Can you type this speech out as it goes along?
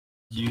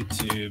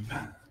YouTube,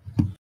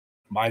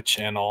 my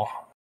channel.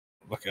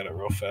 Look at it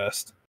real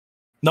fast.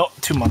 No,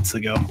 2 months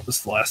ago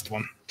was the last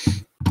one.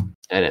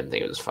 I didn't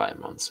think it was 5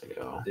 months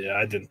ago. Yeah,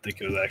 I didn't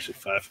think it was actually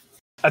 5.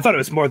 I thought it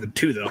was more than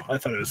 2, though. I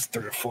thought it was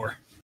 3 or 4.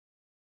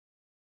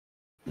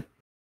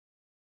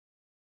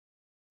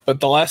 But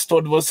the last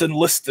one was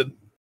Enlisted.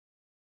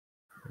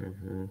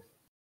 Mm-hmm.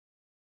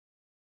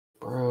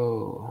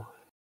 Bro,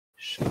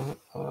 shut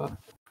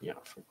up. Yeah,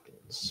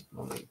 freaking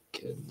smelly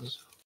kids.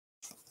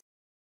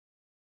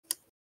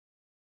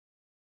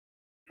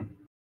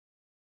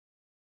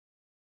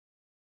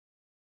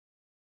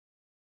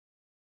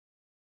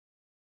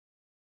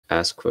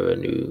 Ask for a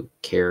new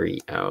carry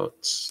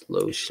out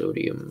low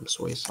sodium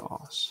soy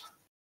sauce.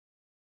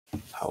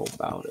 How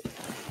about it?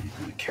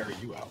 Carry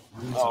you out.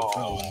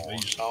 No.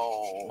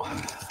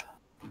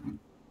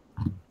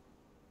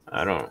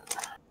 I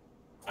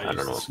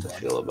don't know what to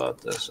feel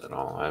about this at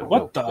all. I have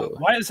what no the? clue.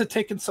 Why is it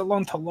taking so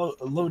long to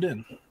load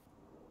in?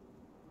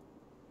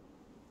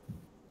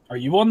 Are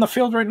you on the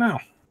field right now?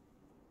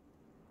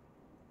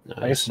 No,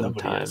 I guess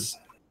nobody is.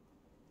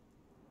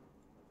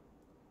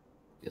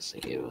 Guess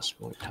they gave us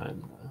more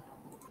time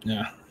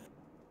to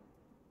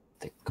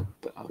think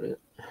about it.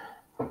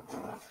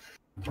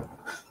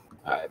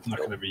 I'm not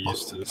going to be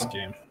used to this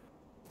game.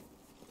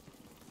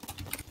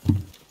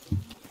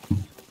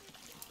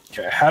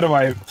 Okay, how do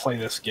I play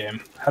this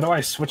game? How do I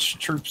switch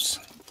troops?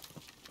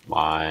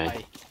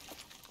 Why?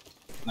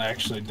 I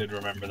actually did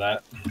remember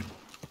that.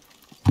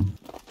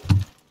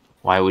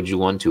 Why would you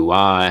want to?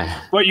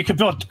 Why? Well, you could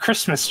build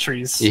Christmas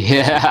trees.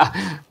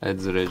 Yeah,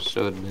 that's what I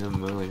showed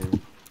him earlier.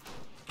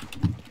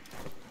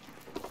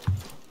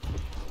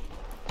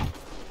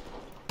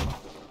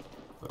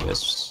 I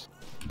guess.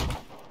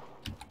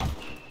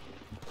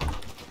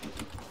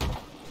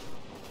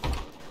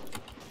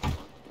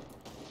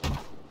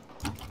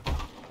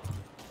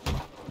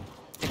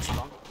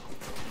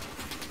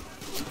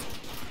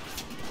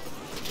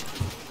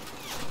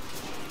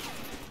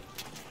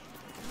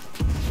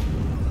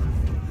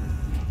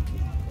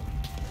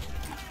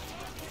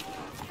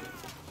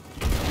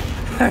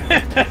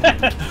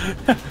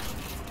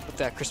 Put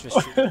that Christmas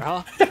tree,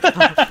 huh?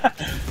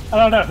 I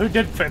don't know who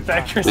did put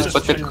that Christmas tree.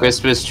 Just put the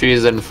Christmas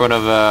trees in front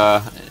of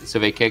so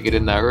they can't get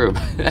in that room.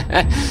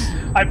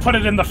 I put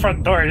it in the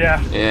front door,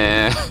 yeah.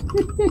 Yeah.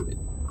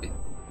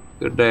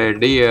 Good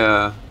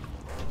idea.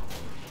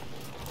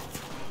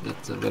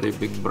 That's a very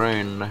big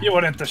brain. You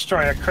wouldn't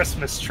destroy a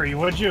Christmas tree,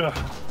 would you?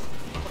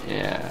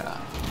 Yeah.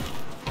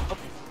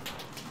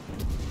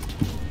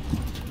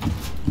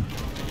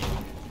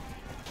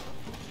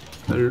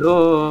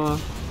 Hello.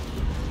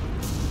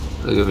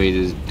 Look at me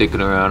just dicking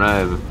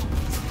around.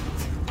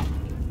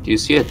 Do you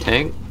see a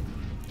tank?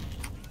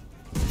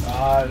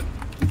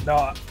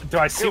 No. Do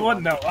I see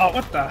one? No. Oh,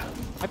 what the?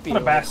 Might be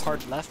what a bastard.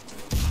 hard left.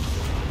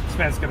 This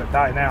man's gonna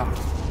die now.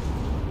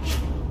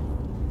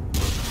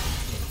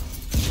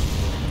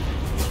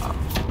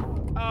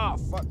 Oh,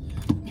 fuck.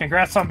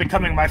 Congrats on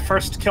becoming my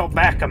first kill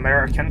back,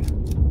 American.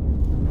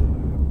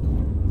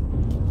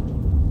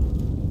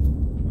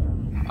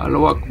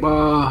 Allahu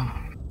Akbar.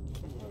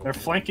 They're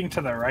flanking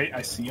to the right.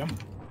 I see them.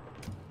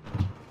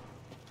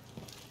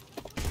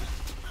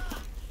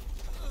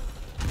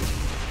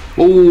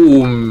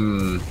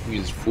 Boom!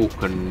 He's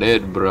fucking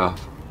dead, bruh.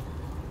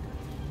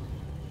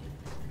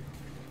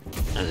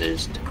 I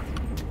just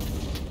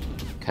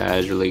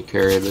casually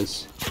carry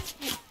this.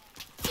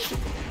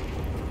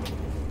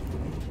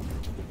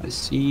 I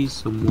see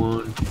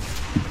someone.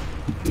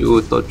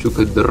 You thought you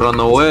could run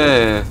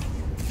away.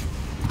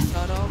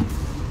 Shut up.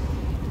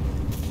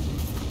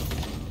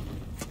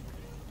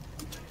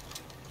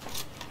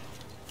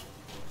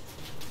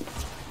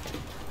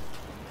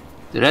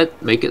 Did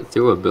that make it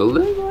through a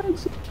building?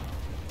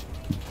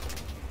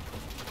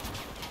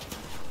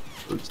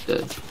 Who's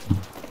dead?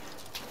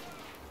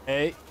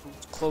 Hey,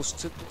 who's close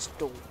to this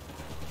door?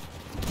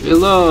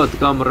 Reload,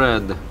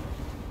 comrade.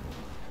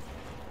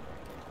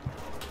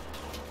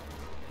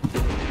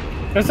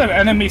 There's an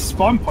enemy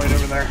spawn point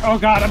over there. Oh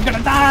god, I'm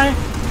gonna die!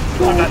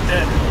 I'm not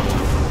dead.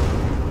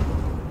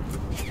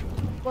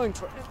 Going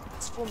for it.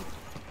 It's fun.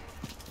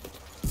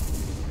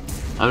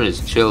 I'm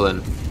just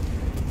chilling.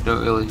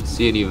 Don't really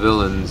see any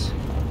villains.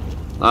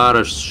 A lot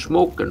of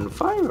smoke and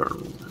fire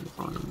in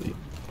front of me.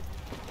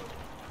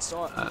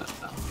 Saw it.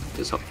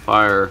 Guess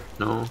fire.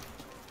 No,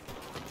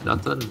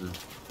 nothing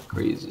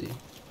crazy.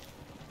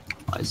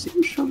 I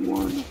see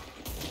someone.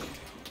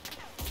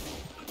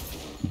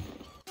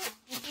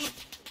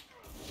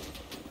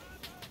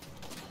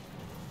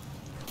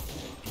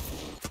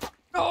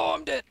 Oh,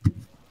 I'm dead.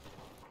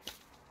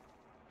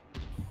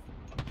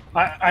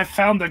 I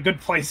found a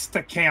good place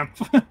to camp.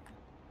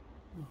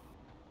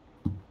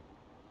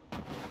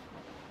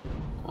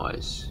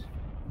 Nice.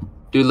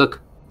 Dude, look.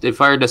 They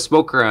fired the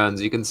smoke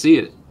rounds. You can see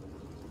it.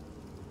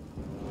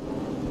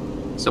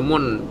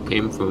 Someone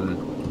came from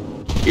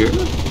here?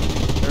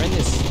 They're in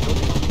this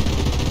building.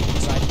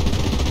 Inside.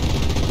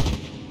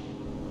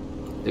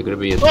 They're gonna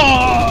be. Oh,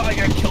 I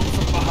got killed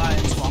from behind.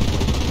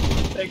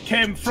 They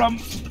came from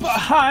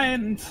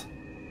behind.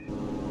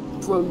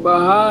 from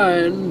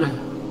behind.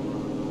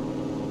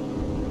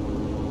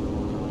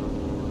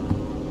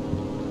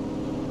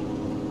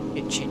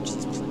 It changed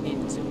these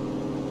planes.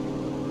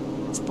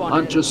 Spawn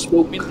Bunch of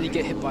smoke. immediately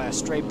get hit by a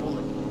stray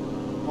bullet.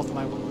 Off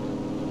my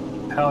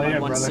Hell yeah,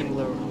 one brother.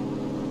 singular.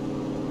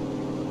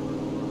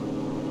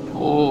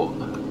 Oh,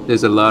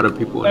 there's a lot of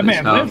people That in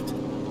this man house. lived.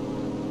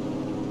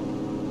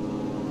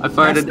 I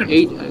fired an That's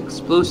 8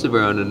 explosive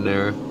round in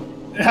there,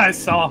 I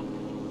saw.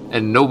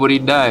 and nobody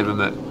died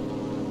from it.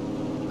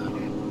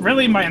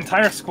 Really, my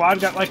entire squad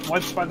got like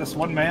wiped by this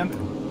one man.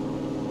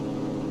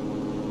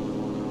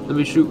 Let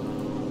me shoot.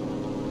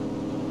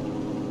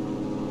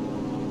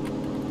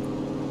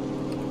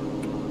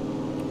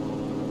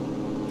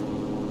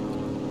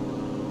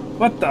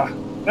 What the?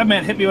 That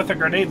man hit me with a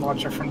grenade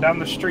launcher from down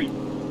the street.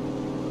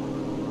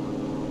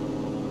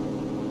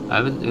 I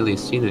haven't really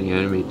seen any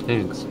enemy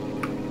tanks.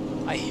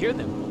 I hear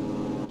them.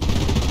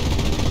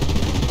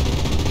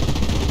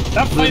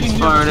 Stop fighting Let's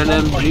near fire the an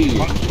spawn point, MG. you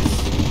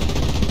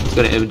monkeys. Let's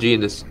get an MG in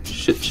this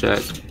shit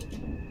shack.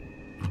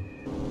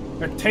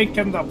 They're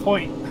taking the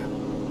point.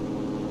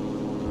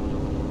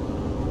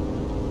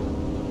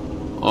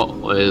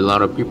 Oh, there's a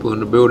lot of people in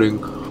the building.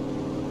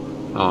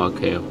 Oh,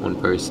 okay, one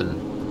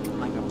person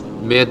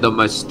made the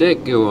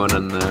mistake going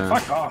in there.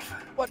 Fuck off.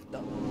 What the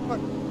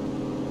fuck?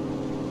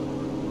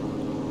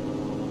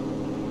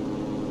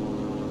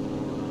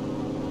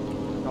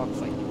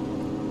 Dogfight.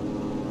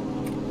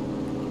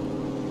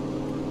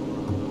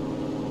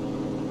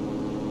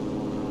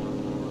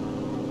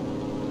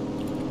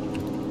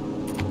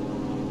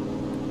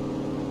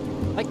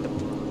 Like the.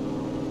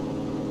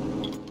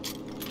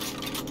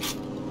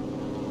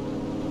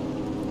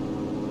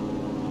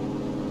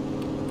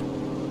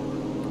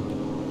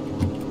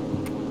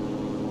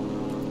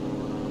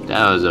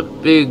 That was a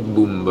big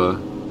boomba.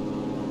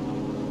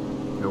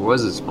 There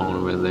was a spawn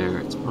over there.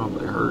 It's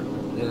probably hurt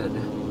or dead.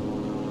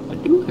 I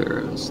do hear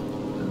a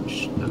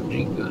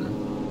MG gun.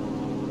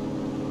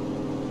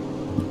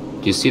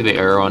 Do you see the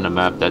arrow on the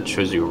map that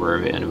shows you where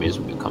the enemies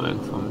will be coming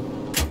from?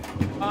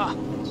 Ah!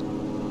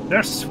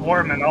 They're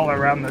swarming all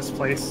around this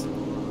place.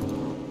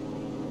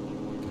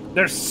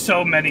 There's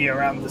so many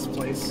around this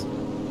place.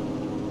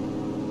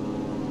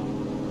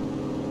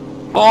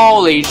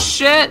 Holy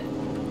shit!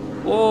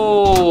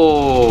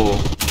 Oh,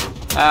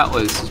 that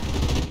was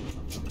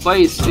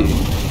spicy.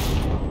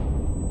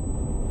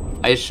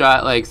 I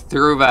shot like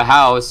through the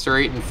house,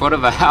 right in front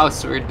of a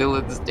house where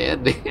Dylan's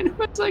standing.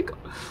 It's like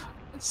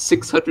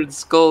 600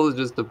 skulls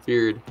just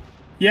appeared.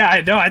 Yeah,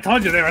 I know. I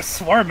told you they were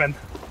swarming.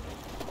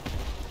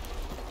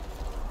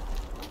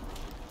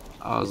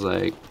 I was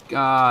like,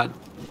 God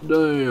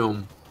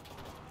damn.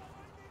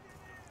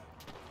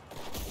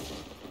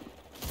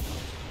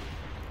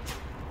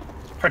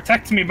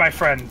 Protect me, my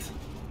friend.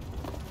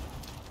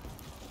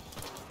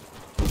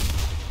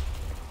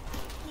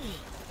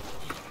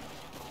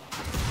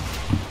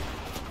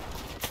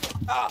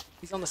 Ah!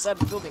 He's on the side of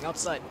the building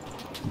outside.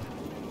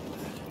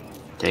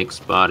 Tank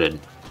spotted.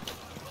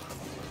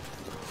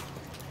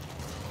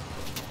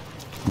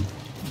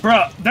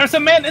 Bruh, there's a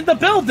man in the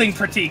building,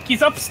 Pratik.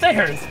 He's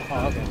upstairs.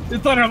 Oh, okay. He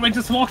literally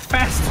just walked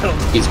past him.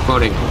 He's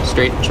quoting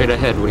straight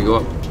ahead when you go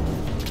up.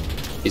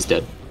 He's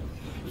dead.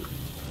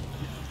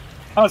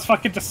 I was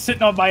fucking just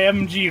sitting on my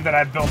MG that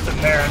I built in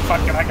there, and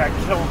fucking I got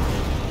killed.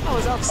 I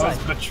was I outside.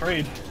 was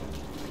betrayed.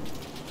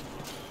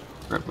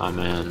 Rip my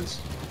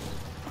mans.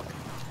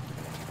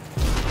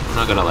 I'm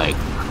not gonna like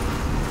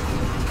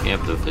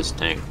camp with this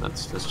tank.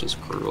 That's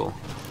just cruel.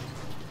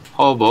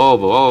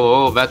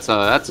 Oh, that's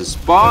a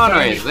spawn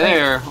right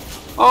there.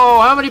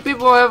 Oh, how many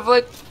people have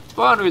like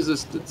spawn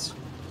resistance?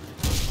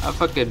 I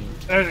fucking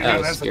There you go, that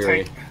was there's the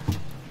scary. tank.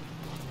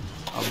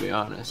 I'll be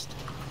honest.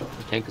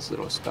 The tank is a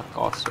little stuck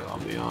also, I'll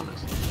be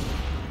honest.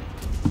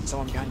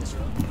 Someone behind this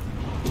road.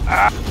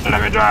 Ah,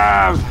 let me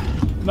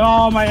drive!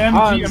 No, my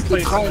MG in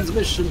place.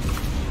 transmission.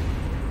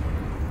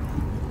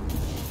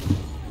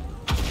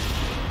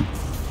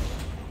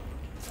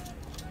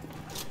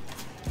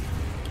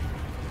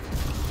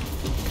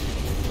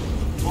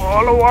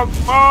 Allahu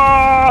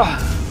Akbar!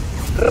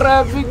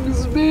 Driving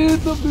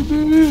speed,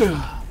 baby!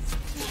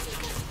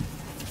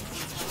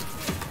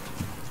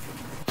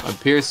 I'm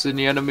piercing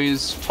the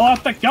enemies. Pull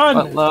out the gun!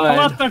 Front Pull line.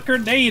 out the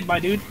grenade, my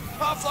dude!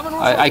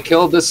 I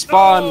killed the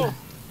spawn!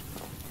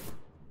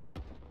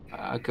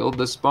 I killed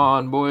the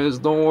spawn, boys,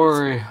 don't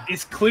worry.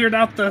 He's cleared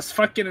out this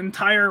fucking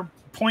entire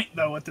point,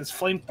 though, with his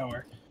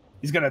flamethrower.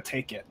 He's gonna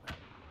take it.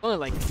 Only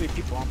like 3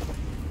 people on point.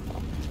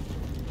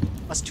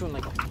 Us 2 and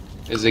like.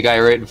 There's a guy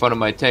right in front of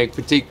my tank.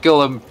 Pratik,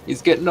 kill him.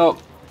 He's getting up.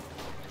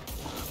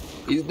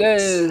 He's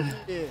dead.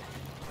 Yeah.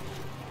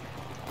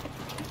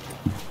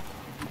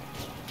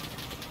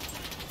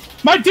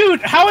 My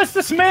dude, how is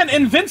this man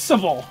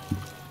invincible?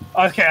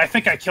 Okay, I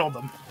think I killed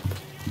him.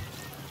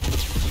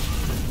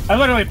 I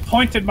literally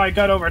pointed my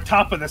gun over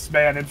top of this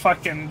man and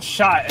fucking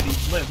shot, and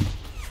he lived.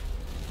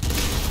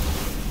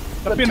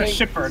 Stop being a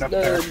shitbird up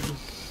there.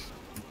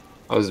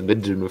 I was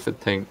binging with a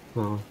tank.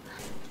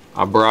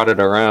 I brought it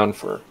around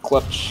for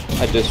clutch.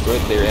 I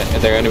destroyed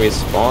their enemy's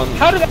spawn.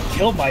 How did I kill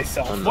kill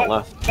myself. On the What?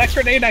 left. That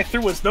grenade I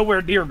threw was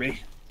nowhere near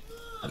me.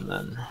 And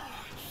then...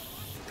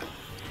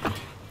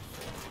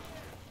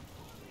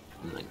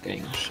 And the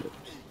gang shit.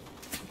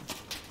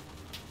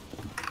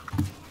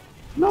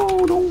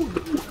 No, don't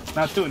do it.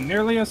 Not doing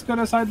nearly as good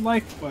as I'd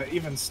like, but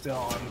even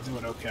still, I'm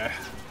doing okay.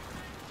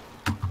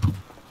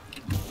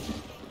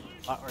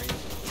 What are you?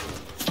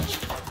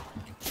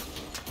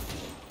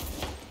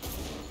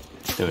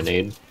 Do a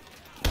nade.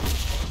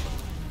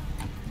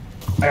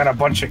 I got a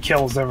bunch of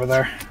kills over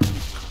there.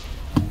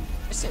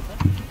 I said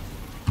that.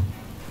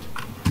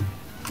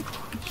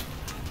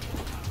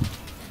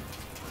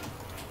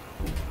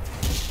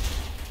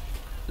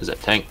 There's a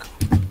tank.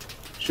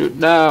 Shoot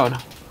down.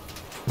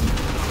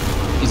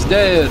 He's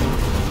dead.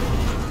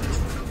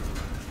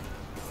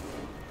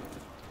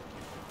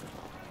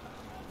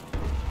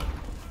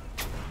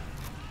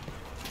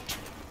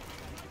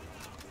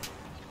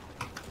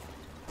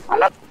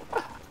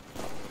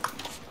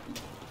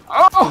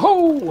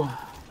 Oh!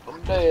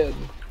 I'm dead.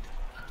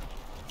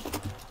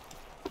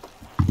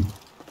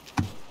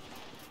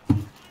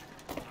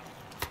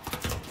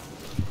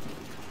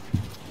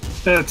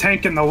 The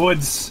tank in the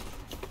woods.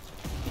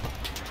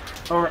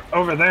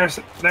 Over there.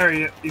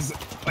 There he's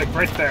like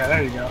right there.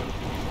 There you go.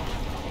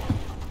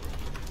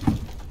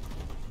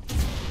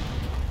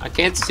 I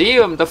can't see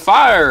him. The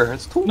fire.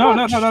 It's too No,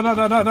 much.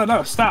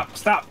 no. Stop.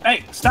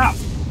 Hey, stop.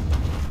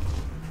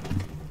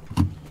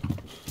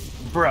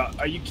 Bruh,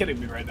 are you kidding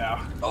me right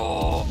now?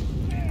 Oh.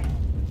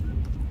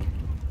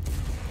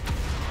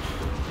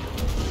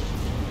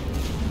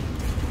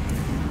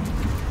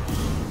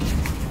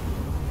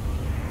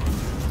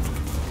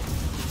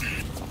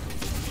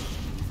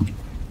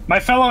 My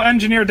fellow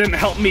engineer didn't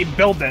help me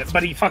build it,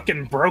 but he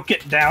fucking broke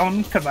it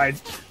down because I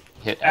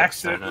Hit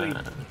X accidentally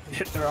on,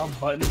 hit the wrong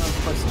button.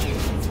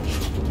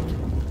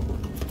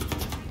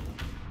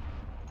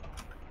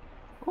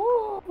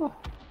 Oh.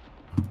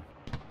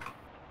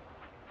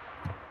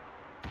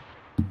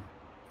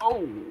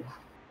 Oh.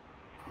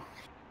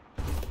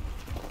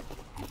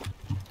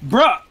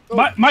 Bruh,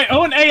 my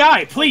own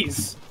AI,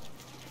 please.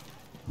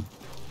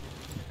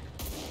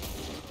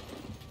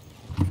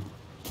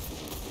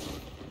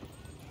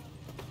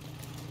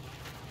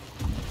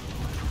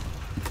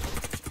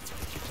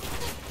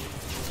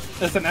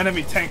 There's an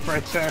enemy tank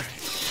right there.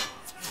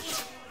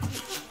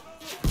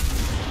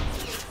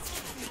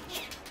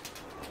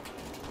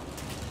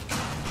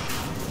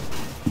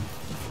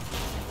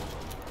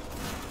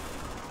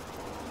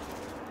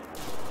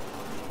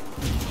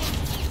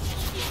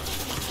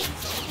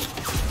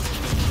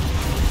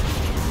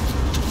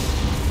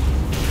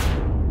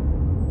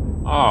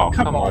 Oh,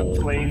 Come on,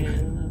 plane.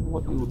 man.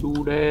 What do you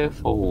do that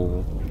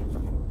for?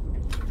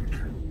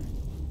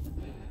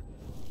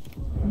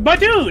 But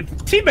dude,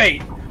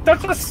 teammate,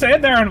 don't just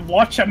stand there and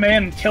watch a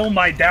man kill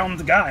my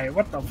downed guy.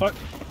 What the fuck?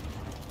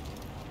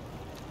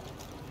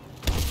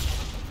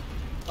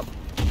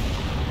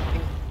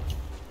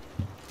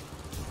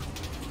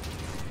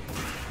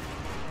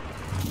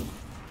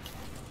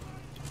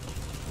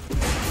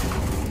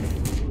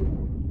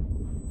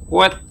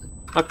 What?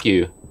 Fuck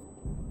you.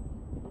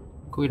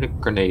 Queen a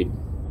grenade.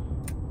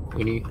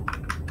 Queenie.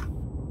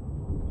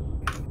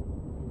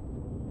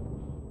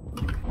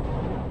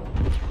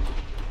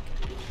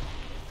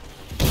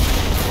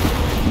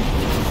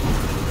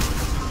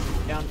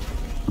 Down.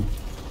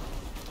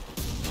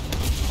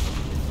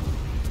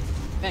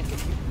 Man, get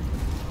you.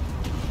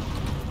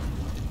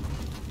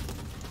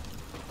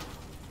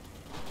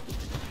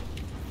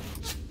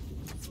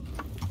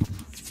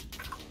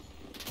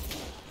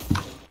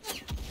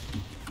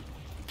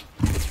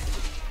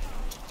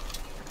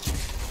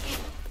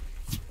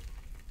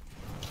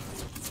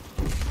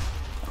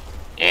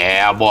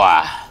 Yeah,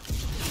 boy.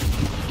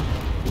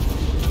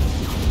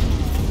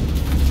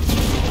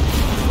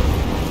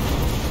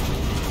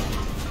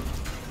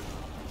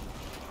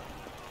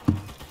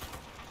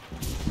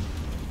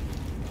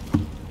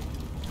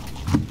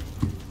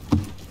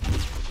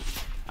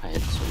 I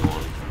hit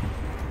someone.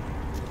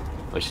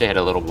 Wish they had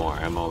a little more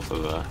ammo for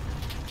the.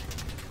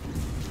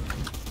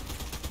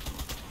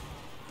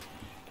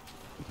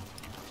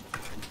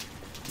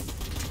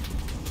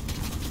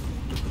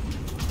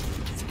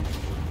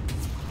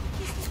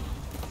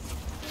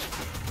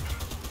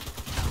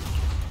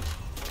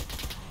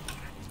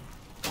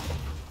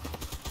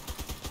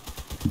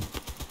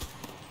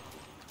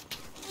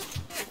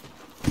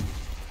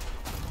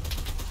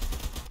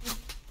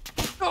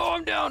 Oh,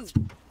 I'm down.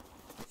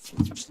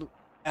 Absolute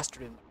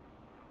bastard.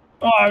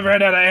 Oh, I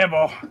ran out of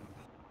ammo.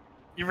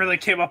 You really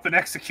came up and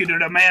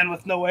executed a man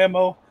with no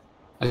ammo.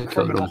 I killed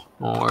them Criminal.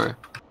 more.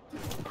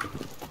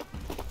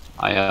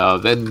 I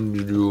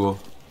avenged you.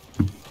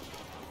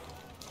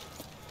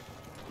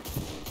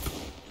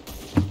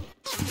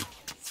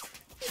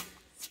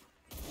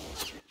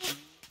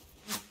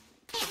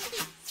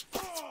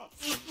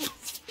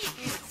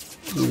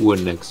 You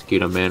wouldn't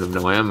execute a man with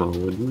no ammo,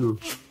 would you?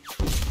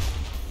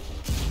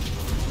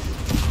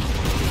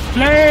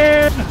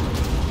 Flame!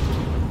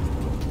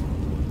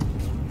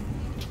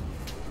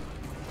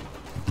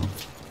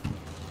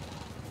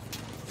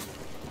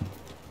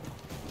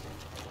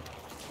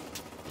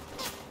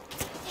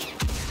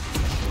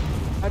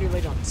 How do you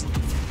lay down this?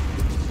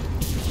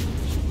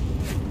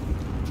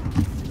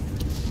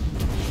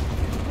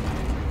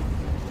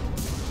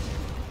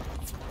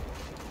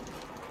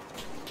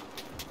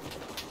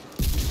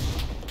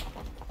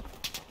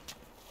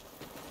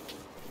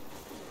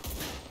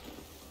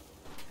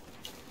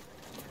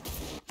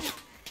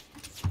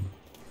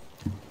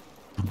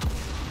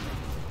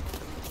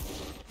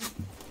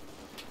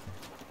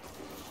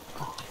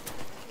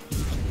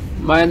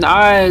 Mine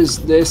eyes,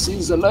 they see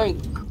the light.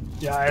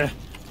 Yeah,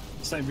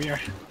 same here.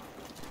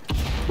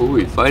 Who are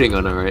we fighting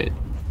on the right?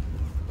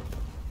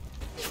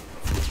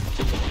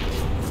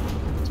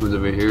 Someone's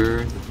over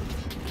here.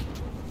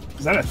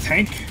 Is that a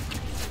tank?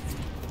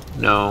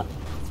 No.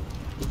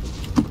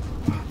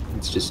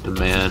 It's just a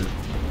man.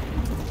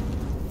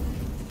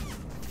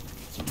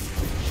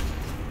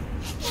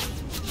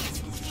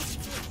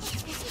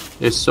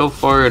 They're so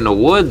far in the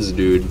woods,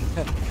 dude.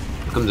 Here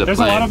comes a There's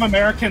plane. a lot of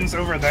Americans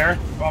over there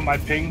on my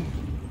ping,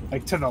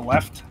 like to the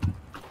left.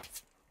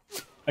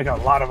 Like a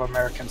lot of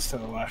Americans to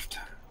the left.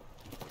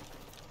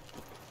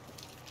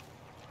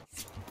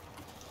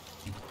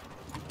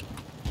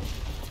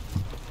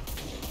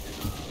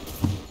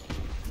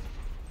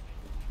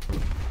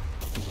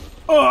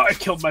 Oh, I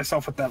killed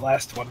myself with that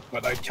last one,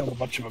 but I killed a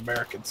bunch of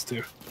Americans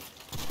too.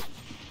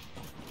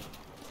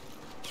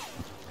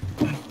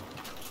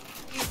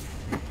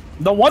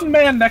 The one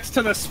man next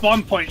to the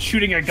spawn point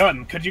shooting a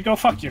gun, could you go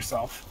fuck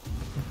yourself?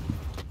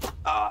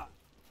 Got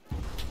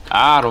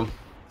him.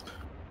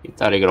 He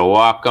thought he could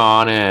walk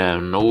on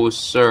in. No,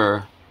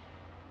 sir.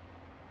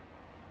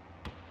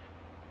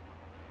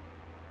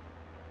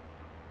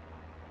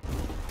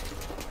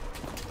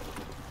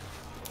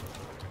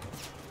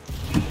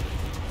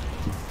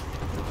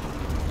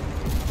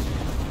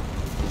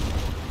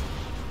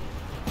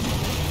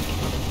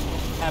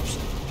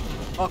 Absolutely.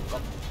 Fuck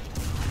them.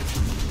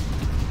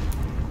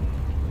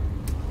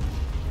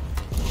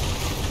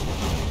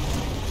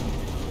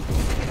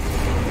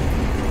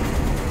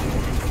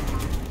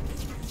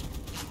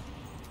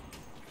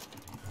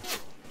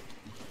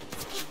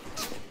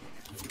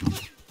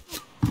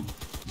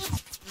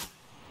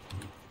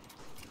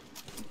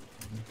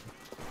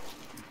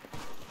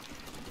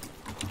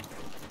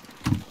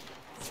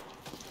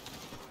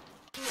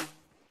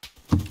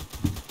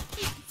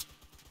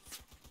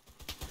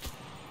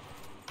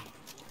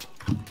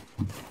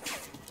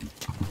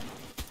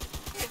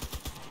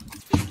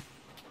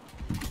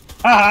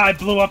 Ah, I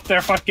blew up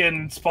their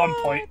fucking spawn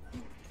point.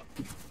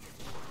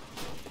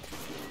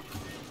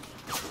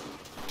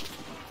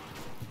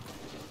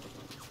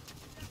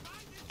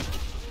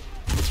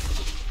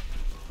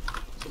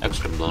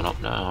 Extra blown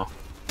up now.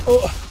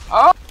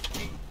 Oh.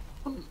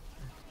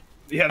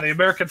 Yeah, the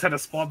Americans had a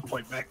spawn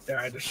point back there.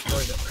 I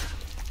destroyed it.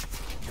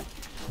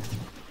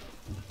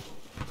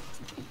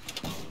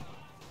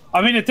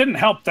 I mean, it didn't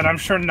help that I'm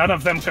sure none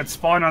of them could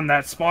spawn on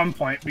that spawn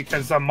point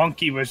because the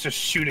monkey was just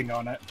shooting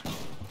on it.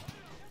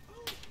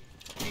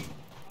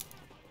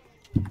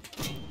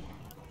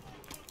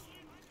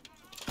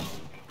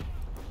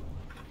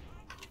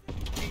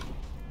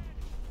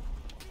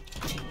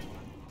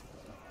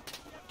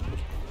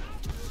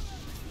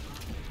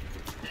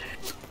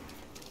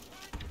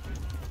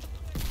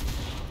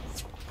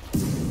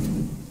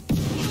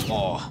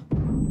 Oh.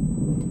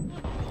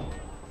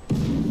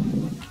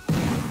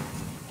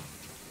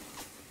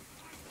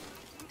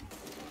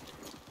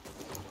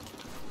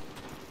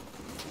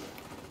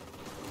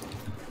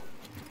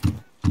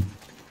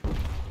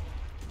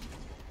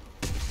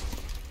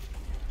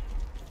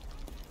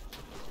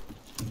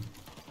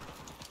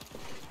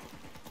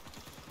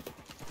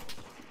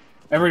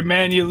 Every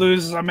man you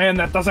lose is a man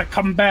that doesn't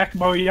come back,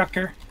 Mo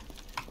Yucker.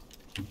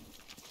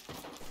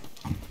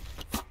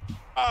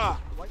 Ah!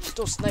 Why are you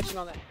still sniping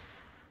on that?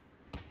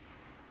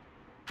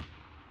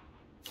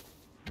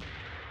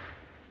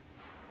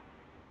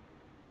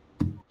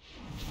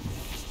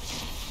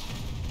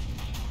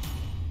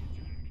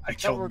 I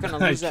Thought killed we were gonna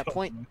I lose that killed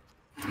point.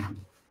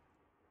 him.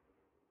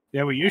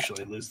 Yeah, we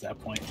usually lose that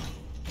point.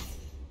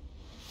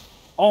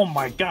 Oh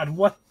my god,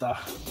 what the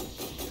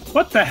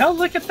hell?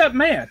 Look at that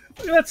man.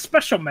 Look at that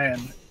special man.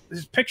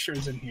 His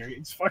picture's in here.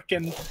 He's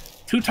fucking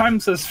 2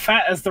 times as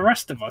fat as the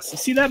rest of us. You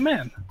see that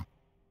man?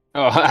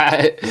 Oh, look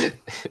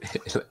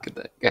at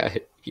that guy.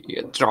 He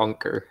got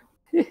drunker.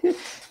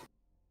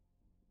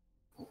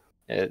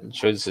 It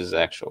shows his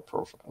actual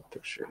profile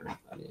picture.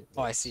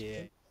 Oh, I see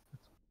it.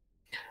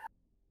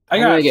 I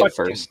How do I got get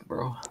fucking, first,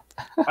 bro.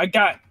 I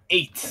got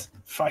 8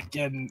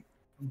 fucking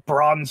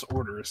bronze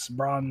orders.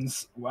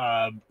 Bronze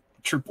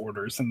troop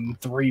orders and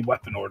 3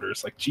 weapon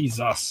orders. Like,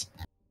 Jesus.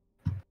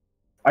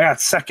 I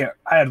got second.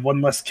 I had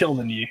 1 less kill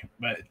than you,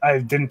 but I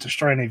didn't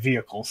destroy any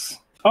vehicles.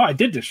 Oh, I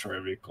did destroy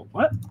a vehicle.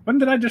 What? When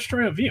did I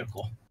destroy a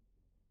vehicle?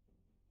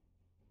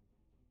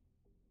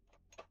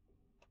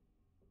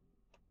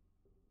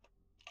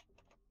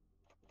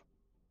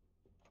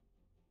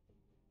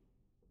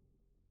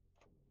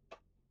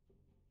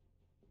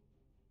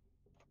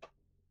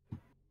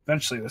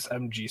 Eventually, this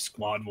MG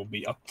squad will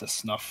be up to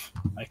snuff.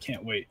 I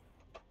can't wait.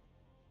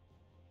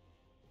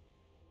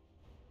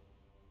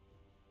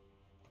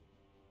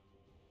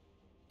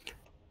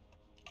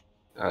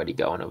 I already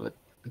got one of it.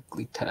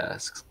 Weekly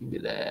tasks. Give me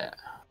that.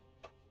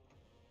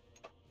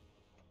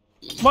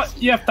 What?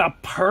 You have to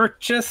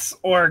purchase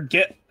or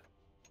get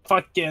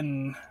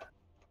fucking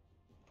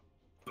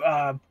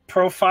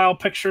profile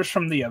pictures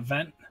from the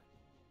event?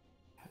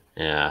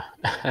 Yeah.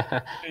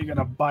 You're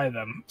gonna buy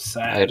them. I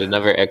Sad. had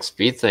another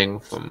XP thing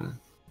from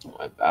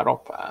my battle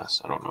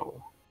pass. I don't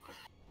know.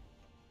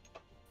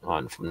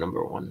 On from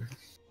number 1.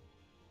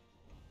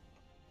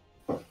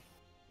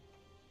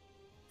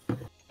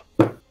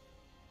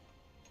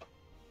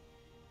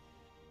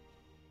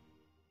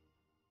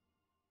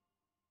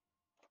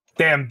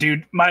 Damn,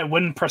 dude, my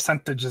win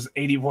percentage is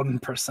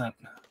 81%.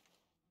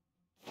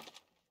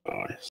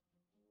 Nice.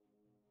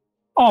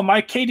 Oh,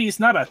 my KD's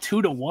not a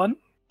 2-1?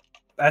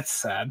 That's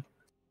sad.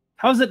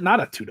 How is it not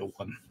a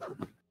 2-1?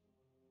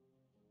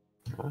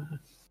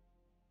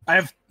 I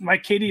have my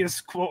KD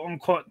is quote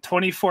unquote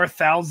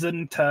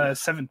 24,000 to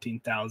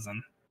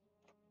 17,000.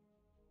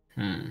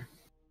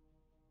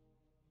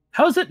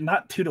 How is it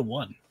not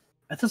 2-1?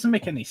 That doesn't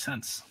make any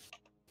sense.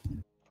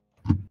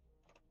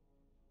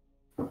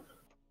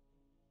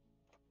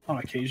 On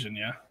occasion,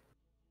 yeah.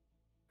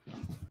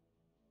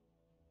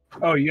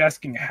 Oh, you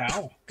asking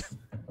how?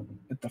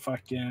 At the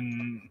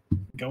fucking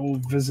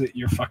go visit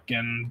your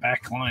fucking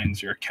back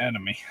lines, your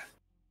academy.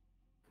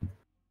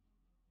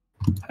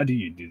 How do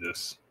you do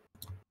this?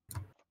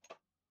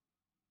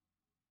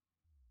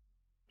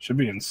 Should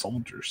be in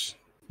soldiers.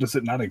 Does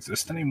it not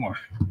exist anymore?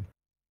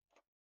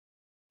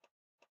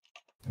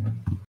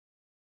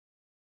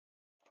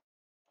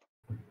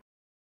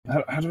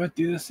 How do I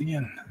do this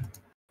again?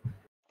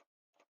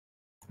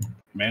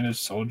 Manage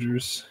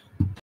soldiers.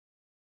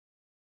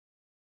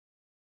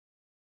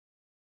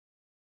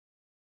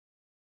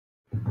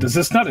 Does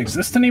this not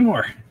exist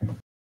anymore?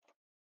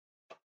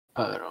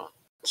 I don't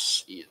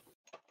see it.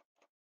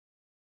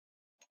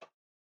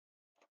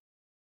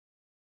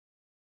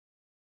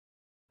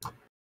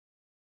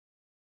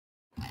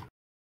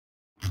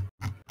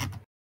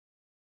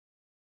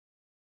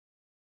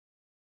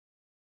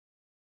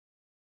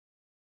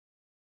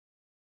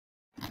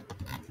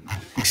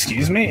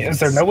 Excuse me? Is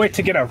there no way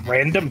to get a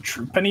random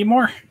troop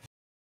anymore?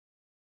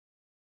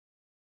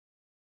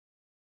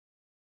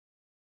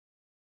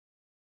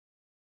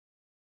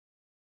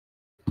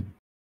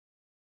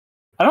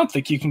 I don't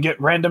think you can get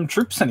random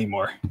troops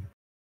anymore.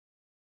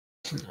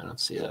 I don't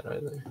see that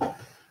either.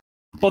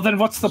 Well, then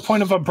what's the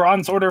point of a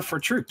bronze order for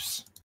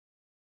troops?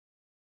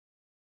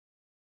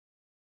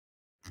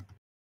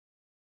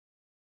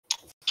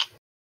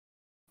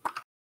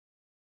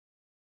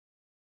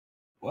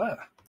 What?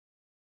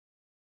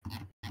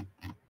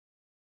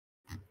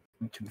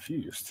 I'm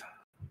confused.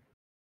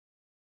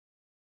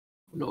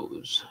 Who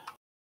knows?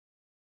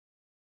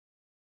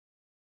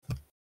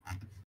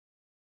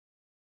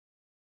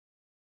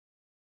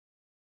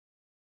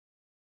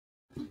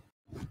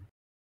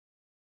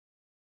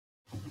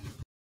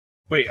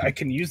 Wait, I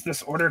can use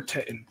this order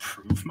to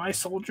improve my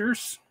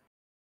soldiers?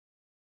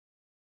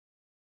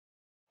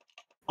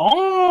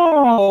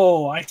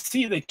 Oh, I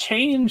see. They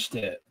changed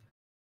it.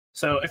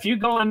 So if you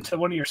go into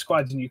one of your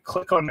squads and you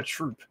click on a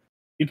troop,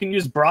 you can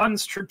use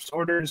bronze troops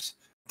orders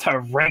to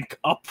rank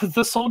up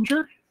the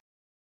soldier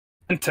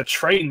and to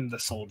train the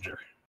soldier.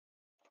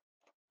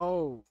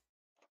 Oh.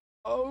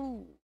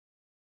 Oh.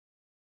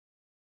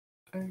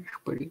 That's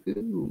pretty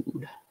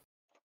good.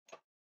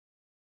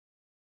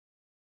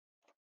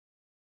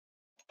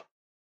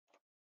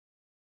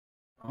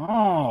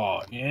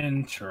 Oh,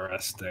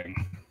 interesting.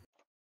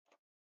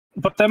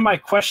 But then my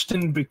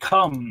question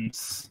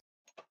becomes,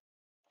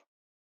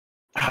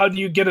 how do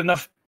you get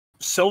enough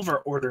silver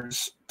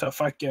orders to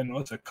fucking,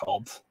 what's it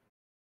called?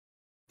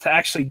 To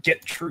actually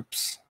get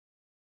troops?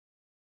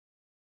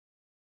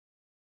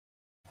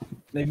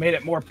 They made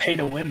it more pay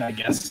to win, I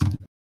guess.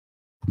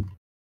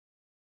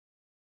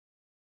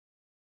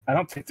 I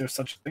don't think there's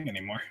such a thing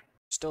anymore.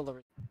 Still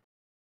over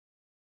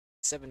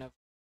 7 of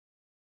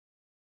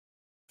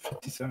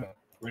 57.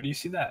 Where do you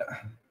see that?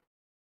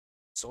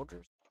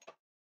 soldiers.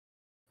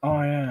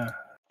 Oh, yeah.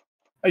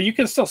 Oh, you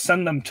can still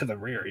send them to the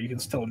rear. You can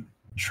still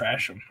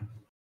trash them.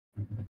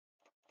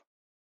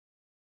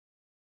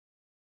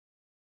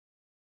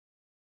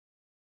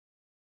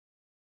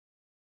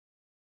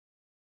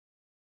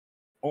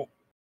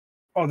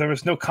 Oh, there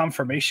was no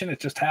confirmation? It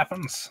just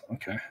happens?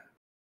 Okay.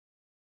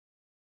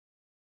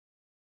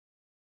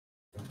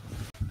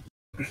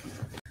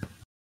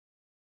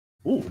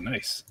 Ooh,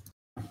 nice.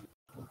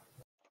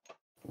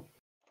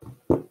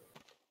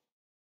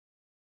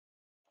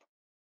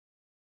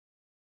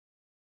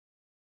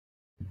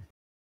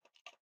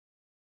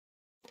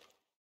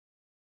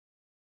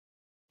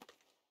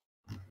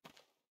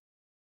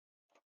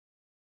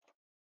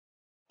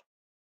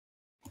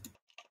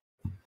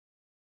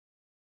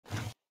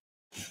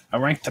 I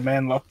ranked a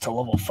man up to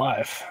level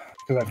 5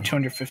 because I have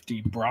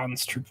 250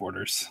 bronze troop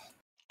orders.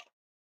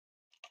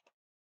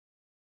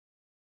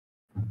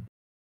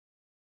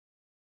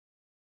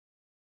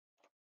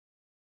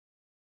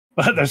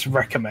 But there's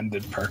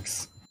recommended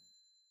perks.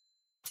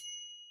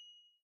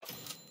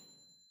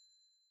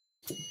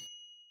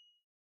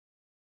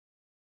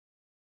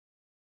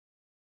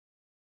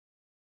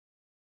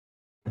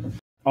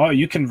 Oh,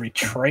 you can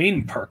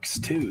retrain perks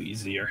too,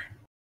 easier.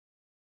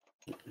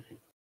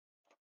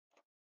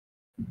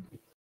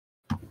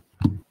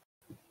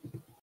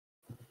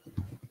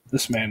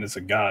 This man is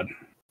a god.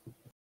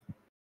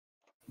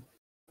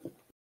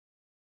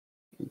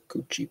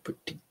 Gucci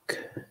Boutique.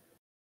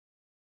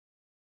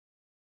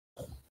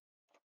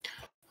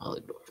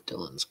 Hollywood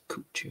Dylan's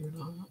Gucci or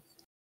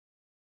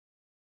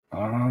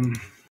not.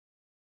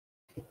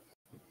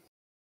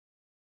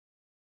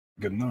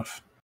 Good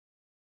enough.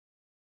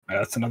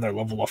 That's another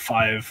level of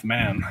 5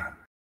 man.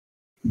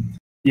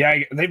 Yeah,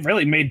 they've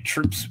really made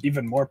troops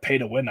even more pay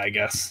to win, I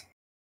guess.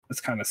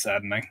 It's kind of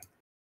saddening.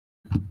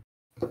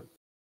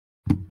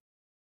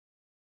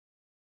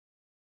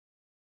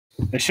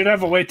 They should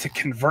have a way to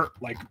convert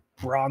like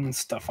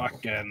bronze to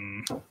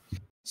fucking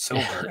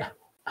silver.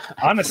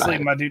 Honestly,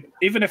 my dude,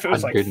 even if it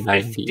was like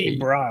 50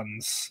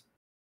 bronze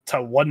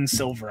to 1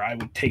 silver, I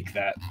would take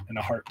that in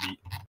a heartbeat.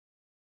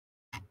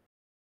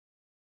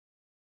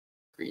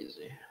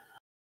 Crazy.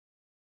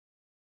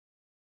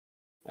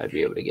 I'd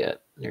be able to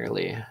get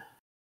nearly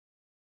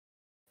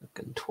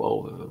fucking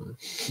 12 of them.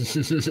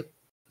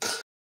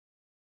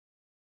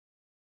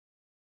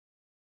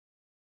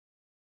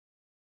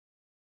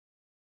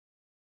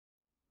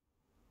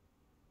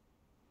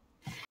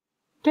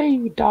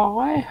 They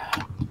die.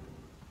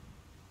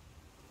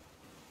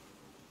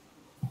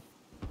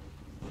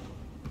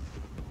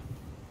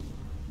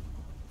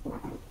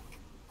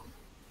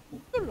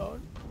 Hello.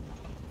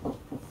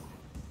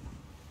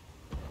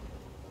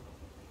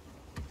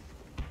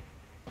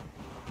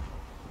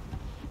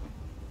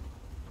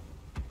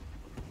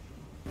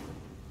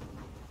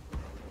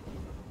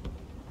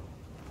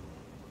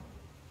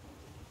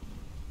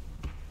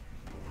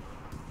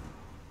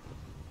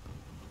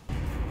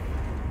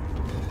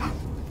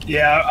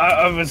 Yeah,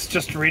 I was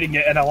just reading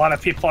it, and a lot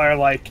of people are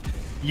like,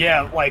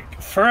 yeah,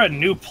 like, for a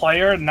new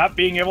player, not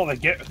being able to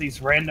get these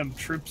random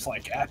troops,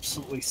 like,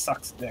 absolutely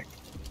sucks dick.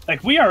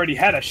 Like, we already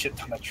had a shit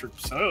ton of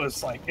troops, so it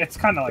was like, it's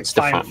kind of like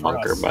fine for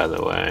bunker, us. by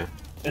the way.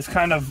 It's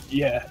kind of,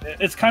 yeah,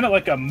 it's kind of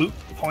like a moot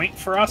point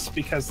for us,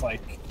 because,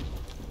 like,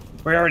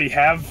 we already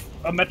have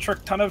a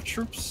metric ton of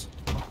troops.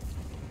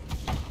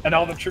 And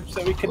all the troops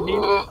that we could need.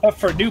 But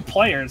for new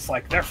players,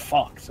 like, they're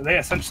fucked. So they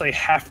essentially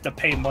have to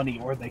pay money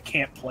or they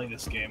can't play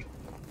this game.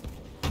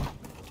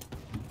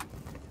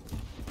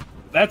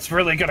 That's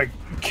really gonna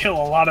kill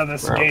a lot of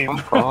this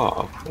game.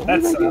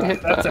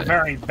 That's a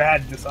very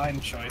bad design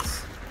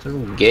choice.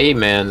 Some gay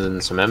man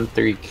and some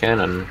M3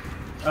 cannon.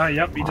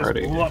 Yep, he just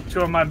blew up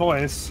 2 of my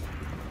boys.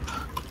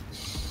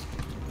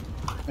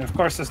 And of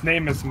course his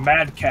name is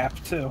Madcap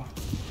too.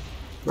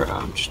 Bro,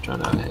 I'm just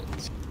trying to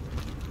hit.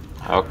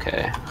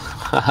 Okay.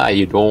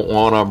 You don't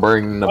want to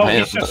bring the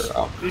Panther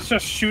up. He's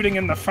just shooting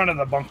in the front of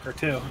the bunker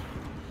too.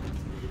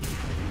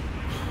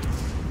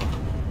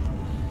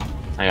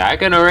 I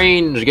can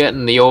arrange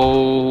getting the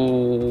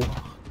old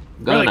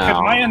gun really, out.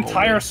 Could my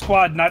entire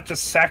squad not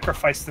just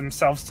sacrifice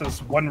themselves to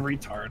this one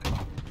retard?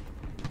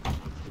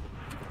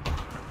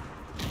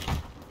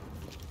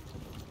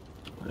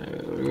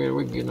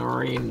 We can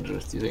arrange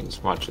a few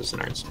things much as an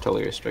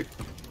artillery strike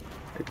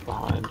right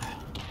behind.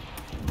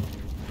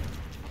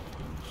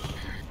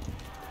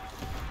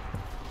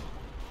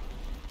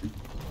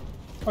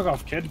 Fuck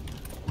off, kid.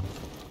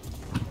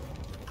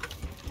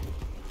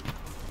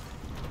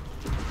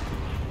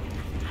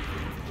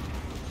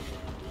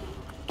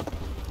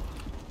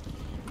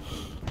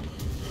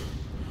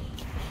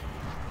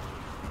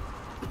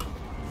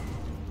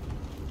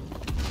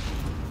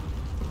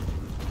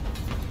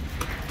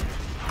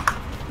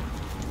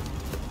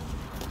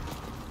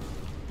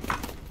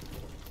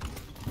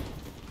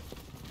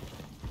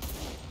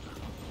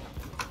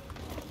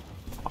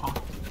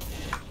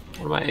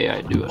 What am I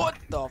AI doing? What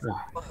the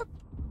fuck?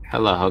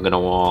 Hella hugging a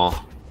wall.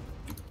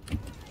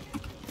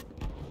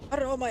 How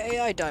did all my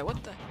AI die?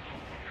 What the?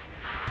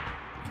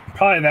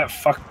 Probably that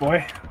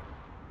fuckboy.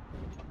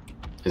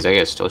 Is that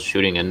guy still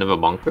shooting into the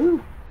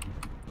bunker?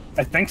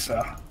 I think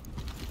so.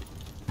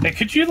 Hey,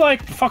 could you,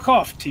 like, fuck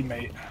off,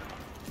 teammate?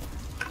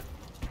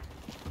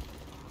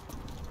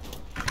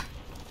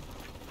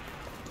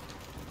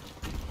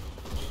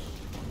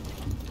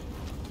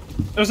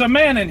 There's a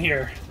man in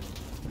here.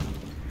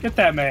 Get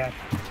that man.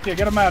 Yeah,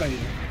 get him out of here.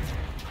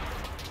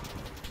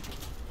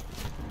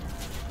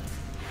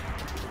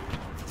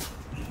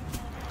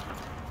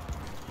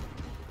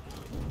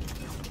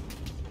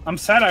 I'm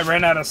sad I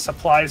ran out of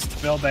supplies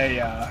to build a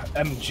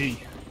MG.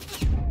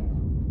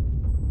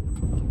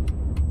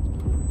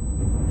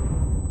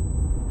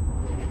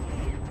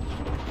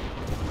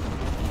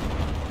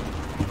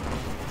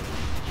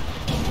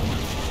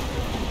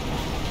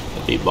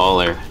 Be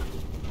baller.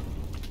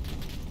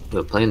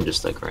 The plane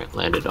just like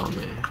landed on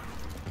me.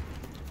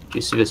 Do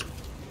you see this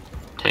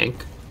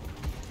tank?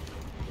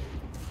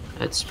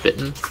 That's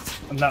spitting.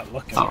 I'm not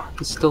looking. Oh,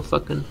 it's still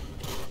fucking.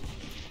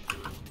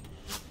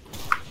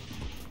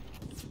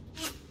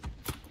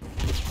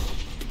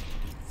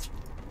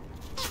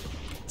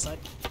 Side.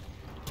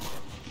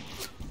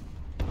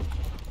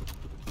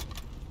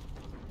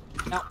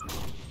 No.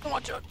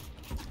 Watch out.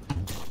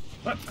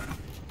 What?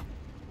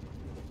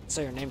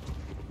 Say your name.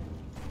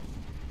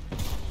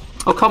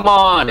 Oh, come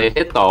on! It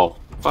hit the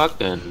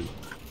fucking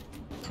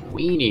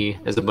weenie.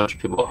 There's a bunch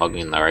of people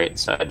hugging the right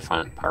side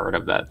front part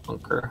of that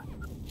bunker.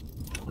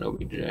 No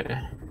OBJ.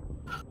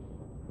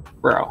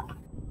 Bro.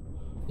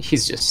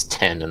 He's just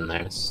standing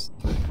there.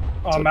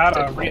 Oh, I'm out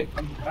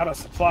of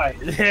supply.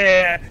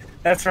 Yeah,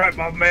 that's right,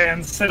 my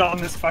man. Sit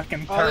on this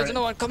fucking turret. Oh, there's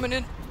no one coming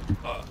in.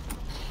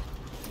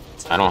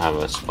 I don't have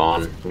a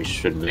spawn. We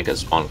should make a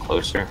spawn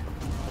closer.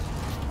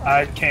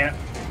 I can't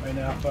right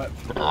now, but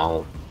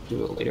I'll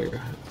do it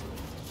later.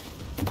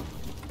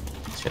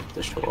 Let's have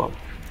to show up.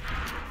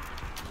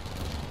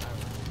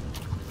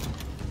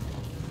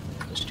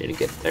 Just need to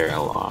get there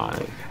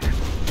alive.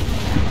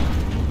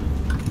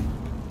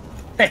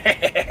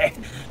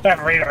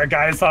 that radar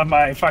guy's on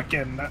my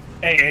fucking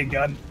AA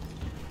gun.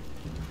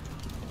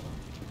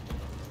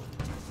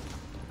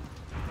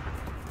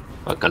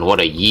 Fucking what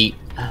a yeet.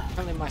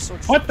 Apparently my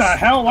sword What the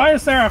hell? Why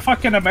is there a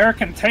fucking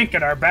American tank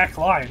in our back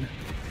line?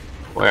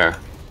 Where?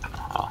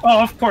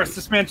 Oh, of course,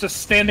 this man's just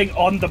standing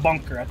on the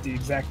bunker at the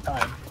exact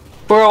time.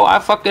 Bro, I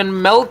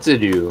fucking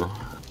melted you.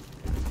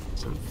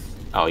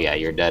 Oh yeah,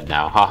 you're dead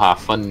now. Haha,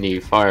 funny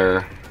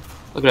fire.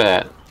 Look at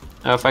that.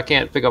 Now if I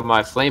can't pick up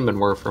my flaming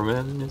werfer,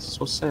 man, it's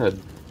so sad.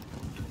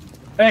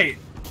 Hey,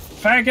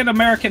 faggot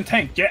American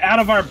tank, get out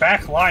of our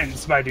back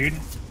lines, my dude.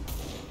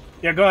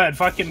 Yeah, go ahead,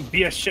 fucking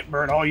be a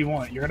shitbird all you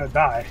want. You're gonna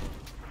die.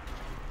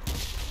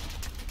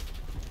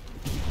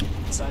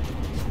 Inside.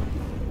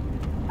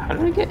 How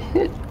did I get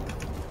hit?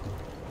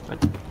 My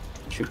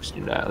troops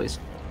need to at least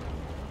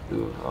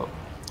do. Oh,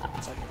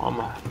 I'm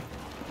a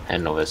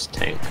handle this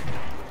tank.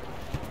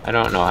 I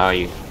don't know how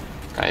you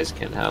guys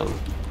can have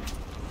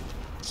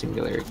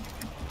singular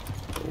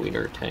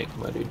wiener tank,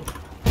 my dude.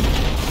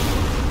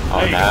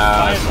 Oh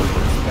no!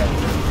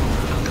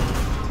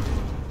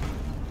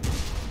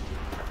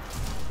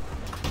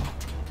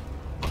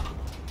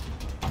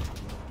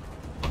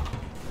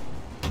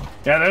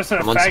 Yeah, there's a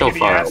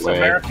faggoty-ass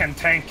American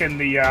tank in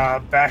the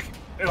back,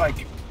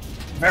 like,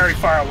 very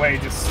far away,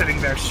 just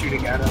sitting there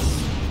shooting at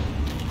us.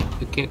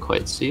 I can't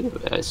quite see it,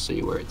 but I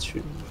see where it's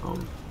shooting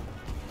from.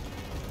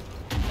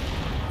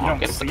 You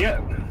don't see it?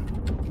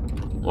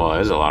 Well,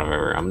 there's a lot of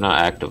it. I'm not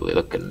actively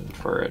looking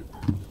for it.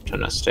 I'm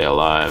trying to stay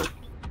alive.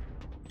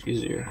 It's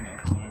easier.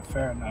 Yeah,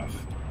 fair enough.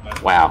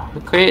 But wow.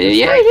 Okay,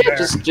 yeah, right yeah,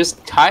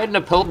 just hide in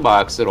a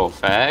pillbox, little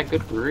fag.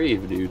 Good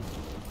grief, dude.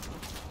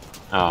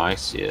 Oh, I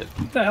see it.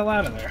 Get the hell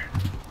out of there.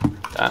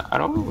 I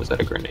don't know, was that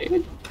a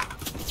grenade?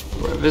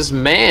 Where this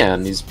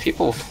man, these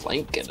people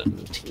flanking and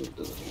the team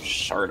doesn't do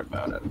shart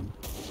about it.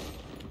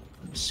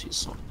 Let me see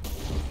something.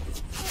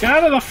 Get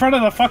out of the front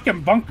of the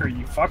fucking bunker,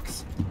 you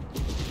fucks.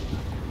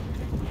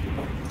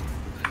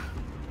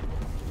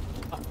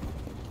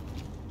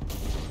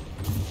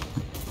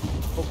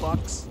 Full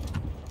box.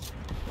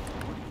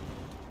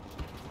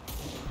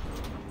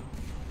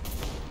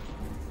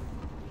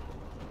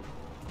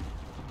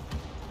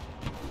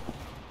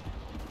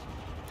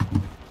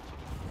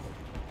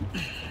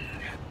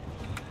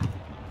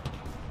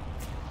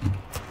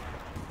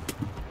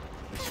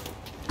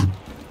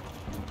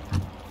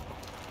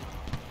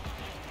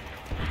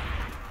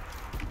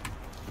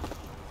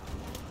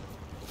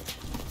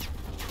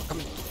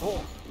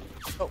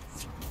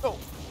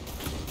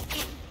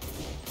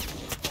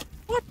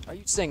 Are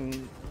you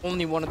saying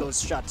only one of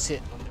those shots hit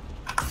when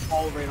they're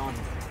all right on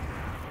you?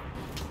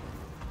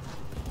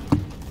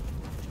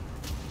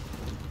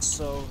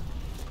 So...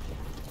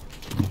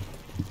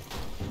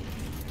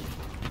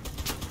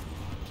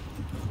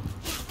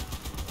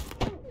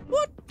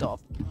 What the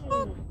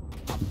fuck?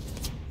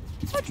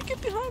 How'd you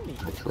get behind me?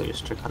 Actually,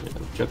 just check on the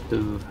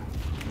objective.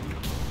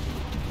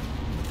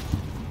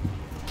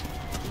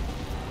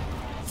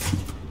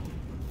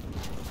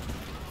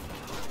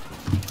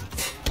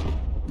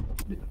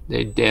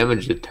 They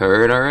damaged the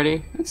turret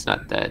already? It's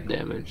not that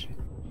damaged.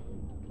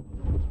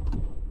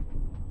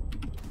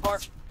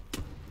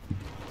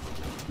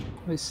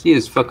 I see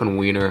his fucking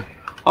wiener.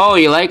 Oh,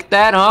 you like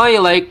that, huh?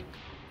 You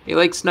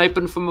like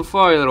sniping from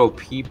afar, you little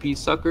pee-pee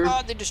sucker?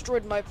 Ah, they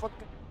destroyed my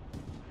fucking...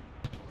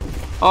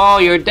 Oh,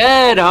 you're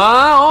dead,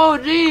 huh? Oh,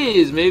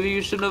 jeez. Maybe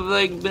you should have,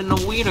 like, been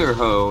a wiener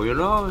hoe, you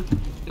know?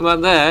 Think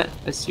about that.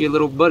 I see your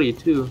little buddy,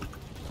 too.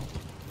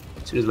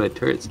 As soon as my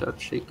turret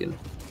stopped shaking.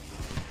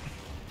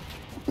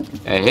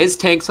 Hey, his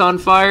tank's on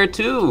fire,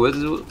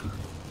 too.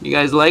 You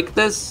guys like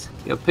this?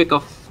 You pick a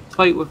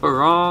fight with a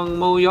wrong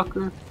mo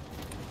yucker?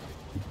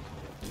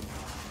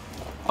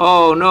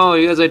 Oh, no,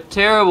 you guys are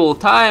terrible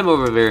time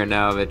over there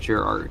now that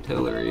your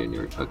artillery and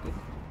your fucking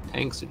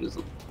tanks are just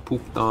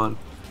pooped on.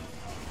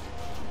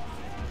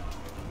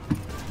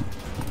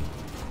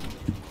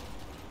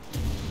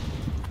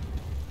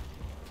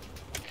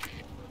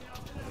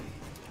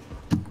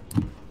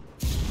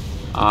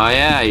 Oh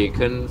yeah, you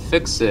couldn't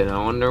fix it.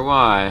 I wonder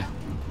why.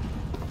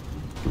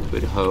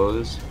 Stupid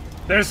hose.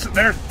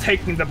 They're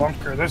taking the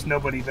bunker. There's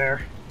nobody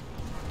there.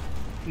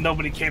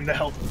 Nobody came to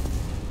help.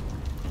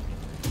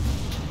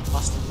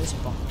 Lost in this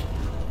bunker.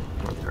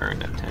 Repairing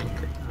that tank.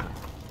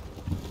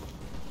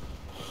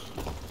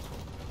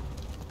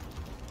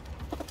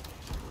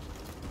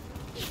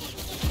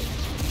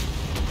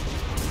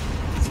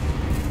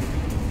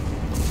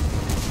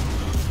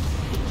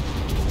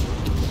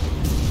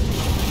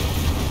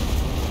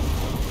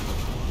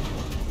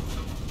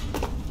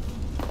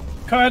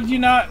 Could you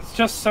not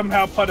just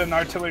somehow put an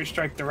artillery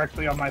strike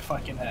directly on my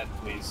fucking head,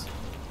 please?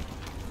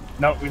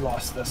 No, we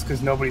lost this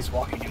because nobody's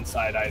walking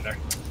inside either.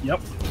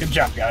 Yep. Good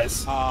job,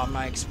 guys.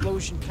 My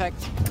explosion pack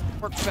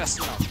worked fast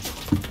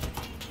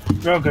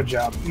enough. Real good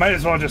job. Might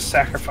as well just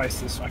sacrifice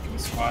this fucking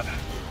squad.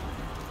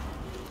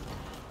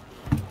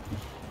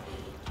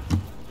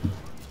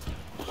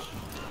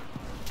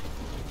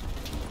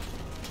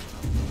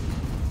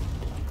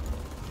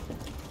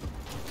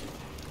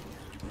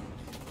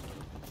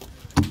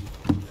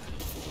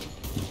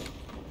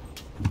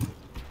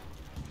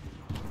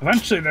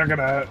 Eventually they're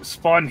gonna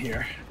spawn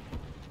here.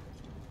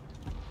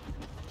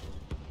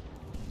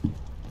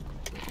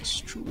 That's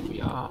true,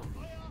 yeah.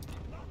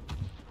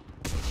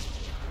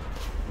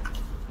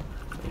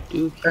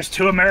 Dude, There's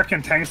 2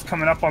 American tanks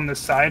coming up on this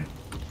side,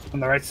 on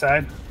the right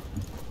side.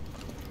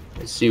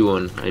 I see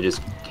one. I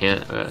just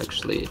can't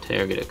actually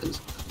target it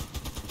because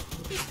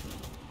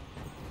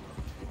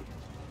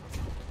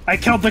I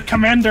killed the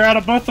commander out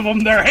of both of them.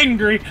 They're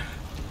angry.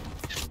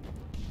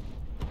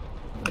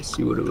 I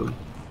see one of them.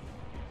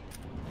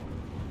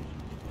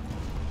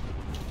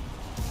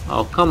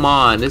 Oh, come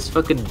on. This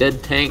fucking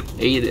dead tank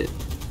ate it.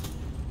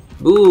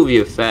 Move,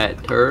 you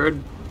fat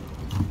turd.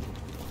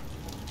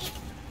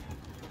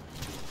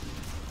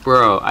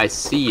 Bro, I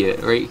see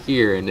it right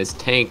here in this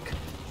tank.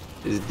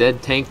 This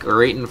dead tank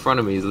right in front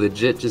of me is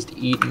legit just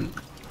eating.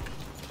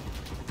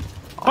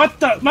 What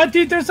the? My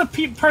dude, there's a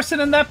person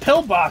in that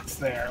pillbox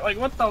there. Like,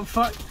 what the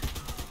fuck?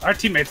 Our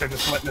teammates are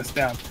just letting us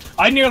down.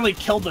 I nearly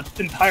killed the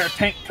entire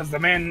tank because the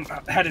man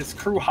had his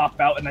crew hop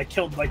out and I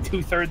killed like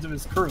 2/3 of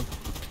his crew.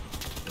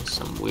 There's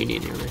some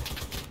weenie near me.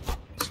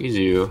 Excuse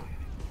you.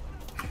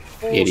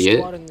 Full Idiot.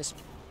 squad in this.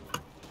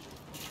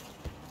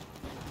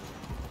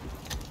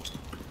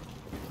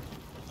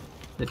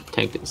 The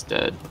tank is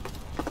dead.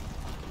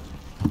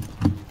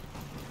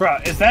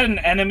 Bruh, is that an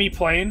enemy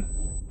plane?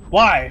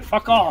 Why?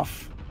 Fuck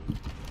off.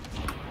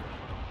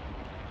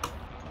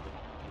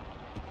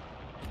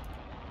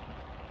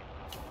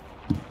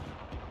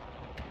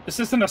 This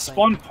isn't a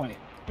spawn point.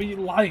 What are you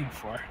lying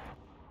for?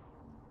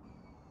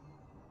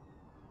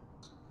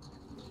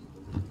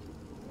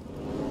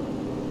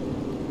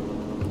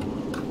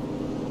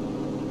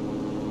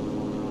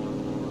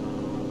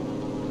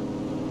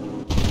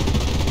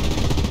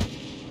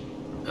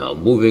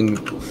 Moving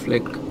to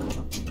flick.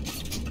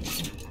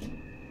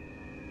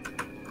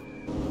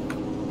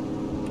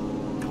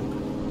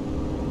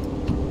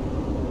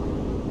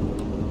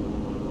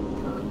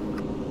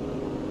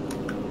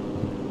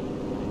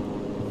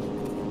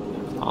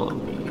 Follow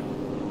me.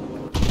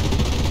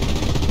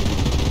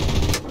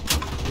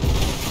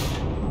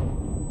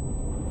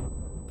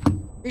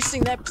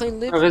 Reaching that plane Bro,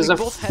 literally there's a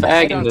both had fag a in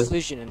head-on this-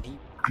 collision and he...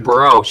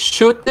 Bro,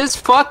 shoot this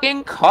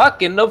fucking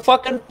cuck in the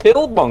fucking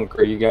pill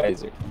bunker, you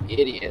guys are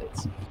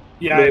idiots.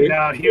 Yeah,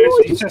 no,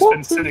 he's just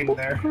been sitting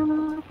there.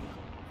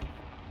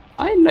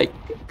 I like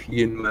to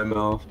pee in my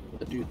mouth.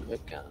 Dude,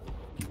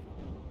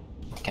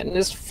 can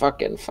this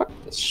fucking fuck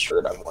this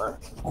shirt I'm wearing?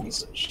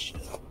 Piece of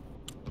shit.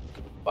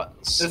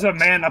 Buttons. There's a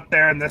man up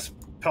there in this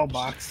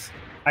pillbox.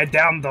 I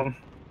downed them.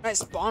 I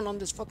spawn on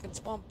this fucking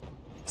spawn.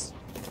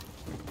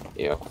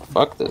 Yeah,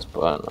 fuck this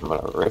button. I'm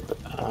gonna rip it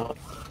out.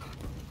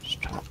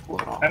 Just trying to pull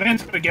it off. That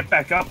man's gonna get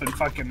back up and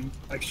fucking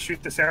like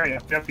shoot this area.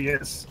 Yep, he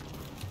is.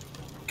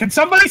 Can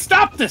somebody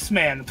stop this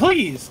man,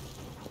 please?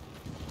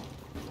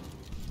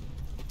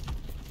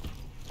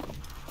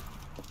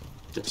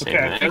 Just Okay,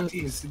 I saying, think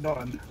he's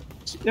done.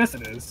 Yes,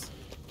 it is.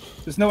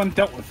 There's no one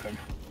dealt with him.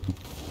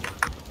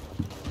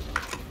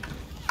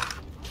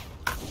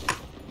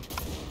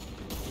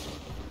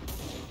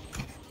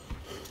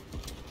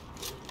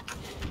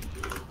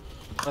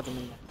 Let them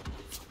in there.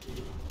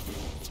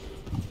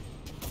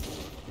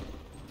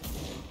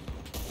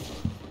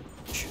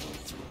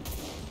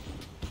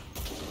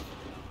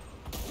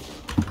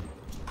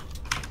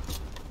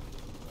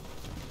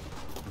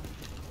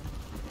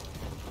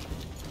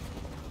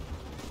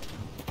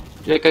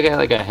 Jake, I got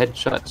like a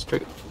headshot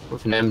straight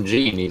with an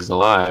MG and he's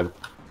alive.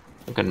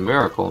 Fucking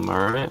miracle, am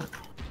I right?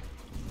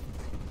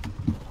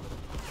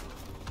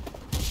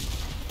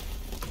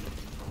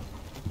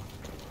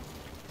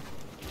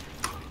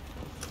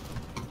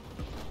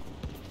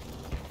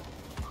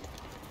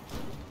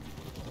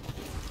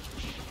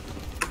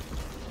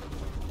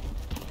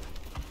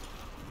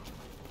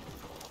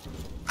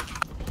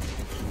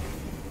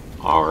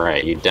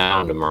 Alright, you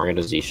downed him right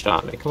as he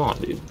shot me. Come on,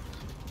 dude.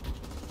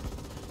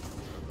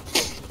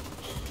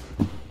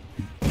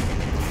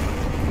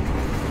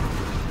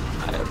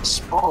 I have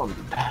spawned.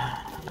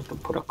 I can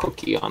put a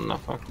cookie on the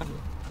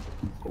fucking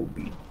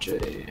OBJ.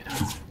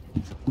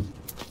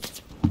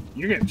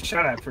 You're getting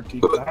shot at for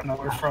people. I don't know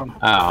where from.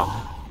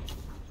 Ow.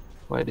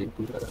 Why did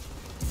you do that?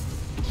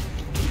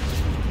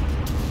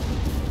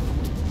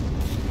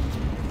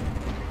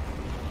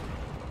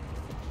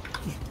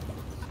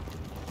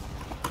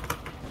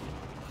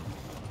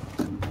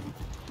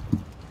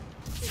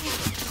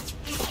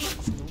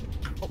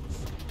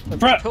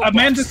 Bruh, a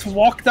man just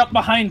walked up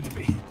behind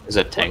me. Is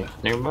a tank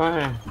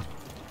nearby?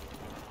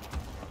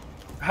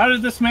 How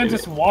did this man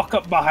just walk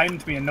up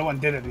behind me and no one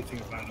did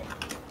anything about it?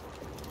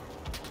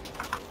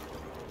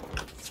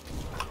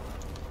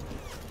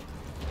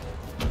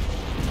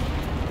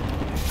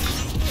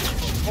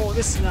 Oh,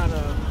 this is not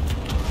a...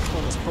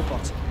 Oh, it's pro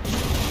box.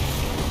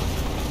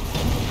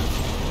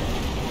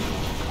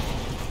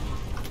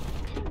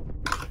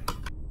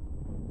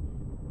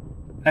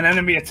 An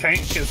enemy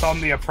tank is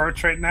on the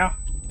approach right now.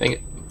 Think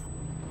it.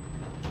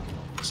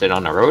 Is it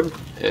on the road?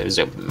 Is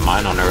it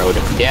mine on the road?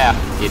 Yeah,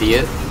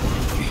 idiot.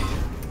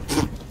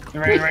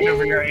 Right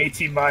over your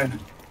 18 mine.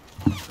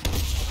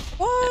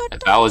 What?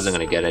 If I wasn't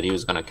gonna get it, he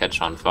was gonna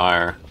catch on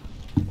fire.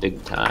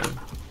 Big time.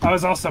 I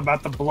was also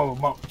about to blow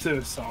him up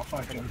too, so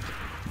fucking.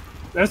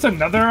 There's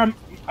another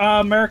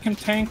American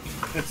tank.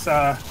 It's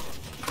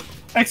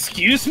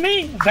Excuse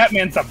me? That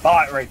man's a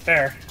bot right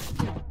there.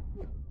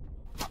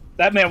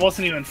 That man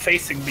wasn't even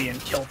facing me and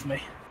killed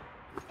me.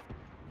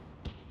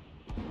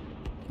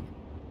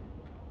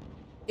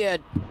 Yeah,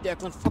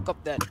 Declan, fuck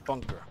up that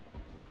bunker.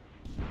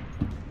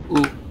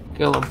 Ooh,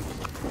 kill him.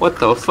 What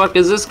the fuck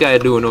is this guy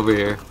doing over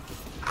here?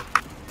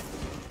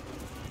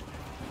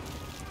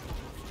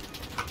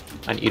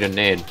 I need a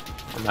nade.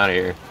 I'm out of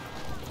here.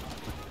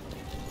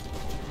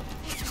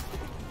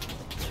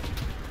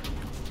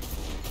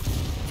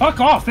 Fuck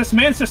off! This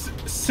man's just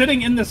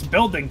sitting in this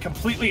building,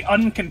 completely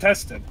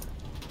uncontested.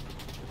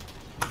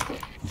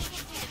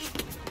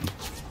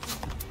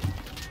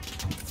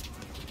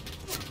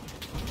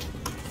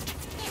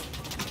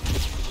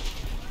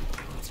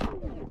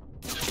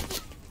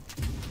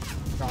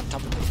 On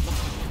top of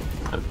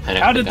the...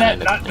 How did that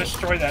not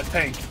destroy that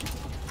tank?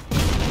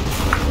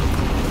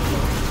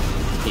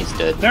 He's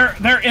dead.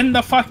 They're in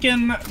the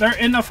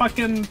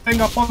fucking thing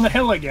up on the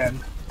hill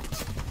again.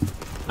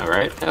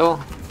 Alright,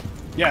 hill?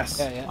 Yes.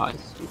 Yeah, yeah.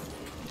 Nice.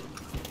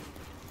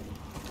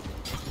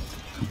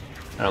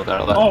 I don't got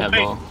a lot of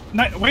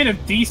ammo. Way to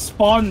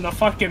despawn the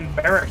fucking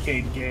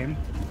barricade game.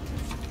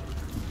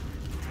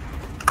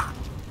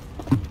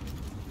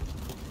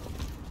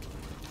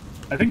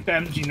 I think the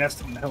MG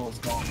nest on the hill is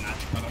gone now,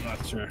 but I'm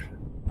not sure.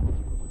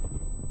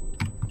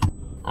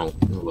 I'm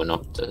moving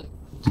up to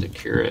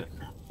secure it.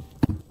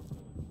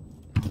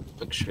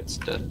 Make sure it's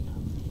dead.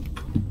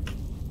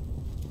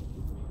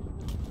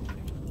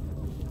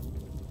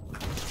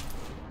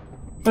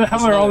 Where the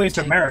hell are all these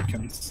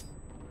Americans?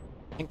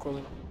 Tank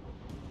rolling.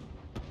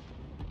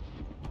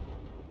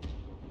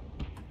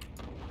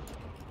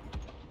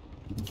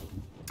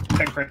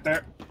 Tank right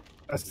there.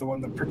 That's the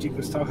one that Pratik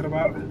was talking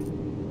about.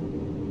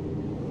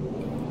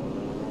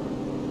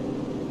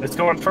 It's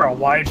going for a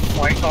wide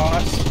flank on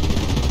us.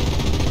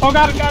 Oh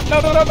god, god,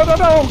 no!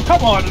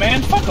 Come on,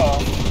 man, fuck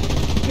off.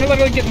 You're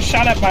literally getting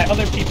shot at by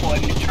other people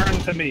and you turn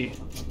to me.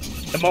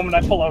 The moment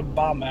I pull a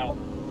bomb out.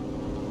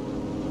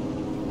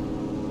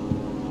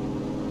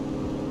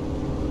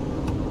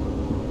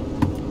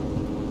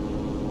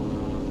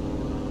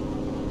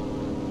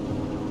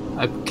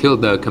 I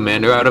killed the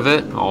commander out of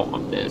it. Oh,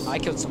 I'm dead. I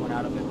killed someone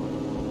out of it.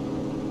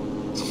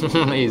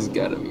 He's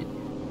gotta be.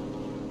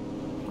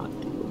 Not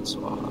doing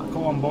so hot.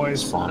 Come on,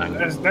 boys. Spawning.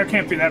 There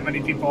can't be that many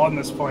people on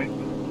this point.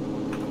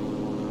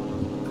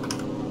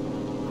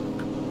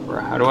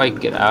 Bro, how do I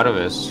get out of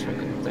this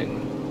fucking thing?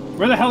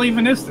 Where the hell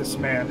even is this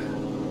man?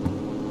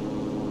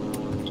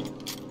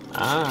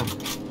 Ah.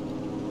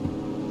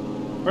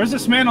 Where's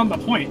this man on the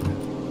point?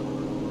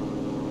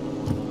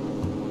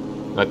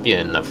 Might be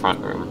in the front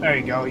room. There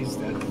you go, he's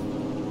dead.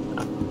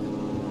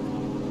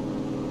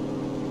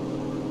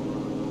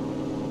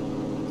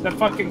 That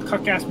fucking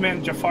cook-ass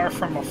man Jafar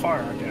from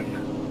afar again.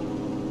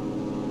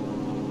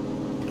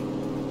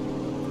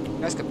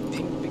 You guys could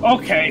ping.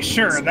 Okay,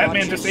 sure. That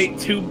man just ate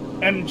 2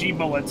 MG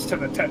bullets to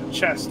the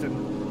chest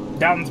and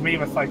downs me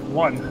with like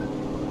 1.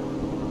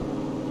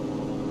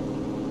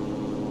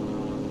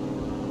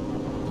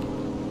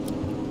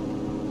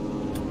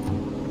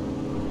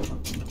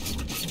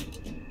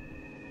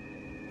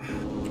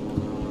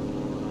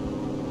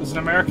 There's an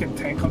American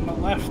tank on the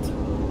left.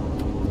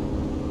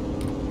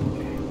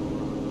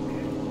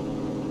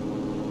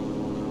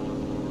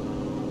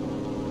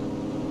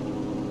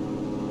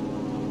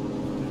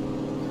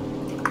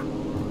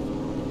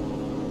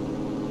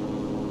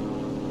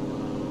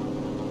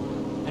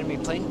 Enemy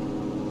plane.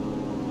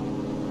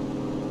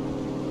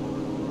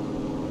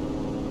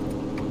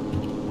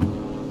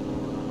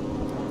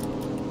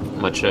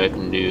 Much I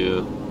can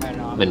do. I don't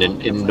know. I'm in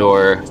an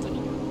indoor.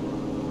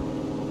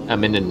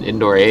 I'm in an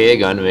indoor AA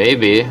gun,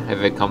 maybe,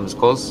 if it comes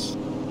close.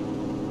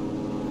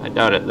 I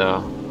doubt it,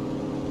 though.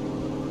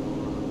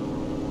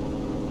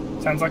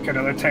 Sounds like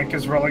another tank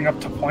is rolling up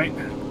to point.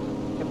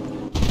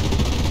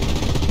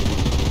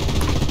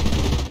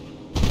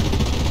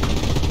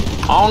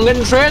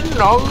 Ongen trend,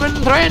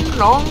 ongen trend,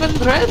 ongen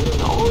trend,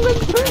 ongen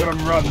Look trend. at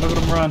him run, look at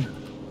him run.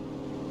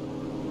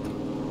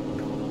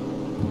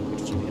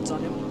 Get a few hits on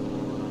him.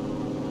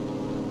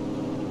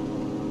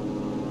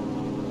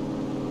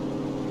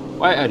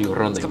 Why are you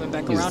running? coming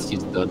back around.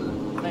 He's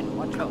done. Man,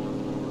 watch out.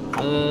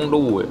 Don't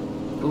do it.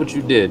 Look what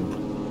you did.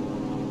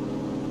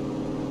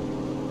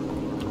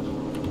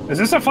 Is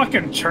this a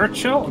fucking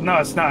Churchill? No,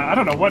 it's not. I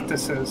don't know what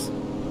this is.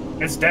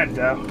 It's dead,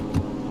 though.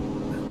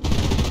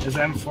 It's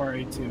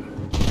M4A2.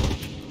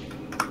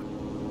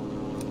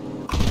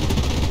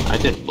 I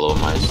didn't blow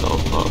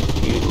myself up.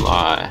 You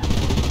lie.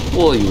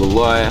 Well, you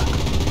lie.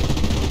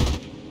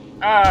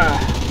 Ah!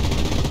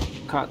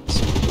 Caught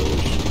some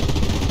bullshit.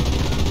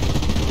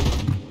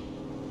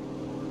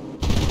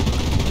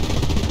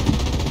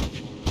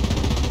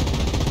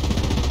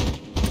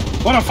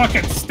 What a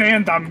fucking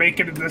stand I'm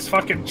making in this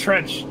fucking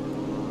trench.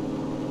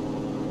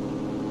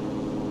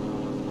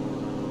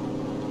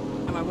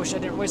 I wish I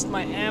didn't waste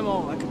my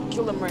ammo. I could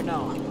kill him right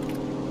now.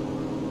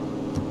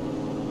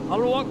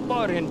 I'll walk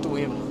bar into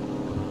him.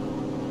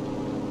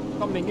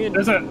 Coming in.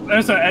 There's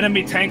an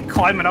enemy tank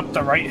climbing up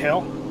the right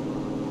hill.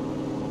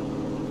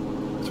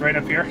 It's right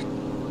up here.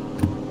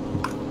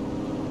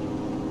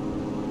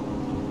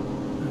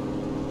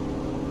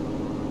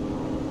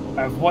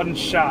 I have one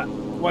shot,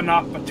 one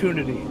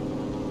opportunity.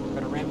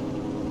 Got a ram.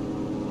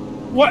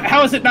 What?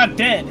 How is it not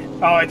dead?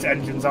 Oh, its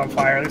engine's on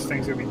fire. This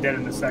thing's gonna be dead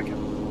in a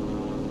second.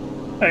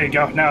 There you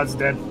go. Now it's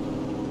dead.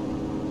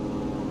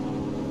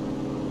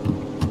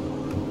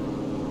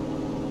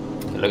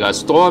 And I got a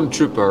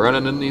stormtrooper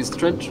running in these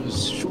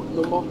trenches, shooting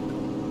them up.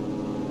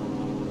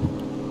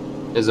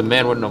 There's a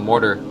man with a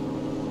mortar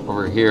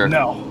over here.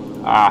 No.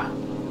 Ah.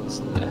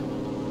 Listen to that.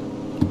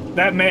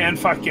 That man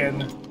thought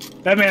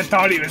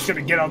he was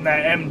gonna get on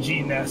that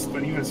MG nest,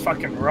 but he was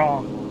fucking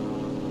wrong.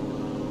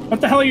 What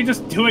the hell are you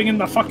just doing in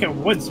the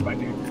fucking woods, my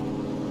dude?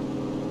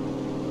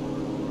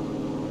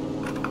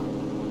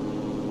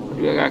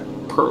 I got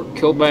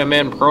killed by a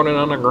man proning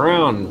on the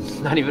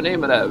ground. Not even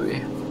aiming at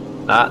me.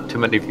 Not too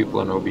many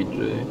people in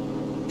OBJ.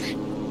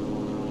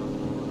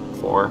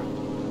 4.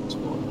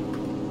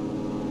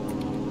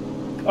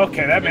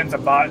 Okay, that man's a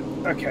bot.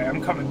 Okay,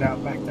 I'm coming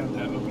down, back down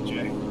to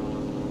OBJ.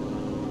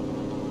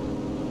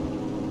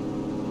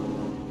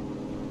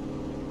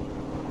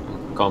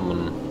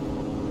 Coming.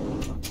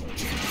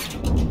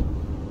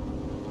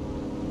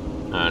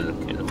 And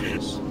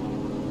cannibals.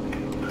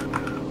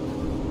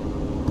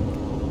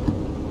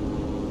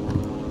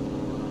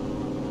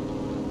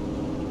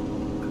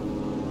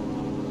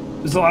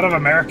 There's a lot of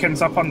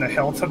Americans up on the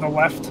hill to the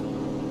left.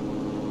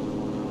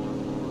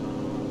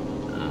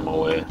 My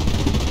way.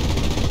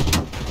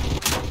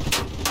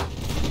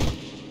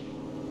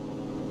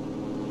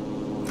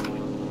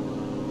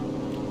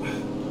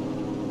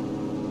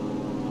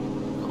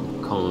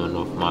 I'm coming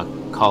with my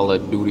Call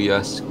of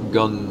Duty-esque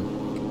gun.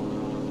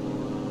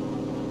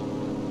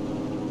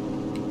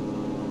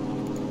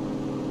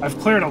 I've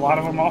cleared a lot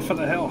of them off of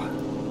the hill.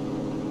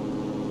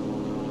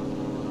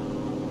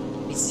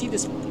 I see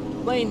this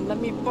plane. Let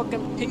me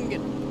fucking ping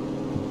it.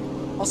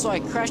 Also,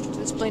 I crashed into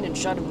this plane and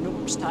shot him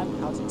numerous times.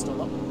 How's it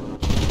still up?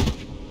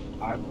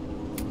 I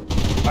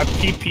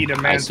PP'd a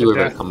man I see to where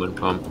they're death. coming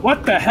from.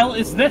 What the hell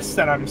is this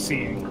that I'm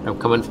seeing? I'm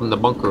coming from the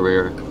bunker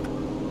rear.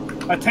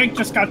 A tank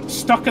just got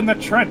stuck in the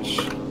trench.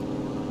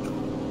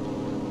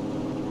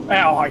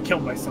 Ow, I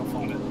killed myself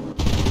on it.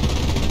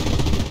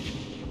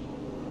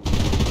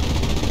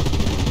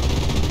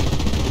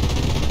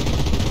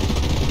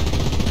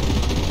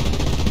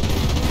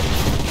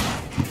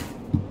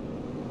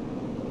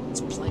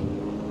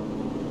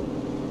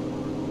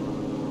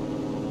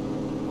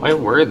 Why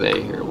were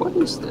they here? What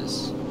is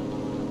this?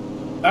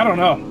 I don't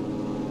know.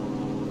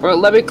 Bro,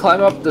 let me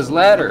climb up this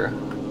ladder.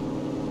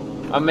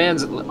 My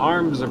man's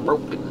arms are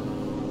broken.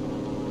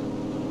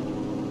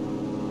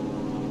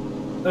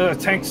 A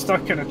tank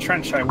stuck in a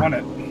trench. I won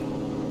it.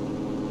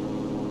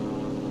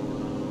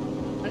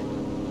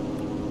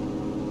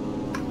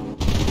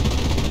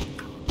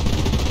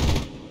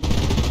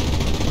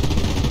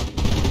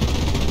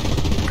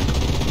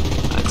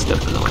 That's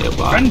definitely a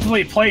bot.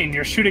 Friendly plane.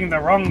 You're shooting the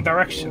wrong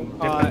direction.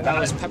 I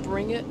was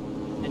peppering it,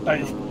 and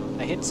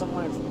I hit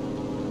someone.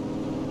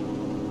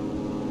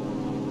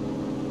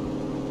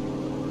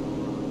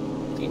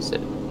 He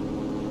said,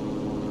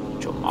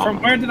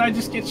 From where did I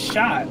just get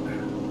shot?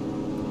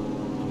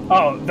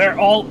 Oh, they're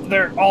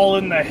all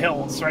in the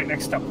hills right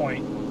next to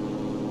point.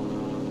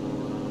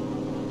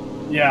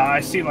 Yeah, I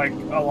see like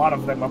a lot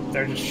of them up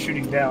there just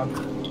shooting down.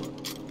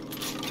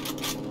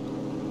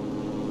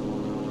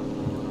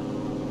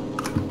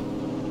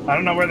 I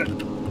don't know where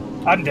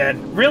I'm dead.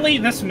 Really?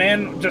 This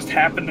man just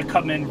happened to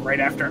come in right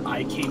after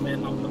I came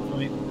in on the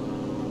point.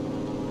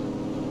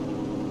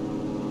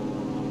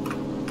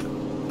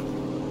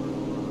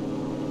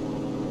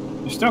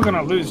 You're still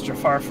gonna lose,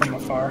 Jafar, from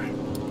afar.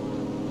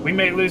 We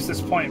may lose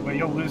this point, but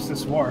you'll lose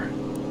this war.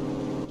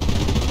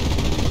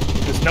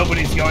 Because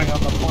nobody's going on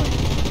the point.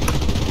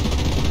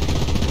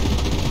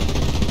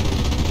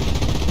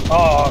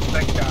 Oh,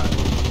 thank God.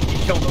 He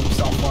killed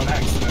himself on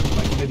accident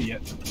like an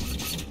idiot.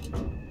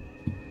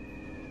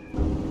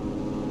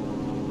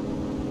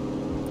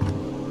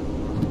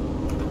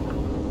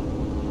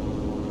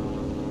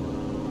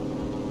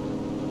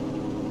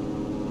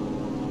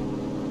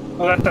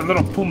 Oh, that's that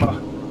little puma.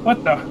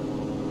 What the?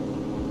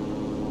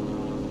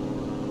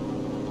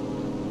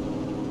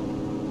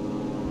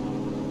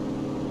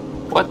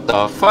 What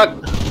the fuck?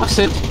 What's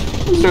it?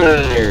 Who's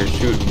running in here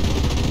shooting?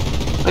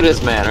 Look at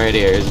this man right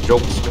here. His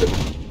joke spit.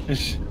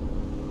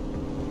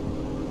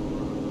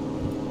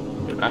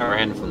 I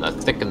ran from the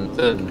thick and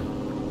thin.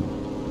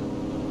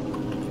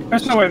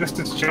 There's no way this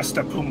is just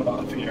a Puma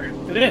up here.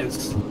 It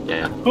is.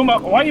 Yeah. Puma,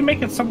 why are you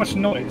making so much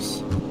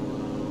noise?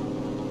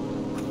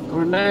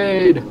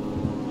 Grenade!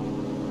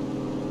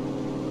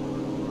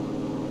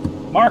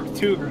 Mark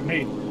II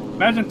grenade.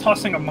 Imagine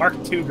tossing a Mark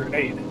II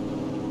grenade.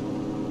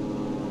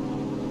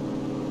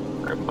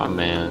 Alright, my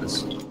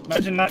man's.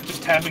 Imagine not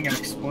just having an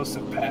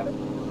explosive pad.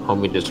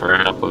 Homie just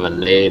ran up with a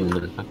nade and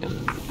then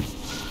fucking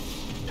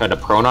tried to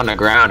prone on the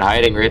ground,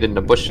 hiding right in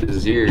the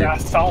bushes here. Yeah, I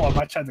saw him.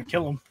 I tried to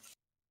kill him.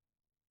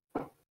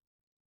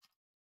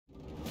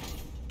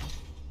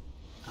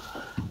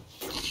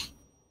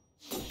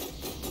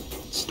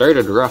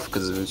 Started rough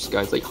because this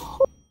guy's like,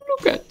 oh,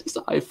 look at this,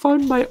 I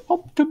found my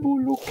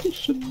optimal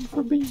location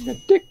for being a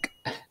dick.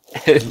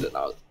 And then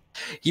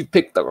he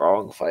picked the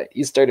wrong fight.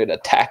 He started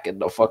attacking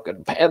the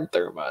fucking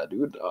panther, my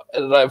dude.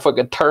 And then I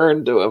fucking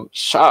turned to him,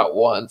 shot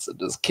once, and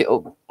just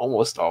killed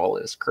almost all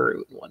his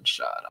crew in one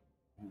shot.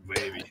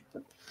 Baby.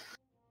 Nah,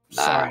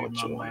 Sorry, what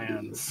you my want?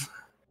 mans.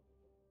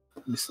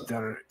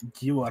 Mr.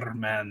 Gewer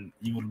Man,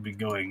 you will be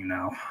going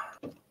now.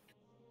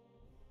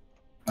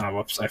 Oh,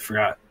 whoops, I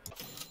forgot.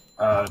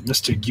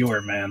 Mr.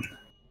 Gewer Man,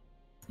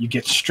 you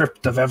get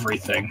stripped of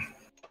everything.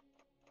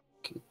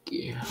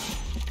 Yeah.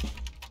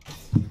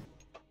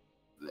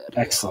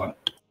 Excellent.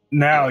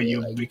 Now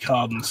you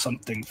become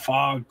something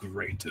far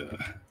greater.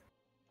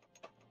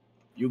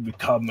 You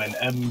become an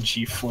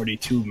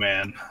MG42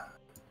 man.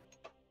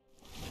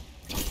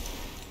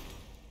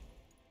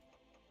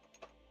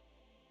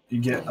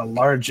 You get a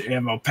large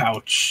ammo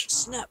pouch.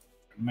 Snap.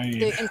 Made.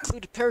 They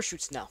include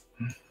parachutes now.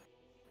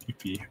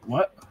 Yippee.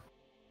 What?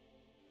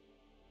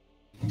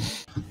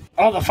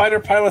 Oh, the fighter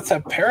pilots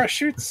have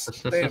parachutes?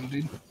 Damn,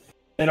 dude.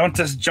 They don't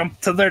just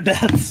jump to their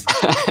deaths.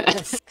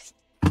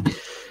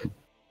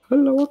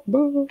 Hello,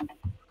 Akbar.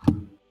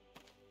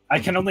 I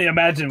can only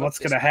imagine what's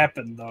going to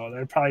happen, though.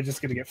 They're probably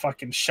just going to get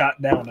fucking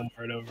shot down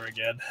over and over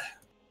again.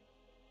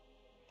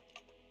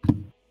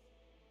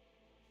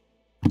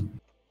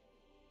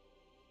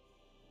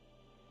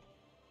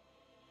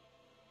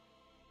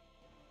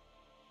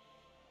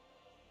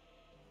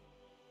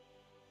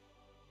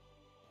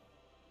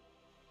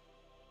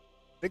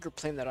 Bigger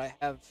plane that I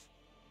have.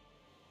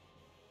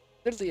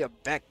 Literally a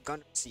back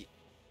gunner seat.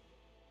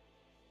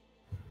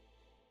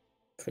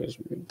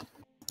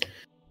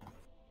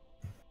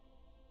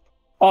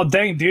 Oh,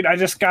 dang, dude. I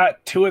just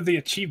got 2 of the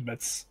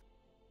achievements.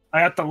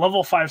 I got the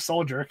level 5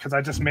 soldier, because I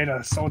just made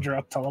a soldier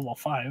up to level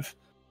 5.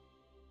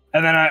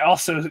 And then I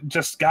also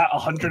just got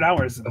 100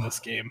 hours in this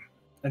game.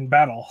 In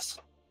battles.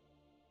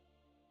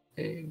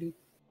 Hey, dude.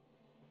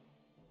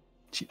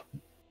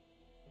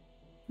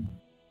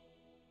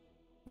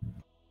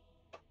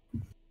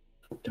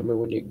 Tell me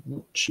when you're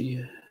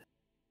Gucci.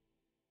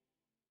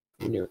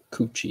 When you're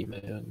coochie,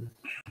 man.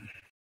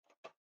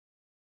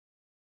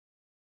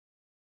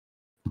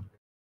 I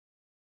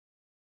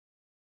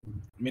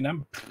mean,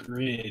 I'm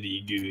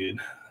pretty good.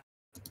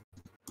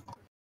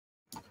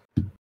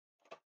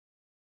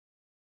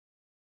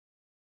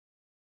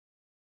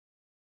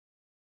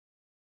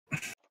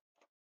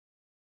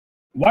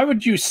 Why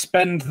would you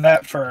spend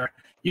that for...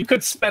 You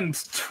could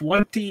spend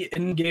 20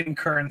 in-game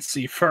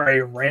currency for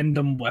a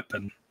random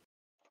weapon.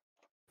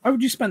 Why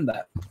would you spend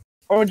that?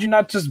 Or would you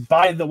not just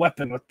buy the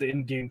weapon with the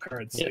in-game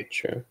currency? Yeah,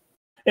 sure.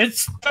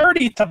 It's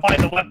 30 to buy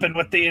the weapon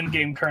with the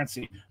in-game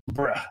currency.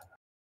 Bruh.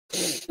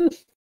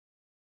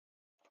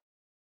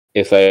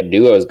 If I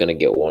do, I was gonna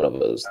get one of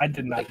those. I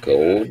did not like do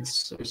that.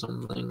 golds or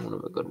something. One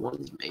of the good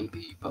ones,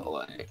 maybe. But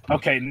like,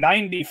 Okay,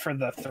 90 for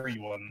the 3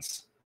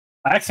 ones.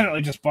 I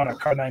accidentally just bought a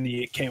Car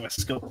 98K with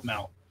scope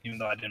mount, even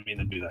though I didn't mean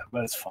to do that.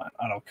 But it's fine.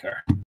 I don't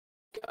care.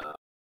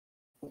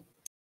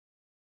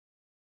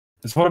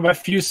 It's one of my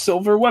few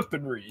silver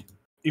weaponry.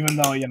 Even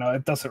though, you know,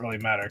 it doesn't really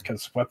matter,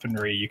 because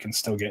weaponry you can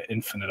still get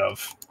infinite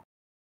of.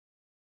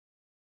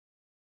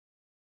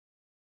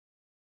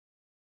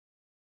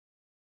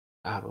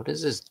 God, what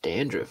is this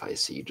dandruff I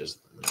see just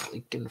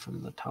leaking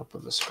from the top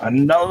of the screen?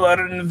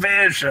 Another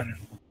invasion!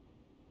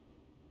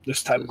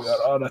 This time we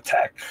are on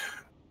attack.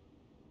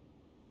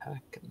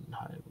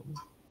 Hackenheim.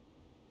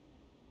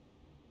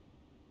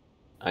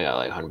 I got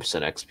like 100%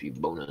 XP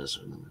bonus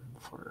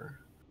for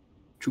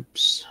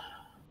troops.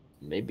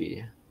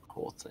 Maybe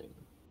whole thing.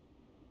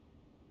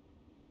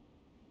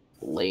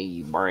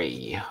 Lay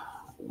Bray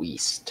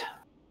West.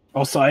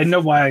 Also, I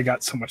know why I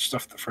got so much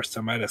stuff the first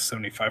time. I had a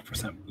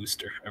 75%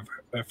 booster.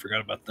 I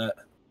forgot about that.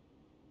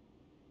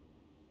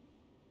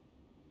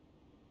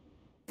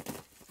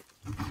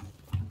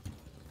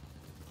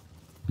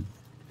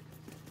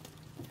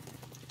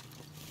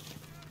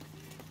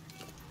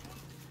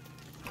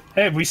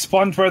 Hey, we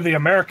spawned where the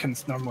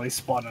Americans normally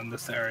spawn in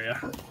this area.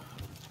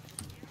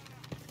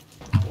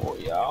 Oh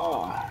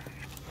yeah.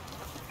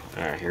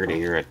 Alright, here to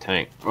hear a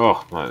tank.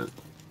 Oh my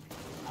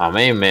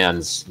main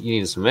man's you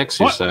need some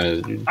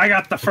exercise, dude. I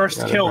got the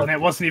first kill and it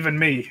wasn't even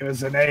me. It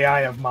was an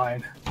AI of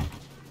mine.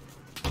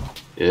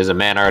 There's a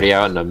man already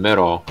out in the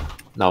middle.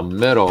 The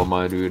middle,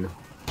 my dude.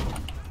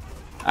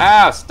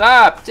 Ah,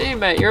 stop!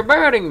 Teammate, you're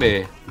burning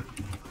me!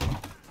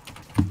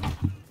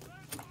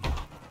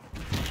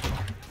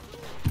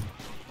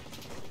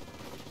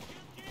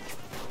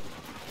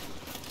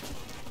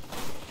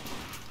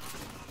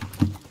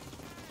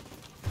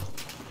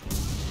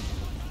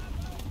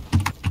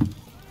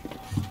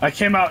 I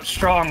came out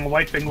strong,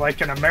 wiping like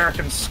an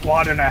American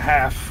squad and a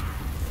half.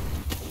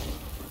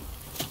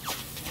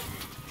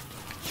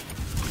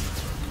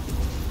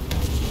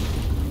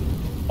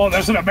 Oh,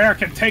 there's an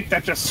American tank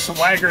that just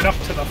swaggered up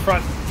to the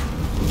front.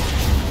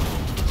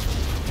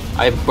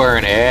 I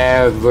burn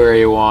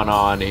everyone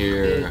on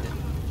here.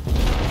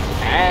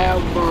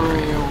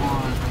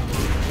 Everyone.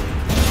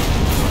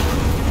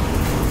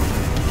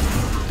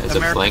 There's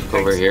a flank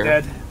over here.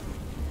 Dead.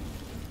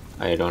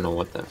 I don't know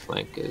what that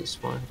flank is,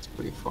 but it's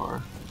pretty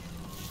far.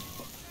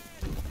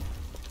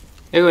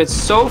 It went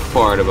so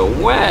far to the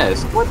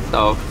west. What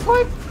the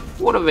fuck?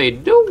 What are they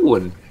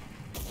doing?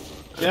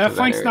 Yeah,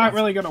 flank's not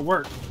really gonna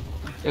work.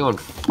 They went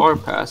far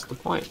past the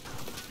point.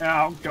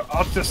 Yeah,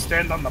 I'll just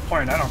stand on the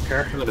point. I don't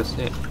care. I'm gonna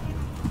see it.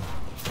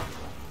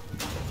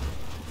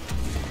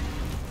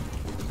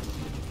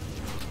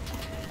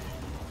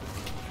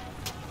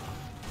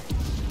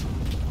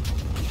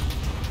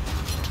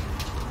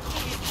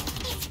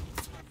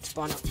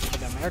 Spawn up for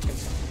the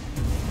Americans.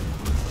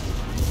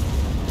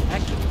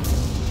 Accurate.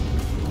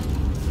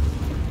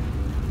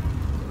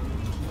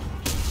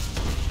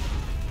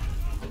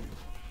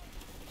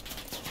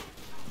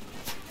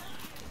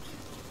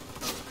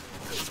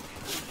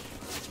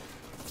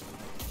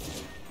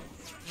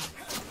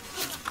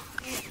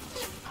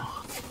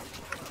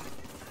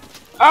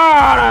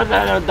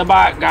 Oh, the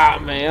bot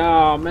got me.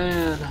 Oh,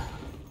 man.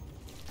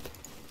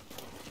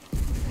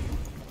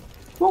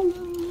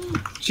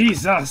 Boom.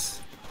 Jesus.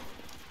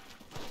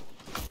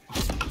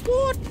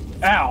 What?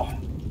 Ow.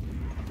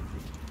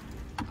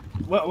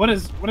 What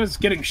is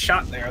getting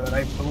shot there that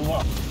I blew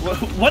up?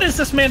 What is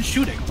this man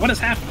shooting? What is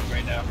happening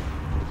right now?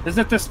 Is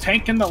it this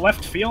tank in the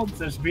left field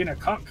that's being a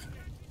cuck?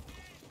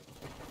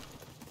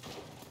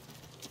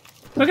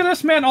 Look at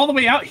this man all the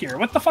way out here.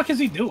 What the fuck is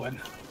he doing?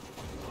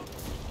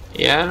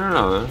 Yeah, I don't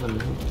know. I'm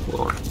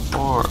going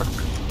far.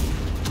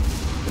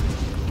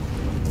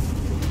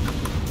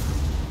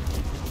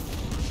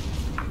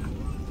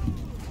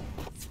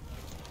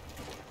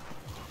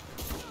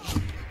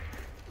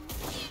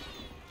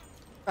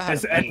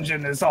 His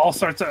engine is all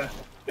sorts of...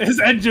 His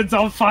engine's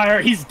on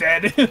fire. He's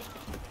dead.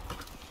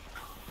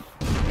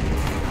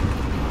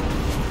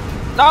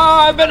 No,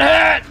 I've been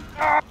hit!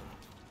 Oh,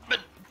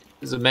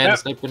 there's a man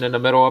sleeping in the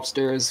middle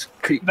upstairs.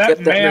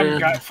 That man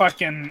got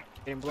fucking...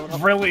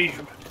 Really...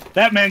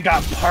 That man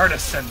got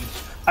partisan.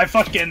 I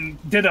fucking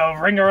did a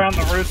ring around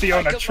the rosy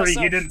on a tree.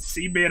 He didn't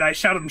see me, and I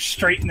shot him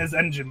straight in his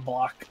engine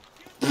block.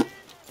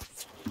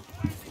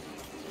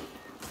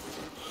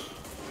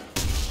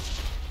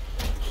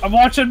 I'm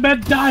watching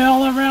men die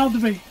all around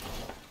me.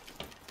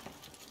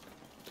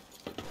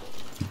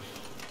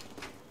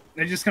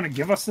 They're just gonna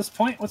give us this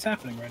point? What's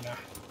happening right now?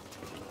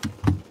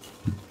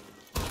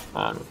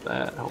 On with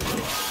that,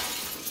 hopefully.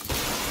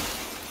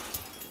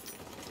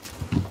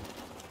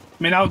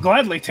 I mean, I'll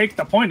gladly take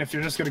the point if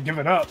you're just gonna give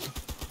it up.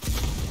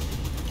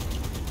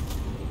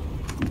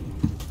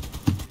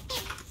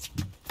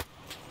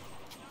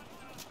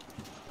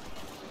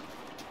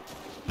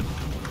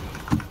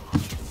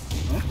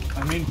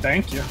 I mean,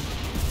 thank you.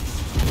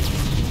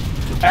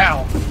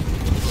 Ow.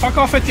 Fuck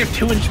off with your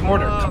 2-inch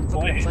mortar.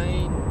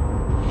 Complain.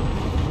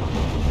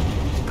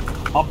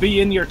 I'll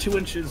be in your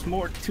 2-inch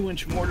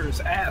mortar's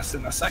ass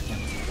in a second.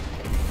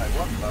 Like,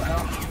 what the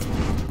hell?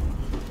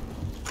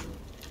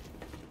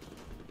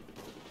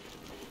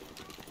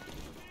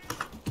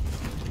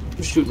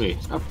 Shoot me.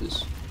 Stop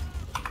this.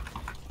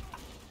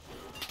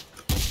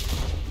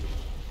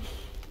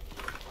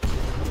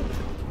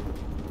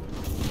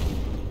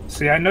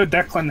 See, I know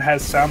Declan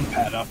has sound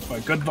pad up,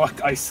 but good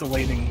luck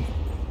isolating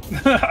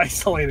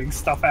isolating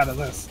stuff out of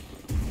this.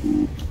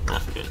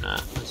 Not doing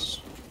that. That's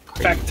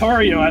crazy.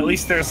 Factorio, at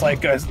least there's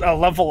like a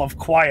level of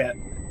quiet.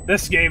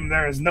 This game,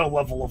 there is no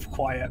level of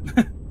quiet.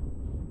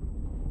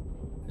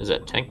 There's a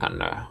tank on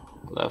the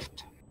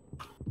left.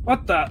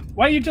 What the?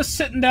 Why are you just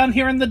sitting down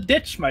here in the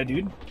ditch, my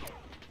dude?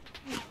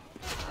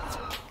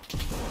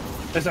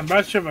 There's a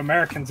bunch of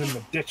Americans in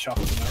the ditch off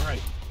to the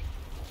right.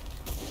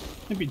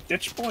 Maybe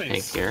ditch boys.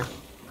 Tank here.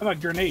 How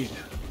about grenade?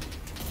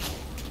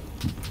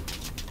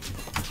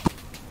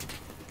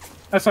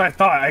 That's what I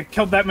thought. I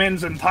killed that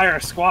man's entire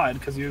squad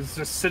because he was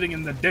just sitting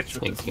in the ditch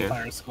with his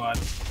entire squad.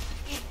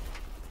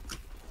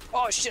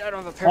 Oh shit, I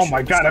don't have a parachute. Oh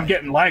my god, I'm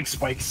getting lag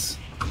spikes.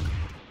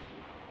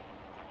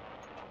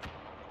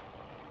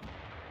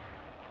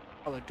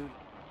 Oh, dude,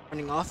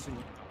 running off in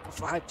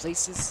high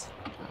places.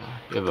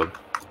 You have a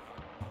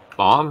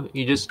bomb?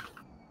 You just...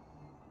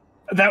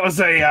 That was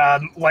a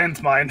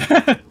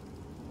landmine.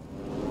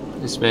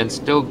 This man's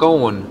still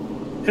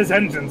going. His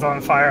engine's on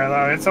fire,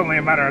 though. It's only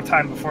a matter of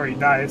time before he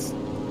dies.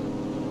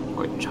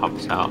 Or it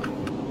chops out.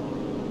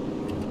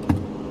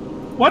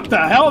 What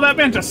the hell? That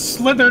man just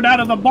slithered out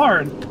of the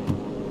barn.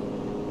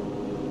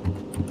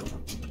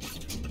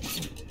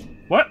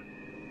 What?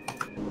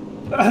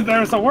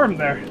 There's a worm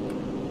there.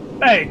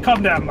 Hey,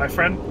 calm down, my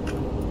friend.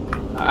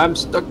 I'm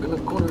stuck in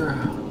the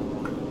corner.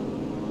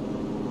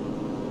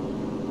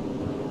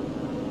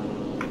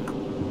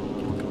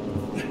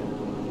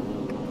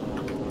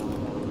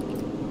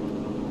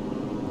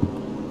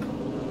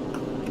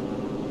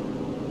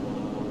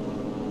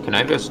 Can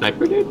I just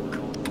sniper, dude?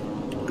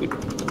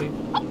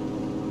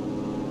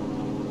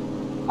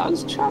 I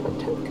was trying to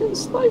take a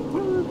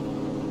sniper.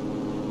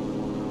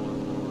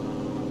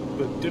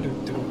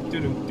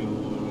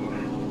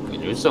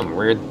 There's some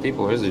weird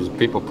people. There's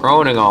people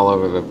proning all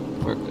over the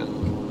freaking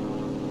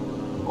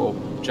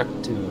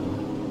objective.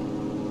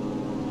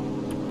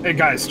 Hey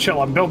guys,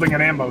 chill. I'm building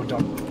an ammo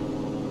dump.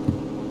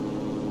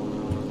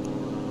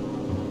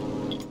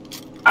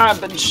 I've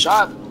been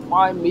shot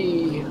by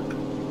me.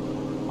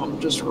 I'm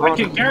just running. I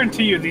can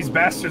guarantee you these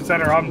bastards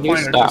that are on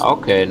point are just...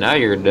 Okay, now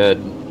you're dead.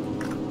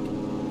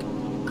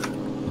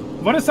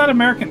 What is that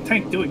American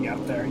tank doing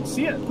out there? You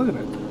see it? Look at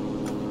it.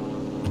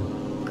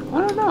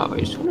 I don't know.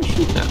 He's trying to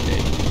shoot that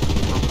thing.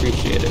 I don't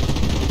appreciate it.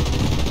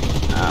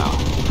 Ow.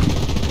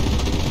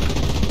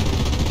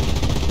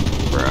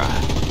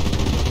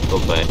 Bruh. Go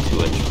by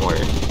 2-inch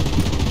mortar.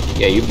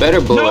 Yeah, you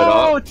better blow it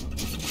up.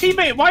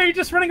 Teammate, why are you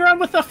just running around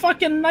with a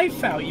fucking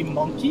knife out, you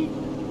monkey?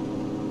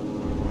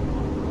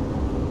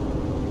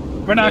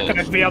 We're not going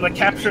to be able to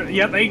capture...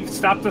 Yeah, they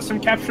stopped us from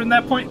capturing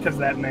that point because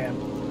that man.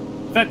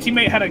 If that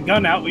teammate had a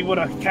gun out, we would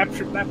have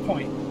captured that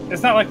point.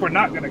 It's not like we're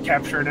not going to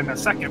capture it in a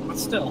second, but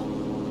still.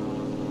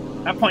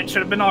 That point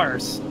should have been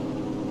ours.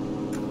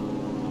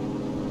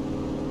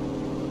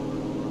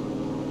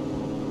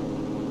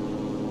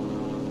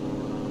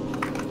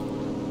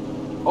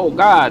 Oh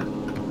God!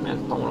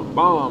 Man's throwing a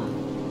bomb.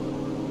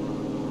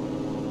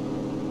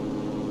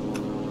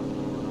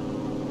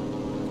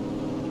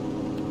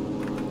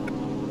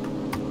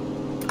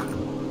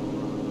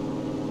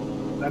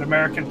 That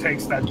American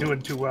tank's not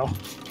doing too well.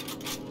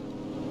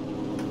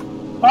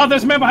 Oh,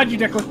 there's a man behind you,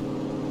 Declan.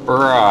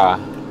 Bruh.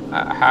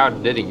 How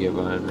did he get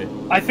behind me?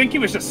 I think he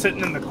was just sitting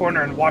in the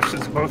corner and watched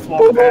us both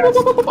walk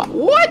past.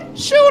 What?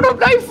 Shoot him,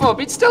 knife him!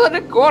 He's still in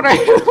the corner!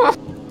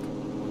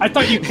 I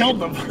thought you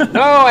killed him.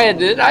 No, I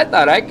didn't. I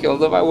thought I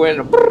killed him. I went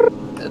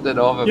and then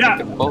all the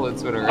fucking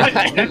bullets went around.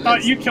 I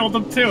thought you killed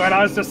him too, and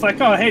I was just like,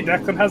 oh, hey,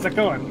 Declan, how's it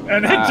going?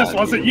 And it just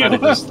wasn't you.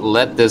 Just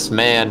let this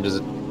man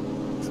just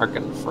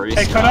fucking freeze.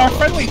 Hey, could our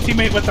friendly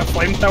teammate with the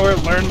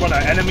flamethrower learn what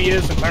an enemy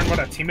is and learn what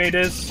a teammate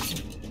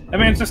is? That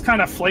man's just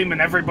kind of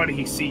flaming everybody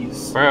he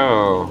sees.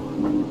 Bro.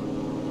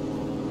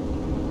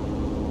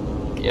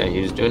 Yeah, he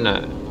was doing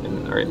that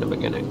right in the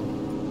beginning.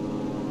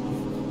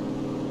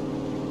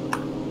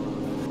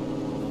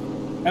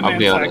 I'll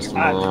be honest,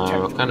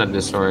 I'm kind of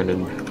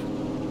disoriented. I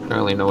don't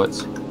really know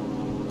what's...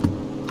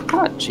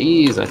 Ah,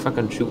 jeez, I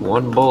fucking shoot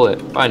one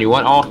bullet. Fine, you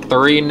want all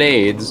 3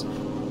 nades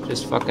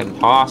just fucking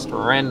tossed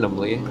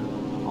randomly.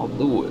 I'll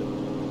do it.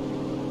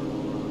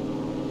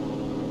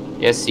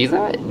 Yeah, see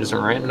that? Just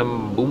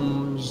random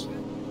booms.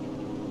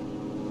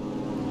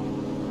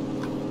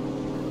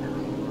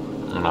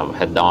 And I'll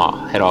head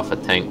off a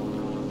tank.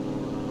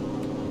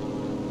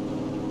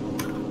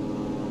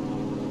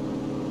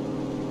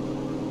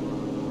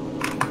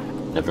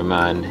 Never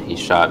mind, he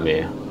shot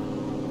me.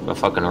 The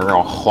fucking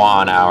real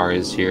Juan hour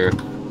is here.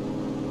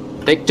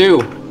 Take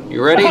 2.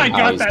 You ready? Oh, I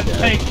got that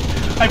tank.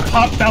 I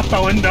popped out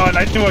the window and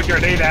I threw a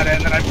grenade at it,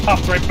 and then I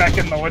popped right back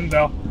in the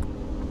window.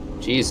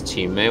 Jeez,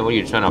 teammate, what are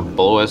you trying to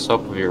blow us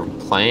up with your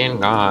plane?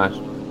 Gosh.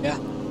 Yeah.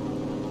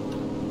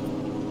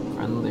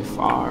 Friendly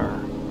fire.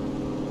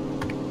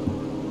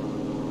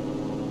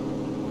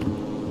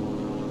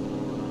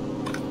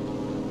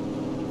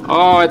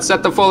 Oh, it's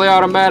set to fully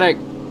automatic.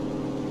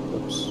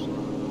 Oops.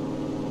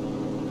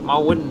 My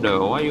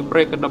window. Why are you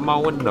breaking up my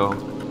window?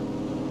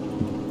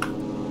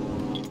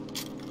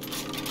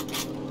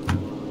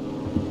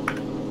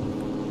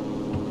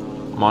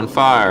 I'm on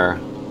fire.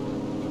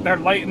 They're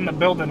lighting the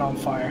building on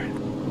fire.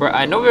 Bro,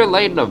 I know they're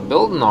lighting a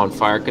building on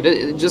fire.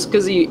 Just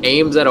because he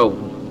aims at a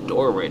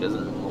doorway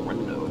doesn't, or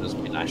window,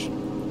 doesn't mean I should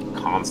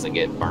constantly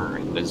get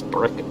burned. There's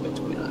brick in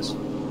between us.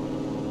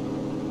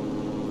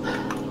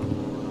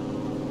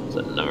 There's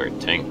another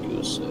tank,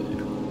 you say.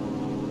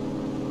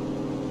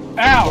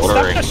 Ow!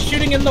 Stop just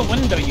shooting in the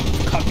window, you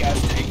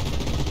cuck-ass tank.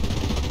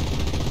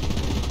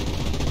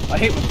 I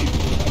hate when people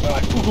do that. They're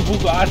like, booga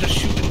booga, I just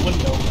shoot in the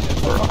window.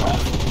 It's like, fuck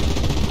off.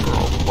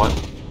 Oh, what?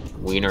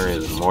 Wiener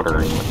is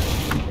mortaring.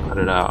 Cut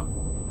it out.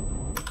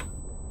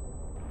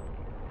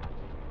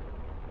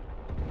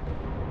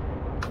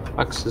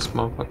 Fuck's this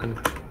motherfucking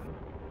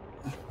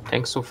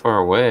tank so far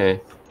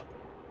away?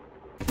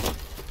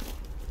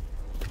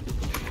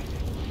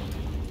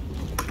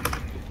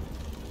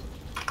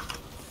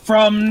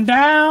 From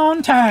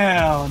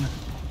downtown.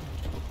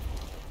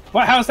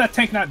 What? How is that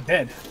tank not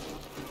dead?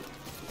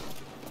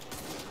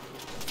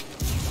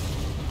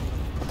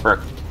 Frick.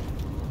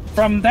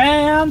 From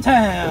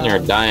downtown. They're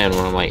dying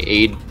when I'm like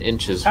 8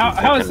 inches from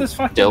how is this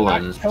fucking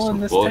Dylan. not killing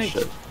this bullshit.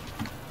 tank?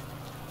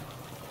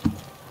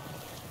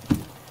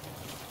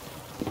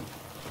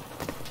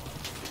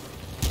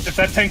 If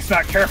that tank's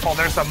not careful,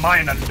 there's a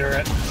mine under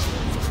it.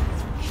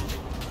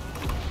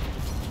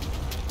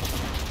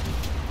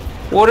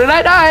 What did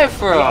I die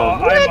from?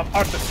 I'm a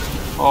partisan.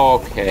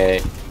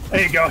 Okay.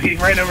 There you go. He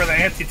ran over the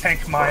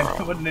anti-tank mine.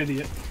 What an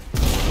idiot.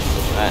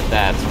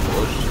 That's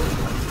bullshit.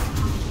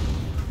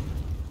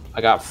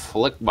 I got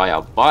flicked by a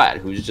bot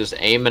who's just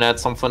aiming at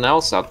something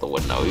else out the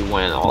window. He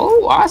went,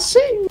 oh, I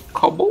see,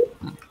 kaboom.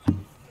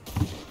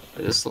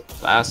 This look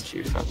fast,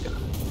 you fucking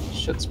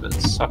shit's been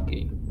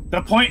sucky.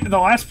 The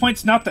last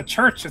point's not the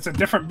church, it's a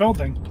different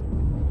building.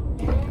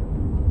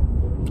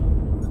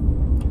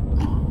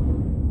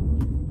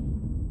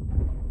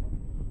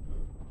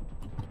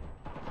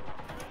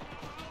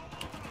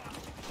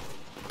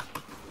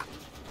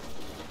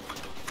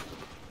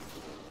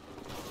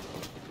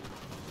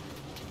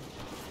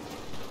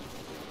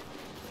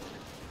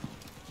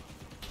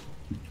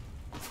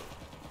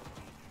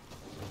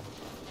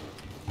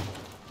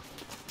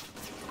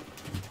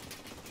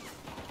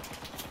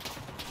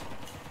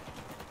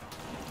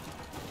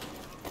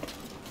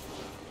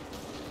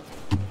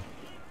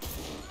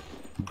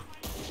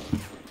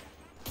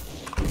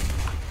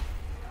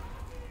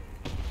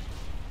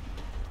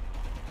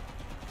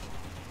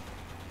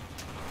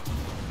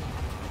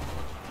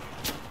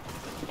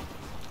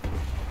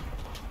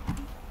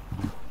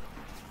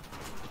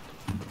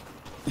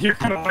 You're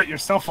gonna light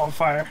yourself on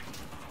fire.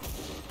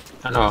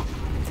 I know.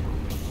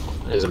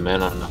 There's a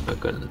man on the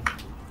fucking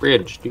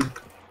bridge, dude.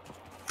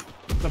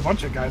 There's a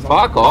bunch of guys.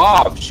 Fuck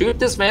off! Shoot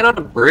this man on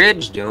the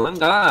bridge, dude.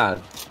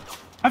 God.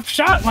 I've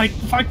shot like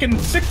fucking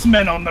 6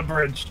 men on the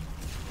bridge.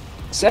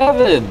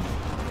 7.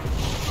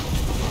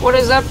 What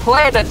is that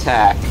plane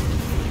attack?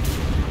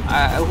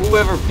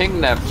 Whoever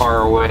pinged that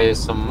far away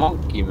is some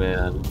monkey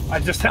man. I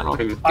just don't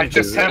even think I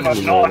just there's have a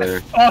enemies knot. over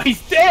there. Oh,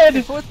 he's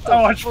dead! What the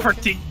I watched fuck?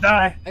 Pratik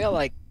die. I got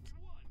like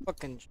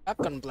fucking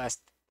shotgun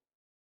blast.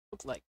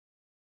 Look like.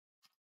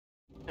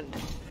 And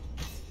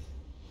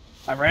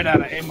I ran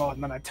out of ammo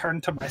and then I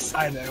turned to my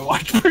side and I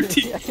watched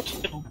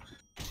Pratik kill.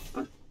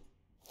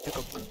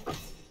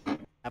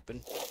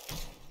 happened.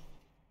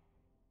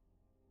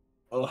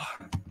 Ugh.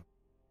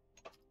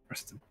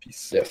 Rest in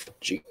peace.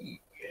 FG.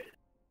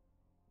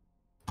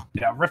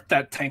 Yeah, rip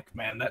that tank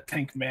man. That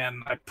tank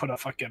man, I put a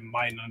fucking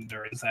mine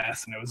under his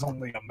ass and it was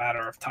only a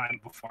matter of time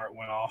before it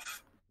went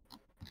off.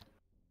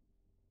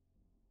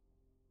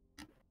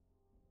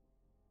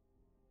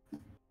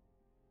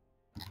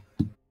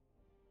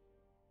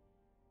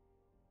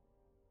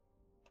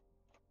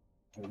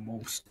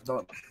 Almost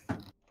done.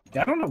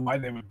 Yeah, I don't know why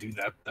they would do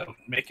that though.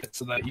 Make it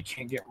so that you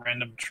can't get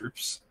random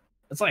troops.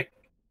 It's like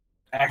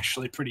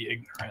actually pretty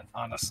ignorant,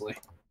 honestly.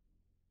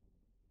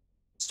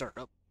 Start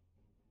up.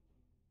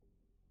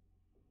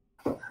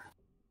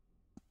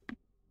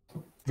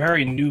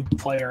 Very new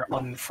player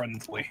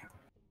unfriendly.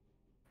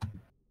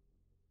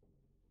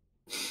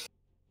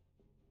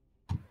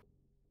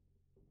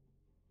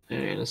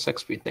 And this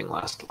XP thing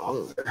lasts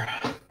longer.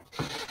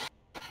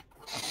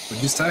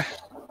 What'd you say?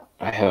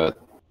 I have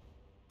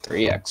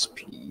 3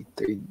 XP,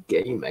 3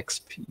 game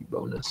XP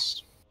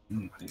bonus.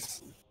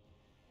 Nice.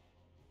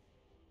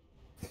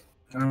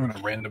 I'm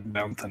gonna random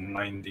down to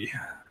 90 if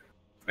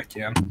I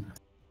can.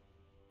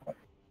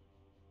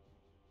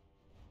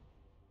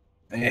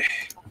 Eh,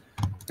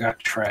 got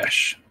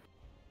trash.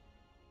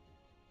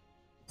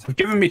 They're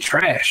giving me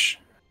trash.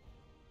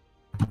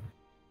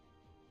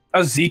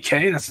 Oh,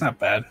 ZK? That's not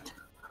bad.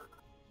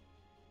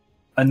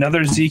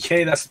 Another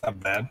ZK? That's not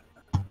bad.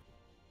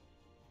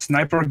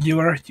 Sniper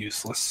Regular?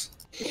 Useless.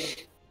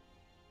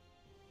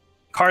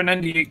 Car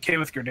 98K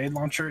with grenade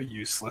launcher?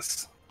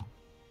 Useless.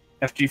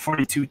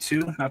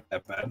 FG42-2? Not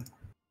that bad.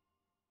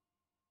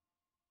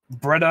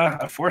 Breda,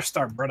 a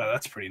 4-star Breda,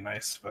 that's pretty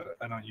nice, but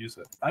I don't use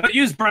it. I don't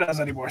use Bredas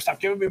anymore. Stop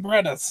giving me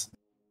Bredas.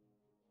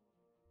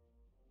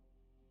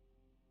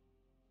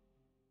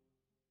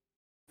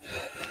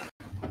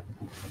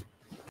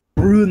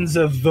 Ruins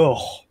of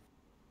Vil.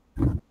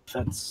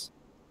 That's.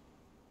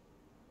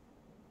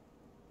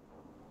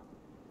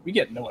 We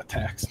get no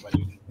attacks, my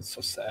dude. It's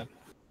so sad.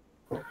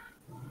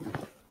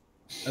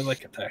 I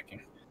like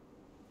attacking.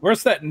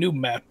 Where's that new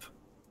map?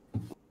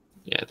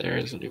 Yeah, there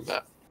is a new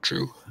map.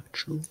 True.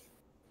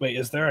 Wait,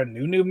 is there a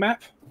new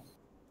map?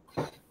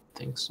 I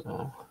think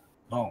so.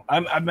 Oh,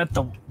 I meant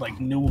the like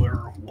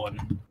newer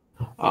one.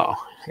 Oh,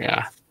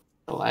 yeah.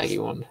 The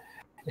laggy one.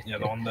 Yeah,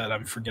 the one that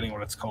I'm forgetting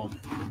what it's called.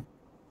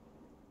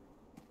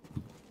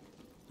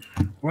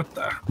 What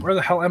the? Where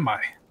the hell am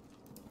I?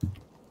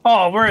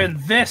 Oh, we're in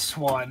this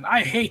one.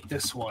 I hate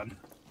this one.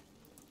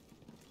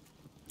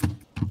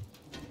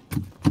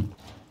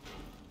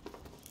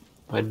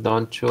 Why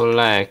don't you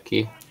like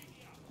it?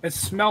 It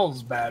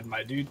smells bad,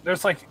 my dude.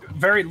 There's like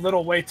very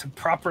little way to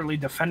properly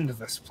defend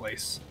this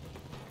place.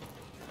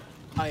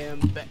 I am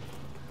back.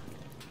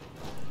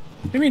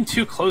 What do you mean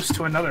too close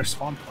to another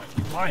spawn point?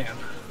 You lying.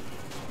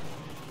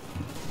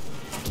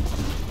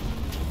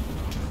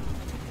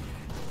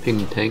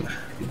 Ping tank.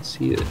 You can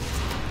see it.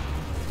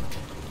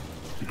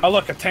 Oh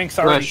look, a tank's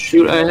already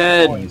Shoot shooting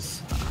ahead.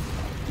 boys.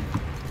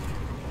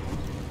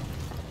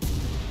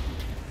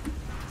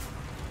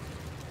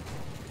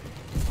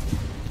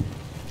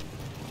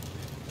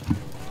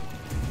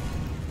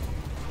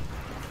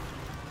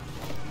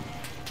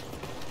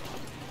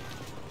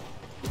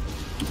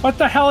 What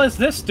the hell is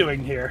this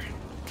doing here?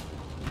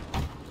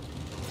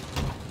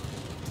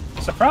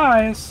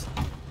 Surprise!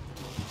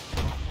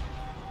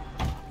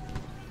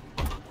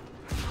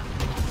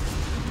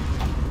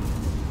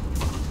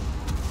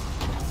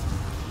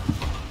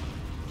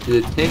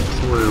 There's a tank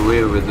somewhere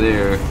way over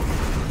there.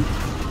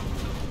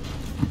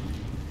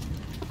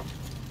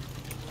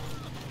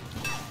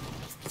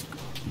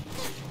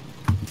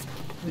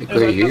 Like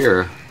right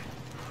here.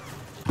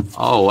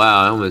 Oh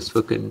wow, I almost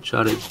fucking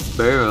shot its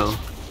barrel.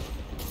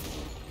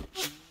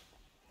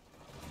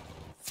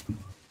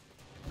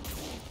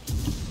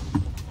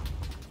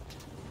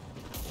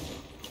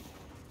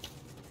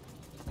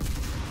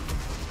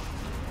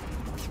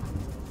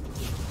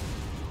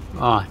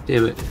 Ah, oh,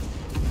 damn it.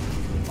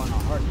 On a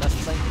hard left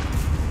flank.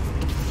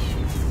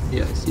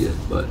 Yeah, I see it,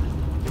 but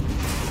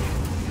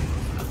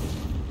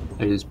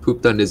I just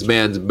pooped on this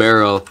man's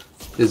barrel.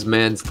 This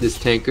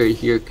tank right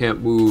here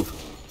can't move.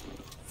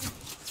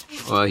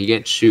 Well, he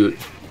can't shoot.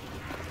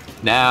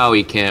 Now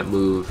he can't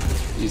move.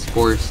 He's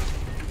forced.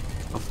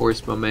 I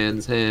forced my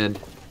man's hand.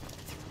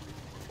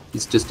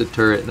 He's just a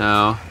turret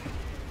now.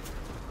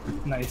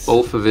 Nice.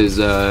 Both of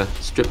his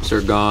strips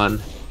are gone,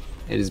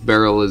 and his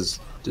barrel is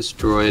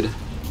destroyed.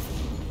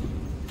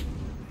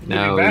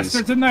 Now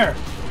bastards in there.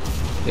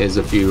 There's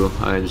a few.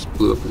 I just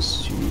blew up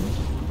his shoe.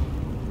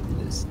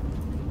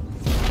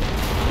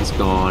 He's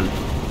gone.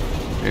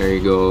 There he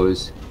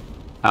goes.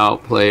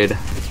 Outplayed.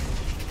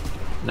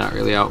 Not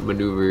really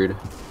outmaneuvered.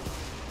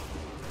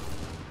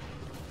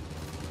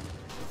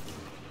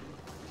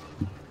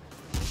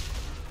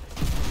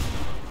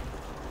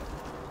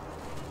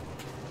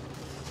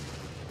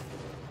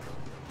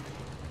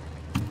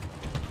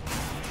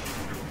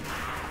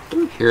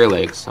 I hear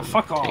like some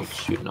tank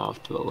shooting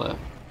off to the left.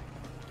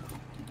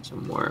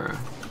 Somewhere.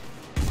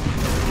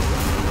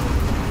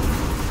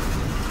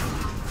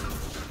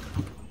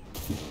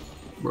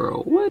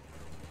 Bro, what?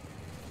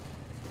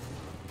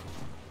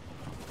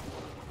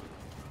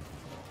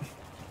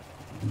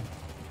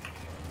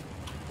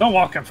 Don't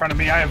walk in front of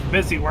me. I have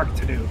busy work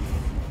to do.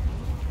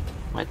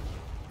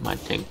 My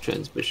tank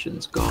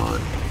transmission's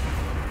gone.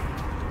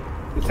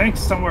 The tank's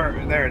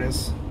somewhere. There it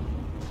is.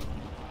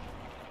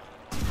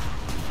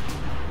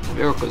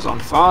 America's on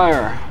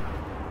fire.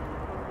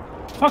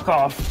 Fuck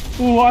off.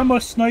 Oh, I'm a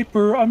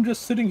sniper. I'm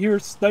just sitting here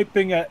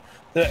sniping at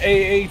the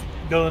AA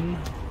gun.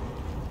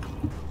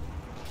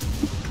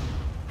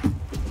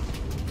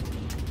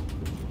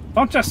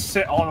 Don't just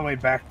sit all the way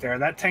back there.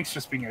 That tank's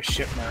just being a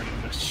shit nerd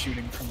and just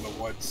shooting from the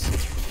woods.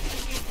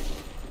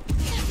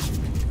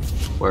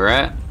 Where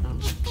at?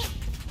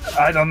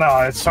 I don't know.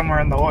 It's somewhere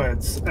in the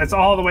woods. It's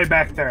all the way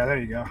back there. There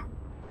you go.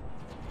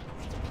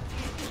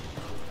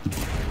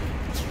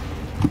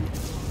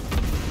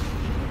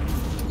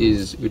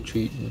 Is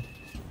retreating.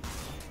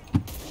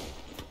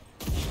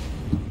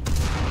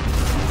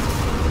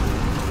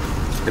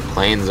 The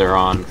planes are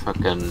on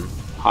fucking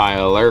high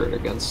alert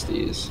against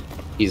these.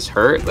 He's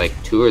hurt, like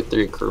 2 or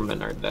 3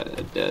 crewmen are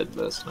dead,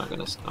 but it's not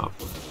gonna stop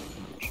him.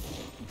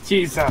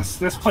 Jesus,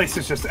 this place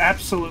is just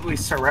absolutely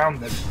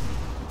surrounded.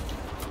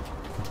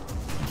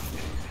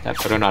 That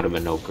better not have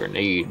been no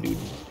grenade, dude.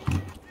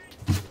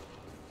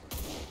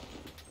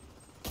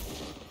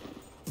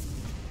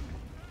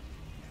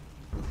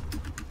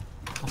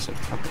 That's a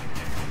fucking...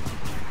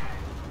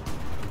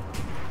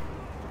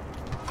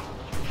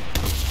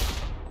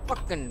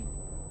 Fucking...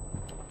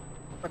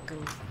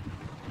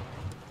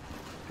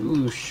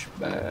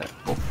 Douchebag.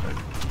 Oh,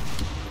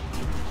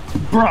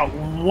 bro,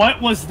 what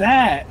was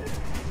that?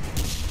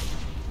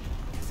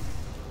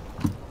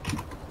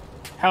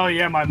 Hell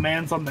yeah, my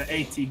man's on the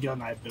AT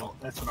gun I built.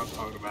 That's what I'm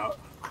talking about.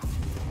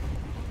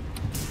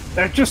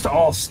 They're just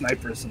all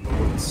snipers in the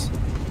woods.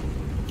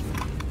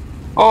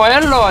 Oh,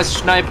 hello,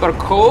 sniper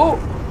cool.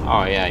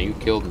 Oh yeah, you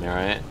killed me,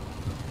 right?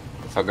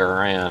 Fucking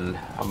ran.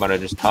 I'm gonna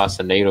just toss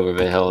a nade over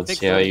the hill and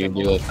see how you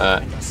deal with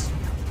that.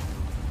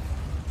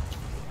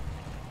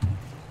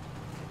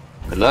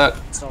 Good luck.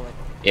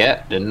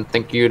 Yeah, didn't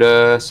think you'd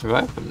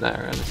survive from that,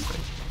 honestly.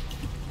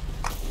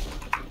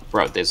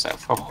 Bro, there's a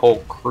whole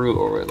crew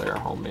over there,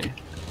 homie.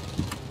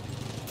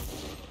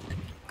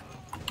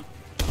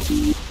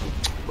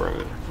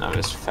 Bro, now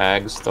this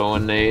fag's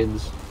throwing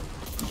nades.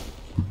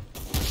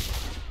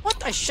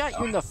 What? I shot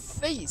you in the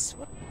face.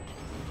 What?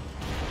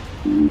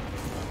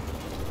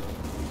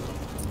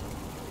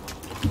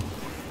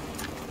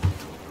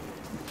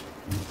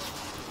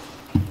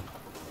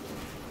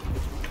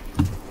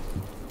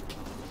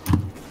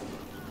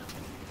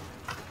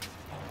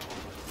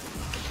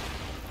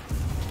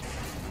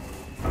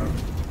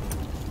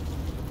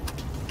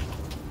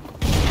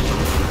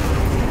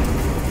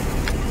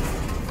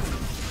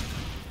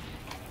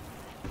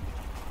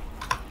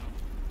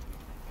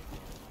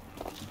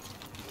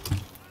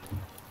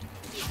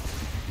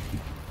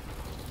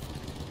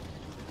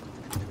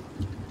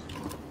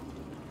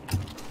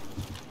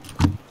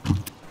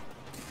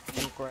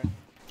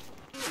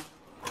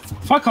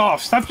 Fuck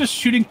off! Stop just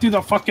shooting through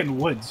the fucking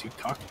woods, you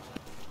cock.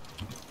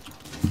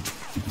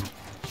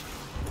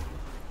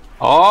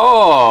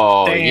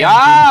 Oh,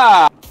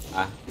 damn,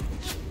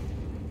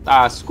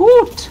 yeah!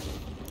 Scoot!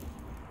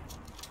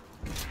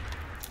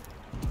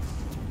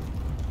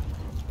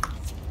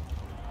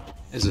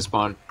 Is it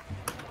spawn?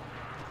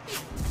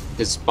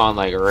 It spawned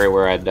like right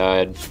where I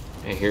died.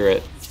 I hear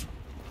it.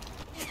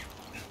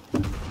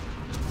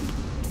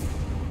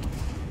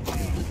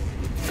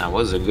 That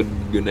was a good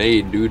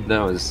grenade, dude. That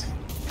was...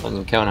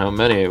 Doesn't count how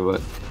many, but...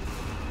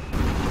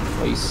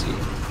 Spicy.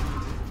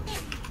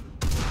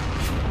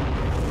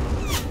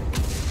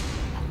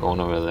 I'm going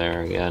over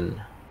there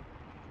again.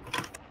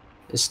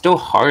 It's still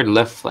hard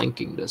left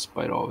flanking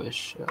despite all this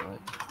shit. Like,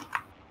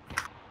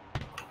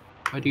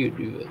 why do you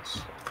do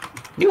this?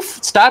 You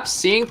stop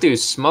seeing through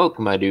smoke,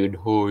 my dude.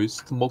 Oh,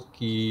 it's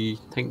smoky.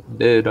 Tank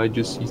dead. I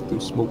just see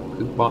through smoke.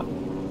 Goodbye.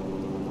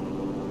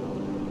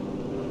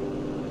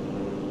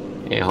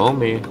 Hey,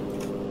 homie.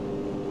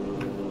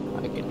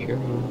 I can hear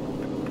you.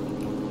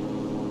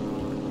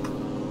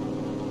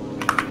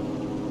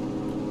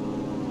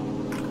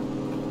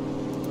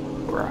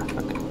 Bruh,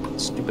 fucking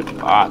stupid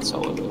bots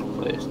all over the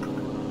place.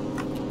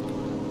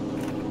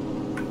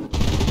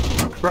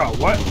 Bro,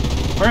 what?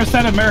 Where is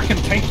that American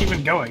tank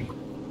even going?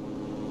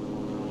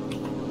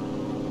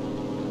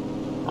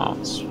 Oh,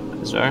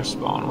 it's our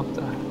spawn. What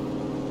the?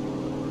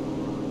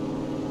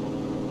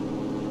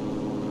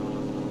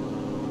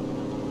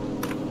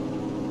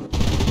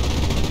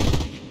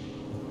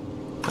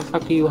 What the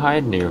fuck are you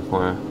hiding here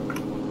for? I'm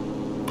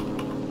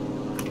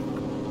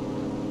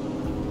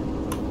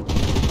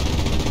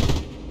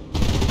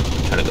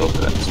trying to go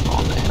for that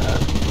spawn they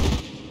have.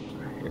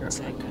 Right here,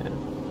 if I can.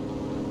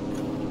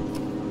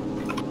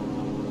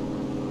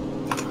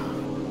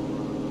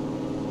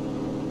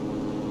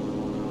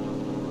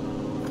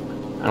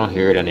 I don't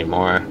hear it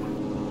anymore.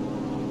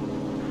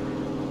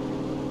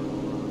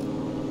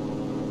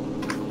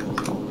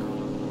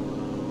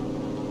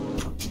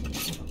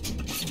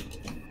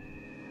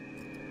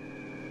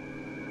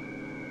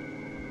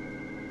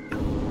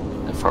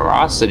 The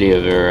ferocity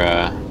of your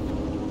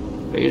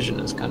invasion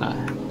has kind of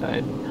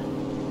died.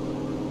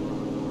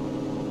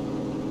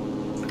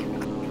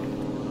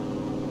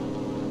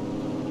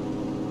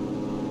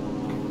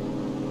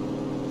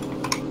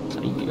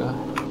 So yeah.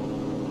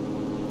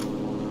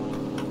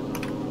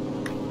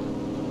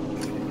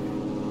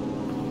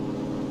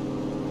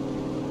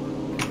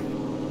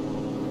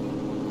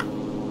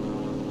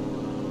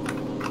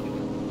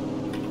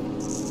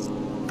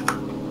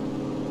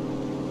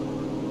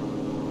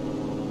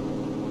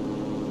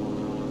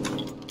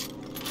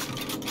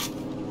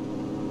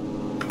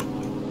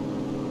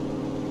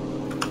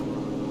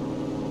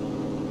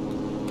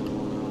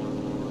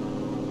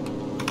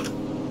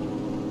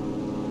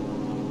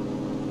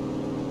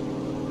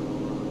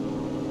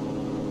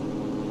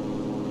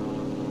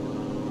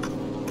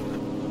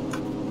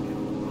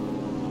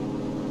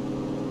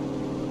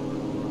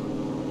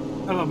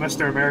 Hello,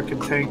 Mr. American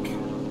Tank.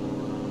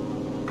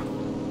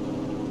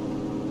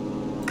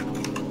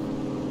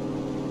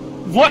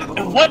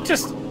 What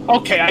just...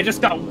 Okay, I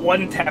just got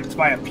one-tapped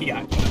by a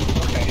PI.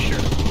 Okay, sure.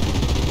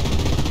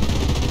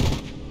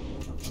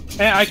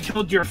 And I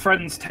killed your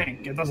friend's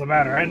tank. It doesn't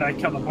matter. And I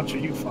killed a bunch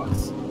of you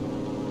fucks.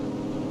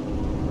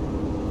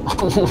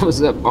 What was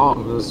that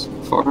bomb? It was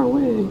far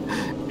away.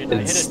 Did I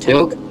hit a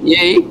Still, tank?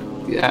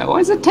 yeah. Why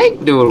is the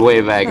tank doing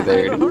way back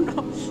there? I don't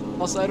know.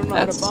 Also, I don't know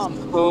That's how to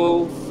bomb.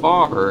 so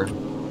far.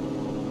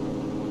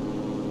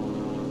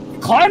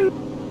 Climb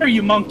or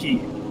you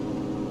monkey?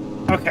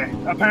 Okay,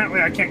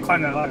 apparently I can't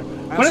climb that ladder.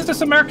 What is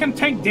this American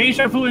tank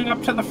deja vuing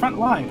up to the front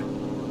line?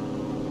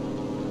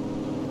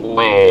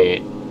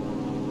 Wait.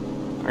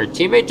 Our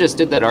teammate just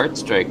did that art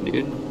strike,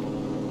 dude.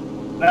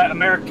 That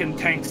American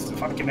tank's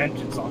fucking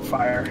engine's on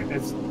fire.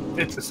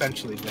 It's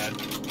essentially dead.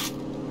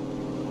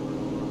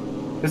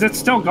 Is it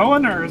still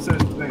going, or is it...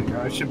 There you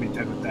go, I should be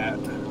dead with that.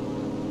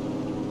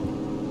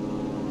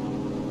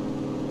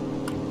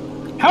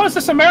 How is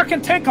this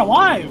American tank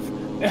alive?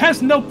 It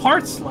has no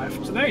parts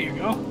left. There you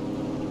go.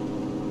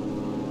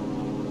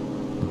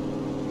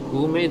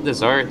 Who made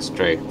this art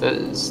strike? That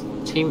is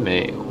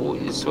teammate. Oh,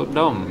 he's so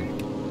dumb.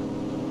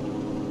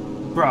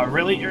 Bro,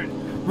 really?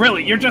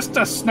 You're just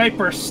a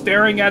sniper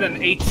staring at an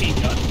AT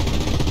gun.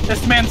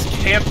 This man's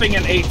camping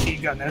an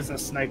AT gun as a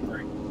sniper.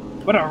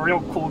 What a real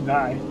cool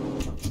guy.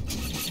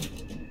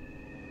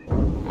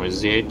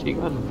 Where's the AT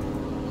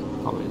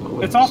gun? Probably in the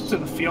woods. It's off to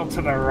the field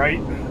to the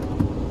right.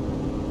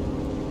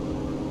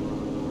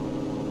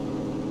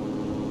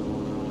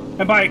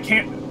 And by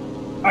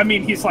I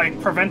mean he's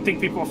like preventing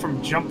people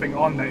from jumping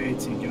on the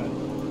AT gun.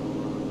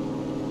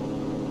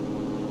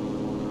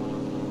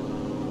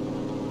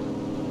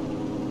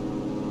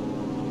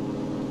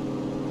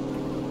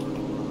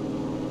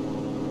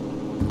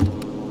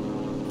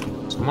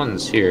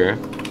 Someone's here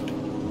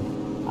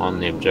on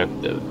the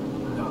objective.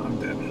 No, I'm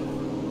dead.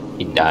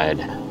 He died.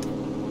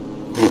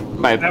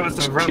 That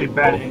was a really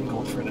bad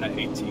angle for that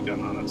AT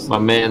gun, honestly. My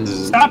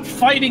man's... Stop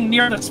fighting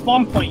near the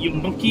spawn point, you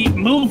monkey!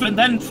 Move and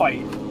then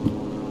fight!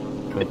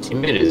 My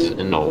teammate is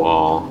in the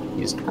wall.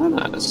 He's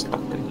kinda stuck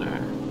in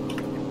there.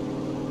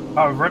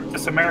 Oh, rip,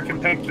 this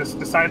American tank just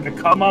decided to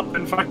come up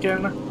and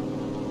fucking...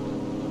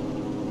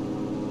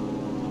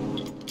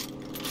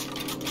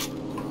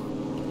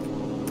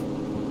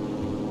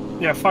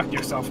 Yeah, fuck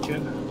yourself,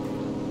 kid.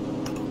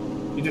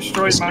 You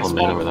destroyed my spawn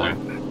point.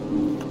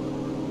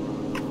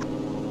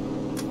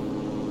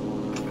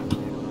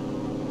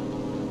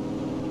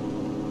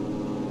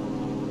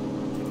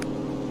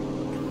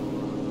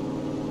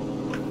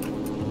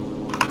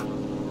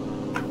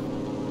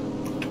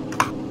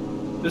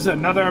 There's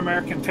another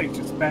American tank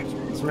just back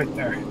here. He's right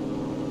there.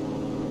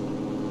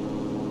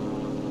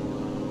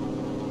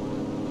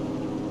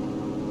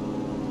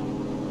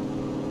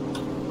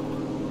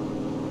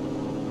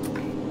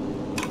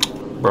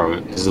 Bro,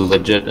 is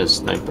legit a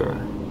sniper.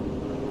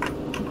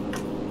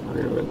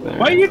 Right there.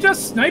 Why are you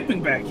just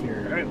sniping back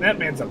here? That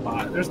man's a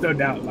bot. There's no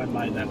doubt in my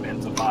mind that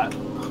man's a bot.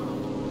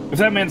 If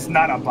that man's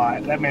not a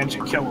bot, that man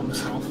should kill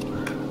himself.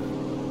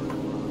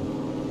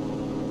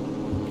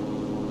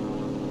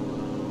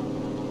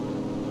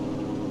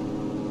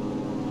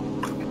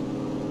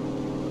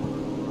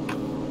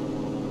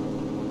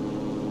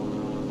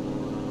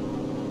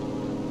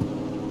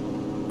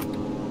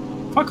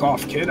 Fuck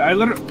off, kid.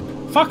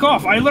 Fuck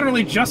off! I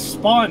literally just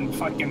spawned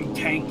fucking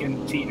tank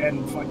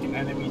and fucking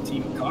enemy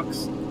team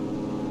cucks.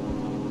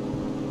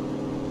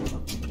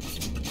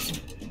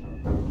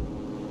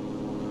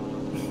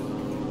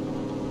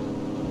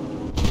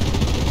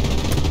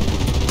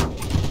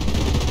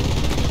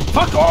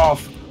 Fuck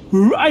off!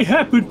 I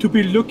happened to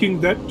be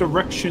looking that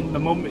direction the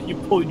moment you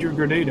pulled your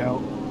grenade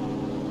out.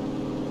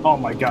 Oh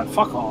my god,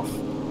 fuck off.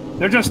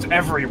 They're just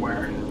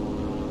everywhere.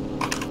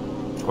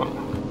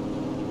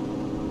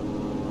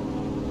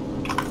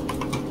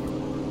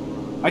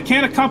 I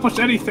can't accomplish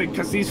anything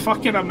because these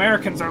fucking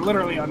Americans are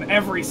literally on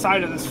every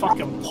side of this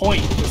fucking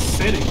point, just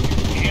sitting here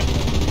camping.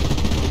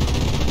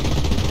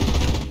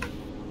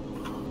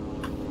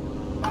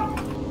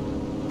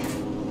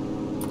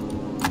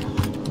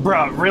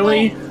 Bruh,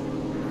 really?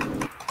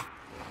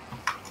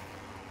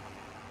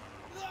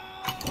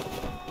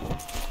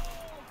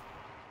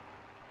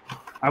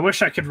 I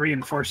wish I could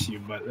reinforce you,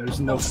 but there's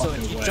no fucking way.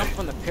 So if you jump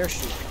on the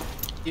parachute,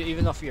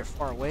 even though you're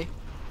far away,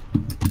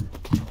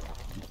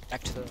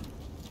 back to the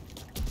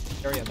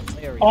area, the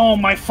play area. Oh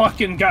my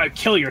fucking god,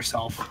 kill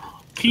yourself.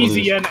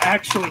 PZN,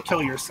 actually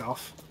kill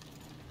yourself.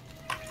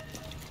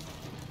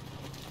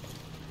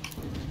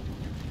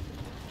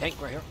 Tank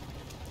right here.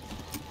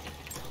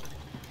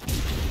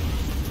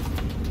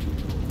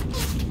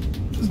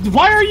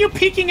 Why are you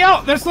peeking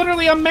out? There's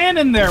literally a man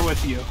in there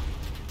with you.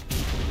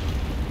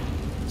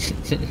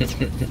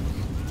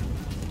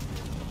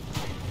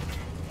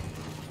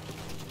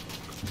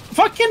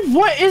 Fucking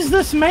what is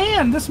this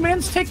man? This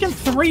man's taking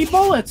 3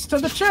 bullets to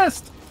the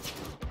chest.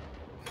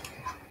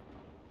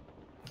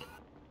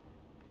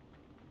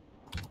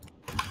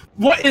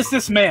 What is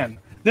this man?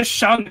 This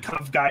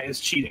Shankov guy is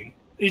cheating.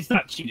 He's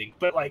not cheating,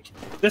 but like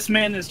this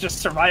man is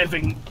just survived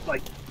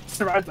like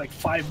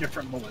 5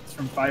 different bullets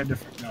from 5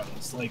 different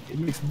guns. Like it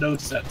makes no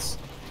sense.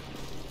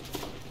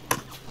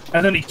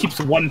 And then he keeps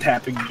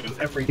one-tapping you with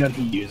every gun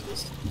he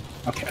uses.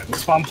 Okay, the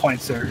spawn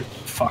points are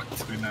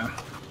fucked right now.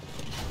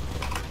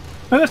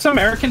 Oh, this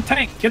American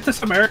tank! Get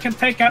this American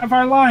tank out of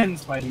our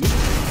lines, my dude. Yeah,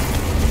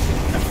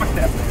 fuck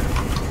that man.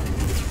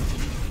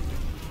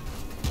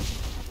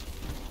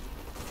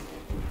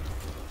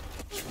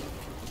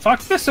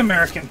 Fuck this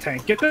American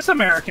tank. Get this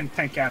American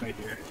tank out of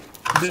here.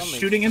 Just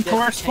shooting into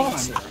our spawn.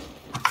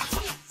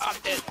 I'm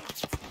dead.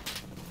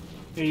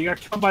 Yeah, you got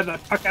killed by the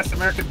cuck-ass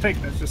American tank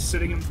that's just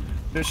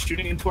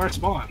shooting into our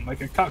spawn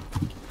like a cuck.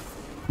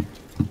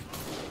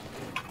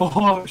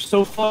 Oh, it's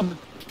so fun.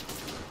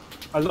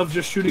 I love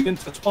just shooting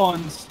into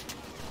spawns.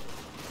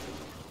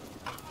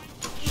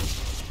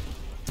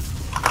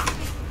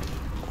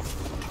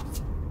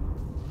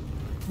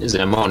 There's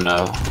ammo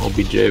now.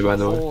 OBJ, by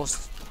the way. Oh,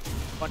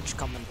 bunch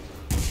coming.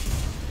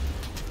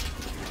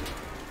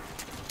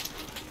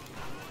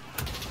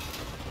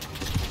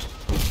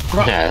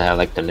 Bro, Yeah, I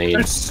like the nades.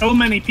 there's so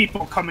many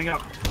people coming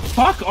up.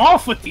 Fuck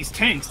off with these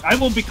tanks. I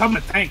will become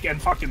a tank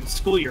and fucking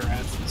school your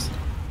asses.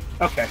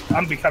 Okay,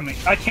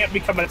 I can't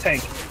become a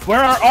tank. Where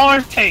are all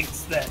our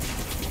tanks then?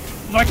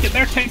 Like,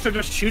 their tanks are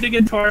just shooting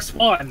into our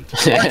spawn.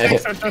 Our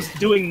tanks are just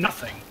doing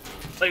nothing.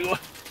 Like,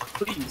 what?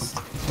 Please.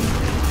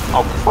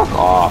 Oh, fuck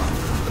off.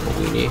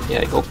 Weenie.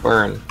 Yeah, go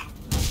burn.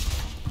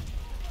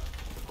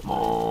 Come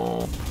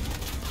on.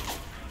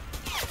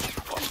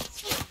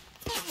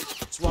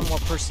 It's one more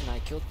person I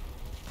killed.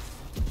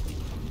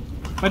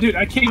 My dude,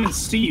 I can't even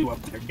see you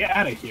up there. Get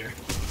out of here.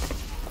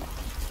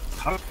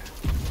 Fuck.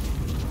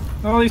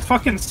 All these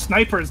fucking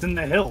snipers in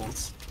the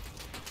hills.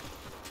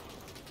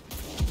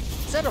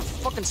 Is that a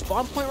fucking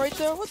spawn point right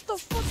there? What the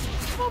fuck is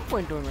the spawn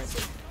point doing right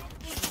there?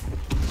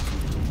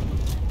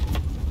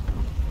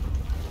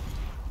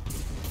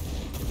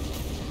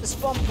 The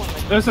spawn point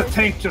right There's a right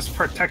tank just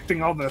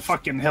protecting all the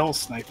fucking hill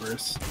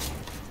snipers.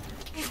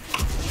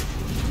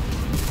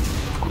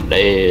 I'm dead.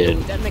 there.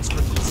 That makes for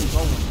easy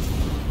rolling.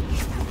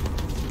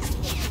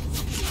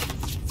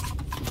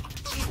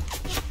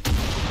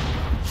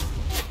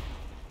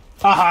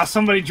 Haha,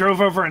 somebody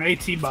drove over an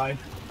AT mine.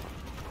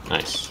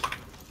 Nice.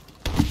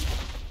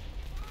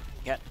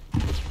 Yeah.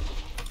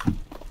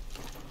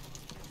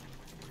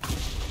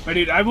 My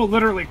dude, I will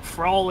literally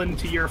crawl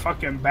into your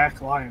fucking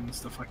back lines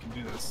to fucking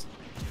do this.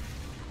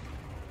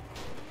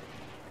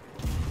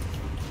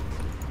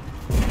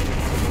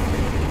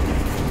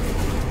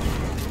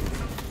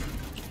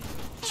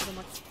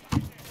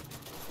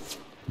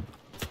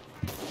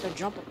 They're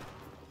jumping.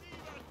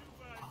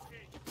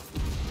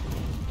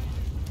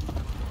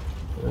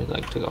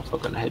 like took a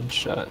fucking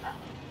headshot.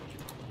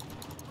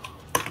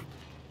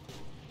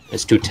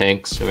 There's 2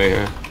 tanks over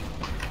here.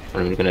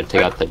 I'm gonna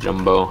take out the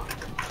jumbo.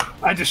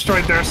 I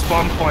destroyed their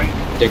spawn point.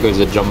 There goes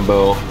a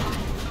jumbo.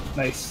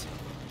 Nice.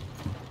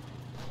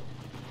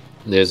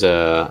 There's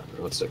a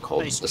what's it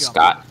called? Nice the jump.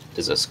 Scott.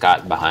 There's a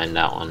Scott behind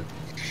that one.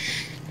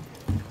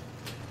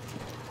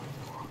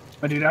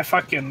 But dude, I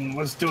fucking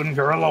was doing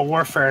guerrilla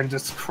warfare and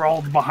just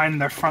crawled behind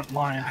their front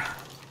line.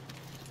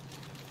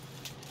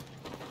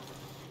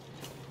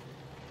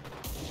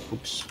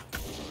 Oops.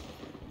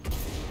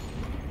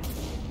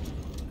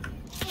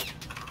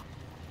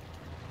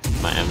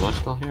 My ammo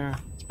still here?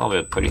 It's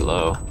probably pretty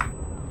low.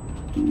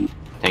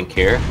 Tank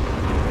here.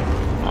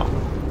 Oh,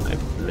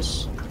 I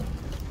miss.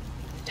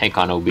 Tank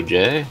on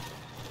OBJ.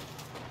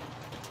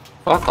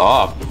 Fuck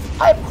off.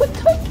 I'm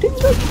protecting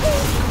the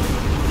tank.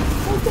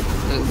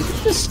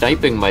 Just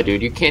sniping, my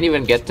dude. You can't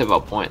even get to the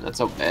point. That's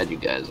how bad you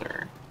guys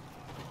are.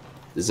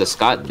 Is the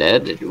Scott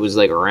dead? It was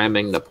like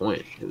ramming the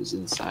point. It was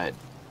inside.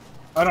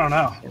 I don't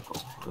know. It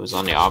was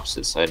on the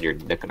opposite side. You're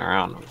dicking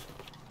around.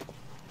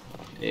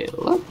 It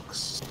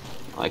looks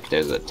like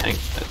there's a tank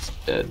that's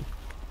dead.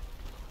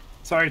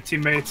 Sorry,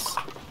 teammates.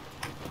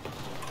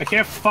 I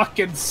can't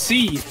fucking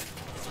see.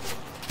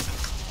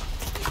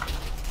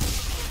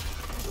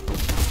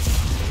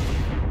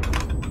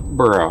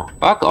 Bro,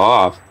 fuck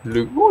off.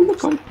 Look, oh,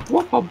 look, I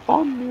drop a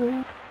bomb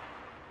here.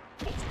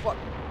 What?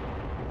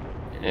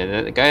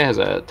 And the guy has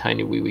a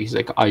tiny wee wee. He's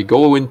like, I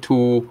go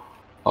into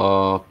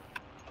a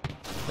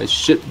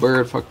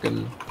shitbird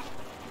fucking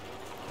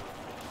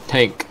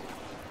tank.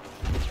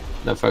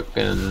 The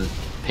fucking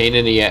pain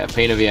in the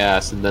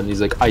ass, and then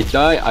he's like, I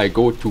die, I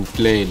go to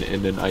plane,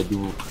 and then I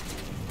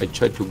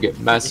try to get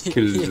mass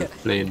kills Yeah. with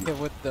plane. Yeah,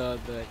 with the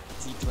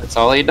sequence. That's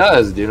all he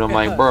does, dude. I'm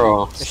like,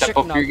 bro, The step chick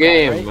up your knock guy,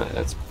 game. right?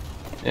 That's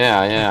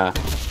yeah.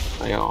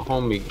 I got a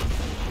homie.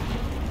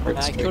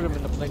 I killed him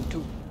in the plane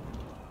too.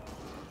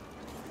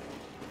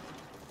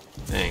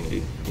 Dang,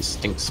 dude, he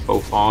stinks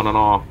both on and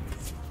off.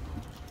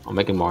 I'm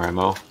making more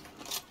ammo.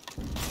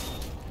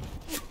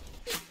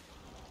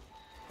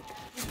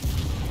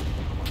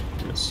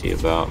 Let's see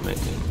about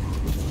making.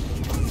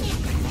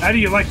 How do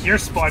you like your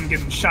spawn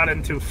getting shot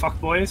into,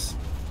 fuckboys?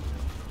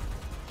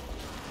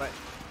 But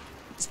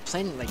this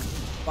plane like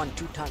spawned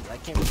 2 times. I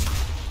can't.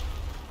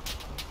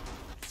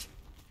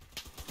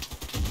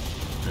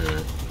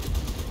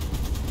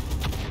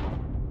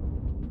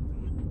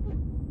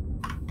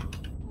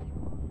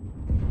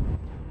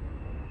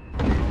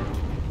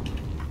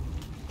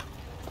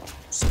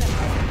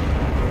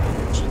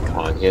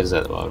 Oh, here's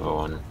that other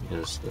one.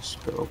 Here's the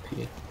super OP.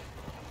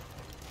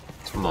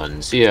 Come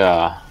on, see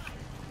ya.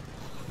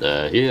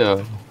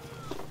 Here.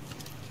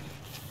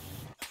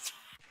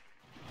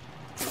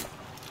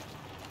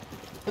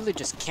 Really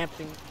just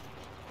camping.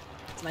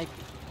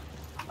 Sniping.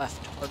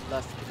 Left, hard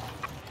left.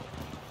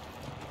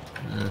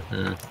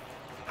 Mm-hmm.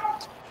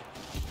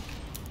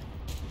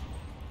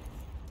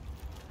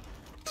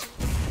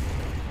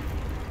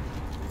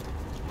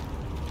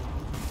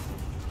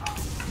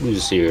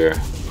 Who's here?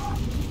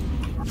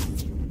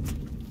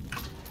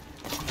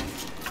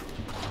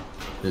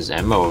 There's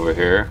ammo over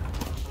here.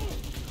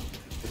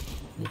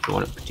 If you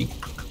want a petite.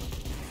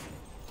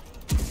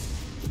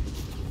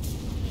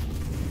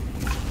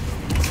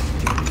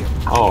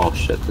 Oh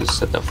shit, this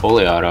set the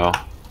fully auto.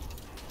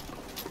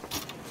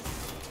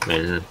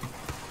 Man.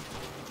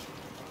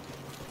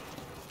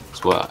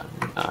 That's what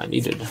I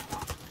needed. To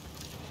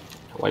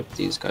wipe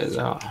these guys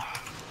out.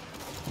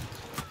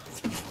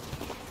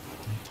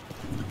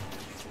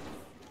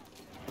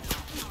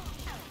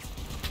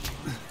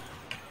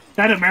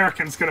 That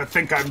American's gonna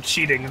think I'm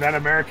cheating. That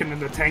American in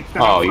the tank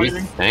that Oh, I'm you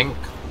fighting. think?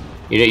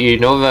 You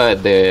know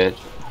the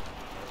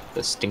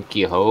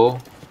stinky hoe?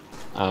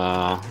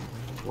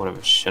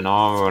 Whatever,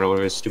 Shinov or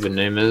whatever his stupid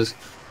name is.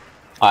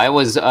 I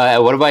was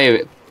one of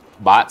my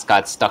bots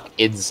got stuck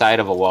inside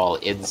of a wall,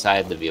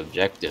 inside the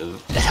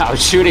objective. And I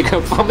was shooting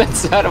him from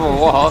inside of a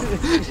wall,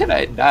 and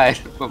I died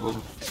from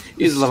him.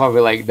 He's looking at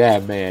me like,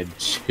 that man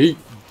cheat.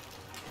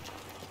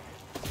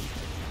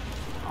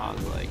 I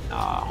was like,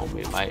 nah,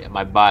 homie,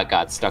 my bot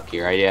got stuck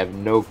here. I have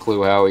no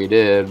clue how he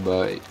did,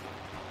 but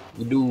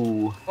we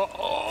do.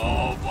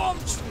 Oh,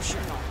 bombs from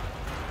Shino.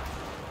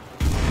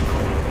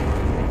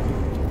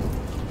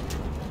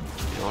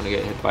 You want to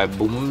get hit by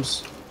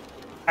booms?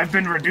 I've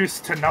been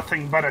reduced to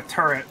nothing but a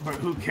turret, but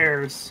who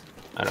cares?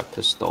 Not a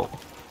pistol.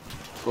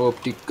 Go,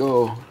 Pete,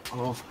 go.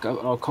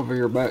 I'll cover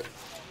your back.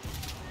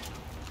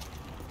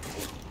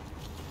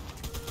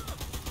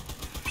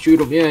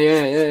 Shoot him,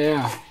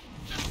 yeah.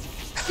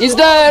 He's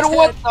dead!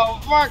 What the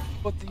fuck?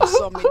 Both of you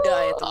saw me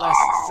die at the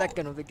last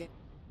second of the game.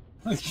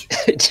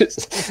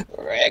 Just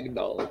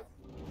ragdoll.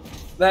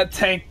 That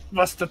tank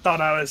must have thought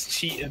I was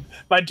cheating.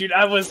 But dude,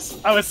 I was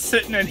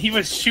sitting and he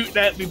was shooting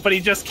at me, but he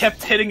just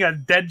kept hitting a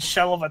dead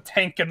shell of a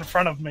tank in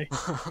front of me.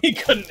 He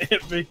couldn't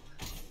hit me.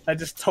 I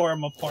just tore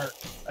him apart.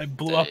 I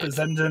blew up his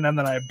engine and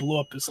then I blew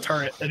up his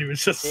turret, and he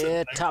was just sitting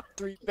Yeah, there. top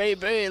 3,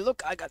 baby.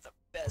 Look, I got the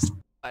best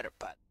fighter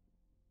pilot.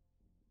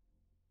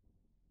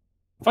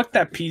 Fuck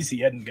that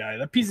PZN guy.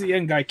 That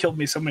PZN guy killed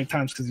me so many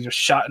times because he just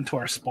shot into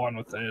our spawn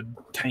with a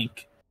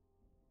tank.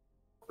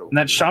 And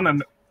that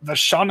the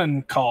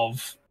Shonen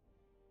Kalv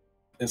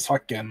is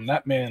fucking,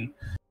 that man,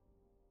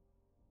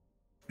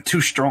 too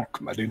strong,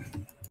 my dude.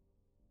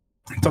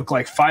 Took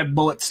like 5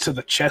 bullets to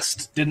the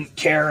chest, didn't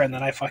care, and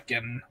then I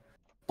fucking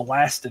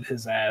blasted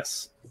his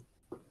ass.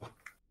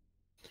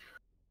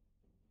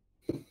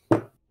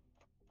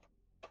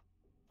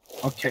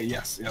 Okay,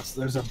 yes,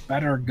 there's a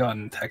better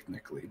gun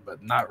technically,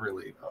 but not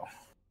really though.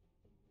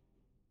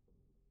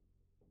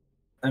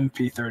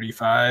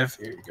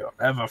 MP35, here you go.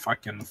 I have a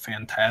fucking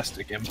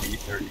fantastic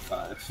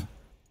MP35.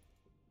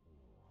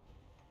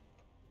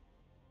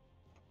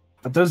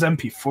 But those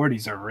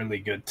MP40s are really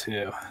good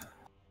too.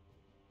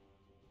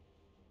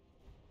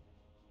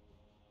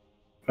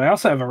 But I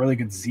also have a really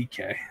good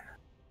ZK.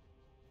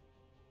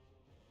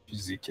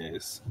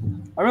 ZKs.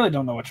 I really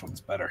don't know which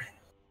one's better.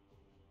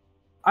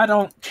 I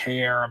don't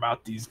care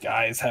about these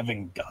guys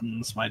having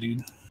guns, my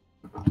dude.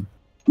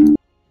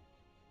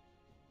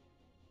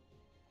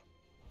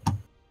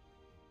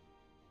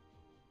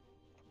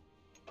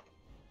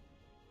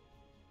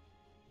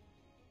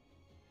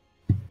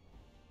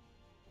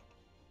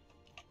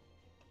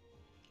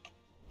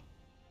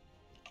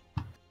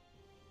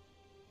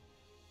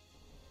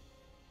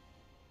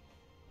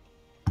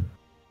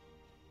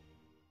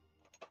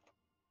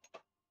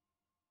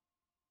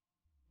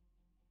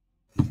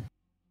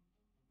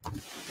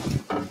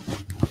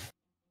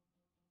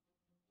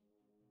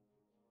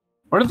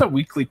 What do the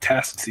weekly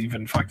tasks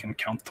even fucking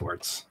count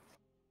towards?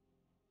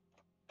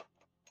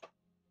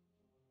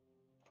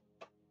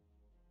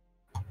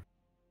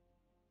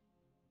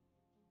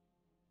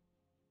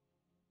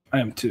 I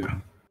am too.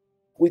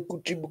 I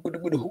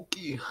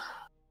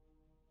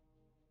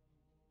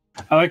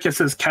like it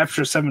says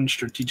capture 7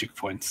 strategic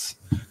points,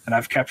 and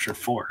I've captured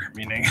 4,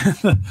 meaning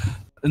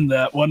in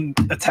that one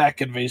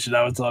attack invasion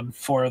I was on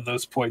 4 of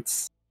those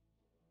points.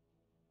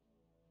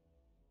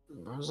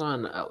 I was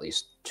on at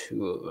least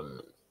 2 of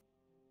them.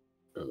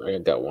 I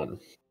got 1.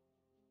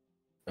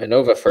 I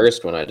know the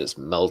first one I just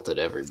melted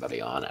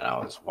everybody on it. I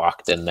was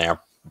walked in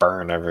there,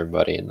 burned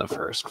everybody in the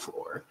first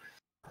floor.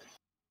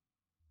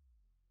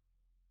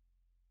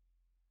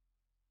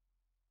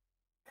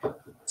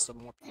 Some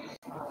more.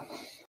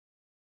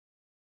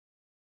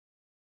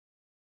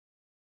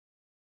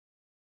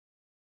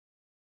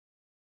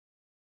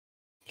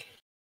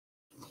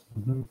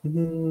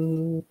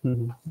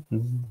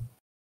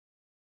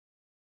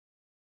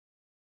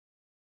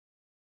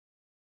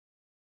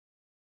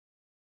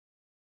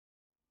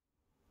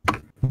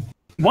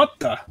 What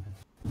the?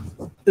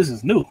 This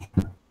is new.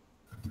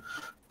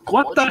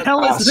 What the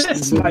hell is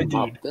this, my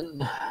dude?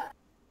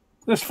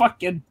 This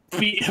fucking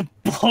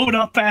blown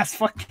up ass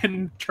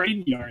fucking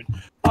train yard.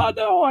 Oh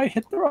no, I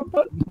hit the wrong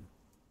button.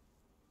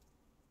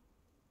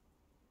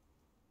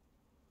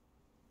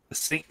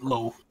 Saint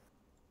Low.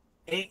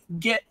 Ain't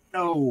get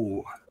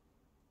no.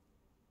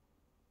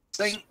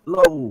 Saint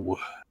Low.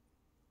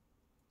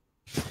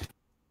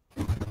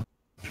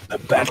 The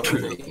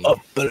Battle of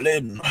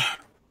Berlin.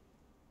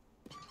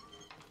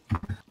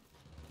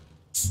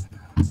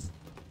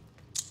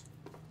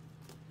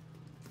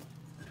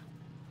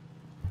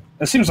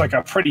 It seems like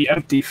a pretty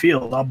empty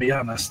field, I'll be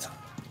honest.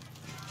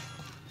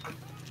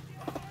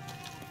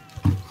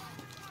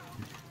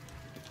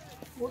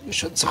 We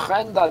should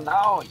surrender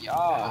now,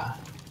 yeah.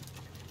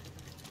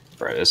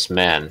 Bro, this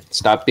man,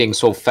 stop being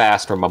so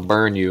fast or I'ma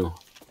burn you.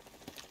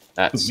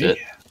 That's it.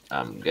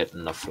 I'm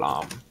getting the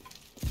flam.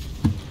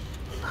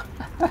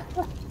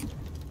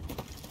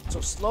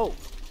 So slow.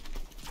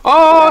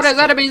 Oh, there's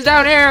enemies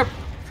down here!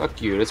 Fuck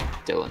you, this is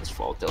Dylan's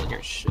fault. Dylan,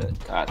 you're shit.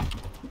 God.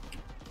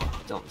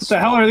 What the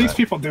hell are these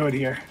people doing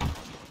here?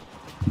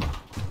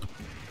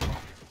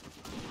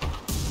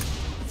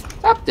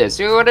 Stop this.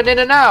 You're going in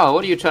and out.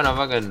 What are you trying to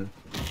fucking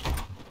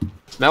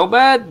smell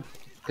bad?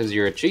 Because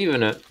you're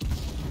achieving it.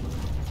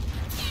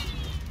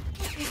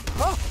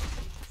 Oh.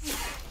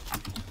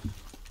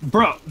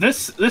 Bro,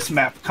 this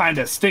map kind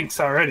of stinks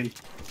already.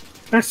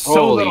 There's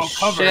so little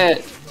cover. Holy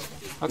shit.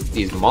 Fuck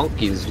these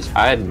monkeys just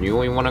hiding. You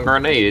only want a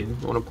grenade.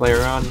 You want to play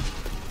around?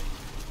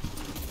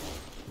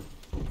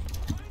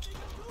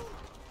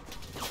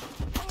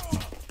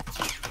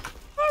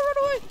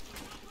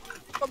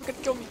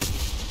 Kill me.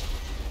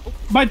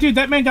 My dude,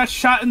 that man got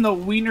shot in the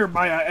wiener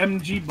by a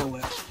MG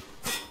bullet.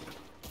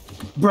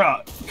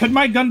 Bruh, could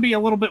my gun be a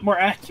little bit more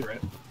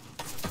accurate?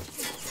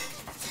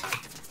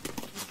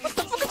 What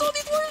the fuck is all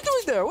these warriors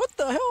doing there? What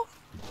the hell?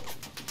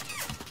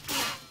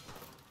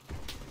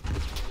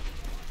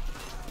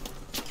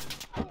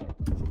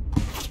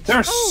 There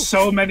are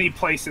so many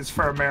places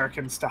for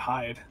Americans to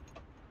hide.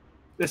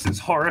 This is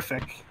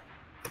horrific.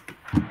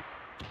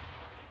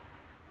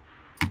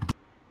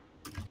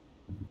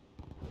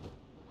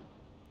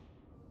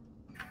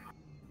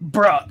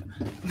 Bruh,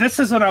 this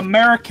is an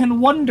American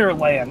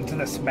wonderland,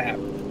 this map.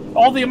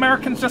 All the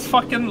Americans just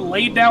fucking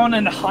lay down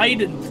and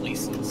hide in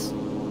places.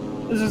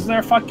 This is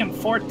their fucking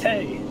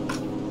forte.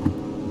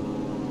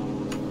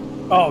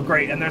 Oh,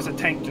 great, and there's a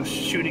tank just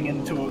shooting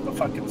into the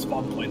fucking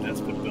spawn point that's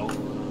been built.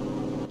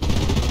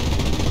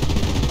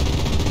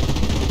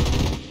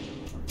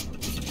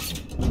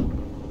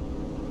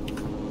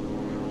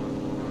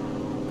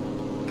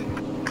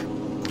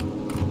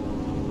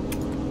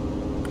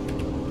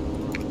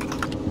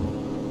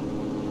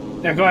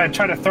 Yeah, go ahead,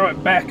 try to throw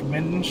it back,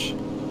 Minge.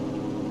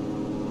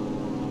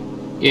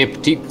 Yeah,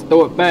 Petite,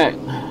 throw it back.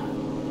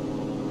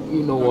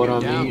 You know what I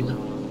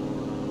mean.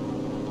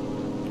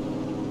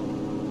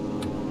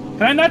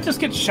 Can I not just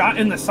get shot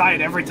in the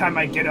side every time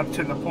I get up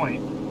to the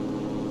point?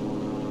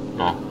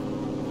 No.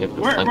 You have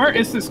to Where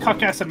is this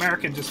cuck-ass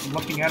American just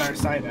looking at our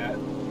side at?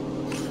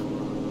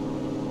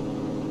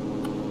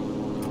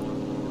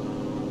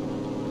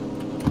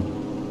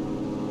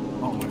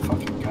 Oh my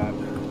fucking god.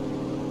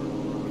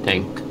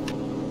 Tank.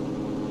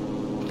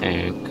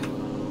 Tank.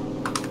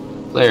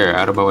 Flare,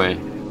 out of my way.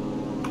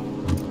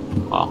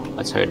 Wow,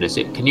 that's hard to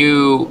see. Can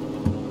you...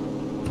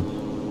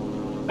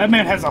 That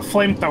man has a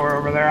flamethrower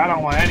over there. I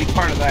don't want any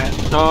part of that.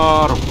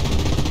 No!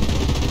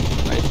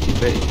 Right, too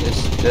bad.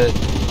 It's dead.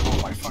 Oh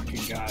my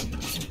fucking god.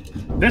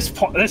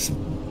 This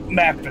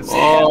map is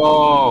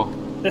hell.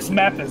 This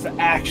map is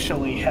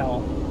actually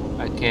hell.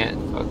 I can't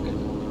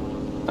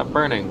fucking... Stop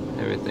burning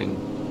everything.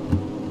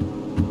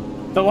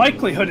 The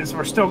likelihood is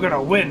we're still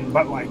gonna win,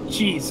 but like,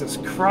 Jesus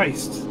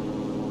Christ.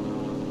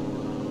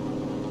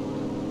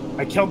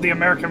 I killed the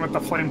American with the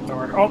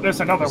flamethrower. Oh,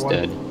 there's another one.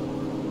 Dead.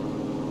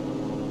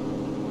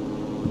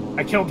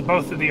 I killed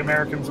both of the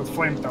Americans with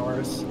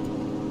flamethrowers.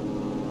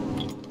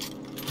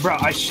 Bro,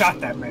 I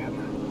shot that man.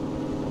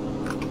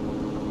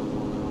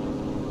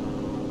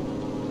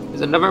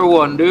 There's another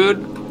one, dude.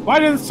 Why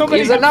did so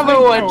many? He's another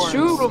one.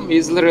 Shoot him.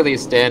 He's literally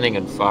standing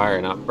in fire,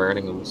 not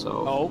burning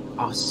himself. Oh.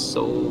 Oh,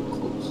 so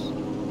close.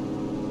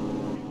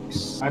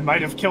 I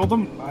might have killed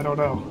him. I don't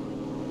know.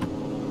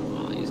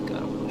 Oh, he's got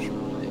to push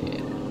my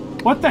head.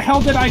 What the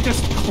hell did I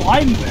just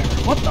climb there?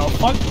 What the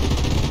fuck?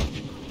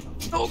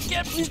 Oh,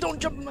 yeah, please don't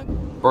jump in my...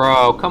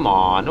 Bro, come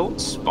on. Don't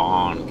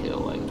spawn kill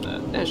like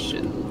that. That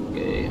shit is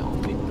gay,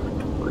 homie.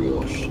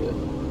 Real shit.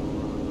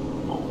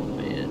 Come on,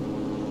 man.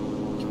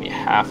 Give me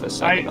half a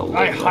second to live.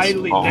 I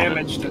highly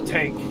damaged the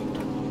tank.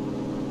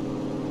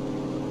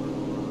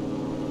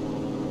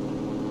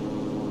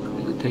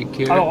 Take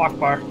care. Hello,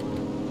 Akbar.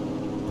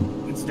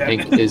 It's dead.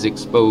 Tank is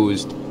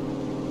exposed.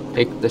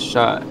 Take the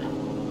shot.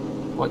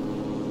 What?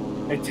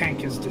 A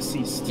tank is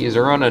deceased. He's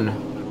running.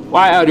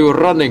 Why are you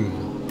running?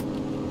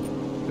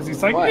 Because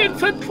he's like, What?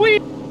 infant, please.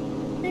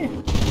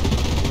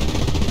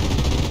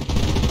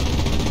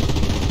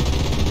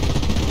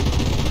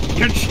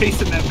 You're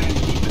chasing that man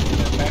deep into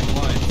that back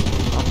line.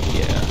 Oh,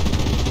 yeah.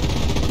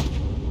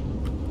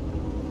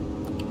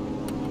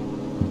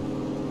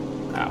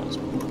 That was a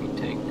poopy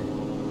tank.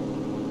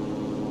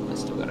 I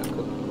still got a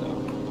cookie,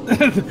 though.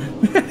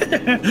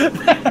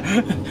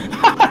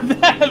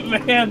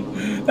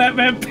 that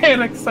man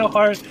panicked so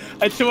hard.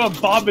 I threw a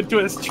bomb into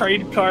his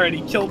train car and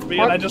he killed me.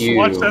 And I just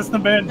watched as the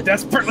man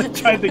desperately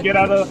tried to get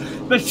out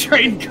of the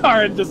train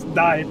car and just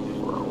died.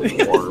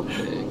 Water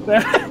pig.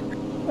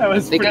 That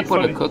was I think I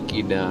put funny. a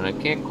cookie down. I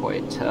can't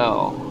quite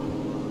tell.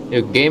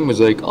 The game was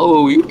like,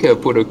 "Oh, you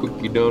can't put a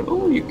cookie down.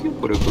 Oh, you can't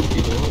put a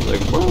cookie down." I was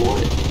like, "Bro,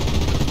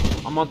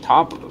 what?" I'm on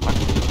top of him. I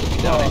can put a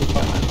cookie down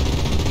anytime.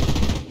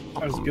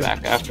 I'll come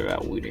back after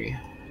that, Woody.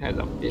 That's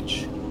a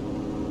bitch.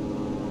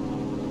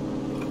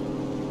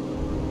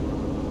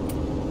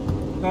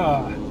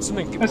 So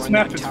many people This in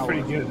map that is tower.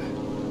 pretty good.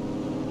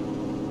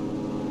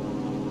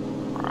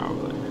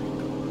 Probably.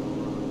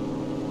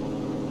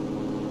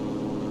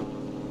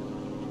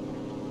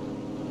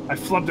 I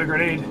flubbed a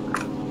grenade.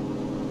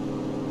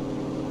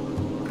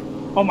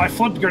 Oh, my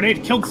flubbed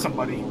grenade killed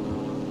somebody.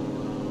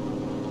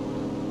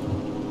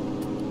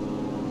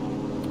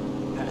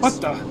 Pass.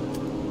 What the?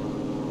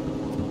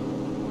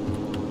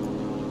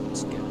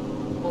 Let's get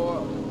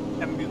more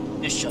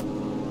ammunition.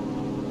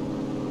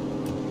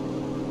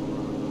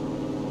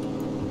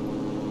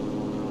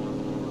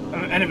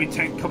 An enemy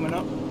tank coming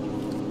up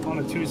on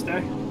a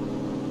Tuesday.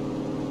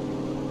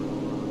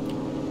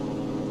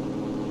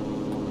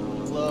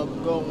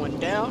 Club going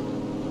down.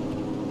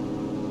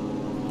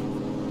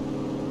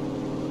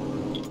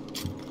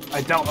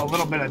 I dealt a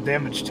little bit of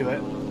damage to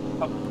it.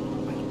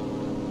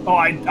 Oh,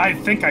 I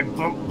think I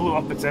blew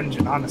up its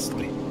engine,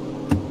 honestly.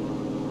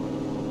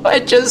 I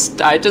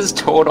just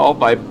told all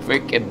my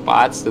freaking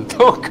bots to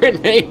throw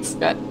grenades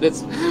at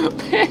this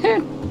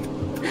man.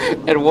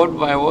 And one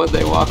by one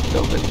they walked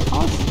up and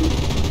tossed it.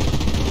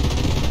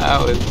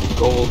 That was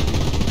gold.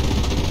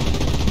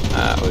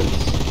 That was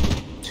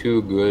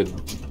too good.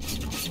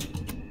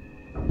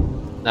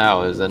 That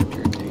was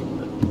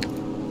entertainment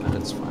at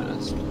its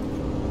finest.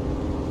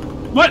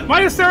 What?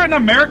 Why is there an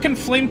American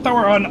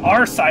flamethrower on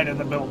our side of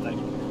the building?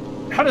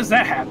 How does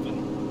that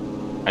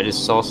happen? I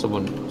just saw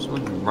someone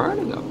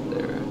running up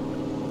there.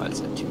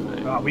 That's a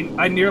teammate.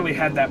 I nearly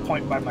had that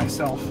point by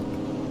myself.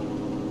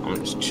 I'm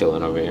just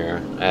chilling over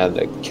here. I had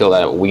to kill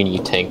that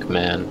weenie tank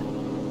man.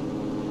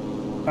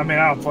 I mean,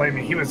 I don't blame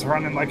you. He was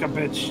running like a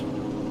bitch.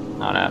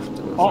 Not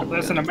after. Oh,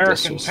 there's an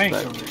American tank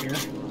disrespect. over here.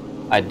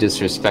 I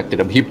disrespected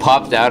him. He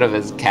popped out of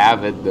his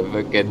cabin to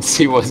fucking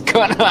see what's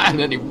going on,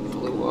 and he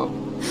blew up.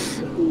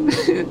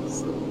 It's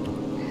so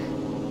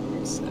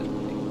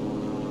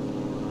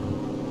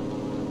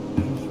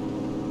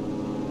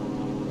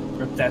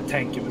Rip that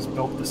tank, it was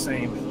built the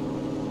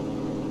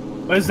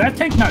same. But is that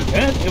tank not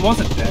dead? It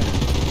wasn't dead.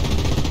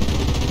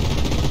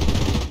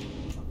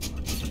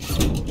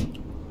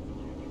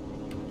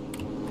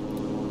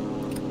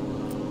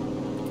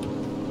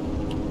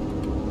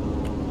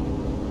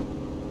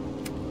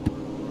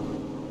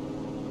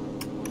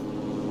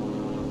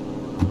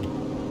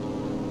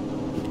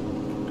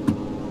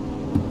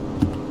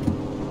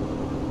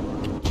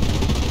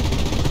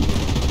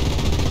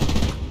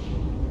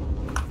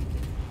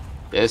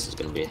 This is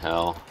gonna be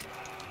hell.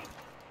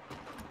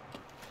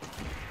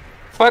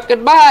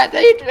 Fucking bot!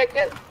 They took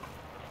it.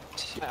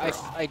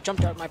 I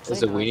jumped out of my plane.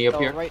 There's a weenie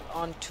up here. Right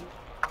onto.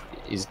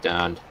 He's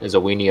down. There's a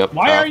weenie up.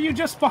 Why top. are you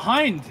just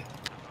behind?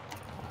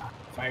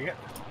 Faggot.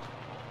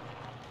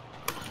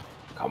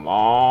 Come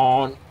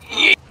on.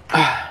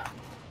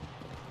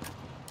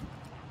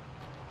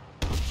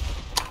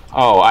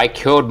 Oh, I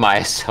killed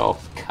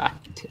myself. God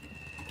damn.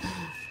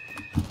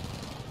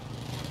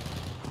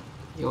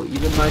 Yo,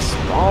 even my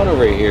spawn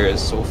over here is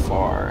so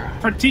far.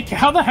 Pratik,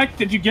 how the heck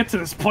did you get to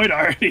this point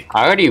already?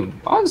 I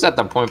was at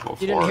the point before.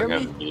 You didn't hear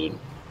me? Dude.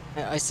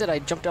 I said I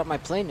jumped out my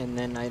plane and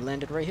then I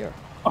landed right here.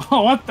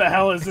 Oh, what the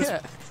hell is this?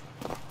 Yeah.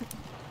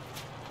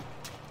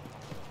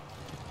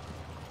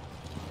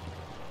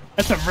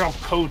 That's some real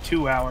code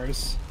 2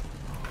 hours.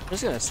 I'm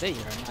just gonna stay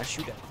here and not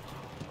shoot it.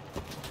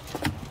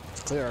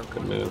 It's clear.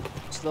 Good move.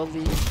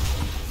 Slowly.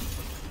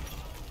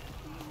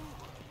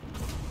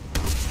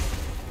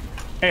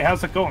 Hey,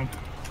 how's it going?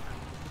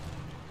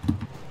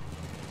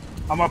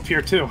 I'm up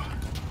here too.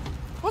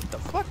 What the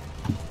fuck?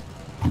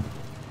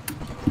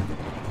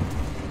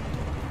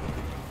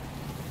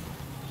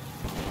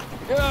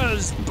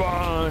 Yes,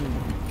 Bond.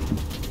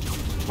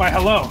 Why,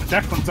 hello.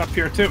 Declan's up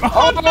here too.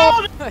 Oh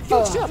no!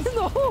 You shot in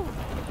the hole.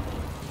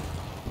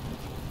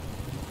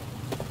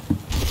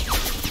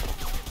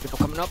 People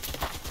coming up.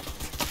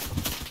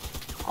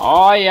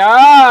 Oh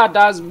ja,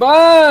 das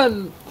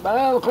Burn!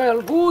 Well,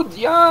 good,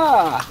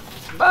 ja!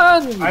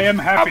 Burn! I am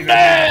happy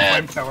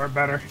that the flamethrower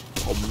better.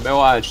 Oh, meu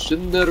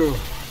Shinderu.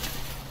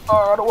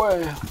 Far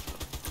away.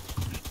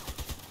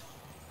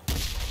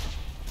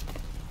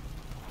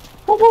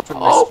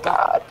 Oh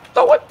god,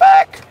 throw it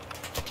back!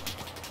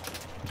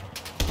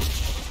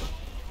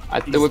 I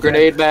threw a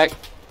grenade back.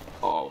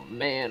 Oh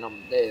man,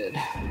 I'm dead.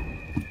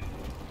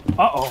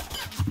 Uh-oh.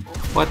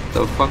 What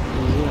the fuck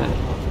was that?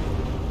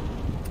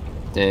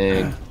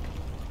 Dang.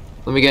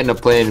 Let me get in a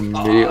plane and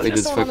immediately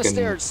just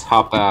fucking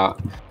hop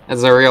out.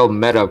 That's a real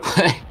meta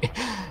play.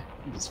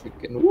 Just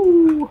fucking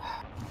woo.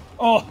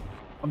 Oh,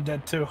 I'm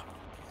dead too.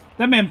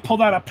 That man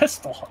pulled out a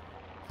pistol.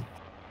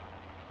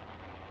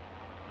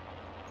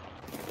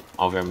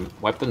 All their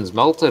weapons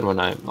melted when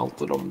I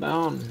melted them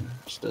down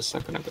just a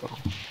second ago.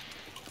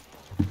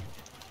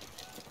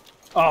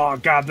 Oh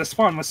god, the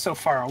spawn was so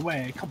far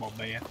away. Come on,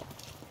 man.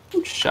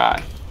 Good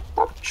shot.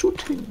 Stop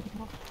shooting.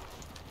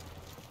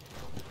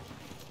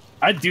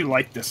 I do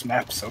like this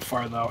map so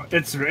far, though.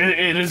 It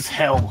is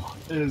hell.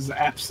 It is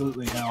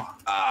absolutely hell.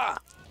 Ah!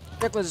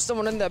 Declan, there's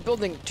someone in that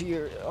building to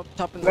your up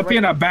top in the That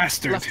being right a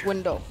bastard. left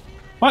window.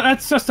 Well,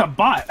 that's just a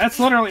bot. That's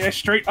literally a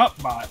straight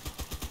up bot.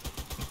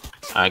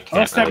 I can't.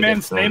 Unless that really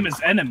man's get name through.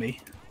 is Enemy.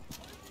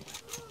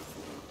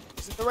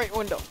 He's in the right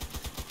window.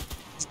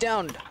 He's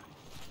downed.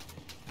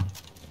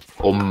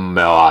 Oh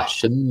my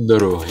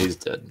Shinderu, he's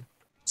dead.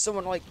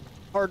 Someone like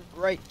hard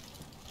right.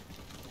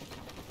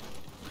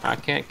 I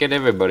can't get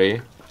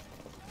everybody.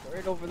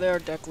 Right over there,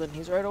 Declan.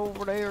 He's right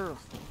over there.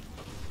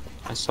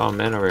 I saw a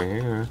man over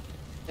here.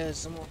 Yeah,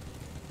 someone.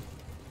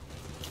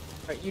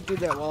 Alright, you do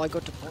that while I go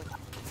to point.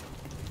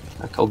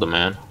 I killed the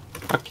man.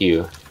 Fuck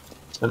you.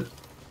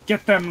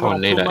 Get them, Oh, little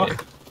nade Puma. at you.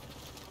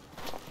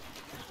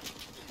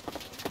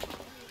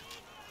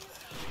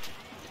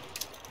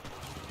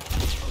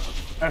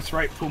 That's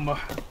right, Puma.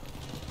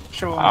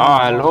 Show him. Oh,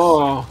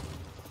 hello.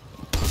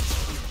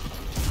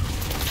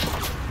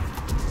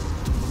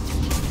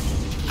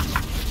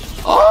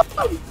 Oh!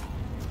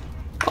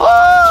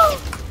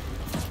 Oh!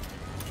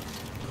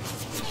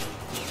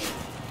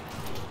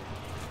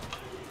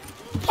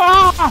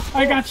 Ah!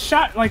 I got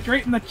shot like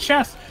right in the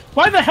chest.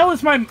 Why the hell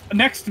is my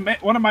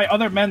one of my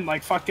other men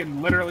like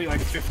fucking literally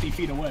like 50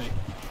 feet away?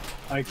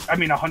 Like, I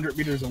mean 100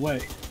 meters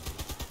away.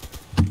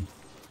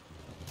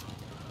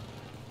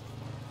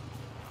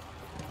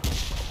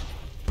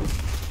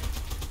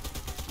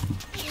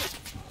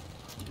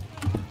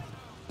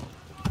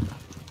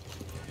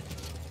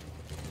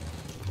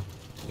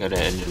 Got an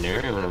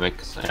engineer. You wanna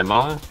make some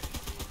ammo?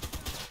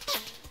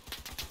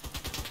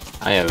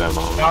 I have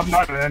ammo. No, I'm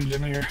not an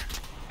engineer.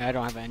 I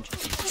don't have an engine.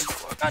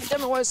 God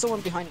damn it, why is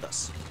someone behind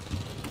us?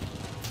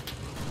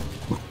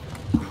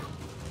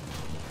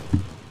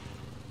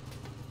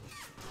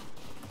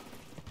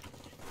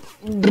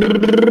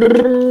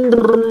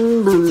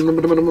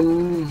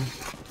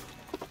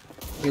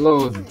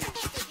 Reload.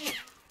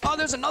 Oh,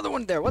 there's another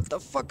one there. What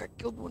the fuck? I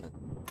killed one.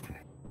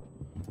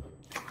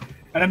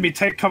 Enemy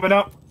tank coming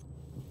up.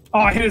 Oh,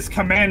 I hit his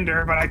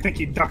commander, but I think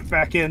he ducked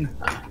back in.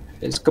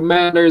 His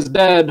commander's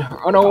dead.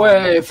 Run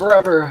away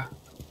forever.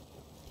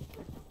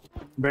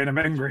 Made him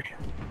angry.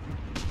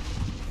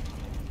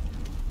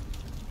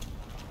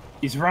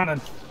 He's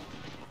running.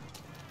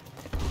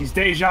 He's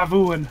deja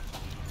vuing.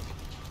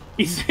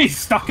 He's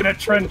stuck in a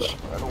trench.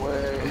 Run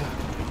away.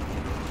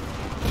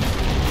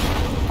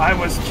 I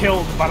was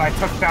killed, but I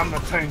took down the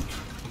tank.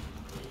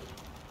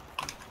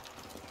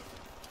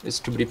 There's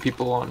too many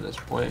people on this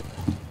point.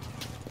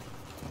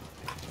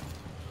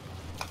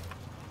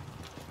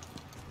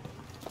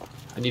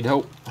 I need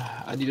help.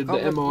 I needed the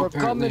ammo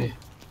apparently. Coming.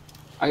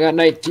 I got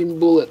 19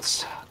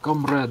 bullets,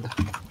 comrade.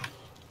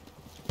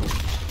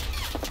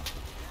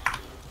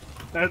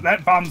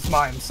 That bomb's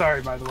mine.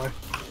 Sorry, by the way.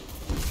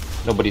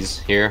 Nobody's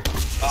here.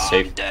 It's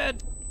safe. I'm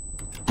dead.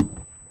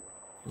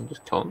 I'll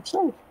just kill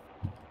himself.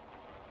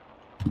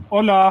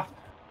 Hola.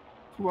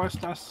 ¿Cómo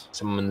estás?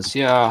 Someone's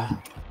yeah.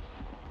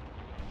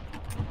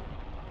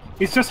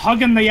 He's just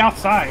hugging the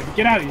outside.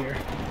 Get out of here.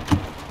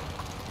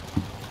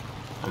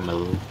 I'm a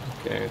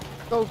okay.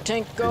 Go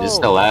tank, go. Is this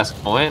the last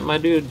point, my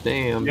dude?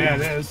 Damn. Yeah,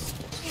 it is.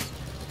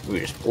 We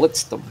just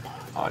blitzed them.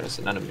 Oh, there's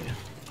an enemy.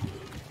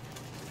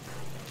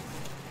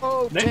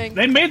 Oh, tank.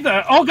 They made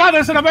the. Oh god,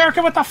 there's an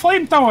American with a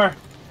flamethrower.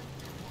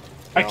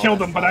 I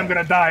killed him, but I'm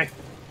gonna die.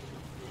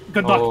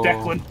 Good luck,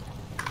 Declan.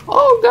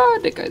 Oh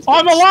god, that guy's.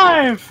 I'm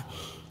alive.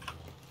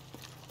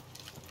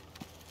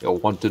 You're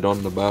wanted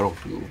on the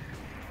battlefield.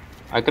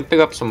 I could pick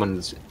up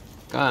someone's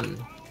gun.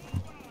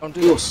 Don't do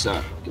Yo, this.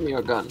 sir, give me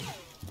your gun.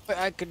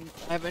 I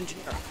have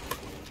engineer.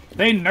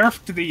 They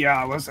nerfed the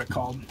what's it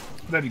called?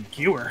 The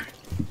Gewer.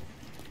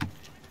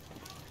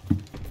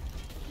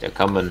 They're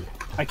coming.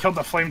 I killed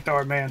the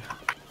flamethrower man.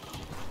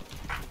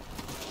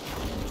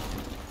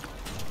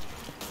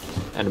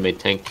 Enemy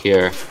tank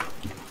here.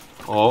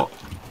 Oh.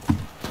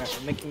 Right,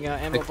 we're making an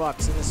ammo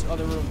box in this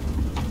other room.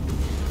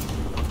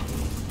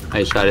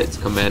 I shot its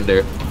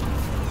commander.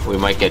 We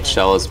might get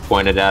shells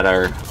pointed at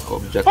our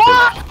objective.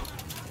 Ah!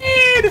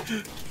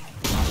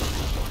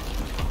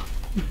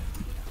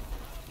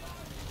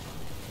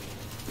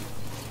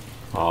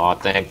 Oh,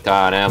 thank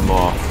God,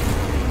 ammo.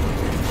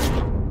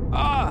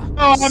 Ah!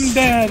 Oh, I'm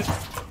dead.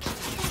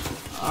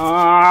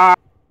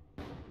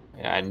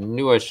 Yeah, I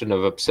knew I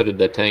shouldn't have upsetted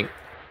the tank.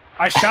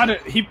 I shot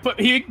it.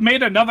 He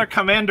made another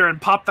commander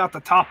and popped out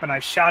the top, and I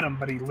shot him,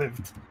 but he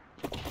lived.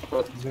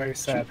 It's very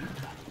sad.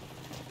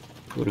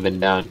 Would have been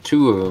down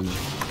 2 of them.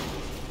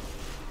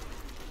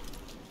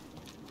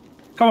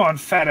 Come on,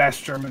 fat ass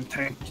German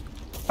tank.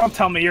 Don't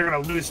tell me you're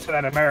gonna lose to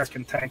that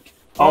American tank.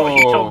 Oh,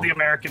 he killed the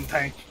American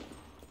tank.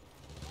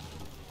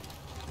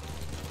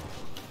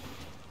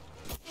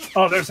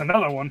 Oh, there's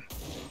another one.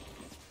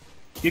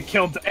 You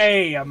killed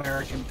a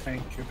American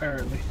tank,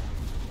 apparently.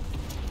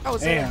 How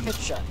was that a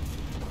headshot?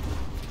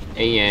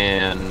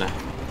 And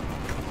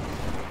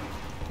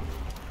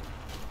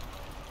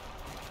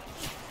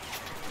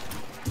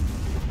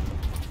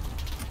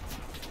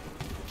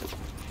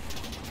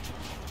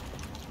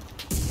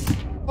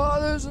oh,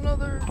 there's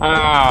another.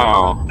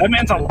 oh, That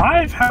man's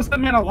alive? How's that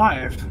man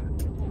alive?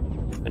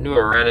 I knew I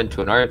ran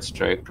into an art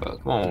strike,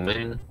 but come on,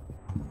 man.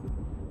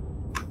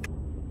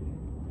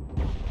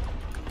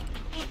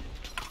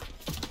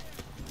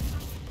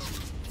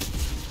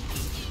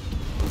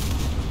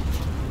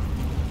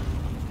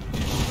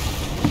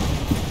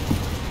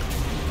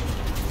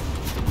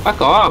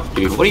 Fuck off,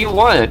 dude. What do you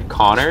want,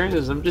 Connor?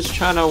 I'm just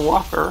trying to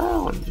walk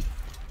around.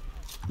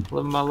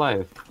 Live my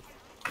life.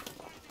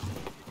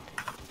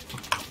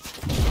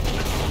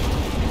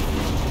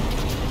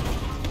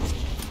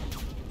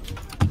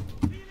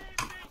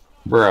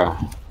 Bro.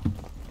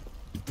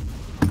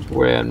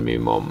 Where and me,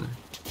 mom?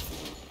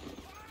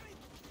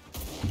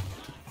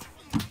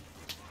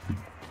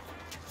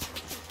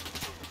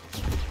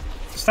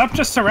 Stop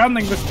just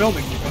surrounding this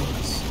building, you know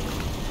this.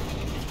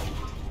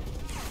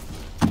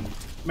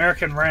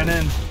 American ran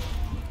in.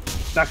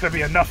 Not gonna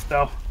be enough,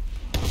 though.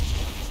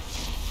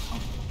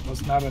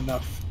 Was not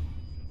enough.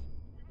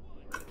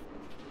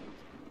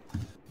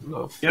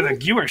 Yeah, the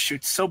Gewer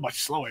shoots so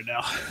much slower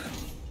now.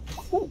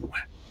 Ooh.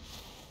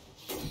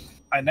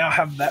 I now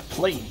have that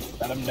plane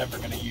that I'm never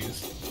gonna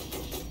use.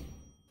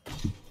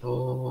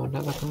 Oh,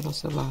 never gonna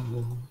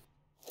survive.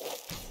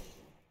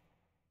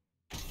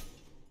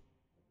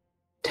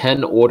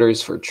 10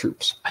 orders for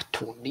troops. I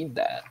don't need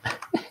that.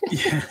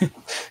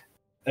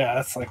 Yeah,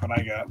 that's like what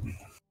I got.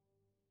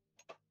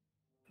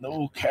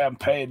 No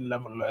campaign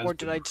level has Or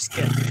did I just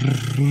get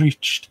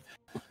reached?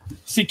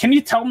 See, can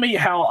you tell me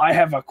how I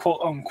have a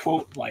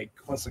quote-unquote, like,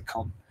 what's it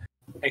called?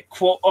 A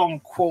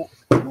quote-unquote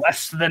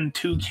less than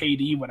 2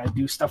 KD when I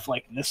do stuff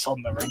like this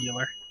on the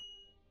regular?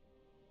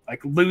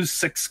 Like, lose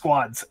 6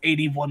 squads,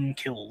 81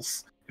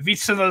 kills. If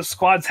each of those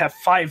squads have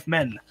 5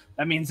 men,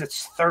 that means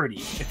it's 30.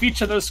 If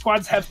each of those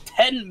squads have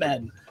 10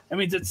 men, that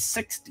means it's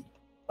 60.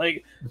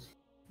 Like,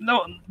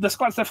 no, the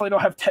squads definitely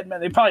don't have 10 men.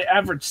 They probably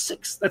average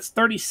 6. That's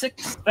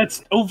 36.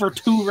 That's over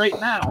 2 right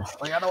now.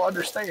 Like, I don't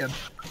understand.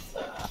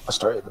 I'll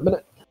start in a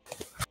minute.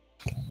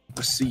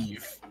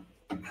 Receive.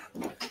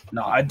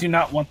 No, I do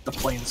not want the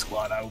plane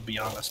squad, I will be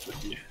honest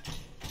with you.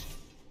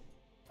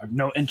 I have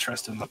no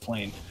interest in the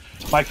plane.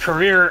 My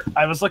career,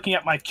 I was looking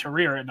at my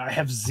career and I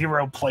have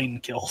 0 plane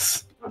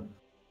kills.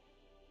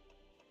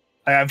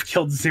 I have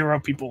killed 0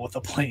 people with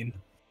a plane.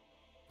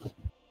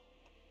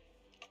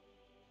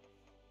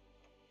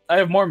 I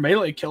have more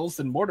melee kills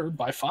than mortar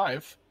by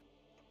 5.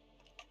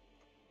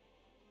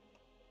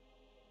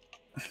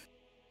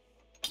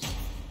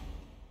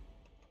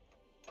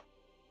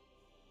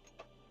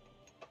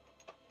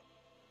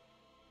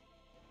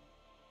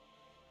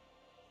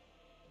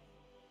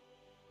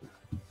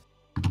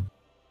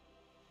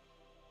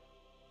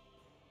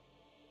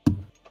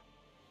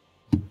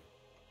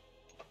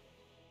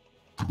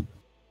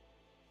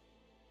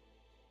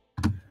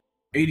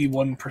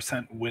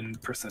 %81 win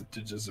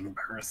percentage is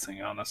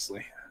embarrassing,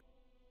 honestly.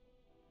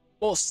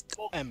 Most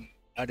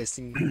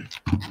embarrassing.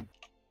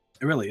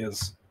 It really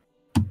is.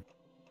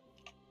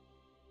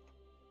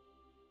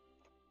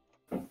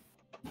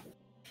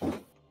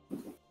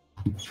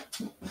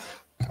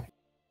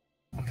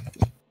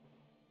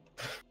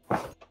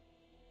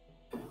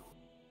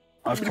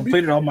 I've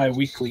completed all my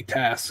weekly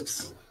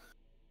tasks.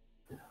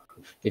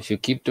 If you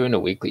keep doing the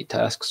weekly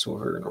tasks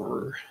over and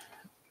over,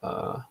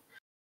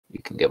 you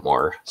can get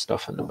more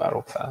stuff in the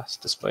battle pass,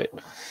 despite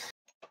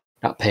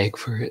not paying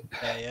for it.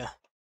 Yeah.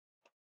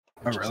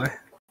 Oh, really?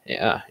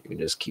 Yeah, you can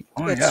just keep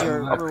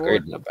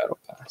upgrading the battle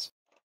pass.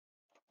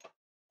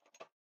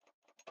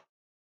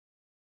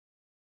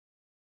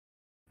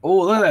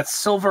 Oh, look at that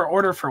silver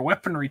order for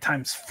weaponry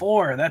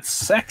 ×4. That's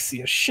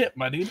sexy as shit,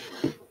 my dude.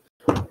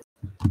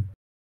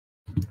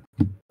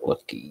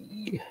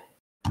 Lucky.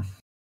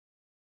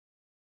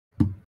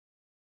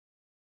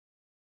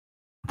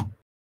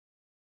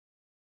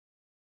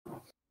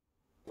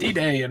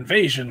 D-Day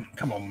invasion.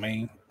 Come on,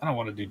 man. I don't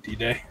want to do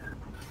D-Day.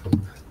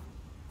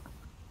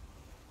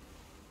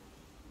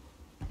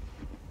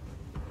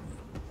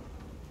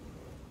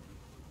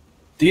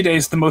 D-Day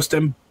is the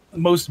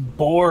most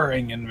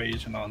boring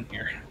invasion on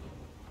here.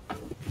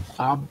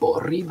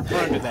 Aburrido.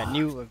 Under that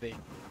new invasion.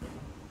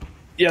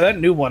 Yeah, that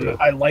new one,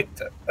 I liked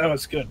it. That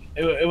was good.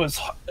 It was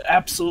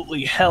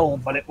absolutely hell,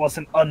 but it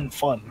wasn't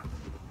unfun.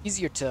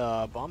 Easier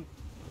to bomb.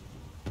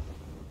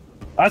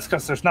 That's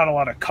because there's not a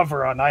lot of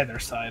cover on either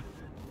side.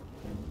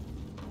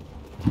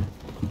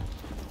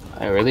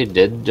 I really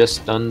did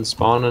just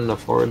unspawn in the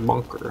forward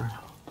bunker.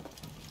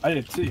 I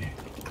did too.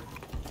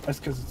 That's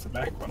because it's the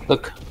back one.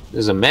 Look,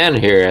 there's a man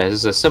here.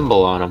 There's a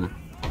symbol on him.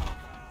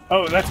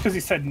 Oh, that's because he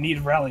said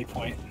need rally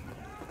point.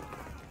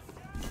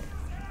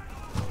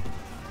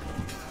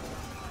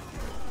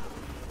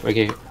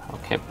 Okay, I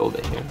can't build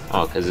it here.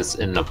 Oh, because it's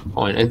in the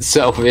point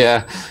itself.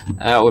 Yeah,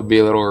 that would be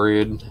a little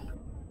rude.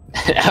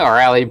 A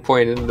rally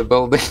point in the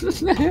building.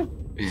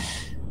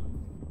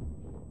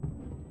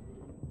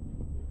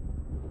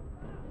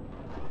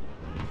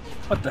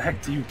 What the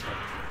heck do you?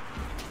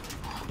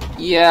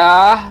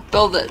 Yeah,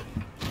 build it.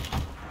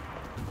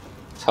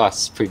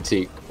 Toss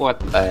critique. What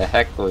the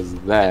heck was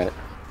that?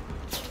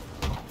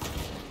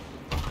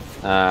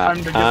 Time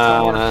to get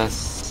to work.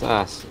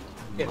 Sus.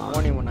 Get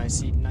warning when I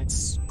see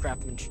Knight's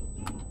craftsmanship.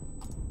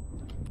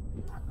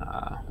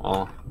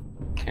 Well,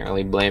 can't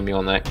really blame you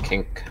on that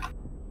kink.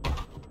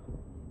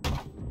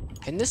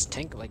 Can this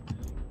tank like?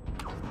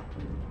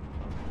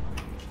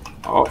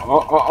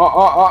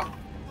 Oh,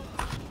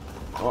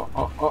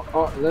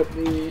 let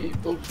me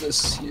build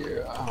this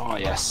here. Oh,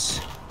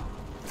 yes.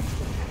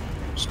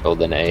 Just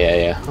build an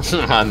AA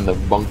on the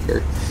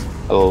bunker.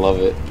 I love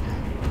it.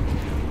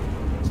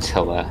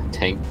 Until a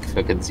tank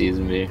fucking sees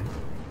me.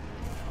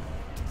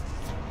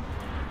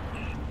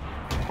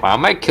 Why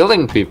am I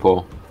killing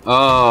people?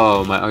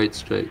 Oh, my art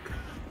strike.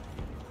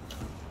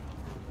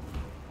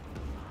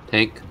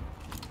 Tank.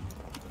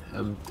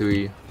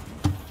 M3.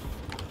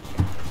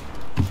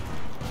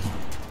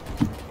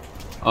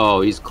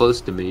 Oh, he's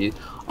close to me.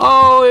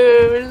 Oh,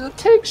 a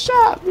tank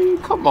shot me.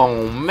 Come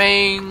on,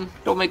 man.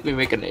 Don't make me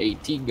make an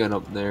AT gun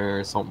up there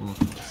or something.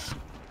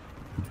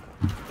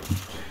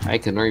 I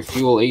can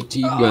refuel AT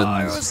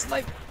guns. It was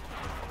like...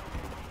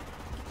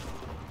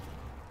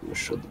 You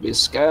should be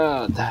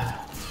scared.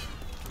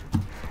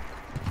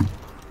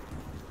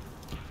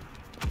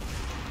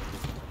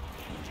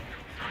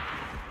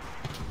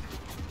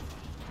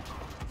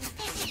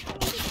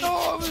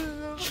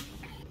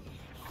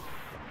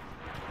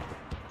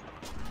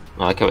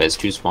 I like how it has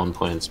 2 spawn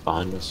points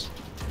behind us.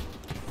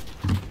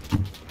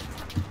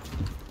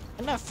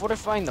 I'm not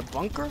fortifying the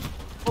bunker?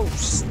 Oh,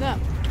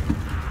 snap.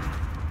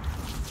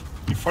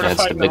 You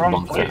fortified the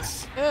wrong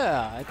place.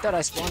 Yeah, I thought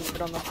I spawned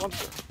it on the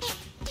bunker.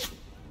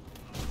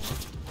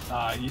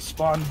 You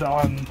spawned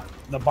on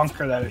the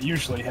bunker that it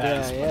usually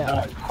has, Yeah. but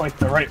not quite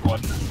the right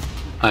one.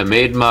 I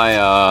made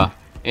my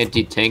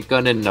anti-tank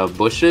gun in the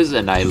bushes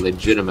and I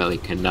legitimately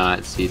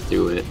cannot see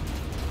through it.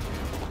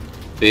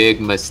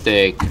 Big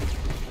mistake.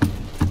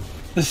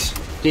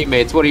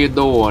 Teammates, what are you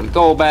doing?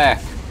 Go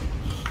back!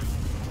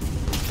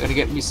 Gonna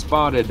get me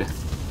spotted.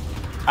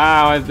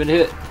 Ow, I've been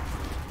hit.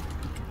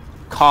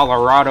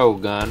 Colorado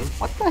gun.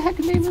 What the heck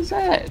name is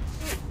that?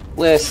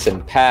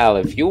 Listen, pal,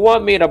 if you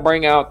want me to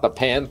bring out the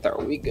Panther,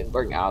 we can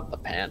bring out the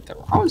Panther.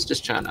 I was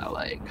just trying to,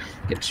 like,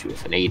 get you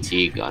with an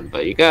AT gun,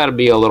 but you gotta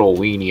be a little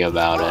weenie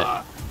about it.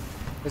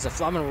 There's a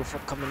flammable roof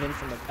coming in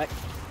from the back.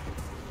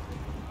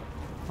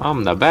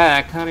 From the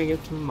back? How do you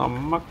get from the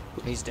muck?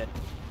 He's dead.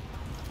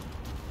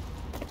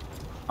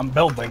 I'm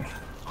building.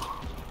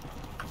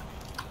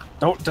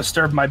 Don't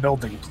disturb my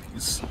building,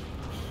 please.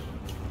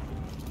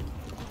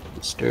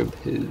 Disturb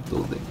his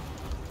building.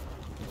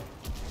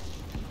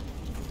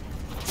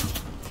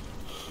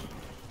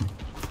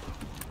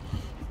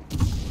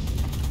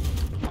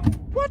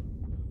 What?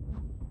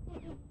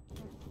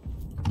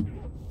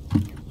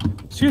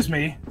 Excuse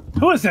me.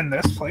 Who is in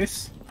this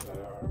place?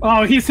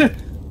 Oh, he's in...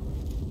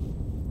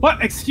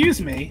 What? Excuse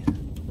me?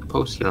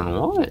 Posted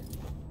on what?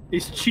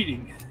 He's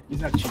cheating.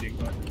 He's not cheating,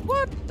 but...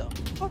 What the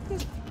fuck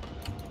is...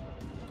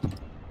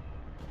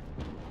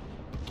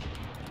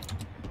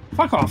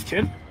 Fuck off,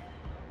 kid.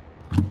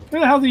 Who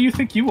the hell do you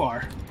think you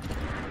are?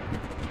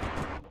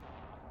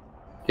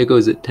 Here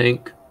goes a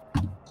tank.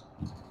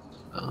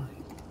 Oh,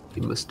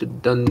 he must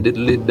have done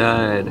diddly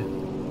died.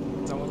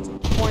 Someone's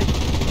point.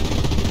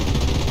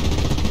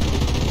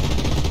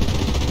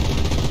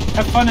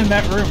 Have fun in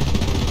that room.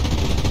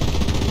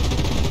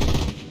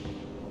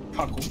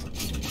 Cuckold.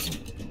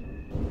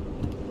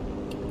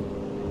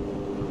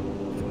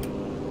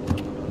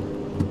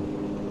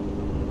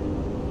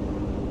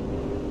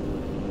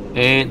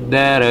 Ain't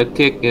that a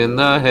kick in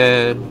the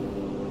head?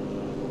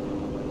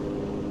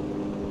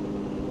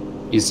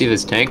 You see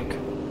this tank?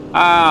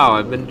 Ow,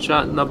 I've been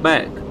shot in the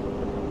back.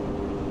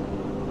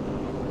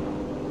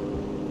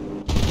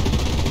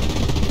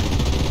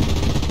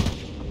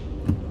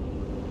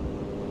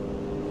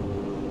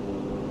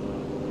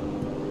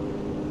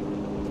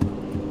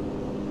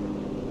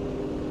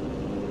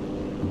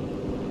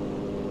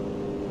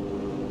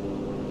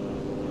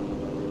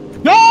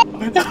 No!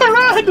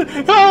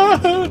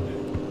 Run!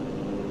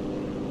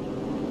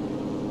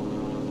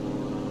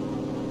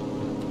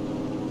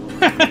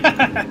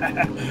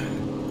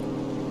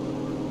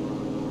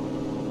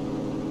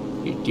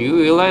 Do you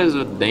realize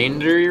the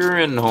danger you're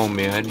in,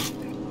 homie?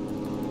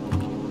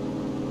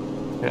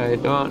 I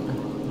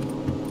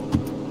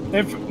don't.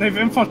 They've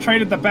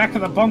infiltrated the back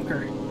of the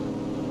bunker.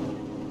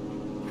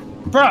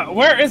 Bruh,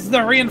 where is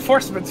the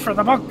reinforcements for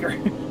the bunker?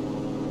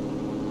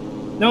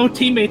 No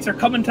teammates are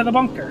coming to the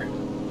bunker.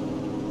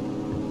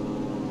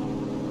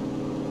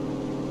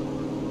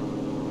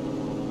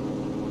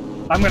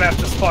 I'm gonna have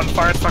to spawn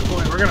far as fuck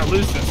away. We're gonna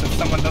lose this if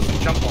someone doesn't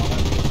jump on it.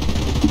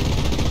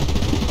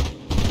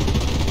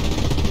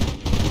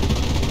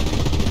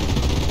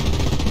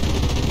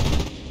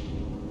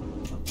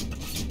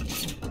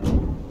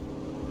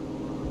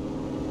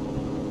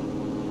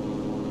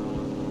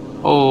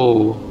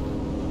 Oh.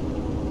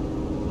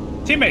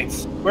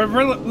 Teammates, we're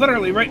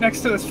literally right next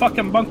to this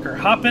fucking bunker.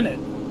 Hop in it.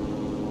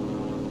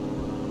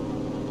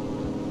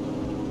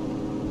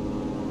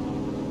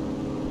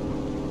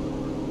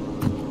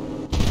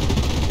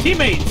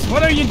 Teammates,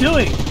 what are you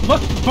doing?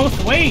 Look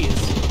both ways.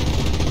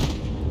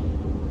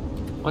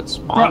 What's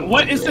spawn? Bro,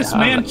 what is this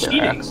man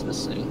cheating?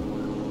 Accessing?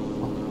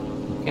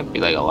 Can't be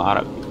like a lot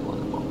of people in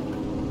the bunker.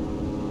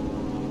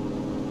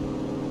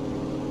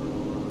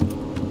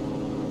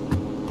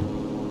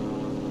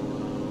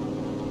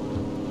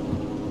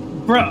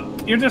 Bro,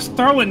 you're just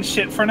throwing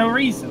shit for no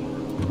reason.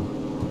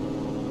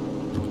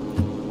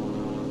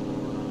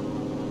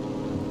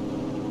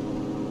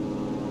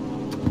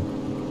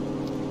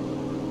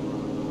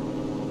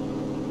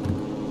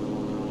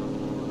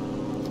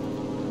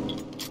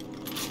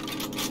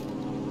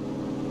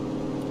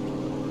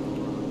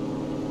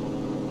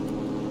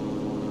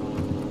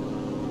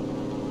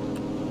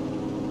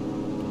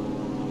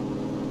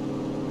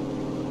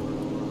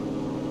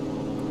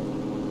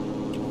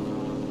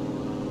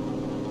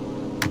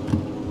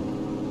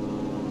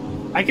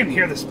 I can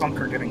hear this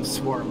bunker getting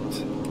swarmed.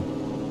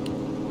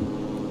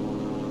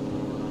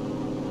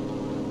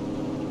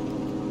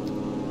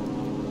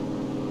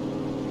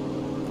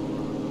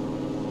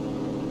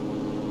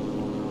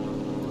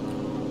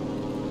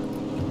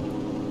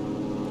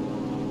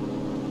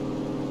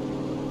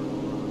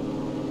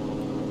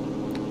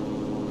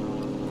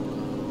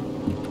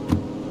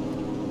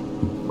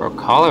 Bro,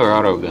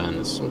 Colorado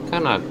guns. Some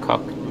kind of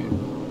cuck dude.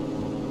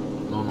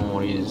 Don't know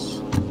what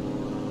he's.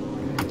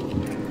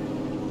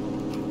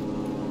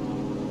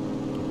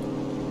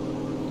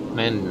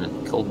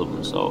 Man killed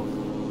himself.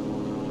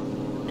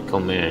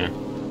 Come here.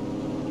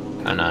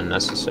 Kinda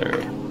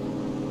unnecessary.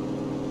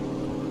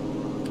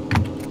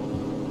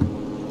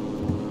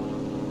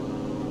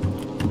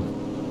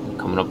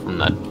 Coming up from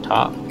the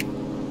top.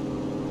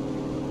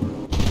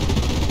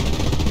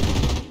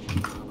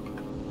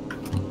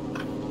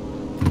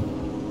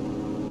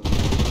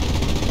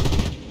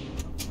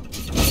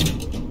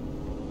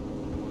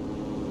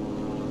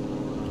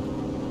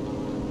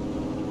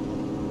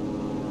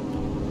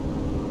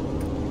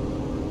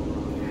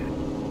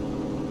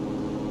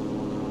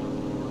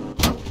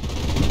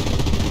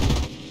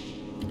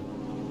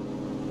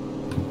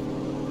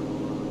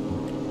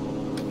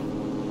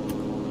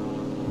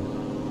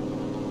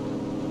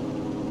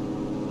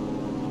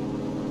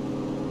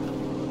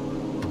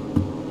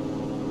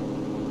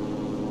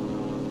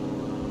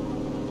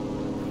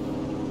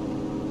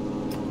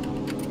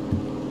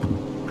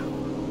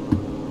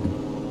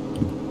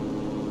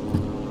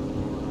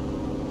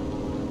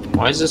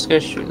 Why is this guy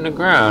shooting the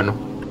ground?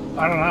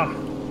 I don't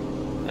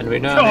know. And we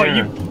down Oh,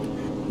 here.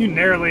 you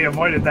narrowly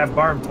avoided that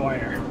barbed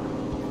wire.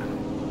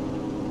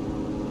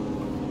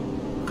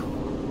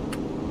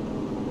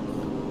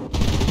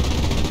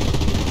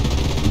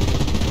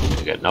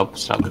 Nope,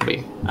 it's not gonna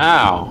be.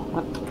 Ow!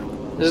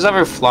 What? This is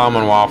every flam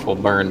and waffle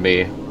burn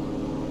me.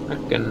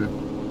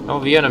 Frickin' no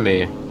the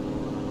enemy.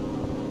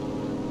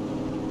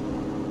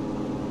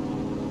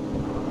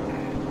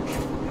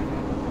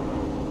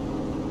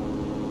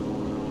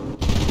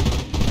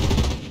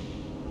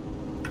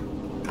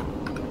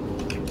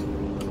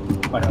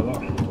 Why, hello.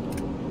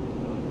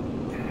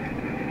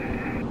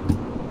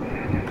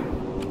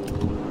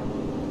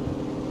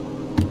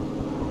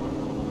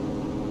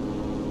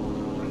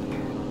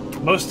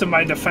 Most of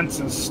my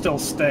defenses still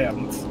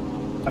stand.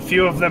 A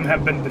few of them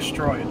have been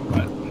destroyed,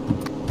 but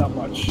not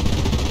much.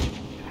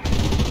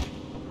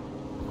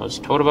 I was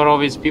told about all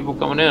these people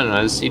coming in, and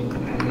I see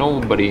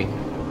nobody.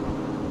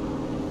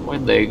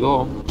 Where'd they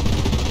go?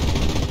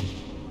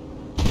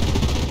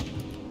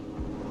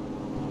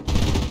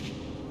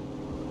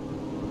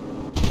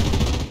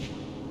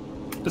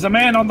 There's a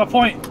man on the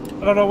point.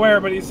 I don't know where,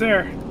 but he's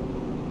there.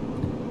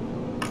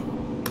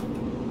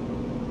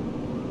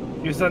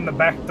 He was in the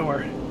back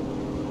door.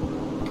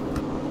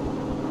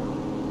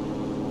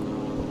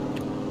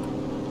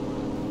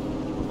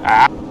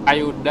 Are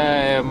you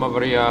damn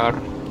over here?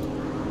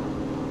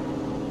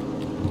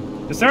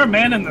 Is there a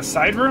man in the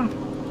side room?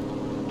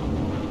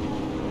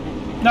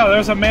 No,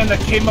 there's a man that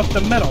came up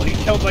the middle. He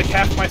killed like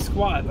half my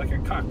squad, like a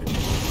cock.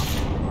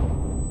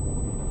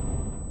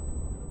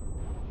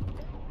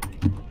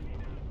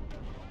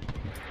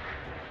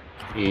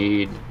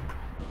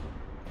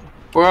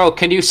 Bro,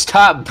 can you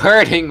stop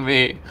burning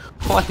me?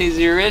 What is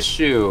your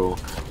issue?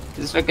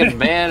 This fucking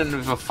man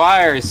with a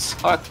fire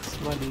sucks,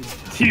 buddy.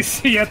 Do you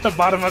see at the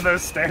bottom of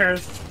those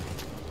stairs?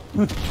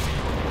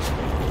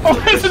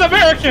 Oh, it's an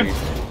American!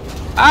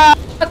 Ah,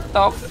 what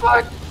the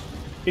fuck?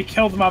 He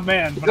killed my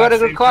man. You gotta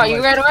go caught.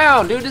 You ran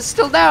around, dude. It's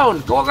still down.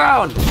 Go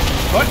around.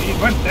 What? He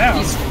went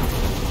down.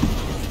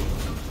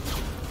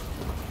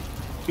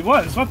 He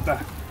was. What the?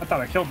 I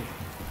thought I killed him.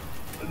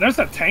 There's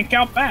a tank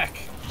out back.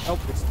 Nope.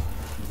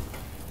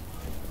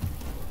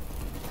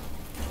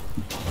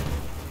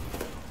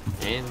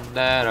 In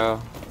that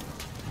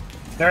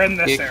They're in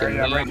this Kick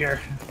area him right up.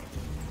 here.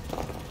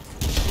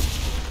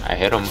 I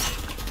hit him.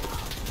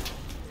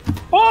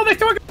 Oh, they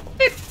threw a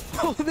grenade!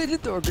 Oh, they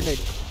did throw a grenade.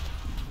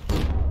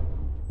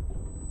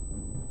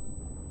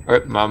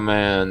 Hurt my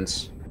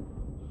mans.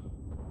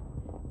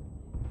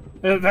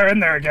 They're in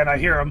there again. I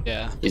hear them.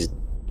 Yeah. He's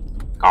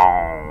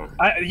gone.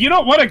 You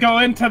don't want to go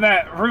into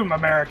that room,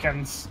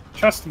 Americans.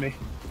 Trust me.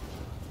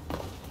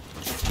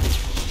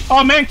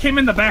 Oh, man came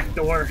in the back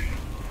door.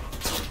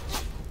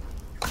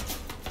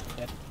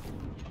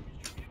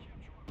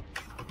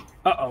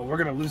 Uh-oh, we're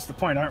gonna lose the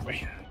point, aren't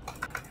we?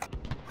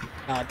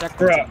 Nah,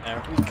 Declan's in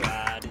there. We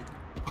got it.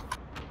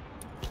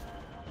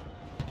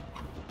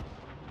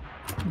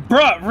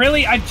 Bruh,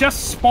 really? I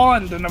just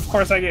spawned, and of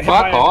course I get hit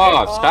Fuck by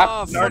off! Oh,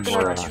 Stop! fucking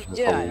More. right. Just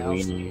Yeah, a I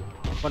was- weenie.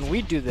 When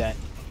we do that,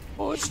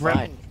 oh, it's Right.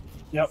 fine.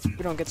 Yep. We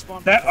don't get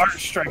spawned. That art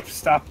strike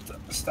stopped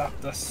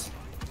us.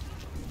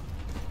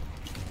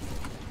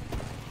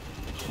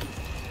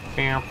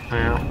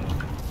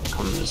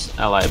 Comes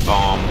LI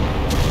bomb.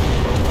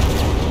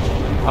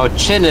 Oh,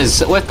 Chin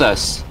is with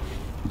us.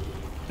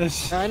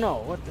 This I know.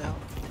 What the hell?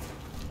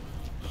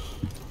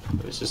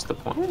 Was this the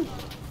point?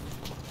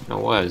 No,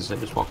 it was. I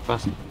just walked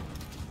past it.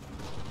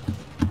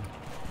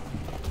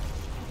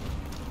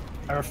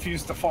 I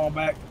refuse to fall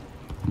back.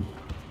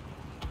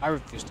 I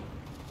refuse to.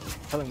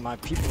 Telling my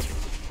people.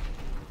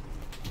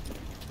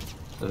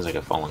 Sounds like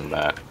a falling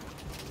back.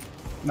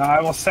 No,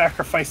 I will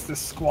sacrifice this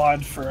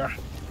squad for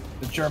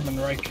the German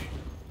Reich.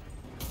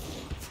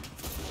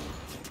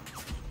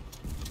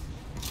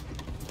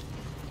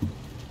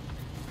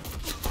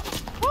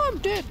 Oh, I'm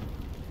dead.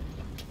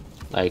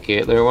 Like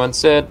Hitler once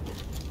said,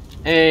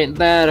 ain't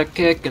that a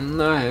kick in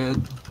the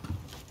head?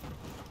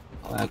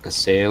 Like a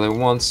sailor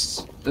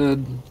once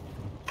stood,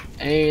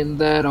 ain't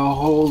that a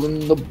hole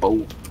in the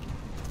boat?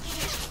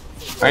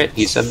 Right,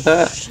 he said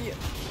that. Shit.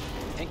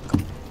 Thank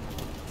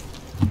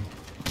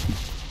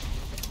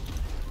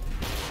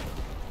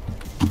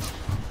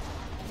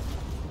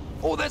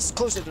Oh, that's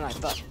closer than I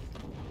thought.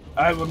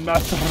 I will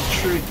not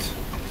retreat.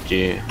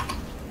 Yeah.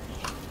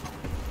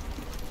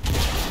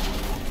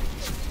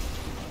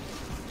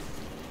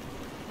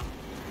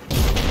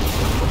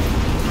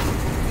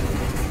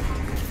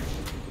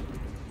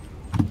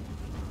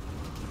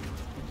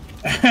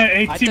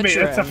 Hey, I teammate, thought you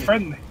were that's a at me.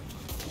 friendly.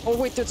 Oh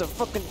wait, there's a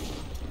fucking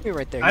me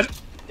right there. I-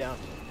 He's down.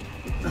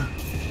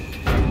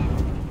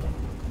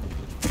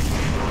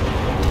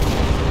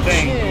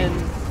 Dang.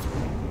 Chin.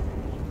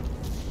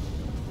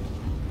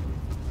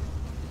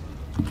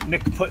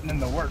 Nick putting in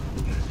the work.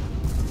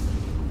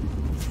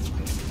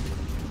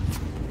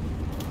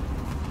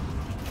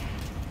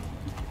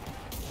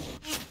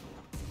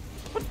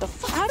 What the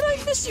fuck? How did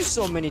I miss you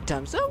so many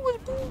times? That was.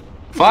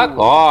 Fuck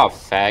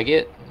off,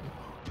 faggot.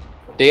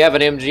 Do you have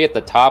an MG at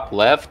the top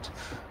left?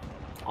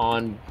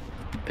 On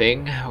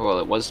ping. Well,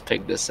 it was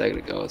ping this second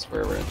ago. It's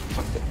where we're at the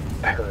fucking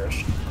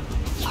parish.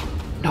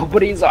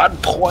 Nobody's on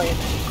point.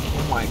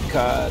 Oh my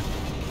god.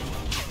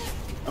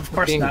 Of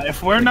course not.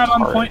 If we're not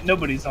on point,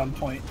 nobody's on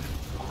point.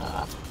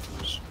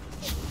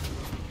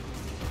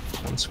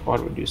 One squad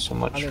would do so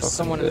much. Oh, there's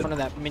someone in front of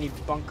that mini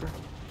bunker.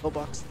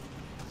 Pillbox.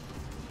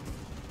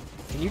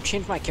 Can you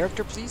change my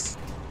character, please?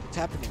 What's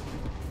happening?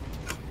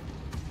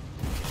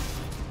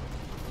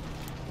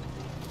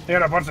 They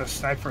got a bunch of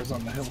snipers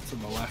on the hill to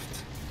the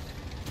left.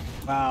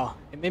 Wow.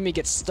 It made me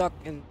get stuck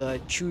in the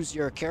choose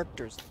your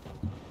characters.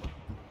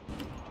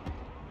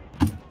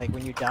 Like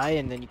when you die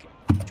and then you can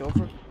switch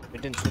over.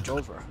 It didn't switch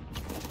over.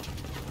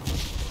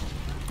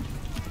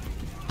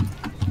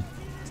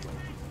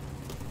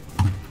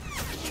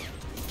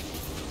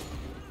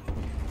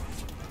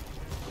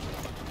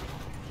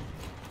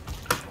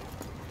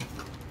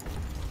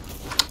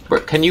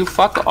 Can you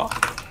fuck off?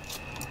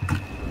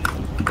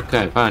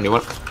 Okay, fine. You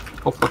want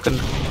oh fucking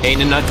pain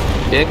in that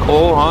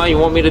dickhole, huh? You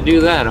want me to do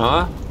that,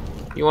 huh?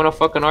 You want a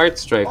fucking art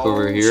strike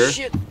over here?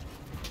 Shit.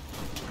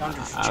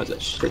 That was a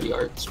shitty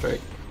art strike.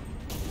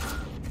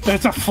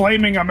 There's a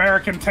flaming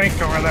American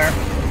tank over there.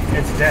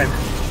 It's dead.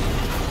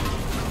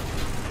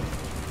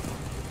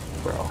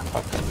 Bro,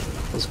 fucking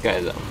this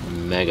guy's a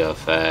mega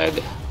fag.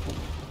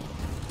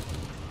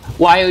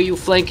 Why are you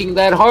flanking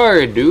that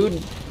hard,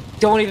 dude?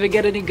 Don't even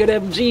get any good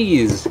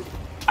MGs.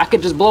 I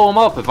could just blow him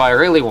up if I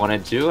really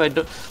wanted to. I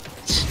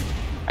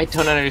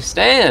don't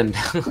understand.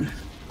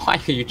 Why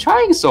are you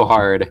trying so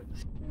hard?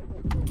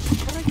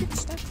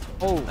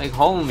 Oh, like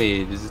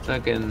homie, just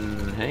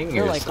fucking hang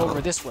they're yourself. like over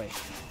this way.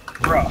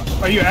 Bro,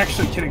 are you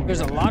actually kidding me?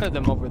 There's a lot of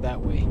them over that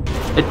way.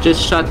 It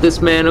just shot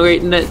this man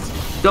right in that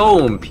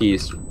dome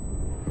piece,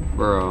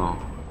 bro.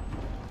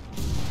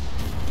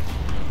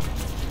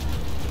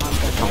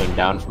 Coming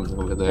down from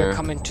over there. They're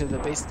coming to the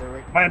base there,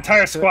 right? My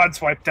entire squad's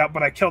wiped out,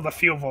 but I killed a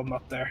few of them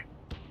up there.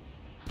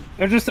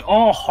 They're just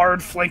all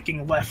hard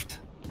flanking left.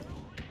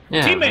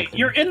 Yeah, Teammate,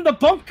 you're in the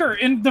bunker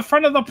in the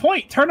front of the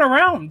point. Turn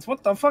around.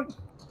 What the fuck?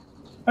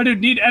 I do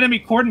need enemy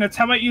coordinates.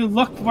 How about you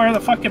look where the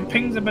fucking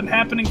pings have been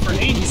happening for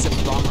ages?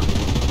 He's a bomber.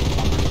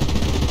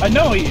 I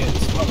know he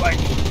is, but like,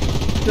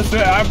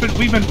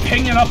 we've been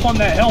pinging up on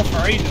that hill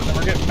for ages, and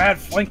we're getting mad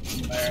flanked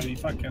from there, and he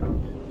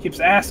fucking keeps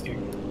asking.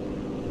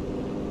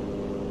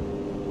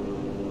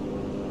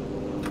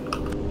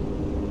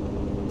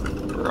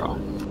 Bro.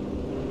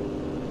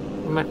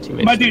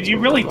 My dude, you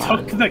really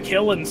took the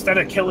kill instead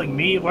of killing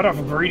me? What a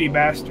greedy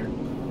bastard.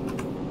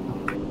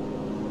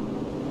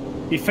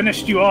 He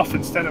finished you off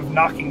instead of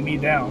knocking me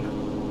down.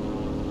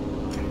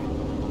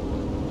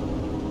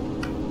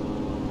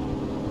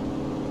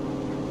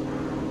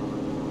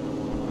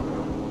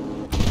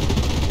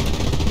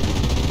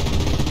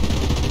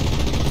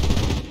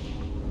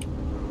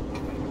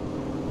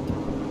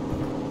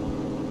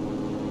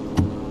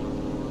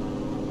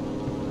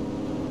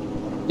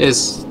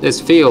 This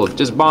field,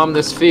 just bomb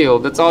this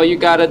field. That's all you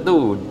gotta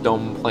do,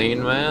 dumb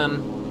plane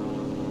man.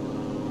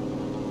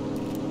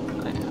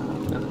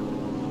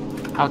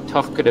 How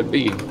tough could it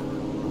be,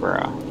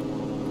 bruh?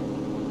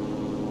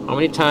 How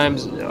many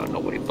times? Oh,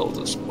 nobody builds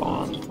a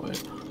spawn.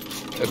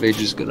 Are they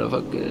just gonna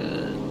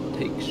fucking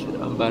take shit?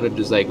 I'm about to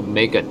just like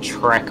make a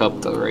trek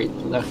up the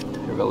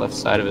left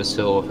side of this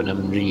hill with an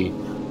MG.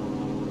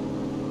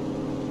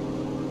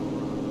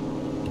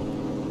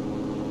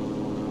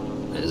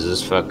 Is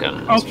this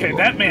fucking? Okay,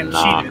 that man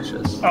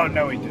obnoxious. cheated. Oh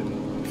no, he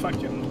didn't.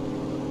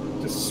 Fucking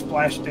just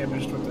splash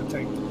damaged with the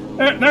tank.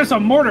 There's a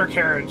mortar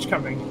carriage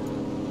coming.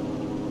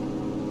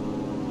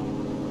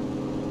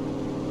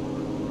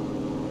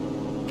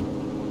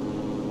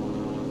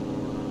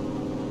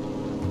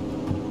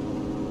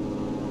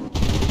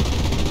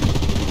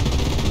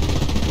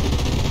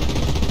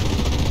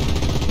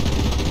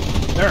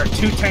 There are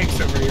 2 tanks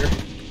over here.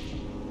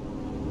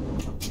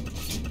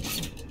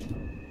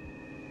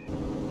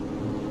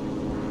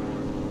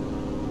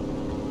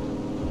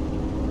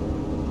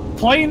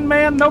 Plane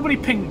man? Nobody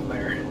pinged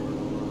there.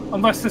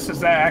 Unless this is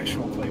that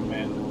actual plane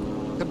man.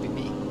 Could be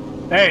me.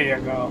 There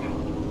you go.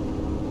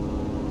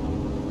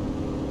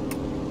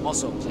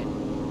 Also a plane.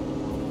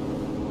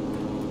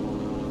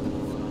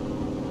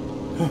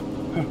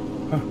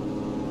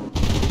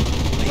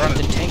 I hit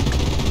the tank.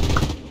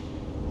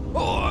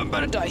 Oh, I'm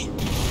about to die.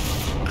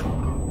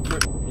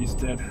 He's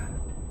dead.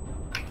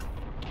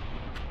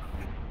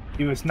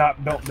 He was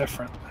not built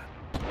different.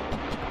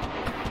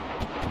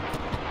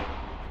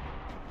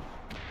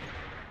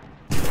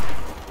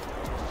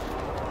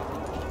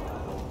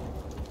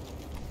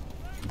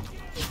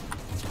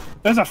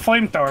 There's a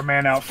flamethrower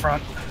man out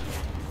front.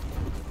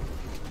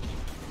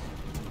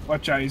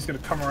 Watch out, he's gonna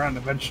come around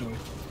eventually.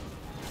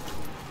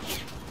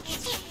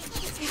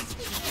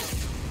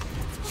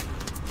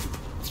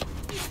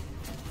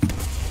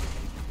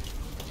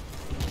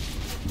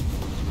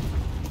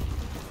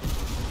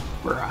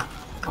 Bruh.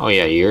 Oh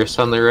yeah, you're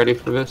suddenly ready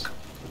for this?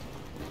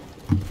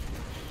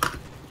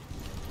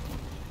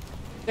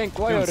 Tank,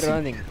 why are you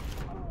running?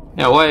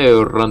 Yeah, why are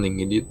you running,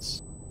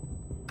 idiots?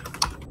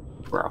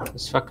 Bro,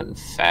 this fucking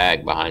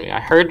fag behind me.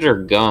 I heard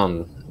your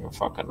gun. You're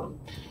fucking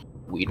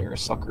wiener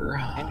sucker.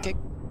 Pancake?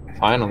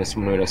 Finally,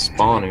 someone with a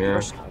spawn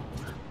here.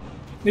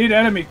 Need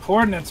enemy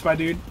coordinates, my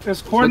dude.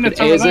 There's coordinates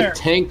Look at, over there's there. a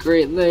tank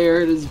right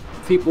there. There's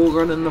people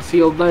running the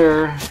field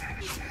there.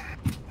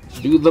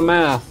 Do the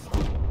math.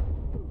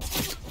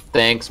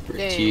 Thanks,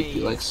 Pratik.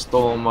 You like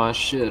stole my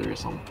shit or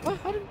something. What?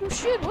 I didn't do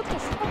shit. What the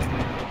fuck?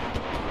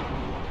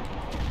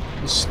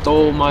 You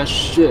stole my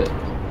shit.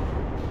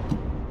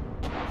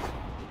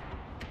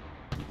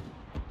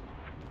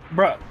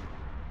 Bruh,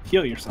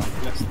 heal yourself.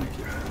 Yes, thank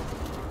you.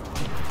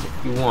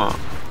 If you want.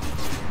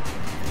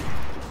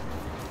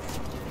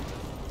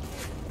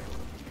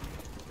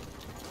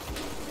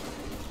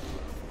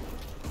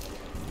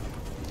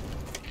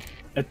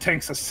 It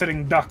tank's a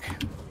sitting duck.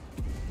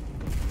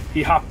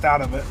 He hopped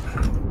out of it.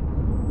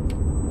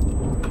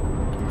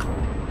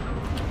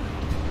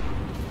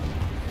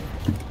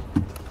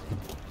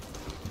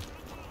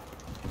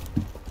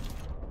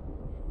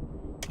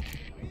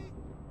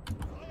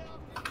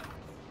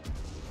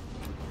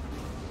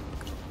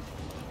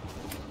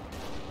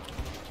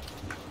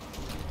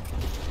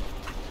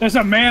 There's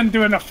a man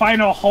doing a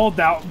final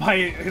holdout by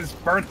his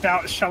burnt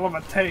out shell of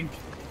a tank.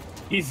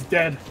 He's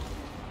dead.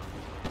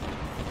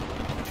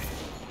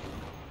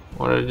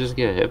 Why did I just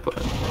get hit by?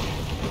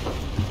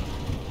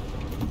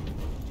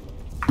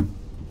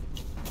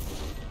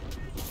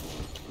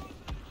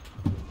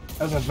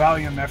 That was a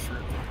valiant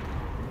effort.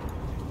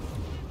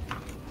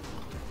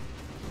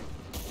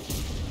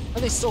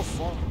 Are they so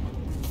far?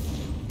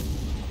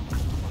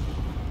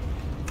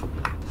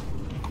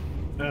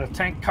 The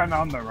tank kind of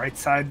on the right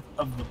side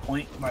of the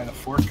point by the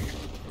fork.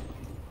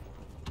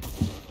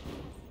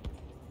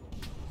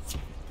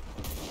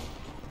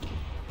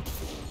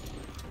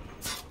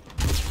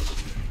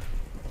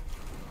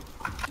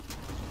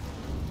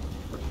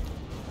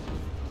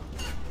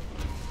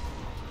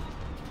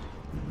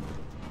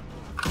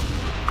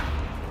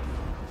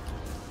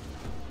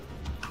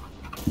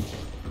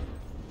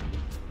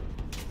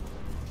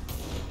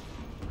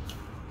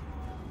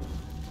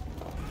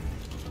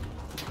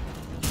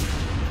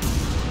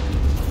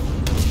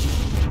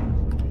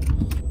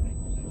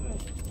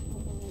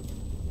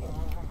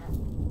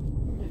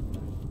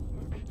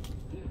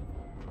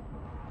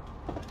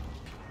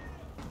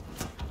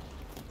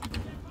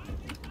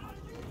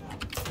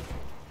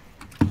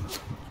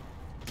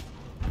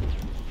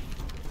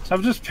 So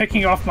I'm just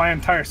picking off my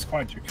entire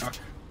squad, you cock.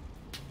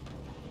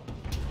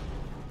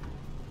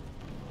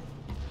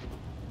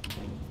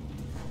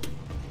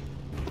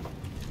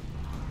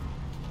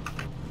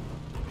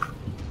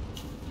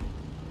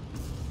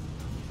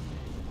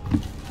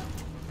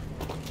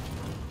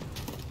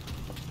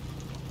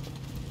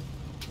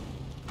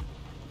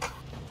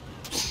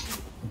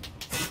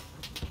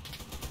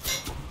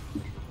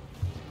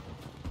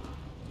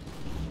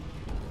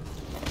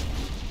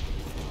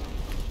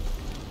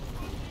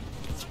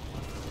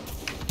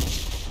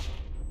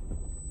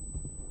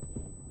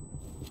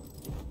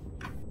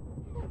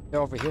 They're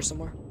over here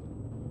somewhere.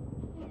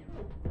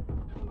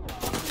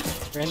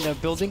 They're in the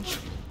building.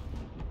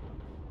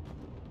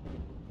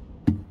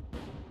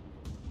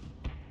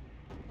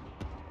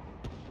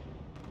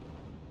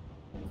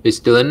 He's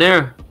still in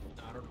there.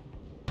 I don't know.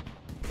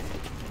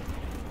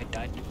 I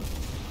died.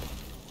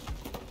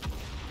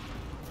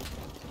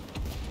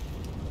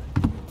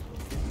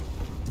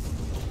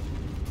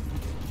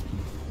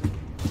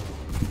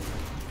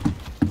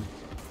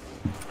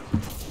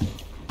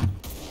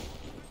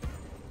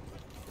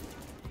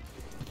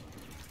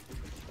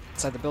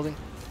 Inside the building.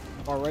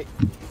 Far right.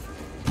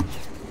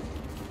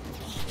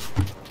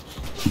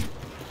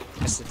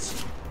 Yes,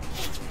 it's.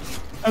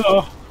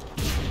 Hello.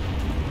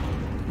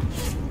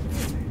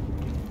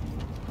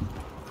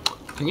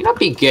 Can you not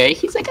be gay?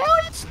 He's like, oh,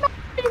 it's not.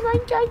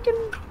 I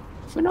can.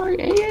 For our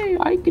AA,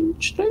 I can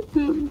strip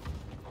him.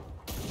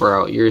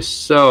 Bro, you're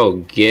so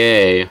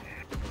gay.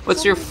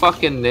 What's your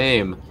fucking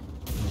name?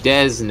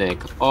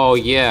 Desnick. Oh,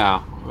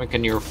 yeah. Like,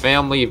 and your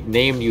family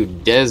named you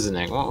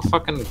Desnick. What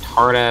fucking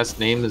hard ass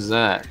name is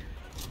that?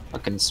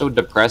 Fucking so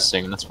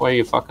depressing. That's why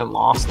you fucking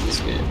lost this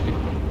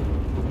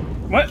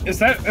game. What is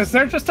that? Is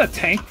there just a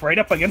tank right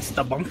up against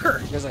the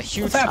bunker? There's a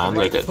huge Sounds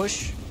like it.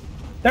 push.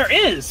 There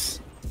is.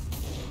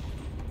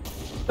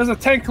 There's a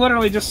tank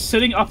literally just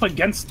sitting up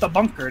against the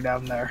bunker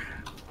down there.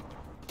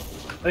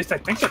 At least I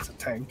think it's a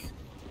tank.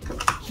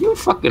 You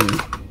fucking.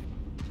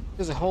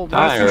 There's a whole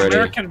Die An already.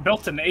 American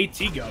built an AT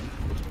gun.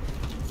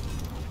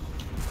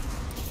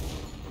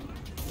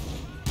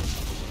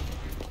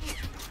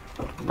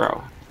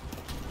 Bro.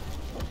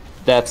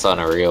 That's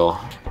unreal.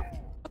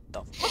 What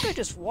the fuck? I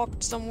just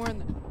walked somewhere in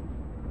the.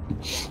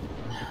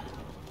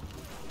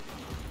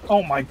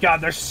 Oh my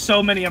god, there's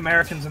so many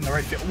Americans in the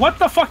right field. What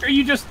the fuck are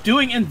you just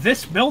doing in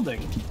this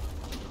building?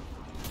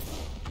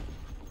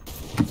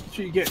 That's what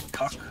you get,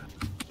 cuck.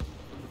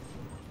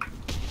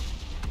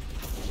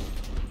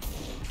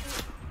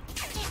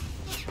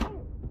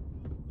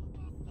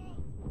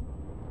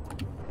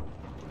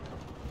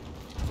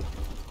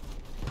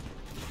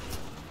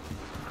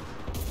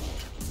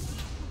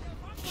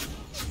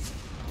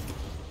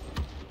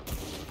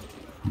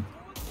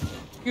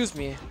 Excuse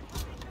me.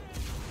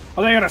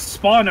 Oh, they got a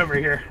spawn over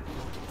here.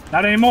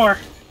 Not anymore.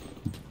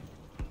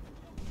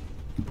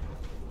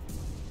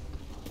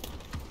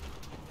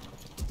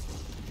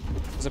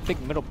 There's a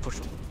big middle push.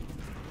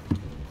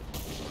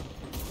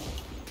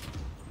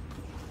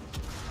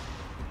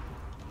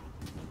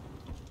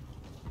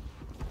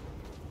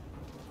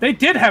 They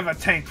did have a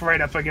tank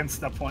right up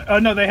against the point. Oh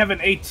no, they have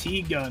an AT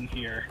gun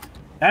here.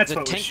 That's There's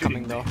a what was tank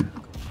shooting coming me. though.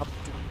 Up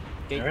to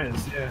gate. There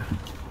is, yeah.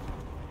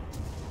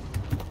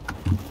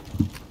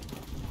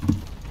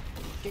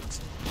 Gates.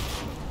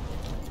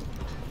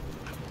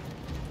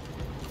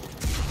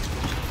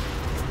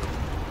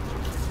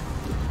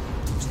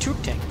 There's 2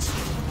 tanks.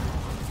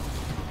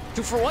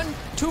 2 for 1.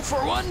 2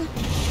 for 1. Not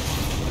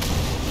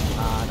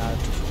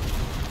 2 for 1.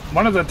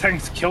 One of the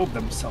tanks killed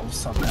themselves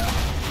somehow.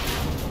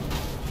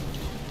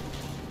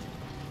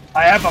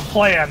 I have a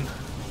plan.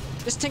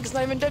 This tank is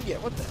not even dead yet.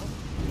 What the hell?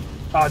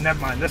 Oh, never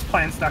mind. This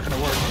plan's not gonna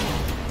work.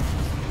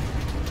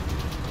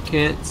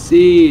 Can't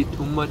see.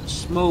 Too much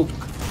smoke.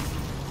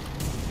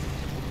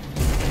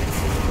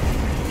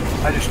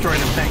 I destroyed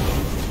a tank.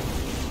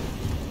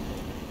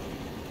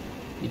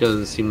 He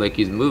doesn't seem like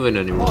he's moving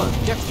anymore.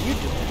 Oh, Jeff, you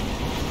do.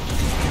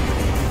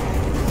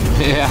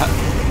 Yeah. I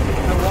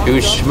walked He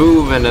was up,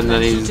 schmoving and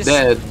then he he's just,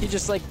 dead. He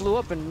just like blew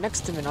up and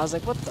next to me and I was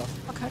like, what the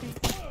fuck? How do you...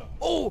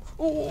 Oh!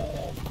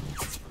 Oh!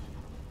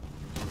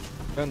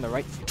 They're on the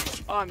right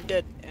field. Oh, I'm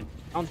dead. And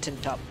mountain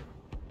top.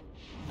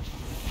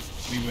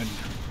 We win.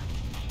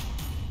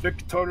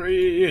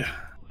 Victory!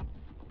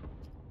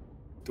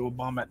 Do a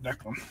bomb at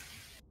Declan.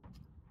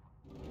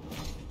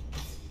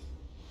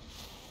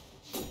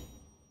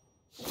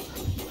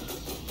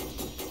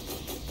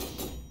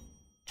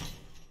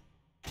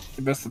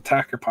 The best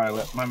attacker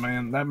pilot, my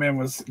man. That man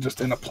was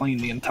just in a plane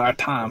the entire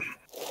time.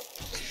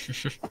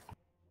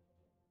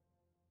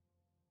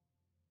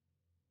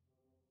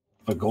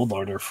 A gold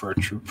order for a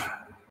troop.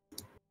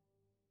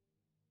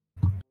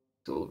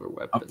 Silver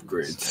weapons.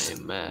 Upgrades. I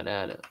ain't mad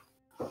at it.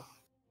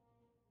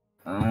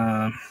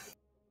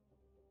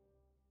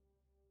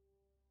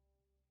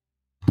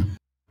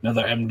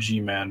 Another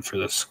MG man for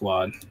this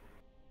squad.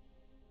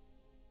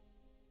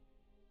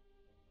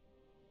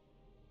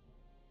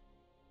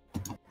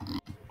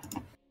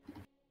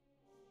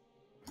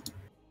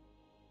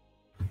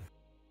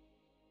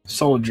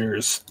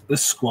 Soldiers,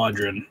 this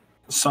squadron.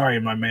 Sorry,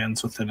 my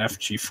man's with an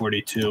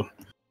FG-42.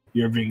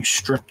 You're being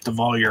stripped of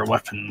all your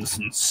weapons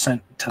and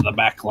sent to the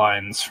back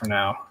lines for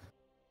now.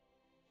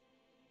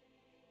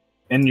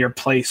 In your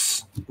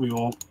place, we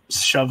will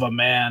shove a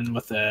man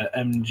with a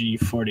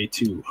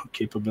MG-42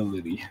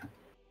 capability.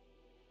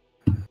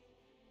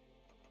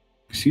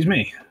 Excuse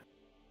me.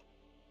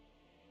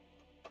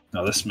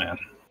 No, this man.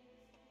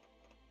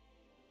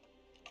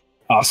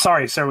 Oh,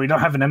 sorry, sir. We don't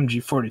have an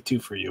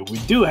MG-42 for you. We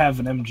do have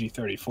an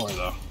MG-34,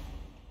 though.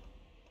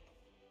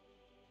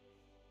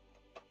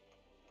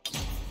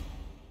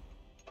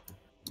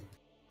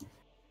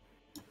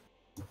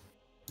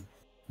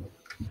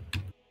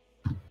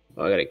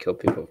 Oh, I gotta kill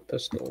people with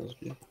pistols,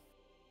 dude.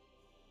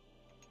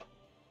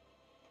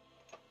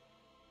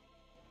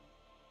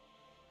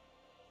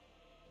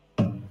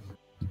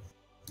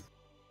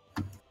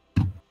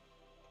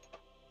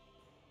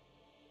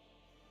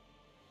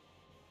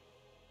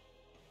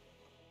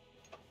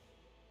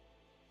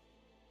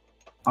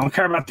 I don't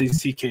care about these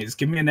CKs.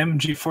 Give me an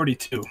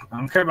MG-42. I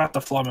don't care about the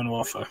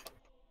Flammenwaffe.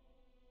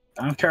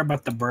 I don't care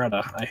about the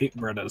Beretta. I hate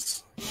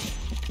Berettas.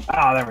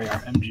 Ah, there we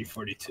are.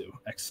 MG-42.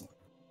 Excellent.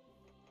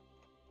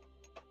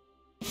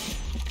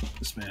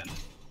 This man.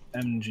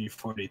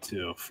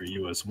 MG-42 for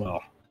you as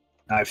well.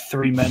 I have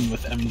 3 men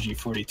with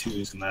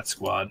MG-42s in that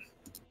squad.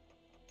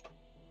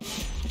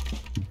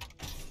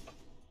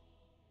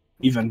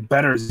 Even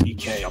better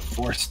ZK, a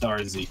 4-star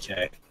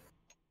ZK.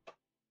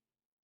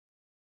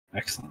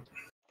 Excellent.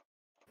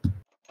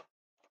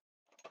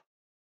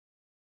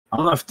 I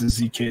don't know if the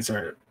ZKs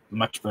are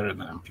much better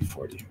than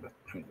MP40, but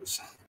who knows.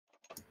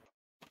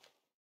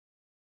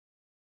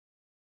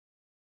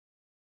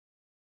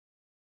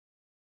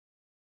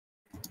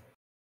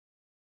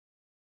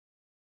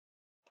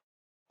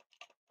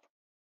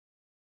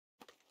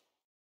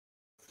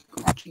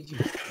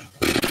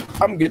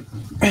 I'm good.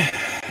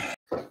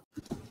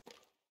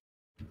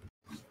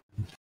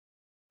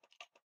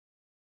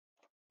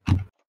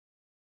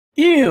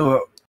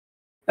 Ew!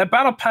 That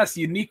Battle Pass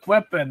unique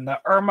weapon, the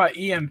Irma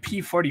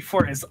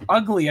EMP-44, is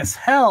ugly as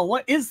hell.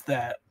 What is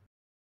that?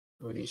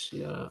 Where do you see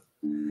that?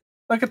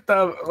 Look at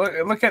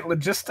look at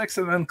logistics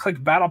and then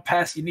click Battle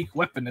Pass unique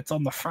weapon. It's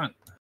on the front.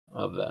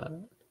 Of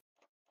that.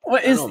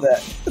 What is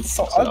that? It's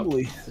so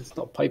ugly. It's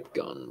the pipe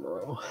gun,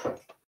 bro.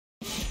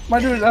 My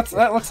dude,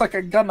 that looks like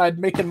a gun I'd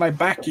make in my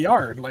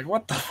backyard. Like,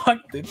 what the fuck,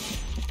 dude?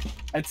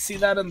 I'd see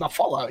that in the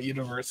Fallout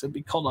universe. It'd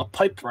be called a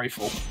pipe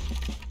rifle.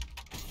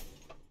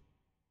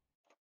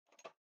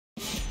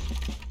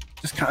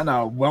 Just kind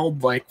of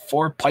weld like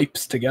 4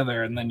 pipes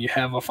together, and then you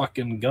have a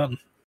fucking gun.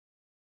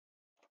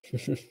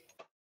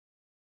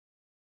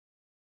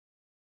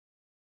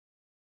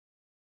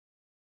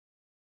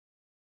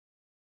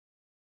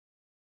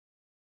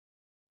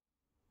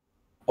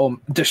 Oh,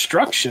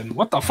 destruction.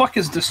 What the fuck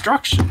is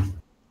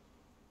destruction?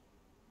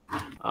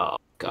 Oh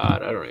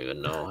god, I don't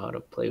even know how to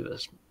play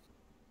this.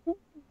 Are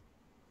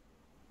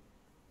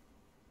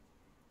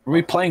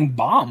we playing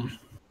bomb?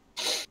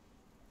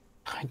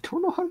 I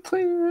don't know how to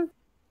play it.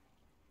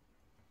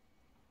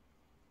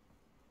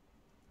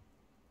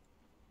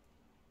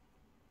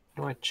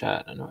 How do I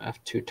chat? I know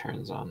F2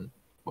 turns on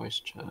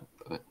voice chat,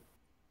 but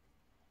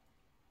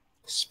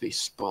space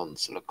spawn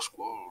select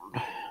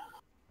squad.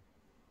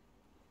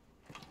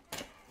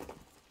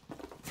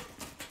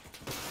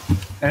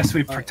 As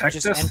we protect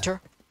just this? enter.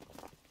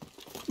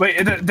 Wait,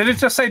 did it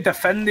just say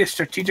defend the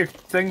strategic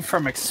thing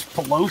from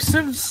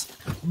explosives?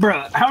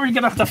 Bruh, how are you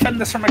gonna defend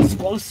this from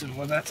explosive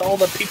when that's all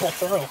that people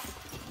throw?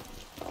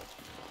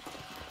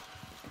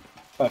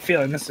 I have a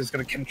feeling this is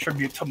gonna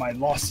contribute to my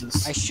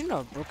losses. I shouldn't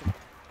have broken.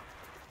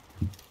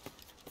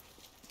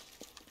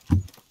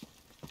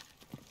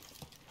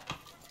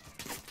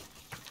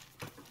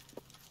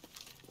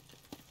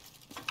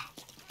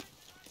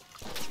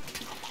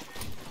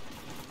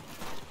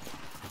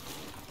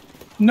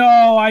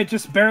 No, I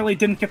just barely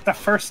didn't get the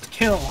first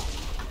kill.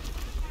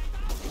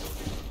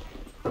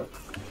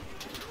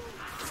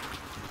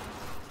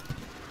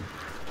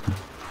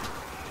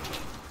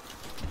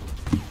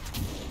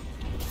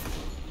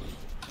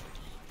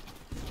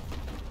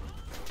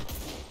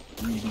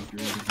 Greedy,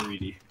 greedy,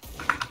 greedy.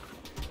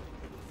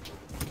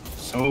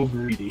 So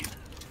greedy.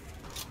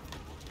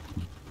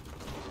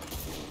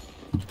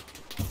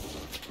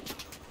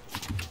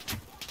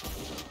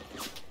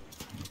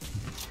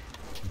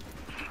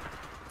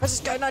 How's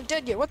this guy not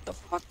dead yet? What the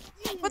fuck?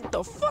 What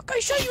the fuck? I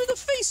shot you in the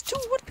face too.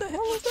 What the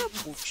hell is that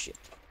bullshit?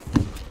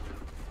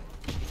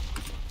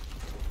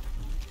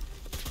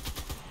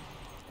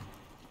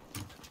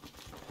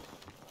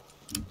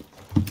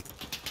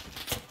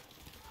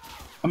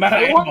 I'm out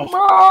of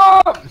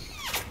ammo.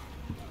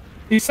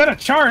 He set a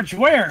charge.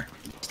 Where?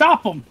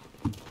 Stop him!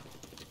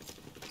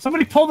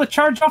 Somebody pull the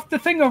charge off the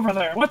thing over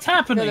there. What's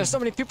happening? Yeah, there's so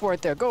many people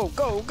right there. Go,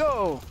 go,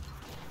 go!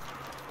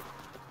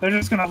 They're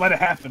just gonna let it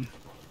happen.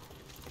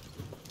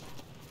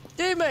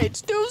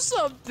 Teammates, do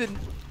something!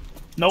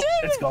 Nope,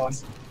 Damn it's it. gone.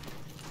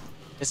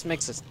 This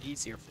makes us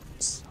easier for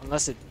us.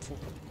 Unless it...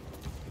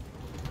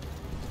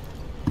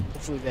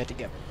 Hopefully we had to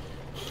get...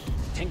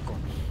 tank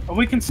going. Oh,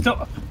 we can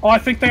still... Oh, I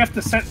think they have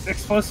to set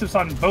explosives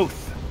on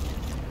both.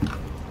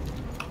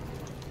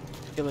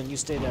 Dylan, you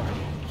stay there.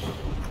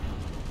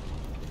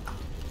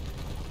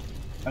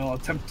 I will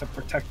attempt to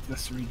protect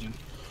this region.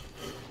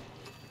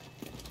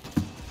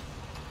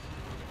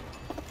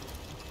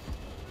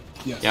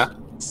 Yes. Yeah.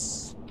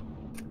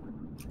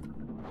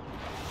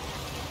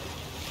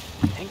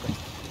 Penguin.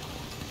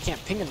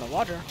 Can't ping in the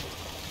water.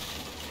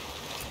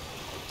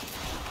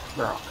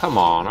 Bro, come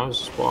on, I was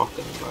just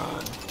walking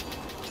by.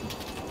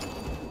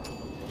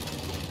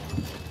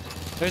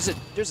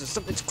 There's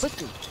something's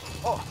clicking.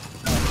 Oh.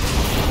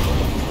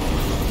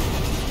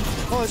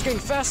 Oh, it's getting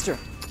faster.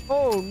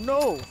 Oh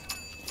no.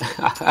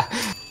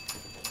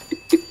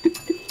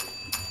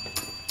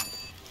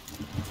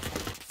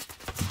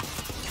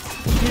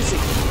 Music.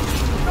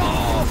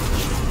 No!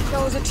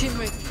 That was a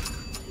teammate.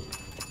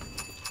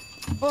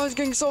 Oh, it's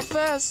getting so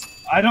fast.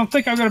 I don't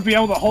think I'm gonna be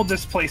able to hold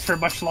this place for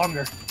much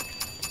longer.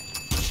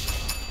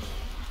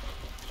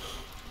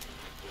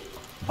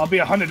 I'll be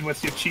 100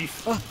 with you,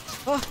 Chief.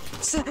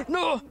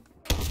 No!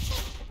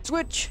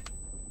 Switch!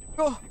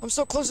 Oh, I'm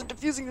so close to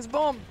defusing this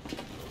bomb.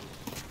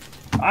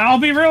 I'll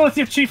be real with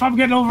you, Chief. I'm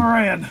getting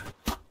overran.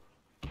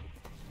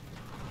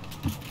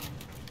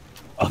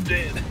 I'm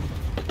dead.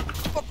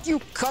 Fuck you,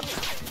 cunt!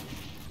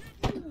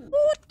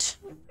 What?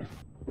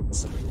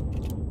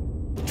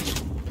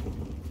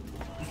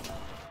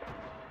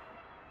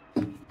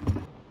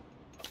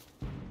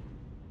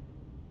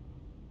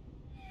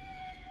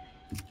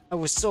 I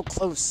was so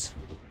close.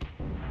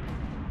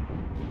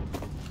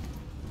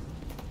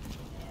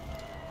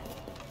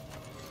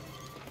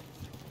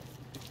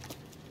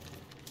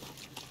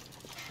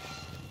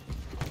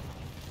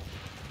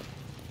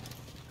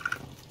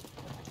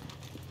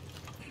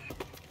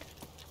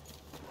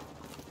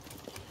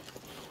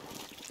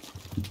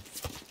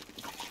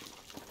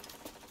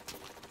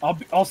 I'll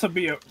also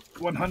be at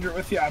 100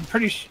 with you. I'm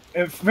pretty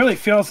it really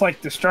feels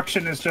like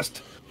destruction is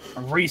just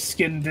a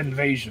reskinned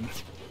invasion.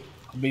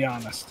 I'll be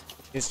honest.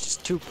 It's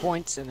just 2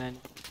 points and then...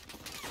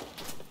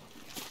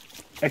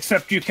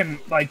 Except you can,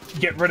 like,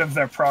 get rid of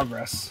their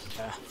progress.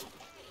 Yeah.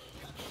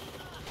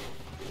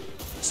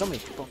 So many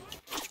people.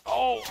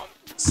 Oh!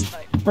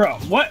 Snipe. Bro,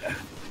 what?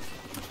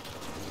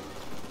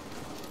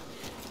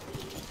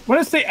 What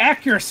is the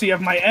accuracy of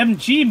my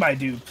MG, my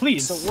dude?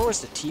 Please. So where was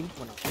the team?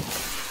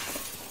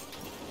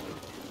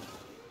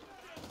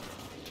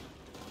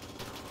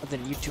 Other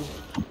than you two?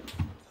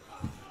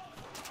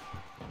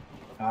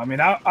 I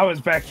mean, I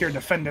was back here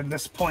defending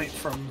this point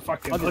from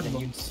fucking Other than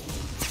you. hoodlums.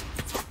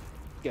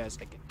 You guys,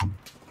 like it.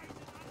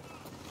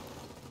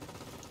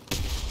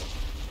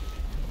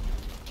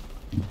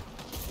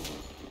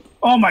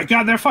 Oh my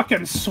god, they're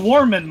fucking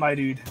swarming, my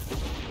dude.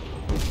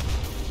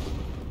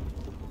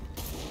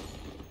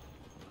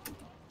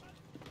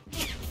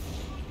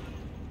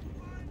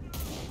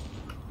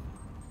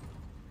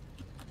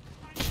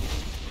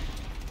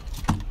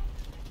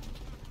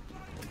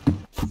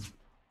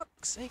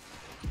 sake.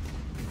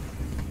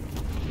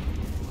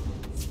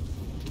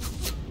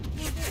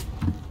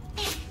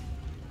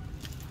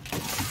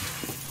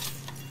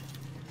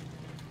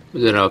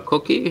 Is it a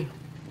cookie?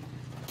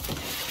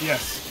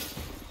 Yes.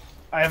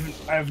 I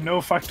have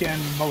no fucking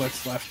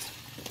bullets left.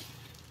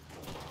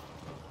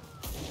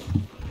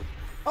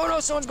 Oh no,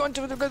 someone's going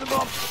to the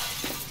bomb.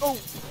 Oh.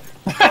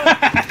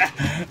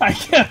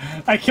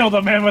 I killed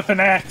a man with an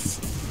axe.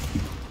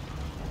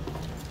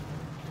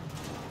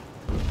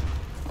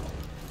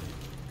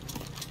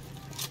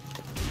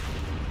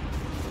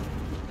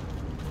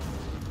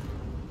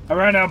 I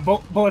ran out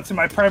of bullets in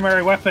my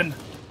primary weapon.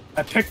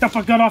 I picked up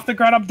a gun off the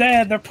ground. I'm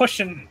dead. They're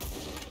pushing.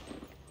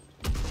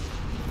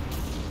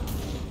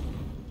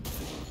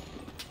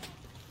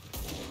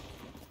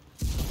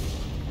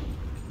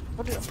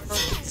 How did I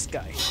get this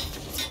guy?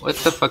 What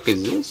the fuck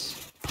is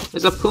this?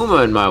 There's a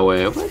puma in my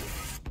way. What?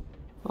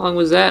 How long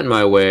was that in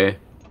my way?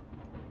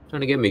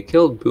 Trying to get me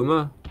killed,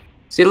 puma.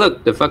 See,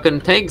 look, the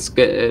fucking tank's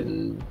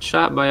getting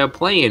shot by a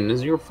plane.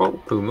 It's your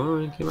fault,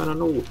 puma. I came out of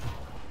nowhere.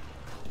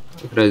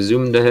 Look at I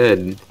zoomed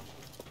ahead.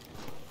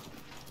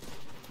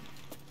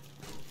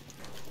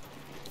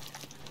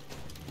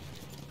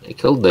 I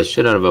killed the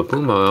shit out of a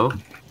puma, though.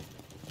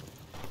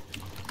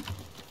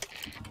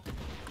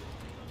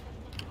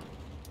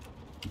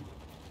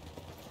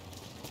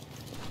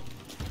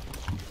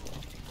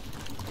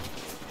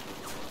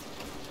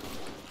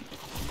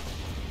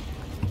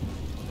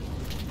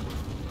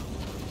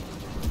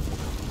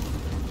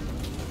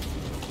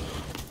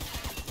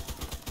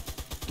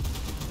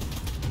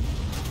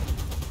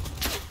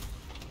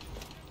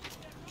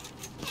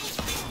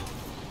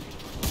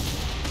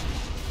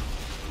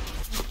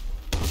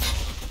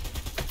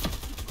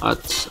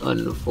 That's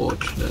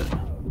unfortunate.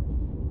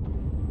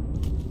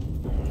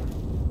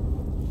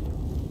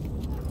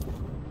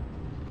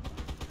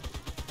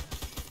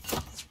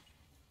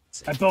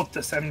 I built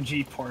this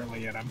MG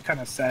poorly, and I'm kind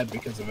of sad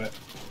because of it.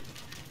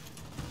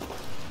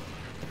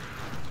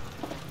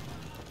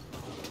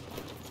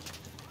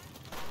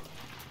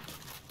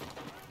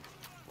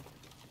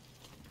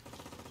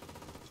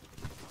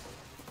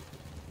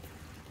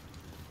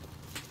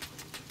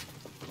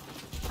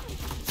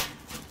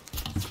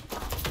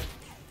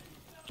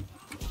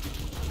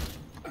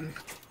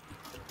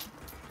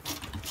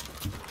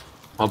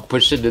 I'm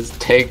pushing this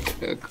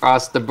tank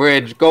across the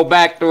bridge. Go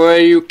back to where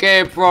you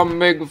came from,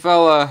 big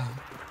fella.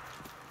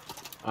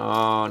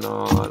 Oh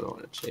no, I don't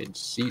want to change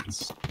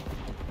seats.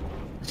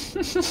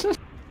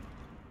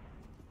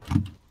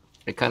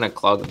 I kind of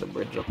clogged the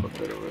bridge up a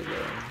bit over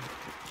there.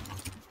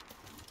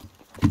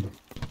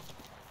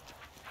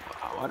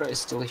 Wow, why do I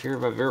still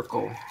hear a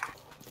vehicle?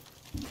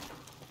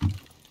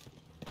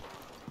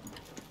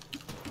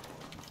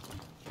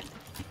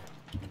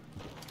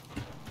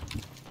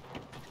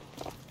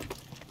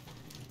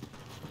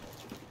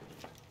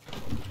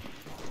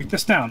 Take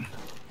this down.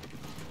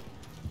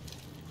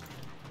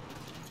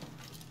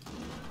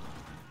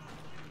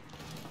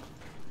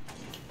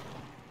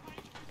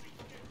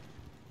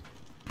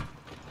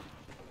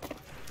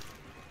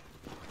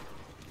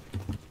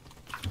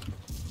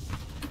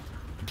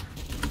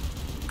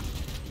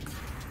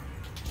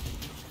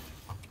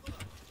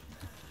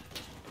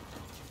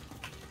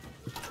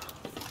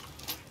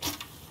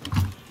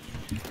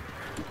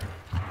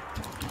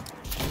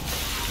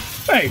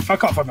 Hey,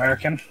 fuck off,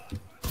 American.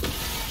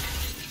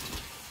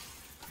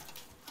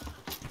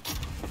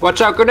 Watch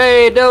out,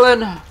 grenade,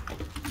 Dylan!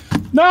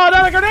 No,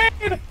 not a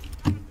grenade!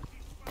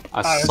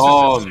 I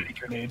saw this is him. just a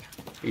grenade.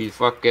 He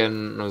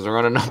fucking was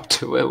running up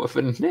to it with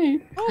a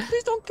grenade. Oh,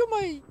 please don't kill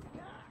my...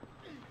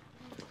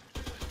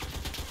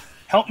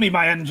 Help me,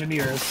 my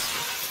engineers.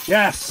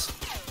 Yes!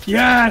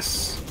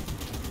 Yes!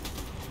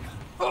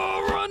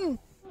 Oh, run!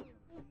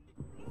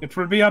 It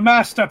will be a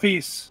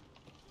masterpiece.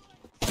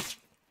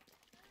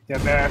 The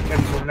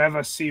Americans will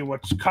never see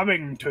what's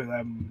coming to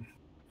them.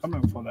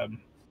 Coming for them.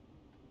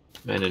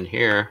 Man in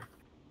here.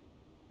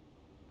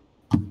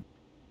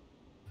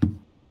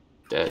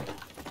 Dead.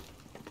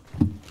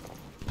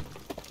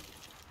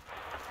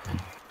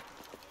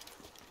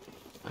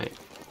 Wait.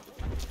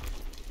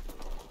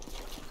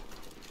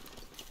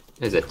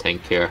 There's a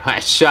tank here. I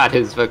shot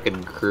his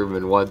fucking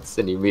crewman once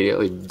and he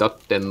immediately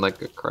ducked in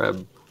like a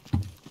crab.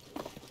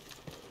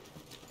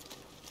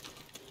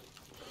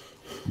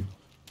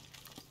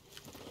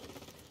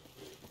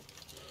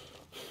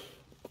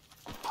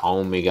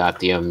 Homie got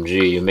the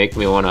MG. You make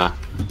me wanna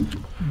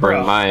bring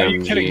Bro, my are MG.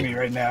 you kidding me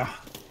right now?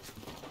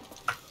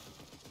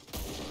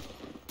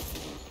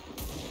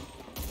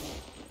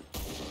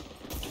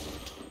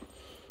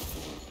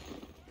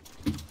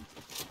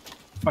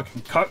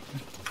 Fucking cut.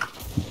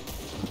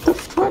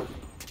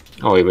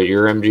 Oh wait, but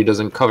your MG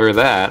doesn't cover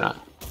that.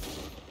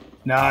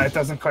 Nah, it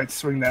doesn't quite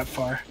swing that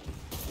far.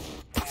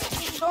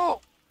 No!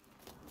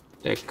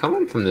 They're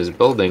coming from this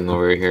building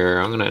over here.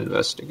 I'm gonna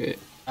investigate.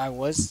 I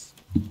was.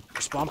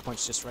 Spawn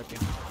point's just right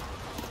behind.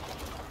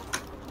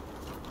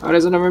 Oh,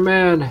 there's another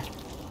man.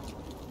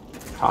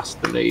 Toss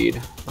the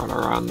nade. Run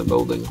around the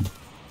building.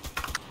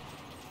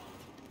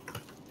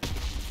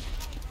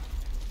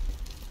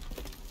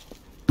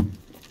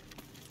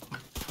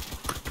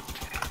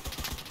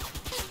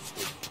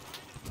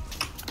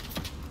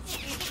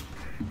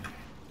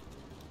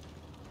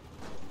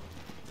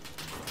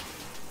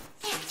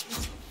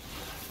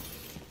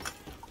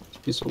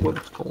 piece of wood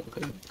is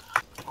cocaine.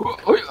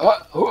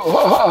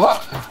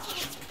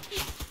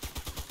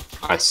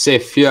 I say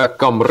fear,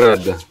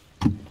 comrade.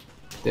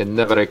 They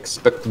never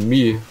expect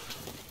me.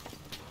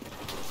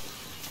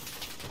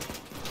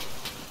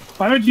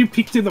 Why would you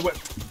peek through the window?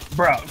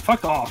 Bro,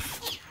 fuck off.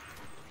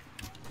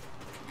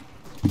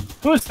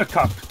 Who is the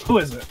cuck? Who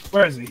is it?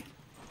 Where is he?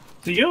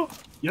 Is it you?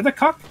 You're the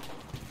cuck?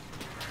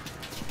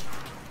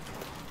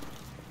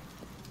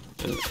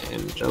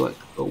 Angelic.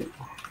 Oh.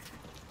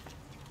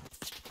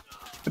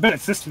 I bet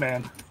it's this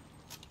man.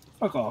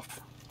 Fuck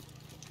off.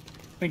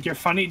 Think you're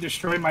funny?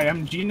 Destroy my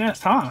MG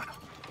nest, huh?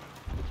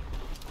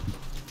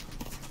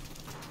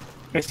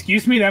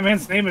 Excuse me, that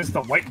man's name is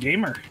the White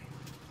Gamer.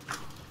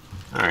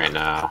 Alright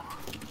now.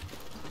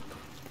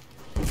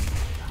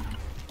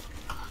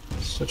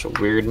 Such a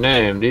weird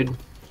name, dude.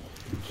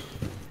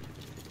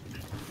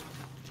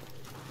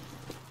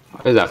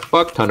 There's a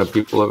fuck ton of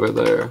people over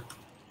there.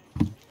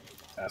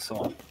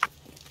 Asshole.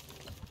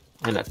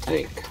 And a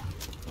tank.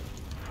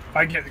 If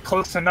I get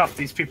close enough,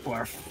 these people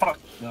are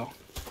fucked, though.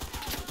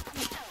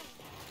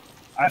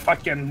 I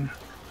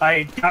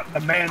got the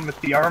man with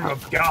the arm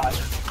of God.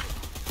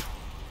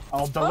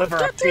 I'll deliver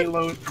a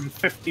payload from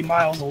 50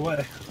 miles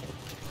away.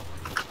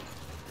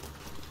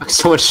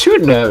 Someone's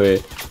shooting at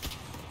me.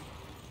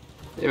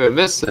 They were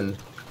missing.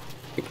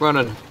 Keep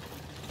running.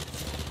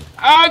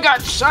 I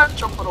got shot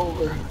jumping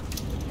over.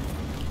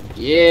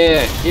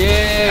 Yeah,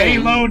 yeah.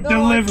 Payload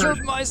delivered. I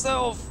killed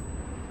myself.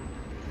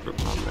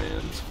 Oh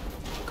man.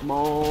 Come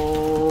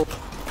on.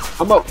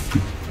 I'm up.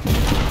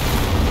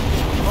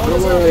 Oh,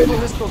 there's another people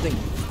in this building.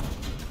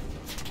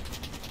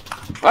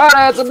 Oh,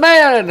 that's a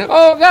man!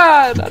 Oh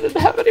god, I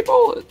didn't have any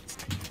bullets.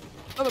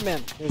 Another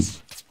man.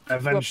 There's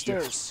two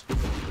upstairs.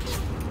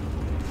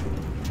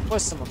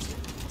 Where's some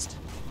upstairs?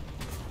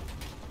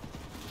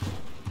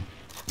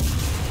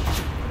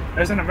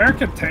 There's an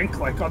American tank,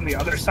 like, on the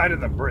other side of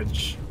the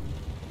bridge.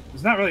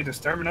 It's not really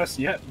disturbing us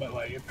yet, but,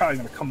 like, it's probably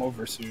gonna come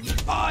over soon.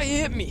 Oh, he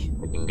hit me!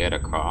 We can get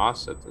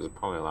across it. There's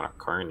probably a lot of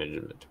carnage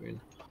in between.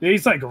 Yeah,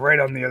 he's, like, right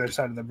on the other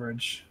side of the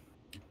bridge.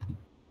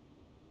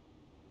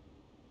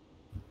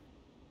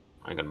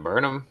 I can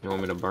burn him. You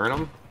want me to burn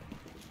him?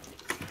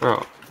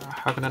 Bro,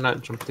 how can I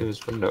not jump through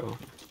his window?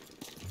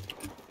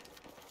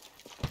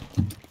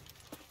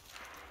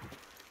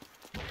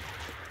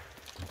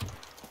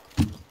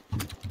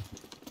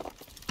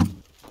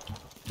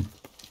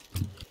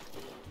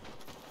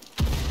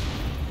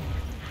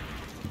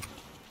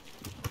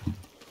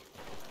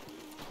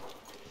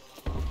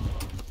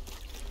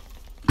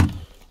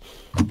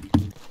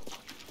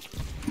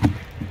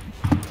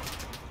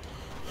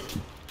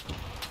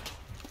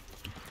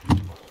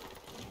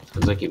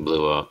 Sounds like he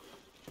blew up.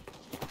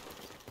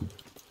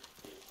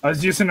 I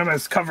was using him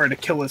as cover to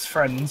kill his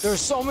friends.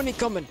 There's so many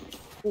coming.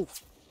 Ooh.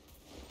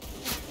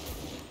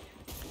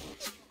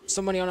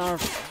 So many on our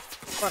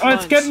front Oh,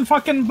 it's lines. getting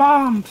fucking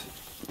bombed!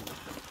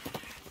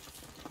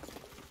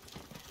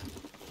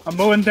 I'm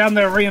mowing down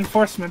their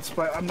reinforcements,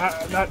 but I'm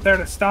not there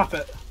to stop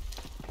it.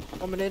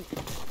 Coming in.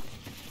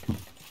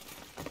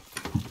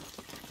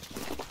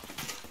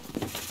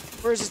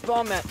 Where's this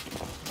bomb at?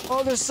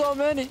 Oh, there's so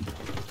many.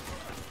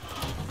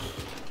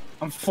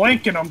 I'm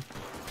flanking them.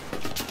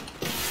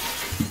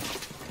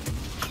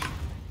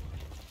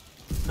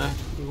 What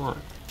do you want?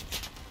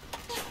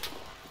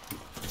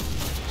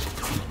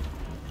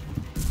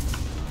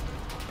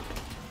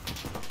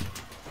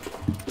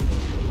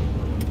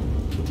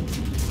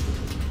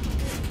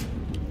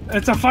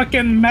 It's a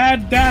fucking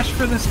mad dash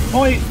for this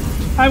point.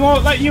 I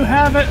won't let you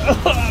have it.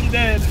 I'm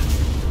dead.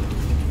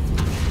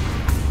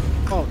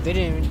 Oh, they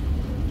didn't even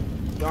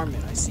disarm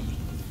it, I see.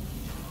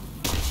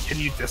 Can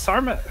you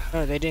disarm it?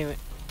 No, they didn't even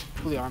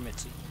fully arm it,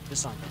 so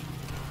disarm it.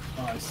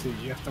 Oh, I see.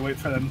 You have to wait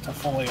for them to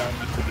fully arm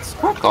it to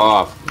disarm. Fuck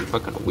off, you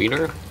fucking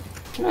wiener.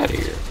 Get out of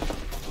here.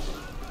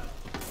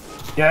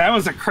 Yeah, that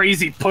was a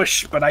crazy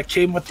push, but I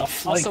came with the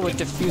flank. Also with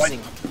defusing,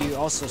 you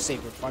also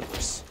save your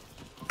progress.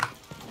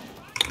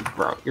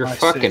 Bro, you're I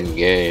fucking see.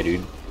 gay,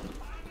 dude.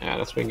 Yeah,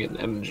 that's me getting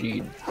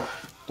MG'd.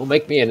 Don't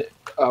make me an...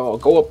 I'll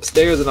go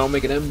upstairs and I'll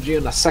make an MG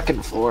on the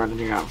second floor and then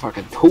you got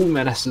fucking 2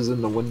 menaces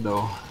in the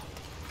window.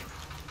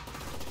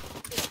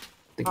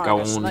 Think I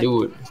won't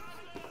do it.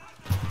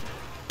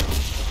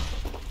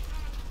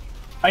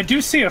 I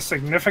do see a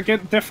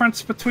significant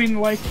difference between,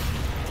 like,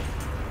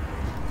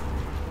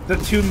 the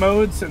two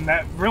modes, and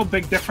that real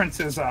big difference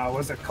is,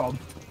 what's it called?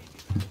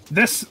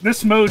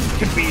 This mode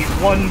can be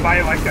won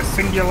by, like, a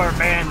singular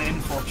man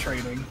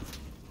infiltrating.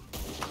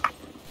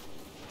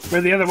 Where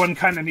the other one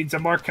kind of needs a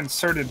more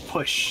concerted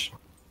push.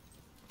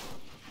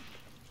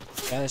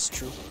 Yeah, that's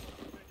true.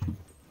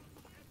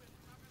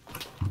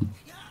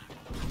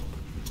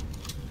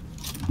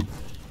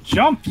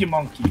 Jump, you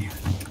monkey!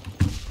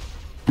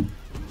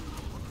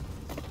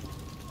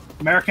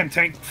 American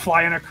tank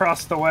flying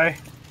across the way.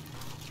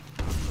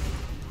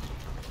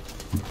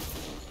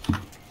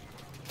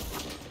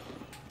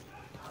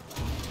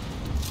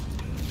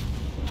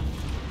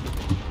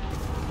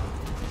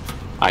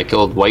 I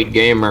killed White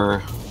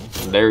Gamer.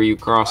 And there you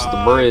cross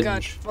the bridge.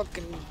 God,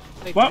 fucking...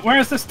 What? Where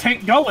is this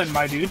tank going,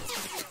 my dude?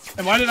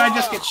 And why did I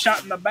just get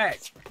shot in the back?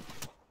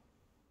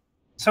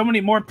 So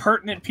many more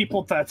pertinent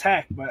people to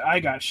attack, but I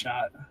got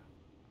shot.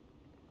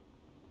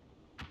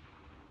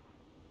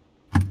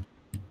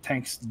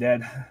 Tank's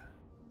dead.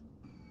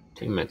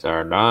 Teammates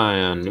are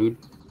dying, dude.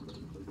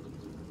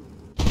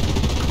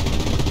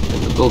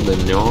 In the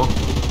building, y'all.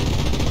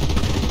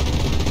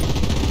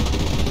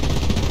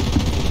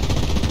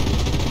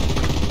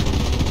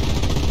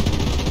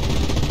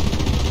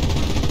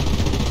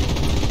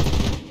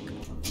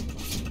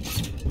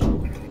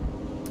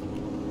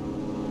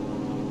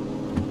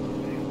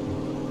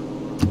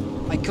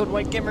 I killed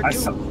White Gamer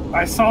too.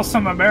 I saw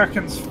some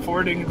Americans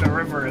fording the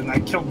river and I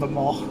killed them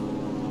all.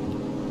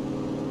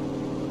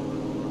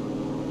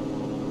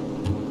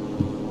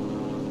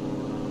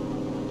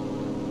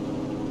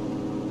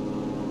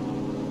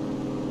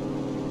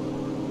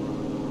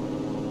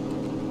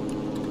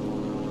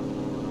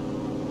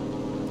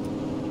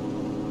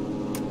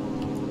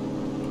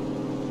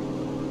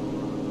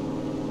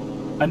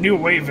 A new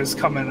wave is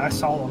coming. I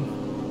saw them.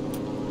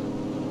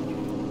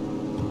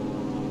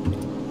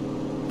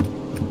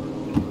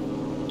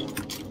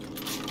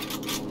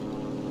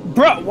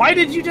 Bro, why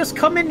did you just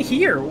come in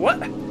here? What?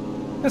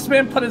 This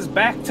man put his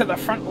back to the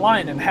front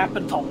line and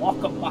happened to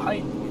walk up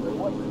behind me.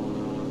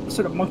 What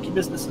sort of monkey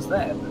business is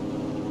that?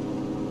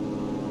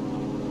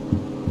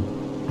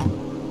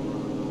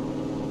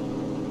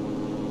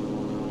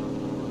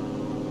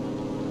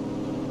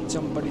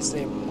 Somebody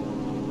say.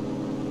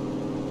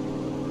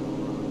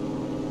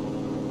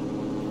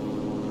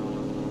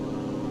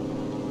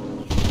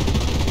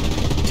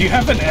 Do you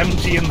have an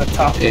MG in the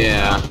top?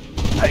 Yeah.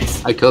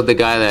 Nice. I killed the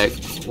guy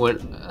that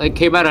went. Like,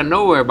 came out of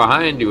nowhere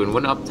behind you and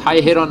went up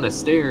high hit on the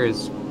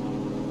stairs.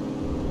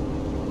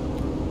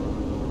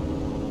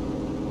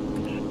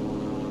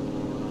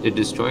 You're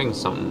destroying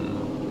something,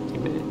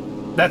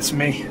 teammate. That's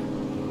me.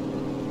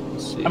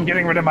 Let's see. I'm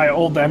getting rid of my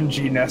old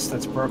MG nest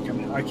that's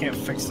broken. I can't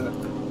fix it.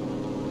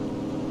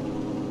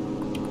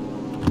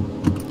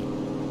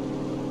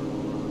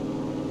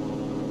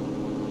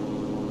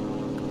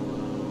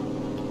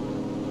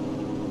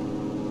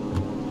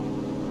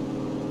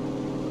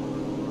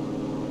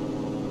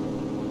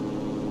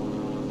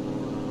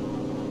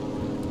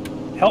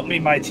 Help me,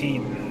 my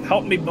team.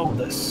 Help me build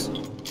this.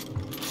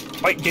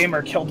 White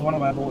Gamer killed one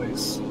of my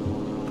boys.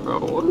 Bro,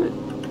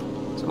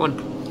 what?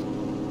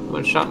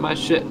 Someone shot my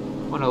shit.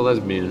 What a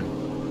lesbian.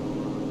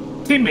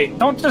 Teammate,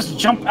 don't just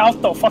jump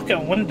out the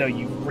fucking window,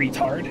 you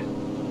retard.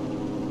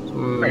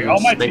 Right,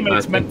 all my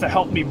teammates meant to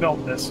help me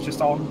build this,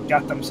 just all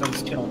got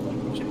themselves killed like a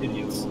bunch of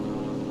idiots.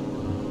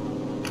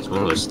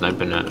 Someone was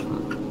sniping at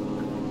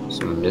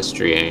some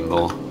mystery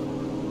angle.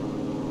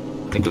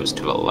 I think it was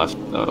to the left,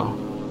 though.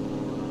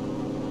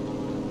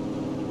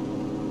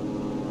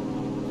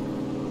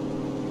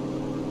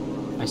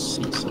 I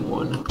see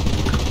someone.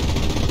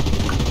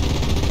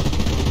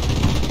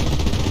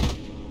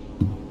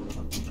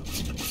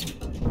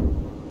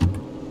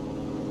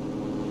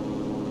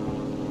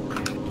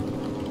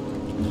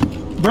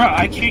 Bruh,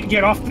 I can't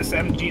get off this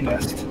MG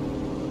nest.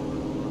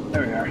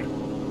 There we are.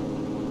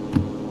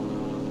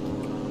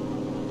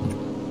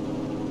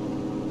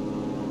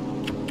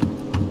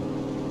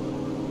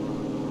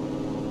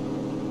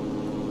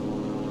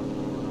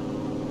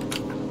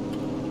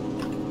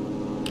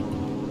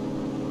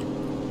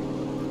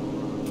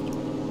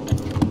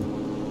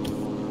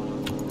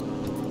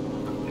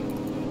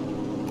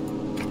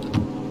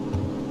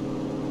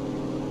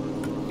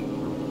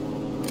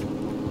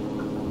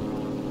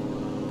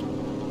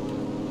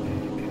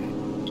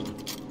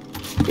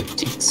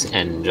 It's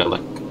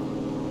angelic,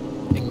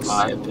 in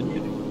my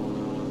opinion.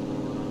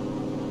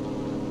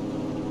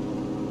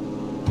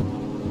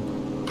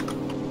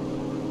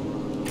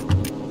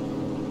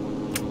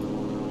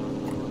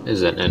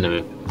 Is an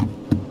enemy.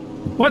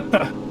 What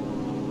the?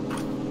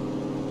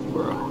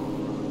 Bro.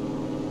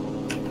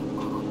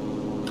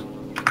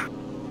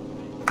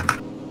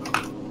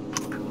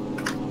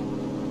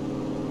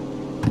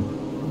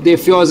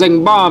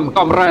 Defusing bomb,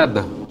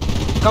 comrade!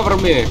 Cover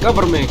me,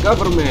 cover me,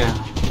 cover me!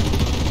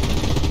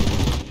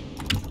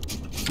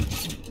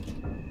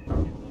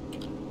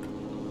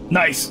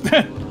 Nice.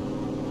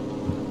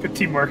 Good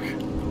teamwork.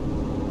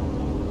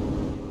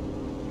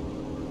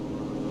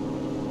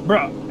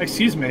 Bro,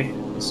 excuse me.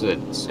 Is it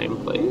the same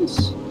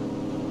place?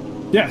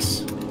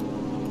 Yes.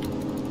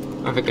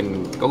 I think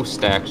a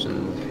ghost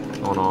action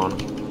going on.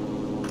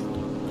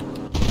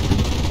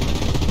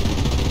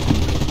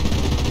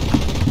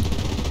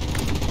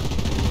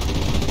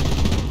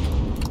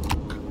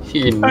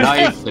 He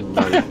knife and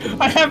knife.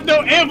 I have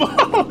no ammo!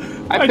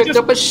 I picked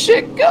up a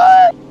shit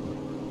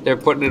gun! They're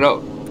putting it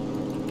up.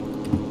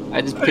 I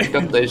just picked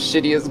up the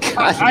shittiest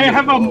gun. I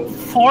have a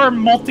 4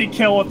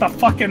 multi-kill with a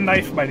fucking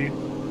knife, my dude.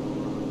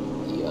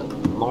 Yeah,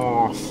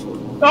 off.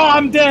 Oh,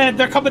 I'm dead!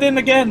 They're coming in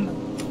again!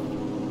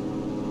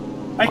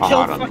 I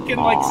killed fucking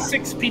like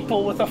 6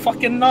 people with a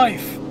fucking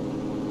knife.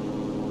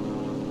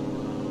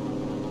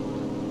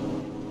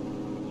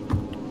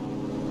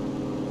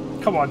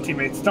 Come on,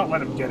 teammates, don't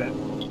let him get it.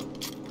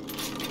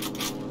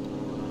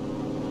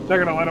 They're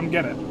gonna let him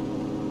get it.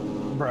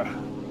 Bruh.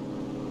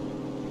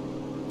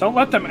 Don't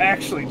let them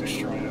actually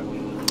destroy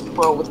it.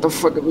 Bro, what the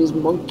fuck are these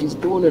monkeys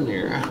doing in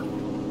here?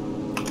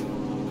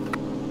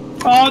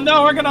 Oh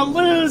no, we're gonna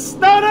lose!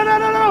 No, no, no,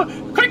 no,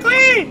 no!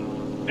 Quickly!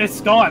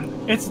 It's gone.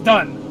 It's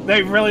done.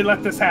 They really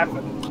let this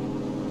happen.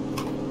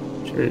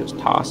 Should have just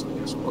tossed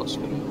the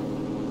explosive.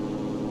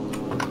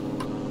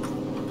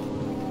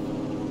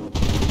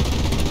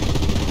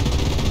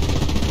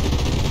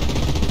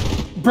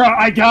 Bro,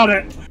 I got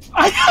it!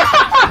 I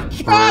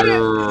got it!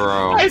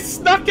 Bro. I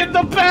snuck in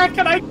the back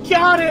and I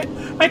got it!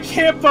 I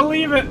can't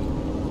believe it!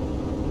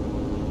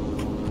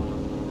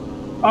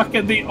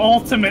 Fucking the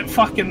ultimate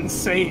fucking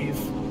save.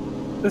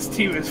 This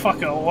team is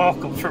fucking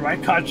welcome for my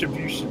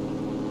contribution.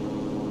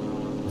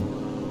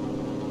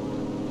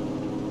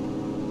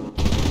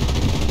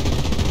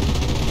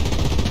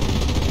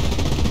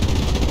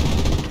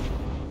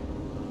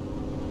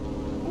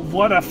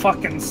 What a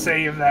fucking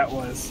save that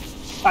was.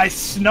 I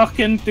snuck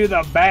in through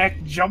the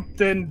back,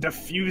 jumped in,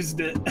 defused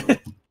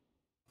it.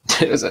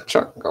 There's a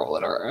truck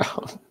rolling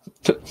around.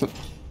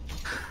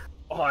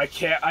 Oh, I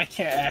can't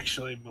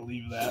actually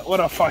believe that. What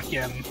a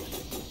fucking...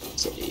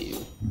 Save.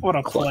 What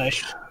a play.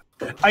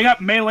 I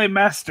got melee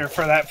master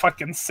for that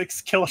fucking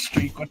 6 kill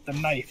streak with the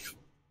knife.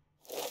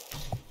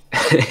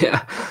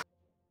 Yeah.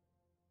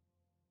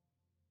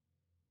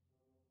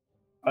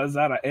 I was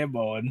out of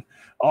ammo, and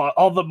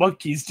all the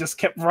monkeys just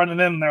kept running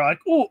in. They're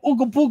like, "Ooh,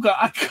 ooga booga!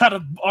 I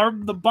gotta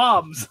arm the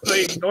bombs."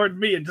 They ignored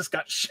me and just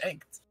got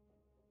shanked.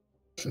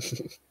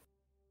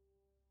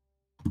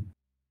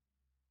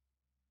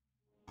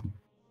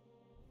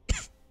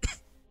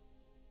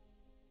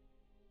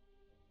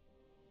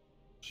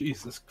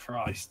 Jesus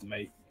Christ,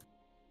 mate!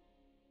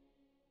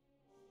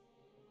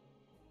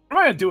 What am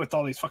I gonna do with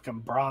all these fucking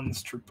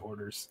bronze troop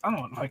orders? I don't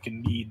know if I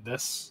can need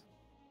this.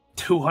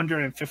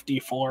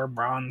 254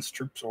 bronze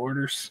troops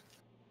orders.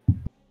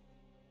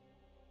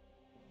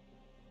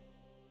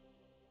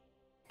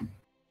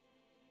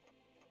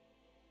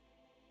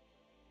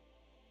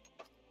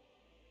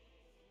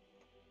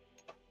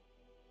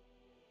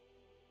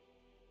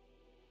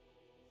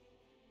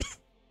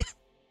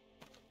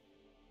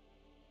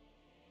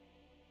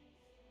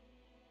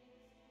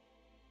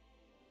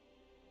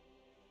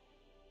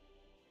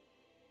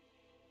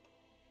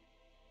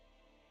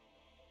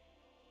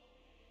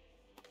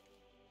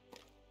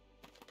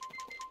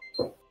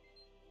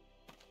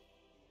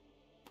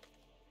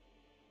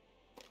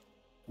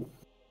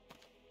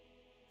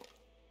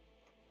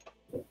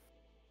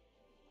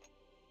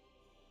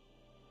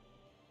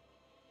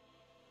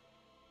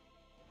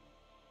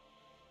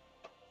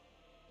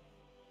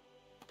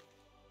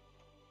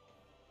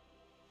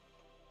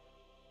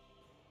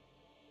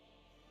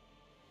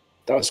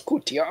 Das ist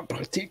gut, ja,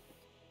 Politik.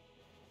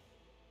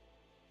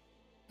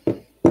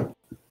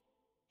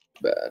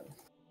 Bad.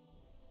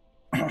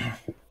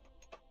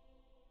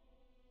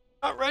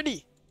 Not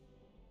ready.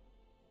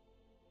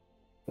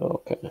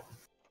 Okay.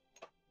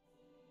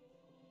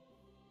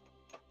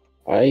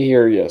 I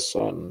hear you,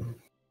 son.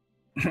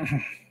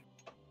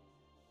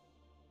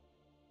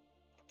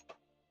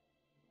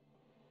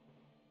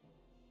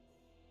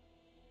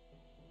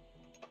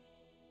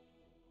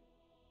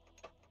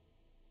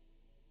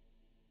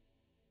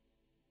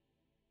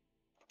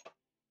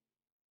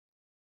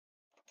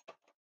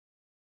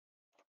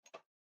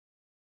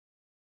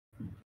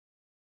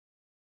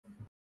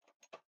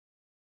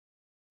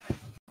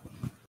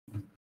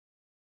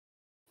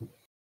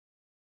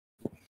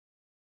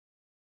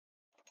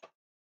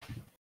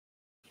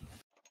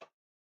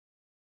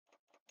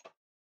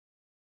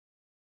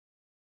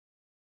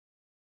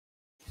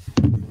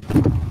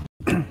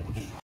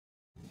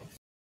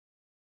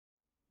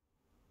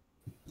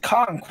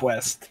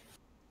 Conquest.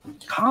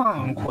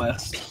 Puma.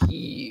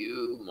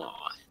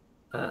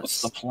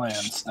 What's the plan,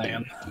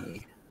 Stan?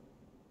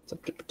 It's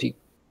up to Petit.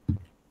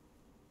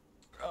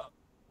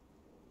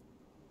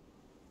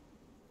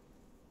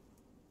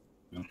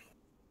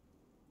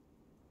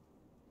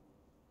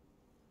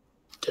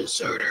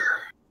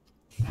 Deserter.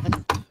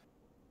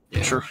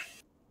 Yeah. Sure.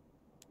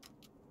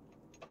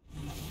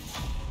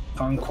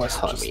 Conquest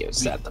Tell just me,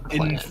 is the that the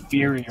plan?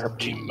 inferior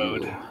game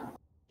mode.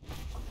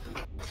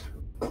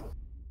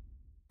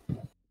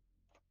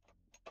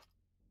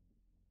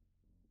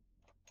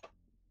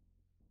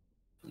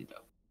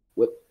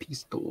 Whip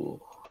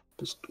pistol.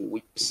 Pistol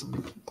whips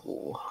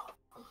people.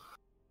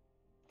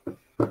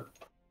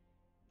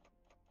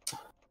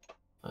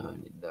 I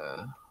need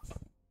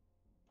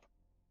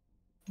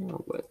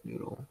wet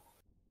noodle.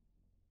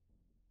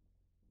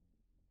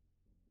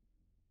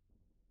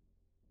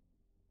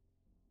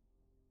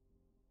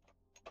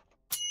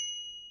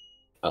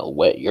 I'll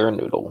wet your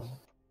noodle.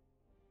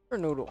 Your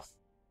noodle.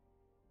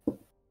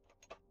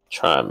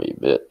 Try me,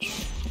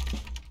 bitch.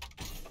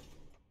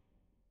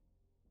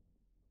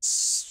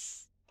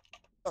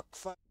 Fuck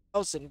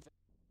 5,000.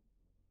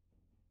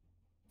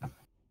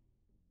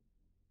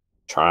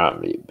 Try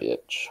me,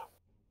 bitch.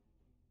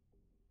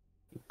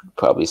 You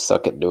probably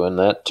suck at doing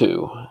that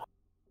too.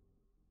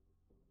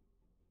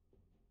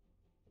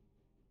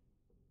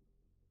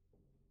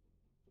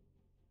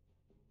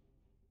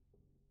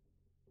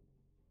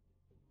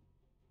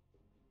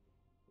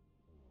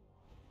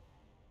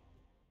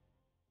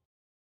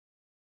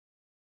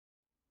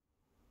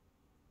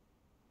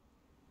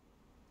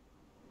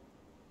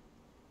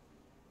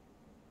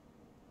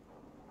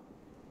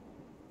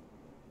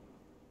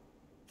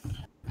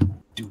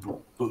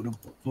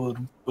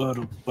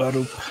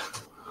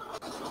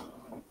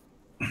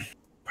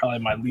 Probably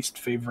my least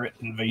favorite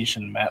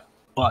invasion map,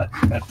 but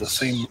at the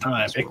same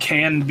time, it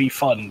can be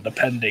fun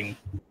depending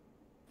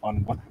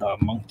on what the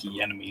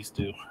monkey enemies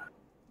do.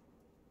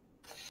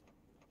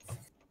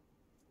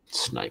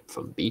 Snipe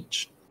from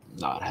beach,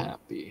 not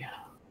happy.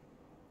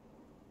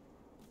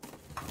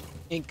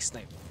 Ink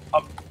snipe.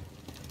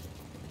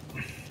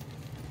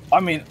 I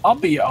mean, I'll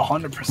be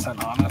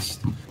 100%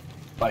 honest.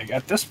 Like,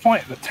 at this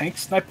point, the tank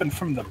sniping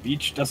from the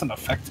beach doesn't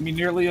affect me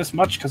nearly as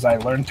much because I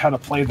learned how to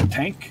play the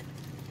tank.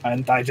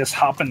 And I just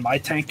hop in my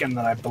tank and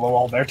then I blow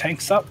all their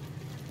tanks up.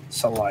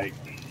 So, like...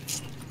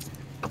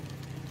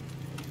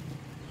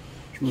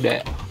 Do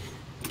that.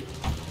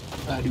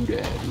 I do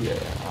that.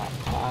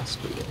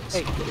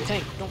 Hey,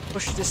 tank, don't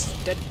push this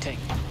dead tank.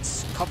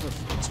 It's cover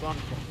for its spawn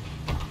point.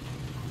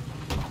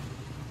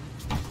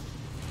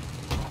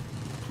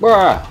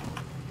 Bruh!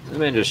 This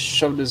man just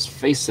shoved his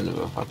face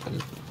into a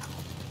fucking...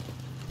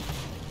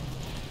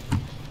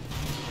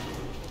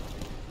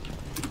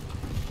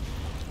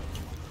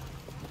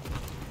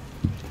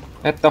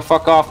 Get the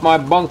fuck off my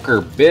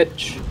bunker,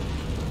 bitch!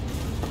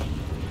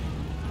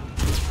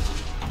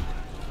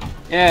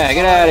 Yeah,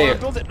 get out of here!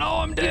 Build it. No,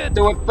 I'm dead!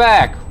 Do it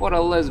back! What a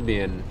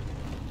lesbian.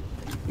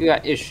 You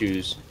got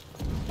issues.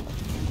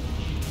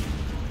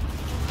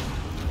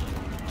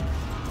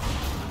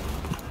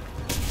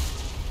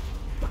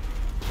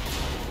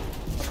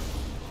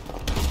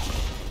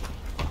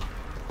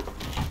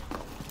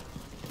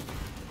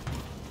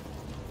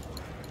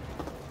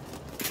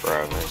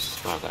 Bro, there's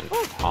fucking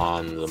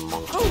tons of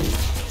monkeys.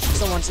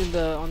 Someone's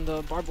on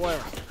the barbed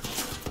wire.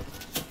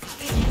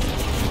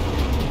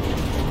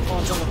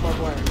 Someone's on the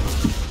barbed wire.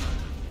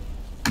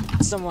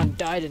 Someone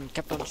died and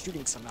kept on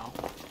shooting somehow.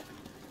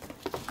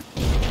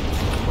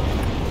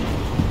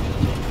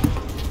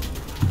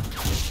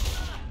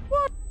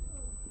 What?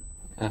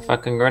 A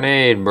fucking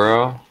grenade,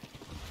 bro.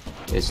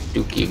 This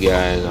Dookie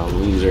guy is a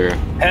loser.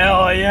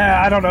 Hell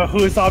yeah, I don't know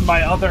who's on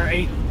my other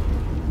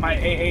my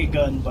AA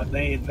gun, but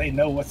they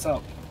know what's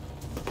up.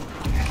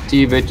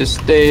 Steve, just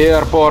stay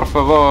here, por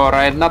favor.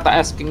 I'm not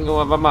asking you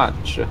of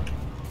much.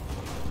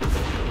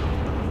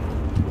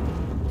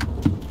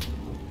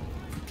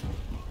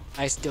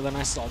 I still and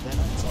I saw that.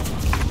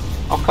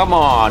 Oh, come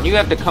on. You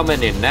have to come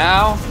in here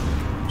now.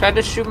 Tried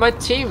to shoot my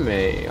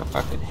teammate. A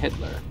fucking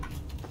Hitler.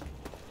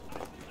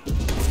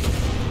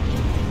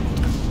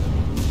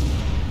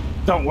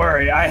 Don't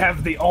worry, I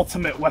have the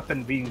ultimate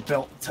weapon being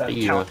built to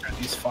counter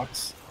these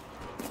fucks.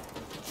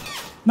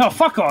 No,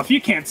 fuck off,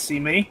 you can't see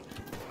me.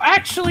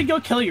 Actually, go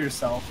kill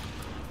yourself.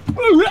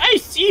 Oh, I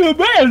see a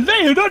man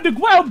there, an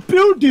underground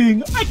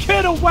building. I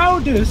can't allow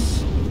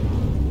this.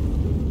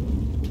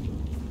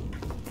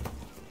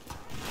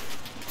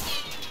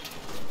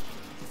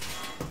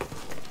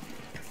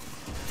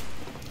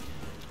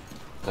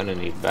 Gonna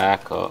need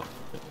backup.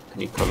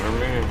 Can you cover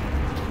me?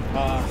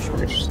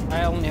 Sure.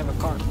 I only have a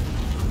car.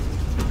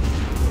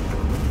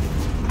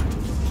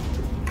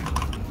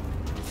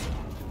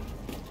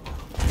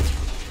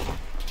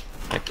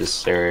 Like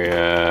this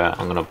area,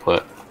 I'm gonna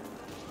put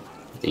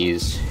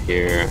these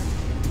here.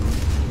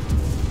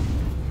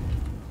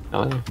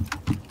 Oh, why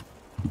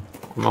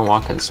am I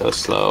walking so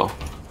slow?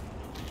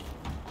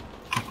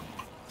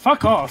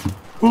 Fuck off.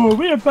 Oh,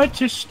 we're a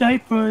bunch of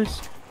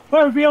snipers.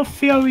 We're real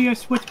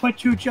furious with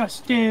what you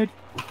just did.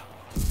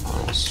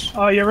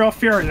 Oh, you're real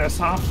furious,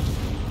 huh?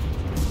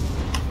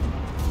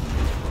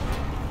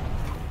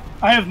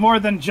 I have more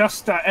than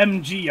just a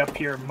MG up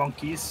here,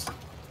 monkeys.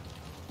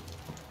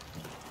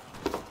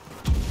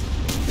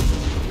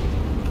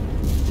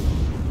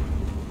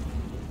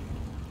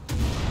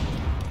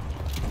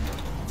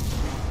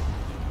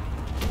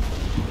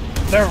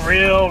 They're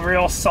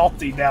real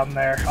salty down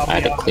there. I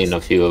had to clean a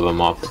few of them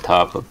off the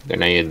top of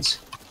grenades.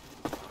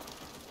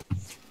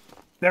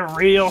 They're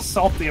real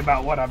salty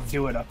about what I'm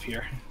doing up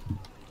here.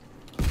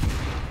 I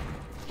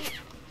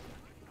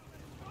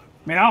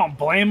mean, I don't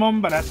blame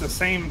them, but at the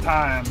same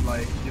time,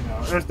 like, you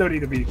know, there's no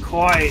need to be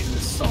quite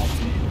as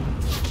salty.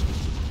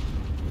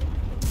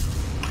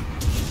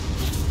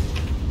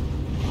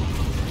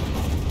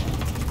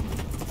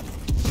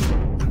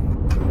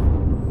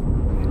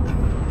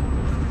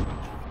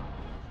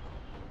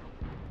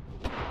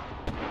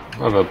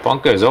 Oh, but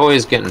bunker's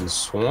always getting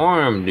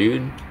swarmed,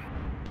 dude.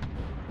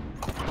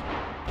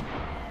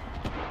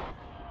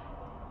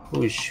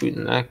 Who's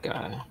shooting that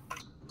guy?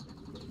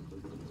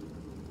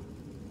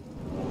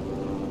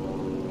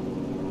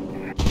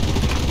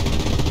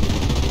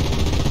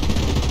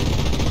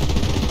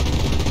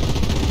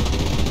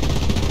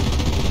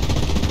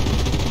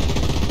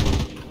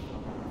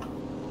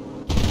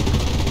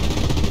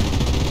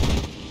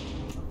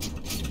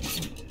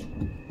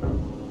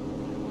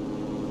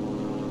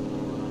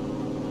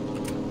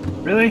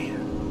 Really?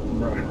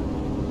 Bruh.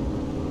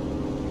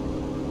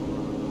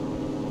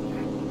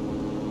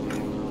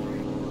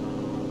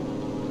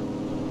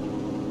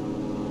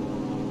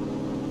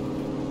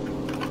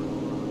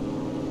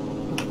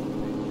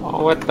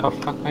 Oh, what the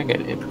fuck? I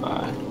get hit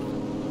by.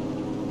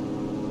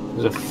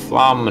 There's a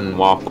flamen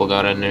waffle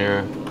got in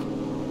there.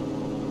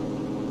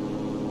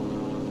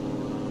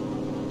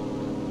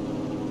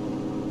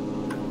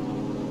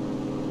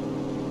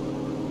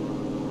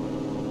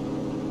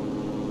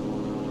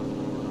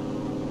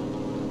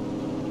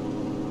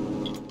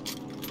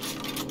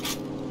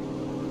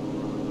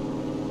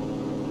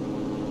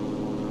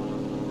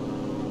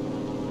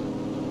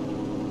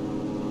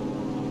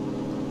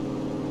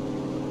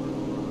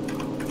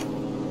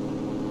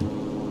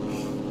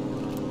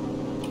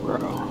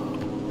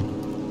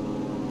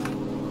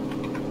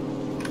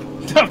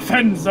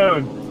 Defend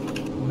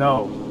zone.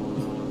 No.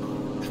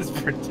 Just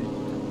pretty.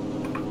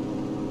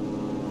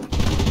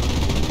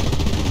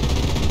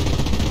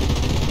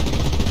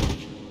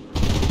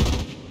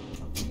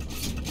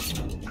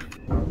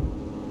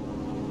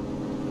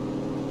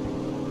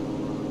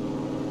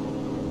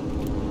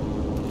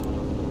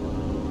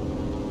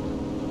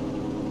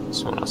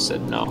 Someone else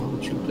said no.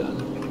 What you've done?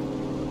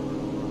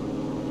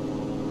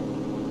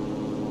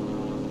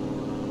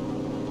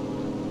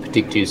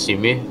 Critique, do you see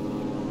me?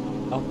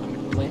 Oh, I'm in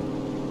the plane.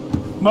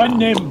 My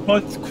name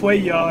Butts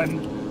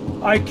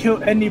Quayon. I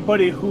kill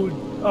anybody who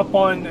up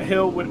on a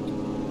hill with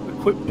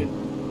equipment.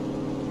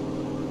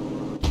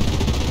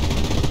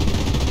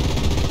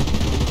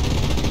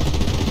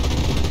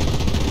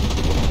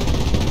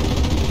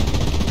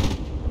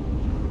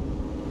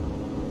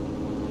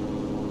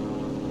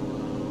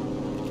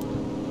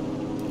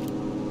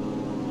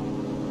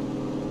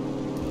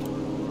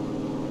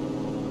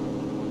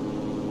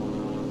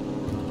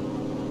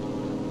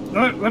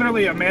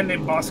 Literally, a man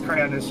named Boss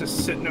Crayon is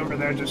just sitting over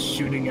there, just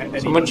shooting at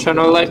anybody. Someone's trying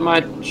to light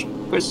my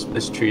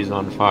Christmas trees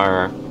on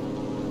fire.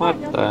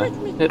 What the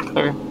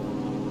Hitler?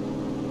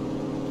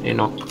 You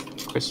know,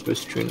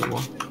 Christmas tree no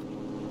more.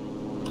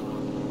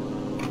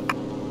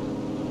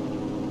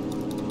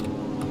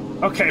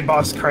 Okay,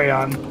 Boss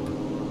Crayon.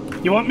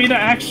 You want me to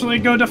actually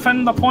go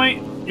defend the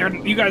point?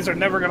 You guys are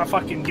never gonna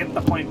fucking get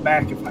the point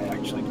back if I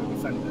actually go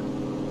defend it.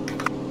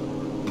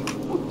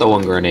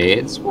 Throwing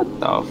grenades? What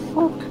the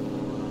fuck?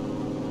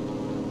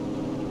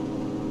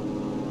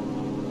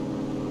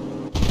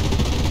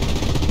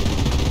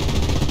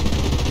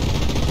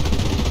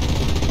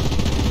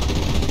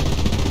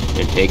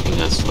 They're taking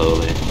us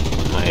slowly.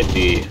 Might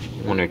be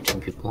one or two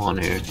people on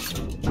here.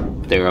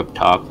 They're up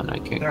top and I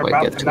can't They're quite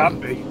about get to to not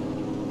them. be.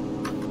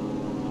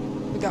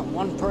 We got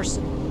one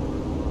person.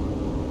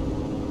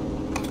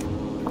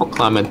 I'll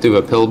climb in through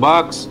a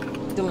pillbox.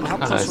 Dylan, how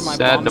Kinda close were my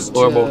sad, bombs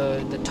deplorable.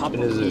 to the top What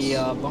of is the this?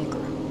 bunker?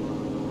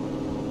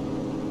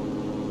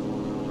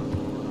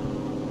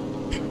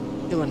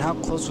 Dylan, how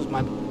close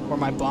were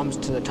my bombs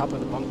to the top of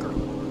the bunker?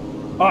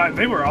 Oh,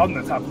 they were on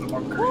the top of the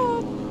bunker.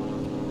 What?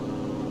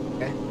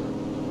 Okay.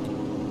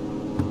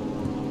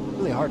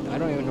 Really hard. I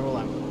don't even know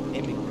where I'm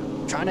aiming.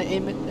 Trying to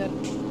aim at that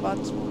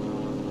spots.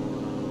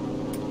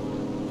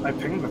 I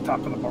pinged the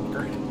top of the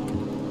bunker.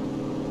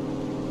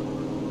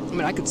 I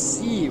mean, I could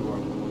see where.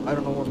 I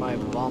don't know where my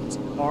bombs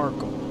are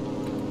going.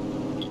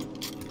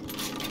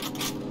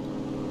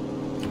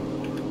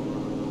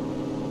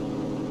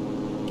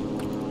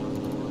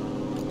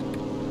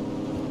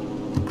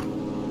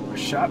 A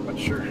shot, but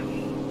sure.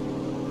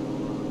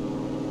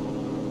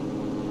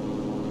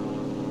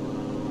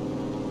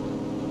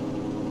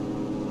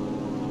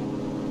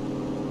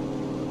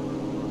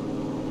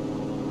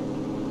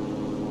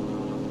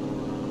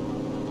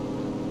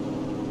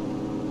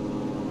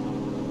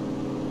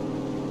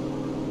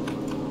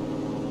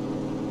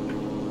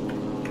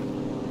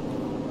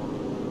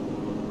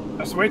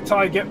 Just wait till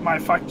I get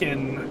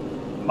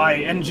my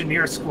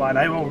engineer squad.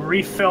 I will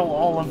refill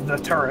all of the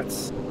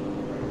turrets.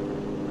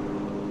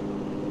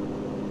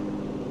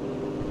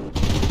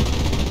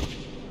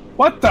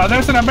 What the?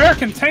 There's an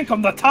American tank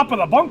on the top of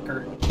the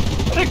bunker.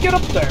 How did it get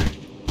up there?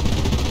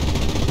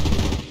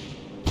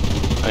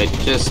 I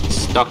just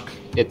stuck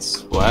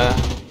its what?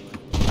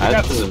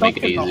 That doesn't make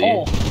it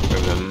easy for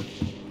them.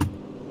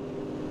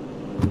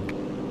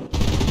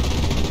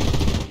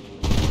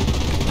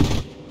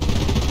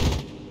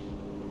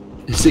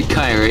 There's a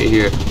guy right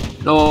here.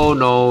 No,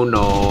 no,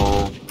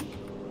 no.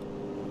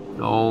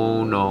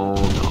 No, no,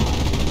 no.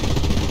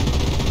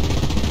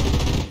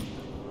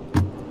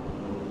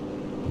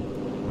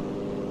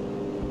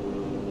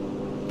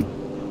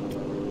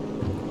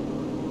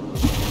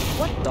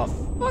 What the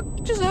fuck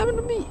just happened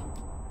to me?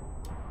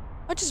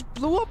 I just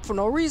blew up for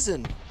no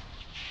reason.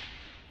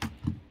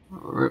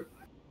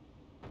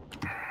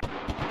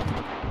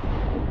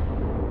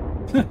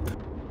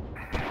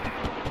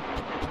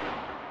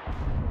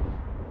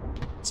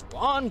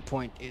 Spawn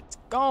point, it's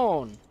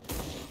gone.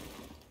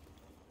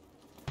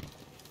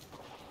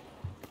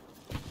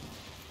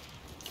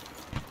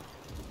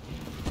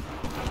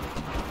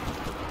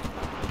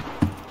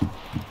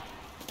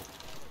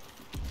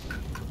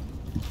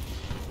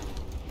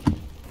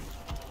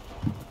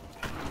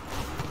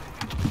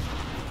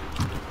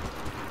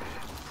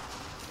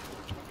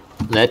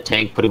 That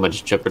tank pretty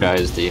much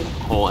jeopardized the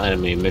whole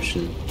enemy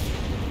mission.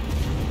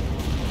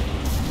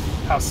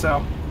 How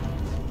so?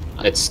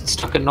 It's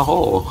stuck in the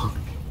hole.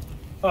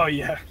 Oh,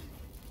 yeah.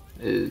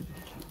 Look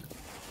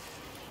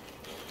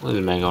at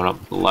the man going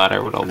up the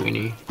ladder with a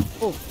weenie.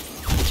 Oh.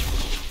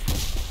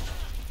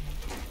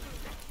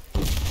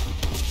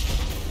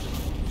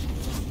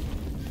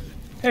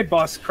 Hey,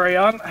 Boss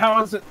Crayon,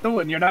 how is it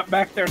doing? You're not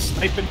back there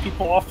sniping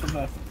people off of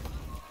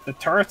the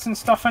turrets and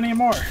stuff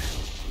anymore?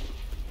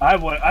 I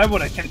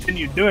would have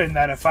continued doing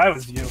that if I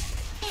was you,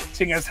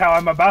 seeing as how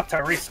I'm about to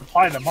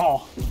resupply them all.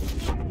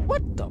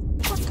 What the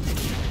fuck?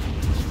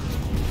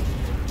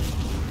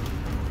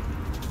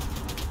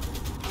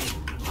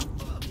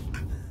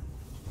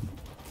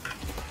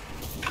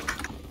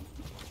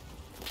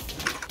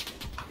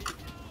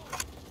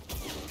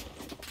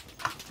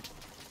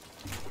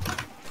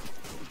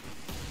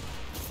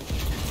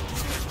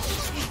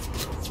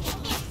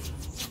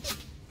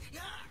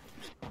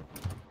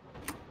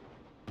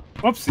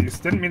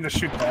 Whoopsies, didn't mean to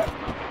shoot that.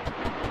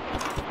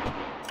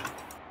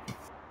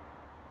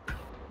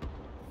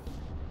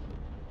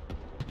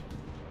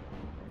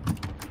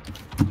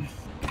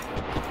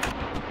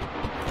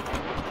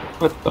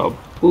 What the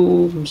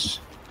boobs?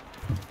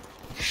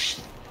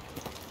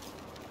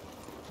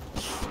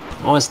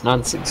 Oh, it's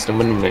nonsense. I'm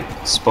gonna make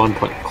spawn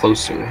point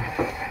closer.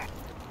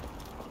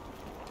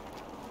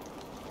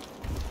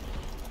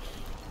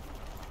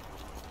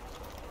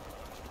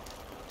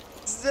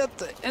 Is that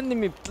the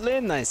enemy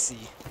plane I see?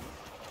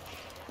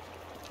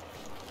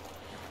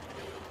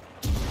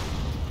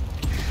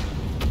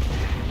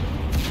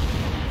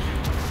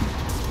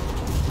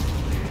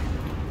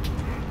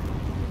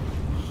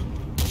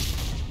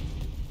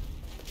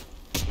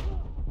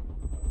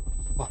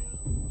 Oh,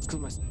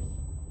 excuse myself.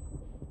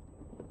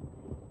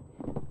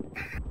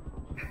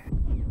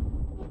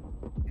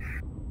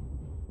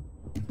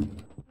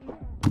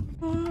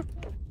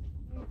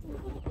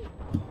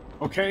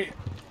 Okay.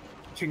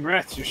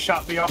 Congrats, you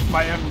shot me off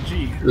my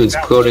MG. It was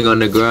coding on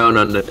the ground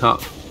on the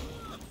top.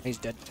 He's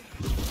dead.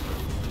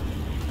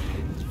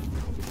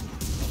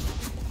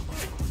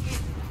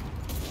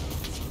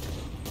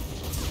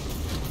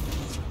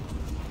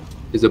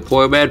 There's a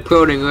poor bad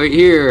proning right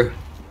here.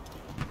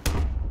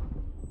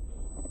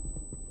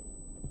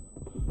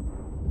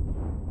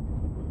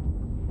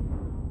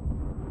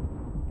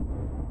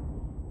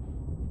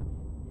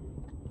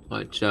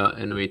 Watch out,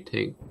 enemy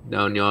tank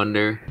down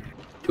yonder.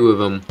 2 of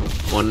them.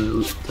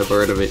 One to the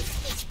bird of it.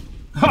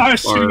 I was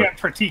shooting at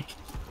Pratik.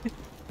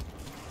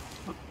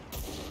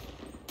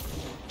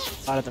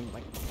 A lot of them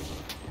like.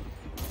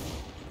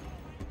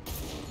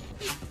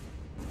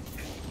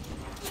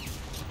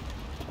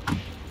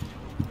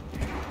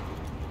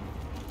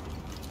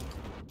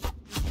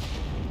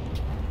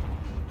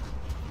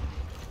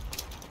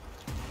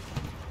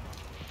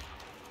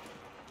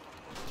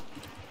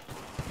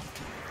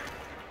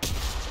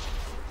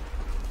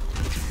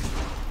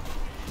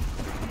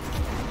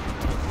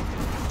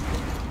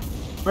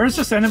 Where's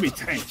this enemy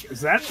tank?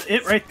 Is that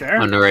it right there?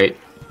 On the right.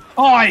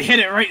 Oh, I hit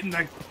it right in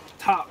the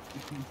top.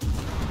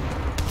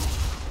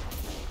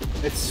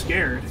 It's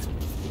scared.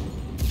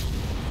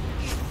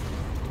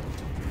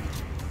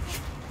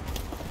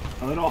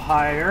 A little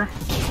higher.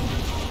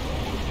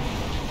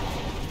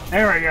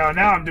 There we go.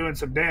 Now I'm doing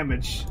some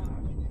damage.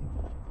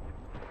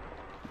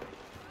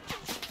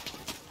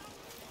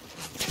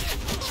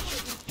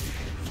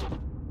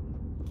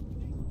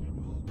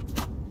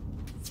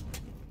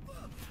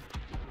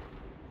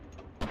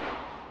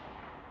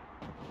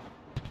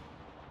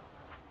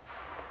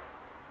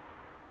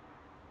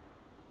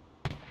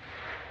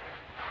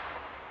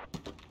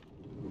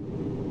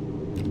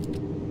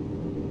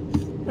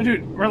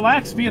 Dude,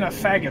 relax being a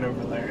faggot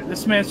over there.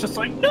 This man's just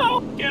like,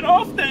 no, get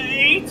off the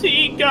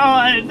AT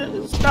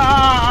gun!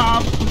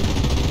 Stop!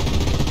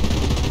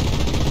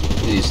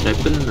 Is he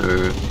sniping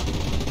or?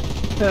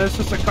 Yeah, there's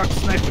just a cock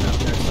sniping out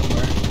there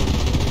somewhere.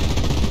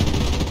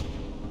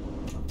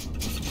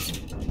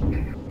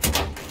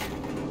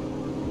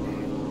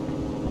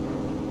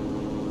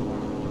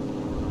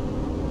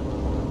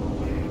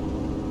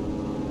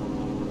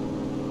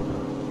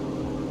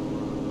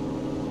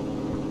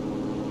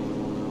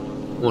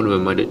 One of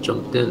them might have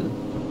jumped in.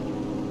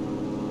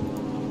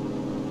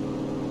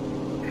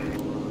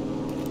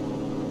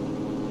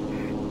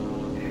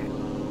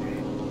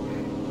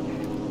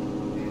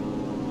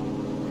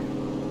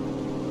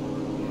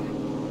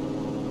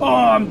 Oh,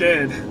 I'm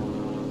dead.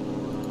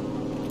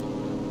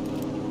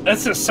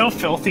 This is so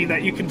filthy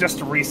that you can just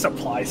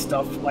resupply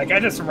stuff. Like,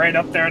 I just ran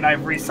up there and I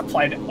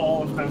resupplied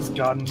all of those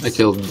guns. I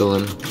killed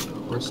Dylan.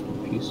 Rest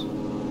in peace.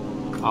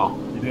 Oh.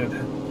 You did.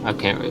 I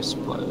can't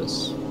resupply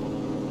this.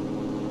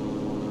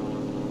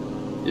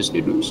 Just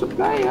need to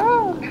resupply,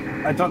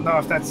 ah! I don't know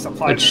if that's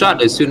supplied. It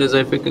shot as soon as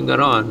I freaking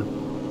got on.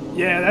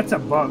 Yeah, that's a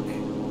bug.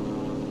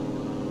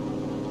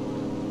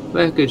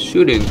 Back is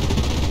shooting.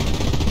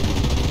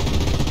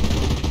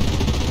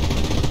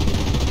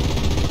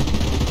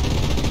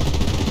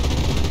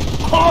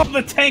 Oh,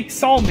 the tank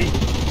saw me!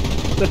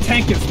 The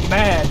tank is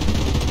mad.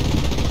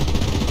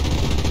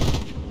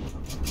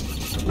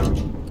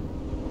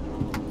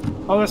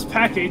 Oh, this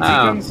pack AT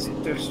gun's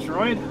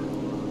destroyed?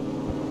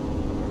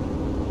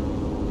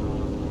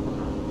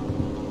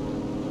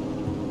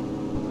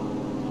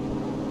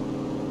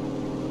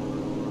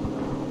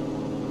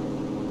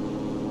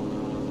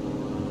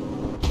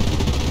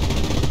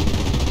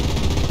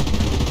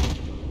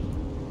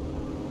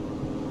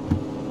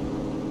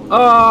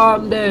 Oh,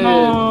 I'm dead.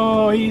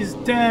 Oh, he's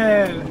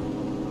dead.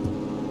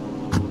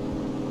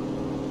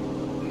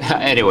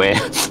 Anyway.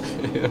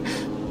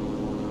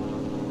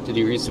 Did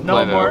you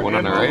resupply the one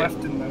on the right?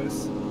 Left in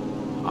those.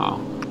 Oh.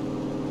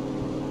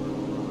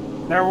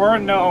 There were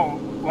no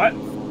what?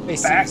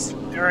 Bases.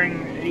 Back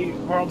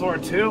during World War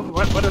II?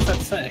 What does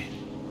that say?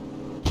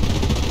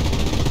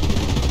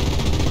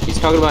 He's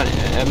talking about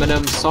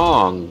Eminem's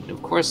song.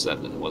 Of course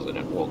that wasn't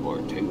in World War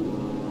II.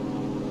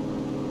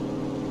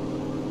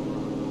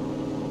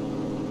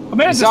 A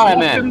man just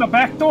walked in the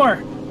back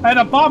door. I had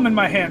a bomb in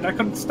my hand. I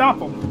couldn't stop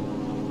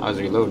him. I was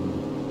reloading.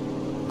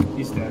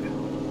 He's dead.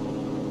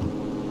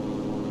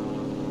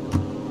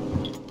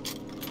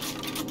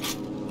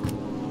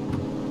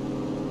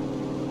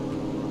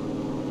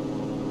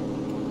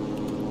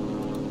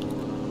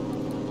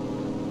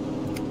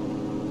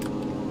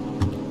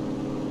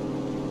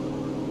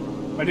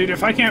 But dude,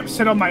 if I can't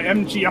sit on my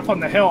MG up on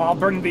the hill, I'll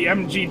bring the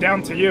MG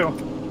down to you. Is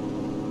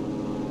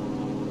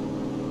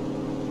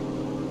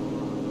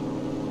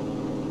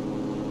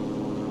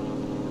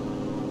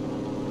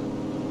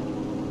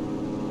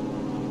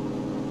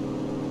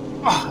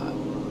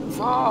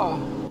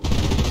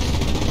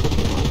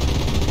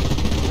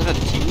that a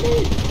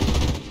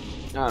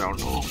teammate? I don't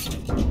know.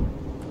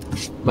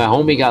 My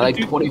homie got like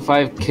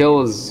 25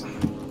 kills.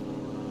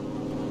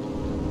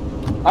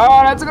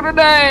 Oh, that's a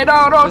grenade!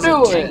 No, don't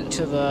do it! Tank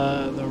to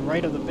the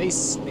right of the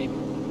base, maybe.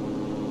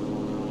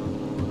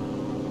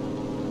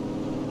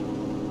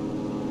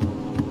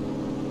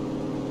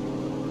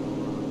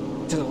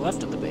 To the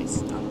left of the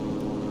base.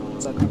 No.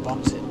 It's like the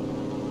bombs hit.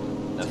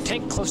 The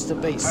tank close to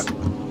the base.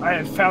 I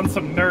had found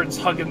some nerds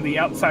hugging the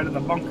outside of the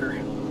bunker.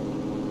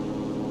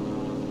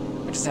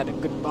 I just had a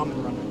good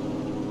bombing runner.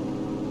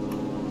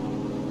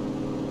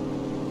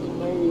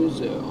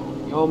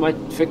 Yo, my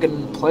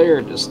freaking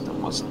player just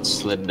almost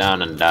slid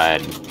down and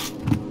died.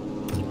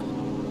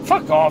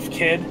 Fuck off,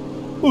 kid.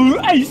 Ooh,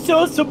 I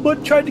saw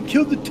someone trying to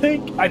kill the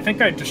tank. I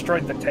think I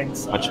destroyed the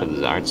tank's Much of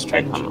the art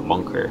strike on the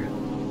bunker.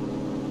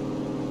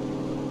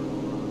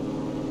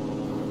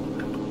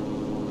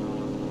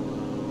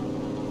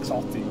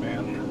 Salty,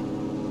 man.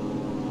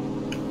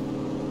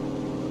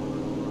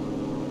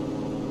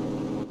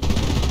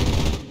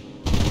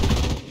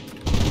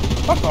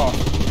 Fuck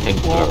off.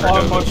 Well,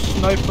 I'm a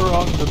sniper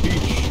on the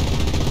beach.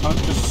 I'm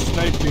just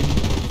sniping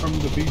from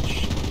the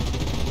beach.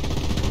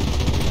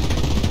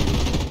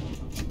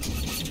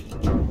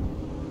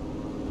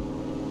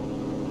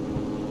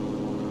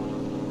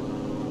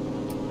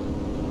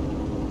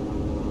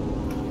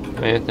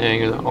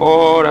 Anything is,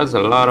 oh, that's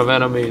a lot of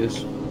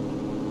enemies.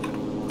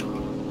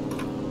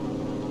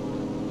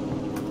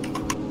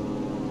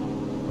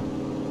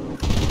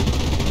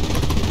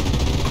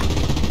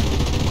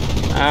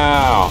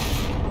 Ow.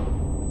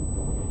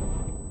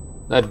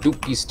 That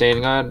dookie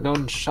standing on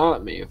done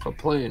shot me if a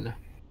plane.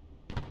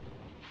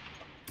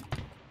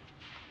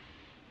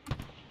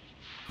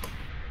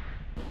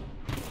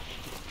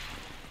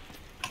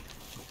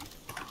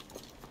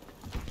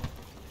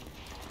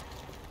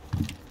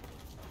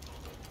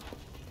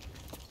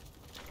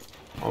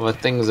 All the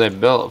things I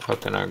built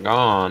fucking are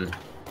gone.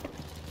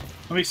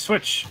 Let me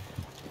switch.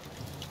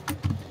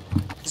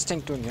 What's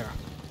tank doing here?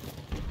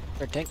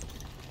 Third tank?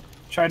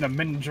 Trying to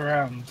minge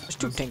around. There's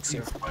two tanks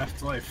here.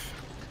 Last life.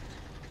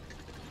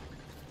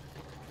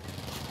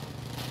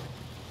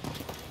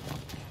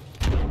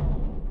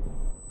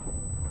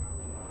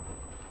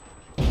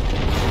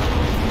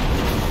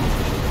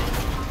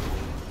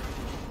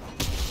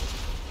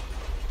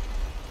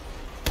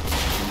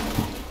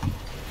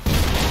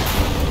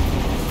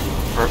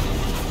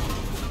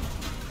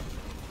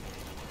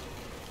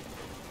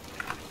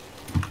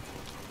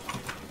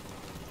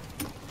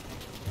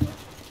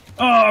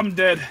 Oh, I'm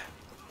dead.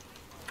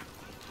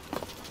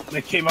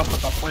 They came up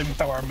with a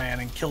flamethrower man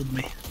and killed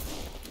me.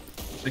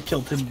 They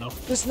killed him though.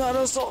 It's not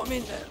assault, I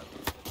mean,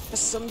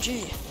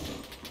 SMG.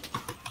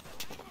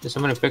 There's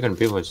so many freaking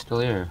people still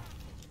here.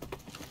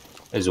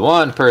 There's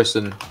one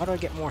person. How do I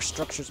get more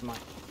structures in my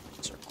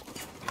circle?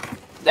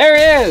 There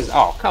he is!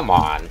 Oh, come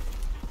on.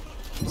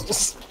 It's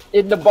just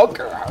in the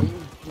bunker. How you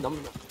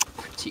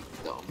critique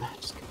dumb.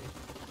 Just kidding.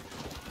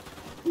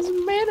 There's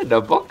a man in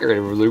the bunker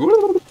and we're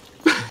like,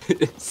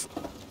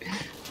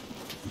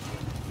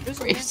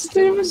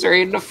 He was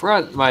right in the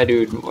front, my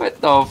dude. What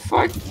the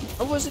fuck?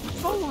 I wasn't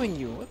following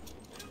you. What?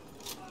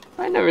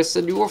 I never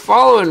said you were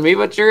following me,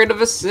 but you're in the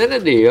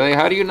vicinity. Like,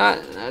 how do you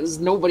not? There's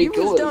nobody You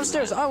was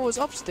downstairs. I was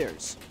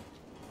upstairs.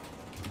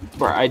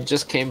 Bro, I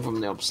just came from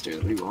the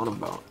upstairs. What are you on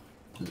about?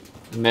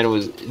 The man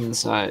was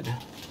inside.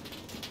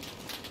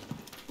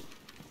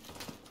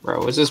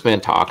 Bro, what's this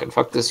man talking?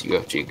 Fuck this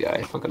UFG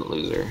guy. Fucking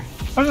loser.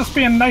 I'm just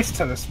being nice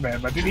to this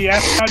man, but did he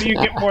ask how do you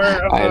get more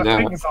of the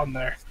things on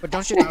there? But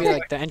don't you have to be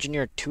like the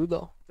engineer 2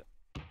 though?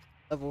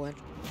 Level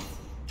engineer.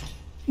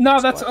 No,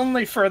 that's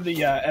only for the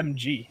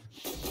MG.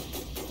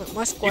 But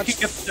my squad. You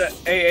can get the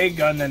AA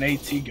gun and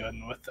AT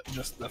gun with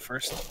just the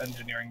 1st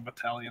Engineering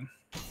Battalion.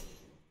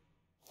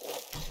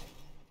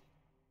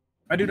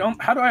 I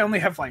how do I only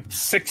have like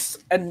 6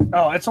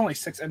 oh, it's only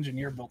 6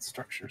 engineer built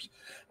structures.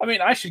 I mean,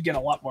 I should get a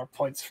lot more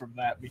points from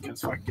that because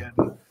fucking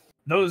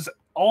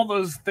all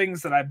those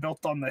things that I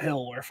built on the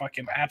hill were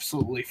fucking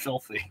absolutely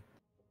filthy.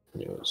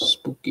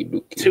 Spooky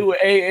dooky. 2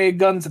 AA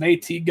guns, an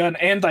AT gun,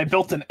 and I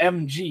built an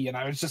MG and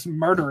I was just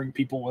murdering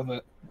people with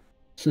it.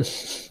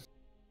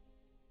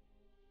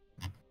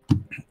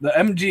 The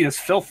MG is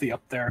filthy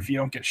up there if you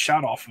don't get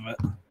shot off of it.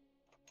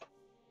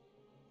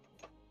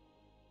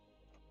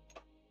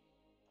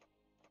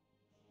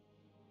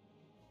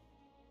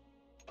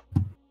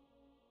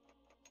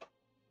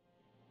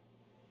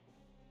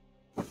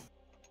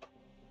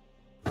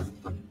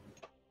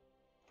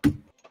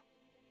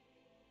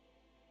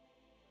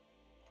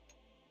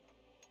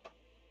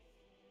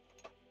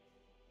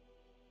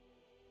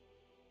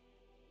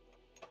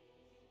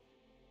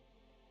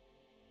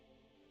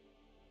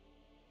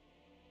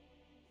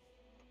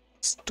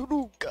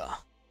 Sturuka.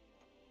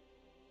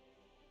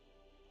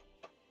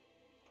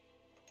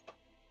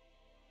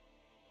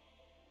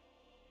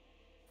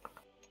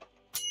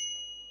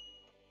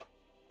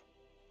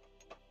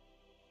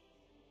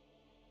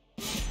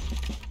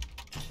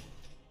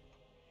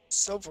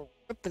 silver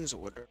weapons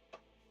order.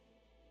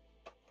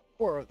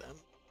 4 of them.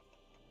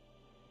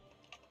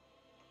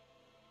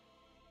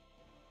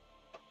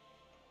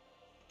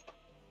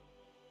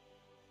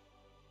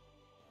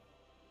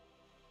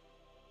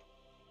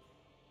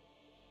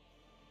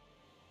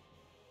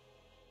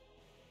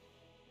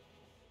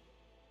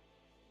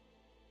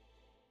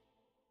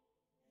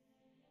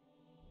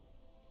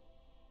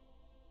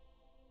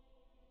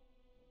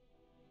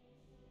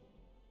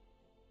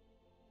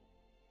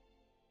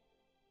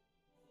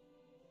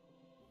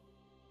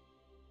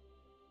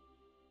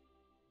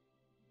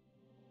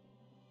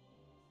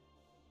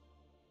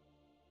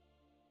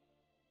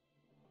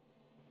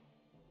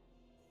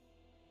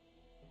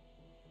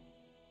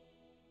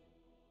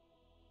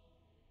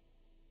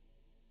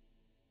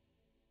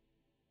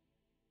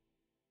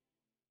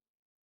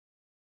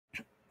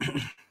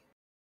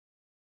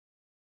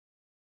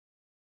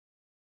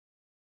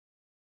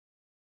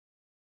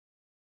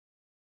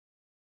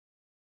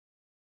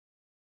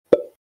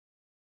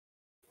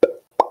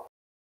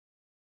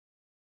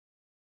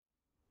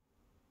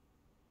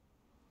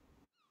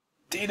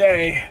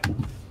 D-Day,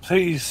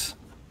 please,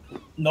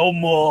 no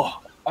more.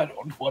 I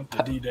don't want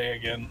the D-Day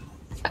again.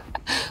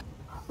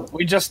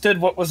 We just did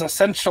what was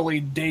essentially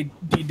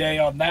D-Day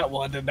on that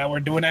one, and now we're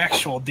doing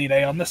actual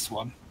D-Day on this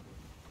one.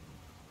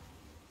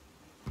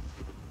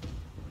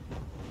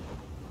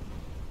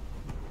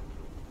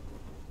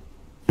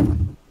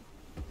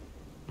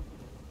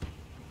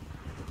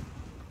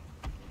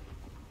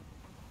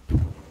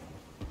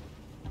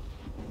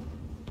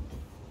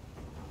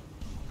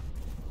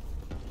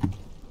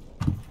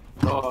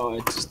 Oh,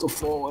 it's just a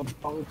forward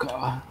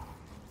bunker.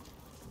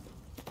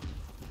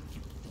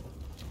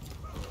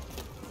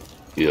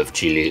 You have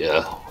chili,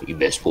 you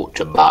best watch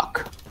your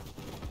back.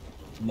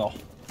 No.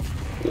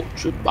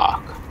 Watch your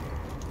back.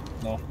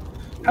 No.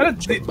 How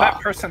did that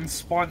person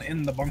spawn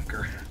in the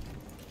bunker?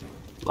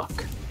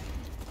 Look.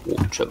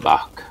 Watch your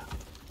back.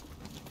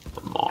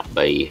 It might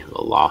be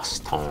the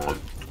last time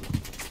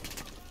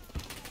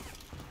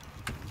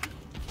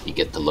you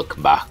get to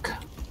look back.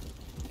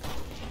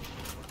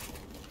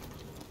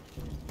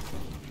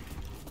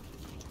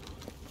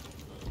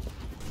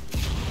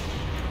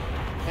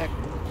 Heck,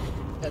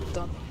 that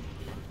done.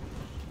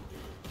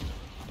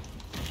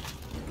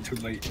 Too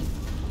late.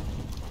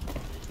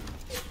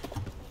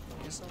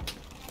 Guess so.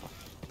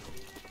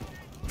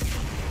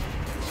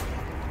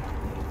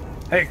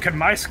 Hey, could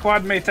my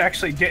squad mates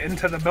actually get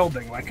into the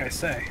building, like I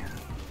say?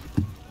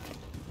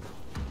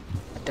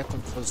 I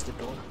definitely closed the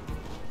door.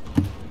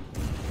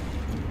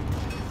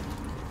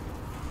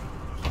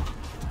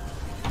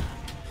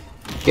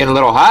 Getting a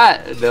little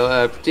hot,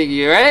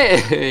 particularly,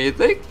 right? You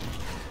think?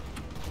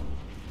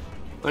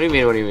 What do you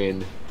mean? What do you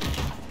mean?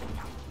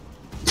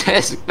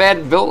 This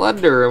man built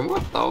under him.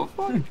 What the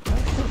fuck?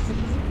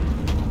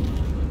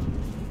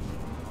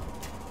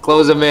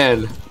 Close him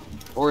in.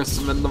 Force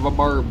him into the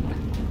barb.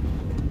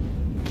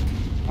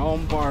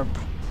 Home barb.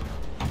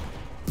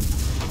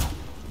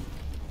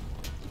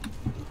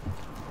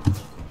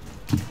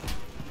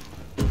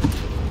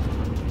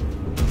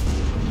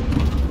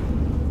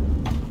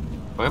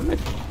 Where are my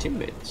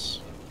teammates?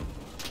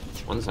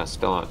 One's not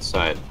still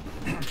outside.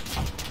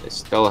 They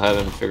still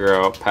haven't figured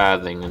out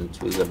pathing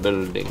into the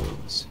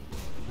buildings.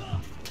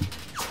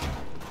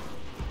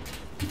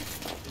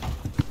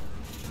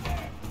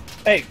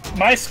 Hey,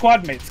 my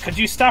squad mates, could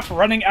you stop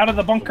running out of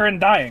the bunker and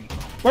dying?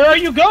 Where are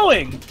you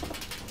going?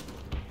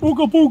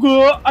 Booga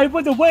booga, I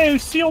went away,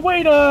 see you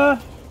later!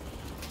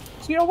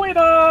 See you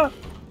later!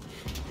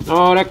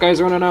 Oh, that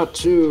guy's running out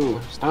too.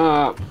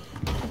 Stop.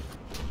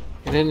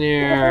 Get in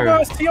here.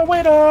 Booga, see you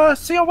later!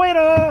 See you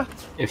later!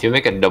 If you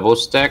make a double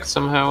stack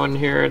somehow in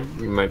here,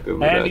 you might be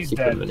able And to he's keep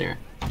dead. him in here.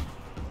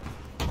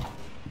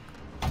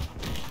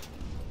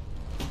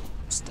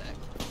 Stack.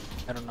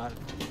 I don't know.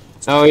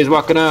 Oh, he's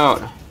walking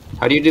out.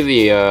 How do you do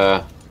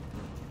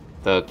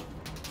the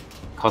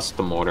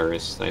custom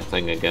orders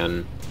thing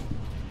again?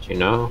 Do you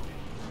know?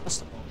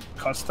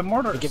 Custom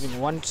orders. You're giving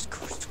one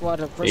squad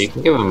a Yeah, person. you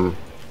can give him.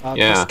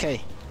 Yeah. Press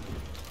K.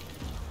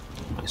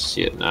 I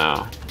see it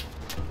now.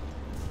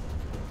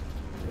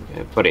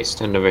 Okay, buddy,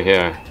 stand over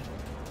here.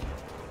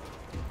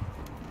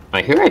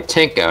 I hear a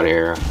tank out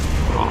here.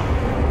 Oh.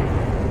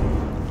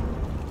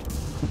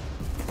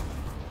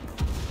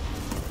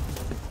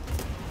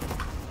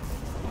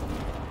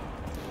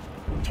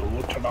 Two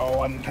to the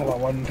one, to the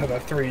one, to the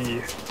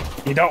three.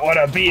 You don't want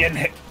to be in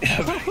here.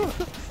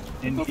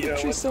 In here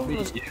with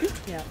me.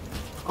 Yeah.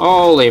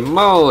 Holy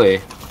moly!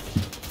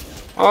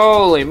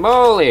 Holy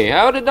moly!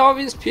 How did all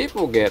these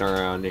people get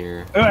around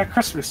here? Oh, a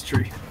Christmas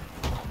tree.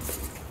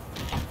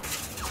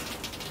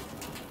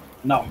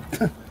 No.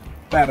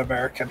 Bad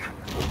American.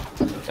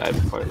 Die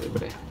before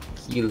everybody.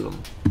 Heal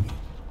them.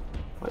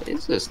 What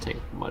is this tank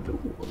module?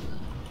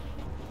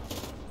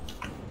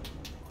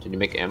 Did you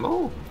make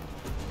ammo?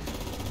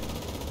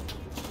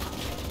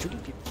 Shooting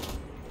people.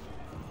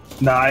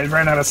 Nah, I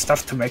ran out of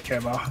stuff to make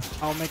ammo.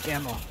 I'll make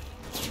ammo.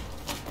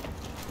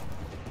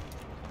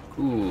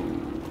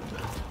 Ooh.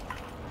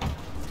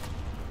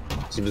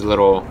 Seems a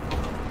little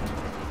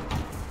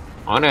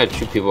I wanna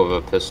shoot people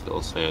with a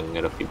pistol so I can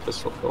get a few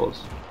pistol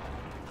kills.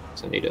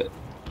 So I need it.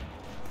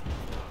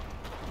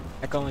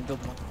 I can only build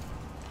one.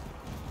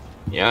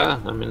 Yeah,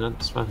 I mean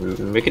that's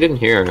fine. Make it in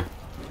here.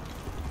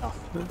 Oh.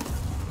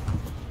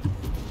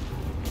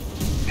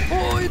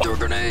 Oh, you threw a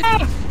grenade!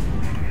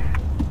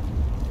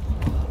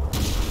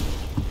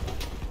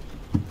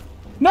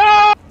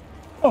 No!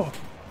 Oh,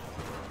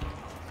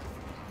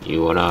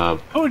 You wanna?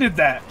 who did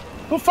that?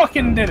 Who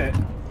fucking did it?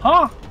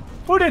 Huh?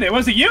 Who did it?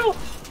 Was it you?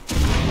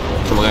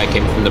 Some guy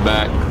came from the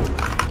back.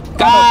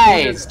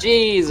 Guys,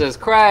 Jesus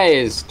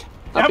Christ!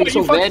 Yeah, Stop being but so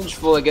you fuck-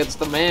 vengeful against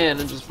the man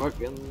and just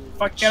fucking.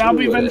 Fucking, I'll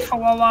be shoot it.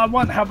 vengeful all I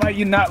want. How about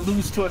you not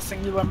lose to a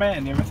singular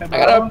man? You ever think I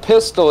about got a that?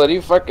 pistol and he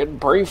fucking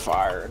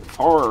pre-fired.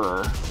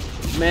 Horror.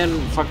 Man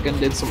fucking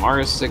did some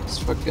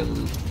R6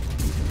 fucking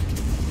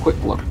quick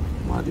look.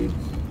 Come on, dude.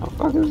 How the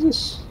fuck is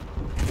this?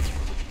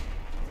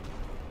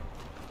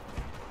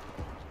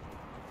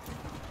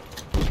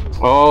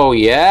 Oh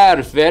yeah,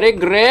 very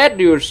great.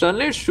 You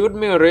suddenly shoot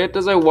me right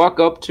as I walk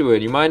up to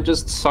it. You mind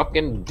just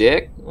sucking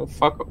dick? Oh,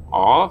 fuck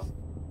off.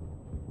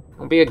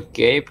 Don't be a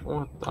gape.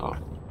 What the?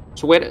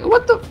 So wait,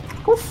 what the?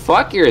 Go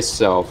fuck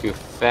yourself, you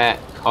fat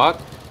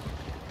cuck.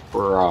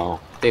 Bro,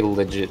 they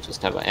legit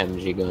just have an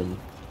MG gun.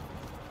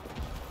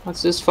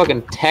 What's this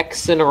fucking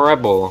Texan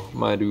rebel,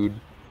 my dude?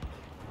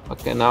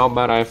 Fucking how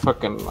about I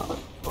fucking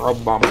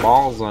rub my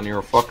balls on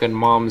your fucking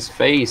mom's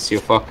face, you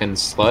fucking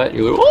slut?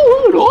 You're like,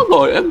 oh,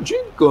 I got an MG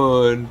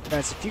gun.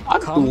 Guys, if you I'm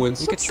come, doing you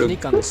such could a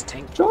sneak on this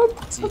tank. job.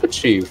 See. Look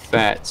at you,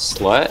 fat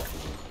slut.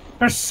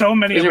 There's so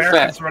many Where's your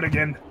Americans fat- running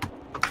in.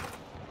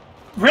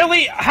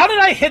 Really? How did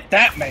I hit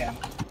that man?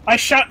 I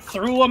shot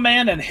through a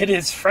man and hit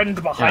his friend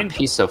Yeah, behind him.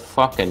 piece of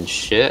fucking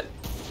shit.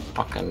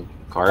 Fucking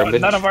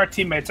garbage. None of our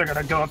teammates are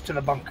gonna go up to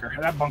the bunker.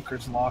 That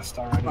bunker's lost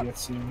already, it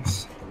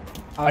seems.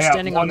 I was got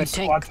standing on one the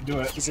squad tank. to do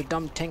it. He's a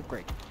dumb tank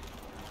rig.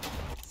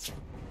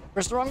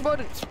 Press the wrong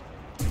button.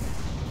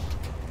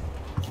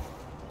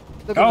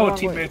 Look the Go, wrong way.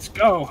 teammates,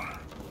 go.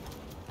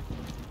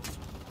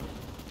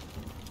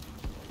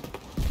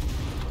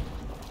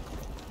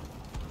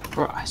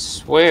 Bro, I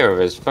swear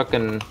there's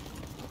fucking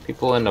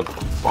people in the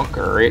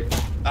bunker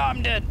Oh,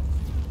 I'm dead.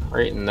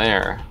 right in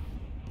there.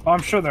 Oh,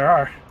 I'm sure there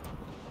are.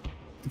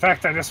 In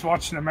fact, I just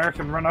watched an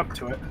American run up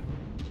to it.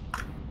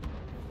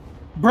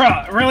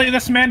 Bruh, really?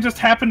 This man just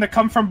happened to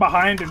come from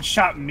behind and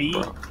shot me?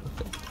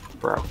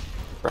 Bro.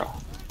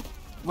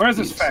 Where's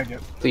this Please.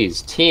 faggot?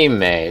 Please,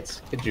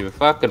 teammates, could you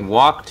fucking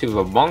walk to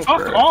the bunker?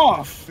 Fuck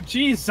off!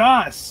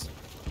 Jesus!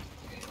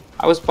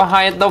 I was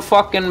behind the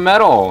fucking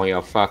metal,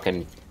 you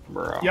fucking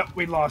bro. Yep,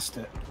 we lost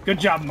it. Good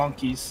job,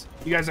 monkeys.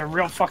 You guys are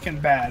real fucking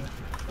bad.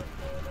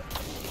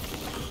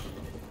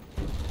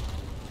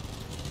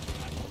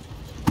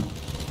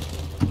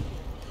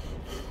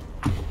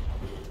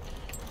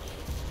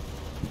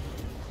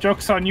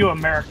 Joke's on you,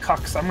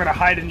 Americucks. I'm gonna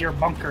hide in your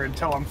bunker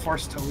until I'm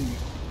forced to leave.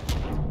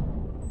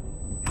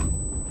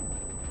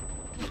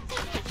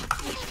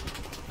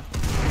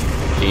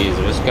 Jeez,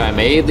 this guy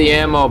made the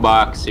ammo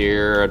box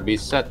here. I'd be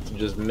set to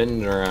just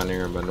min around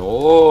here, but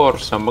no,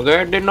 some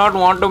guy did not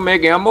want to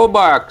make ammo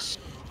box.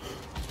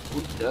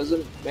 Who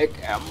doesn't make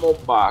ammo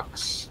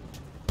box?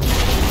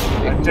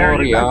 I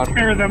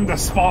dare them to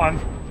spawn.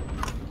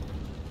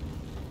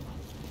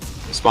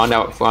 Spawned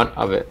out front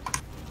of it.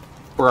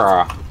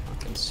 Bruh.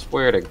 I can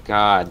swear to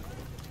God.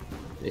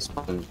 They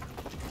spawned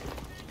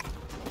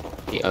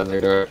the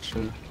other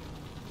direction.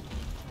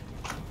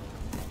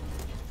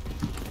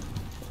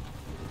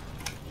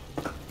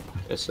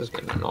 This is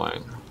getting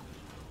annoying.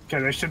 Okay,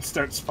 they should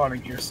start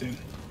spawning here soon.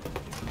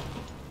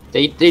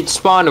 They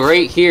spawned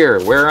right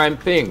here, where I'm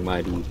ping,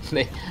 my dude.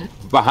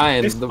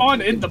 Behind They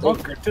spawned in the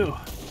bunker too.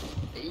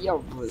 Yeah,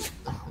 but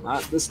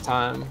not this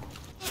time.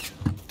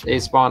 They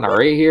spawned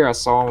right here. I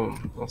saw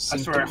them. I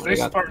swear, if they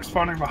start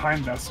spawning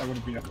behind us, I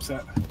would be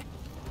upset.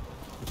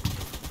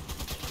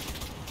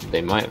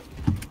 They might.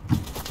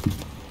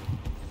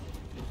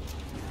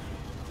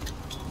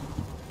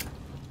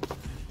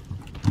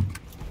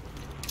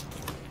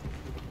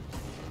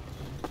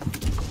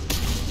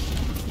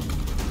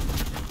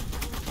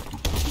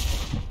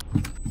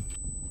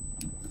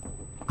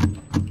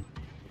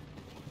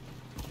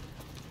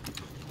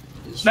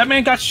 That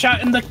man got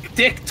shot in the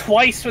dick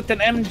twice with an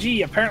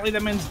MG. Apparently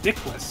that man's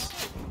dickless.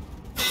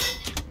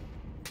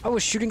 I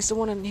was shooting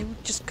someone and he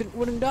just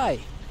wouldn't die.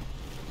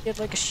 He had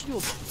like a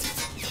shield.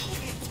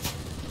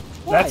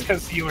 Why? That's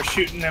because you were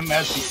shooting him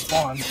as he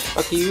spawned. What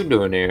the fuck are you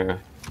doing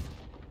here?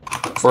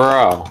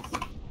 Bro.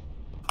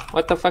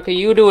 What the fuck are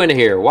you doing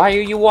here? Why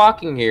are you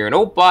walking here?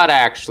 No bot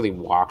actually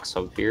walks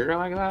up here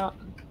like that.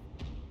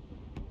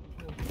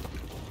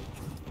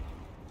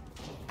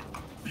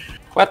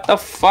 What the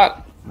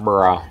fuck?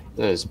 Bruh.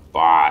 This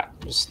bot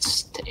just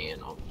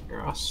staying up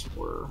here, I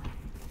swear.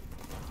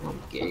 No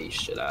gay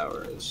shit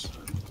hours.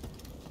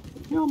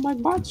 Yo, my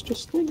bot's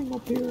just standing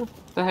up here.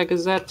 What the heck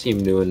is that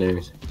team doing there?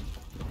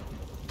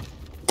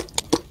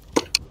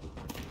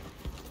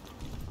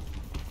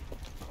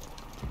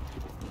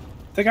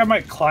 I think I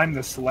might climb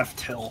this left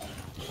hill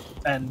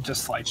and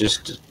just like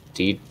Just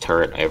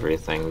deturret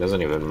everything.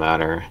 Doesn't even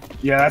matter.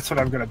 Yeah, that's what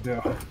I'm gonna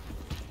do.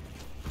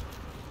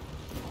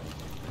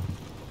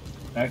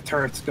 That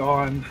turret's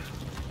gone.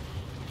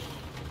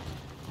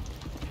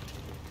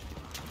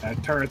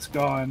 That turret's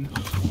gone.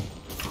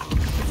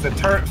 If the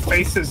turret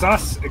faces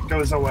us, it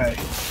goes away.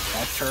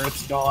 That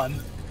turret's gone.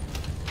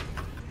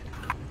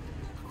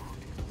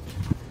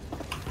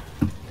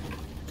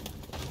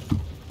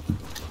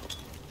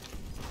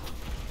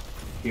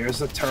 Here's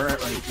the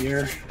turret right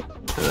here.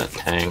 That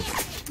tank.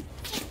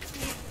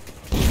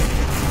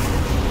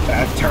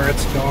 That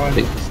turret's gone.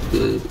 It's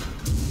good.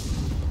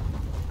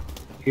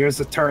 Here's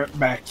the turret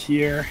back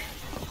here.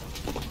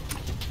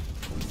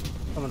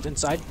 Someone's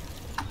inside.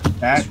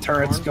 That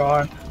turret's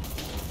gone.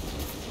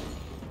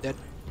 Dead.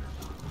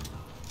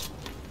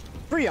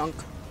 Free Unk.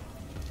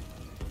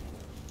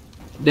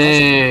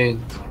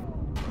 Dang.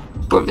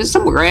 But if it's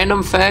some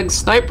random fag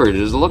sniper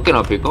just looking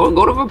up here, go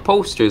to a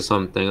post or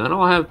something. I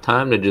don't have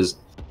time to just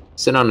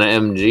sit on the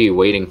MG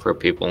waiting for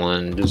people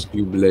and just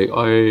you be like,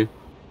 I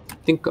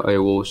think I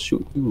will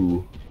shoot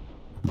you.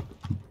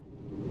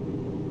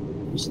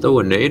 Is there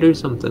a nade or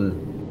something?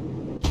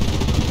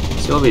 I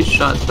see all these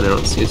shots, but I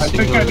don't see a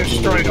single. I think I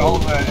destroyed all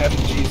the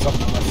MGs on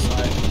the left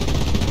side.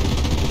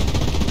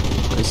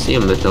 I see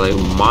them, they're like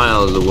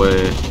miles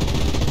away.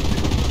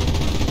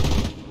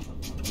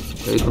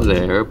 There comes an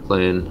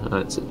airplane. Oh,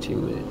 it's a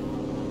teammate.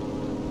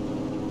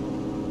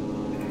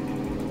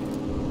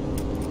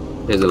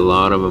 There's a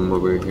lot of them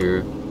over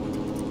here.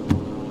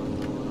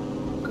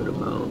 Good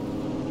amount.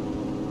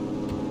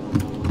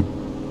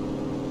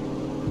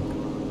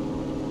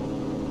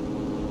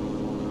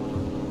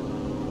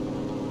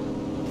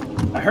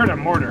 I heard a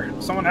mortar.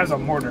 Someone has a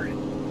mortar.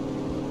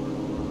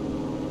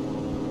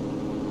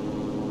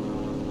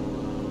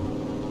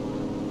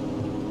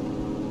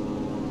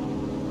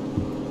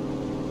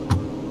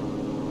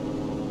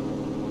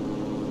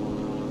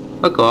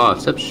 Fuck off,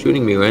 stop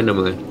shooting me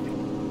randomly.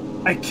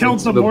 I killed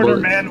It's the the mortar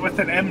bullets. man with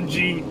an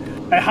MG.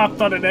 I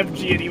hopped on an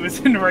MG and he was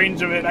in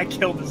range of it. I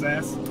killed his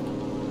ass.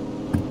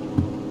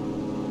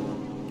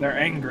 They're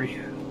angry.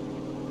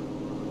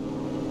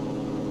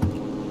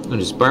 I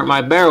just burnt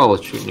my barrel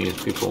shooting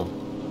these people.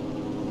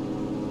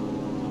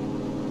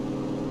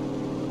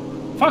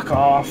 Fuck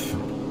off.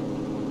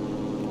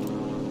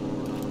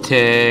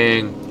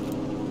 Dang.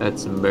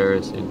 That's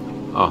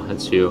embarrassing. Oh,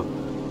 that's you.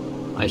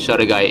 I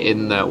shot a guy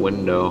in that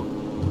window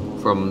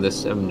from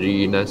this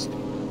MG nest.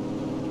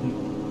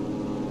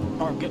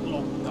 Target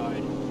low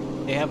guide.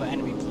 They have an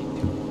enemy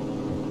plane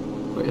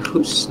too. Wait,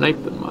 who's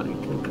sniping, Monty?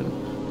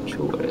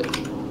 Sure what it is.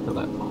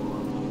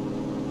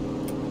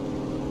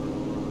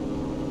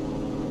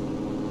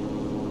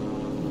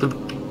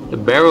 The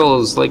barrel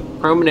is like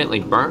permanently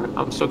burnt?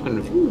 I'm so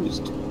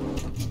confused.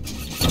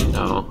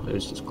 No, it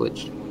was just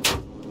glitched.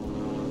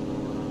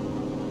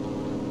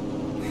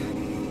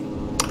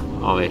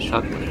 Oh, they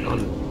shot my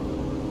gun.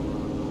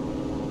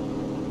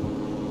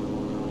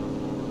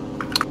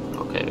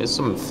 Okay, there's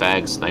some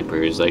fag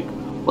snipers like,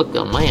 look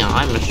at me,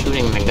 I'm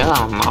shooting the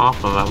gun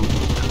off of them.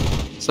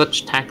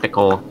 Such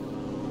tactical.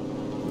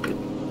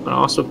 But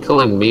also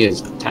killing me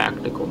is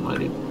tactical, my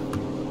dude.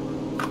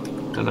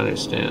 Don't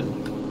understand.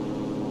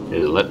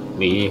 Just let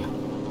me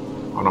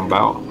on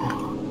about.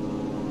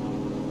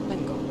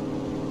 Then go.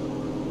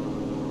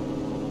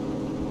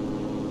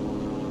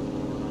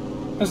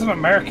 There's an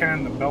American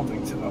in the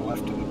building to the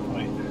left of the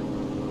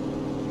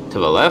plane. To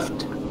the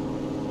left?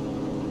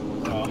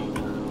 Oh.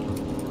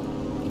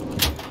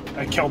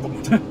 I killed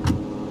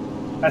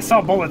him. I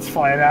saw bullets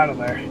flying out of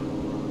there.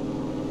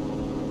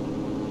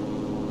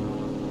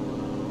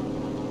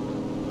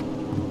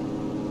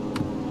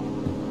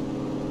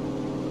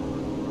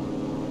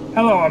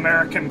 Hello,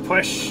 American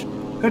push.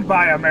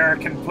 Goodbye,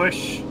 American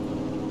push.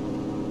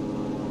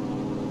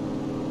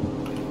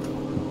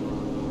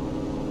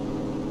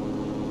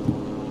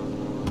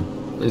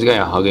 There's a guy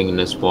hugging in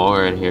this wall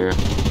right here.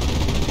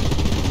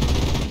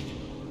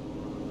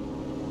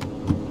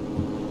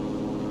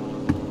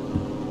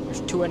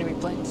 There's 2 enemy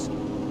planes.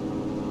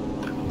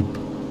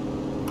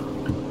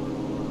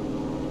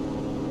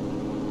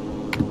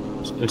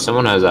 If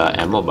someone has an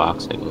ammo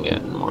box, I can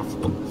get more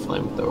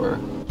flamethrower.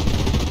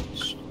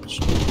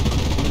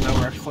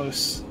 Nowhere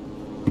close.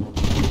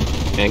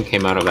 Man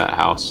came out of that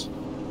house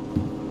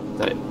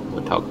that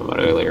we talked about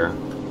earlier.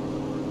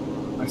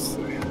 I see.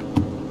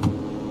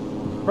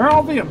 Where are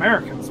all the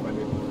Americans, my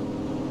dude?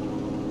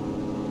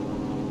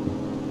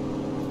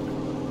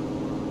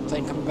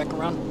 Plane coming back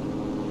around.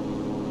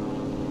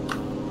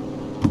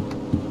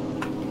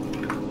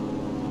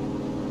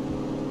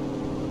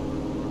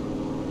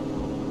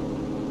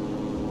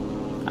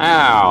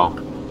 Ow!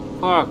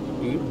 Fuck,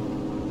 dude.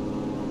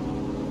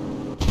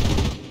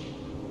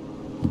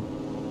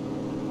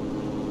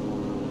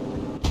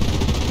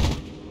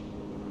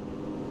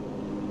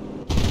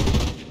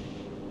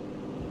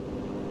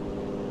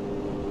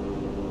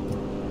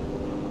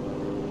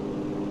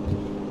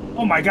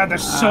 Oh my god,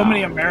 there's so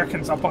many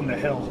Americans up on the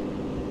hill.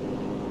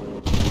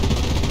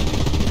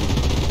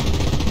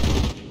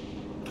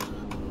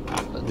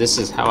 This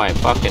is how I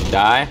fucking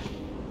die?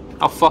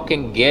 How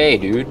fucking gay,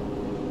 dude.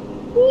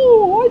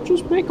 Oh, I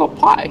just make a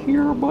pot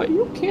here, but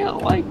you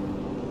can't, like,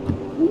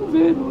 move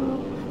it or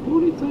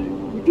do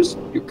anything. You just,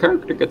 your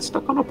character gets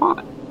stuck on a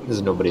pot.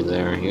 There's nobody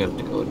there. You have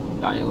to go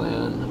dial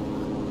in.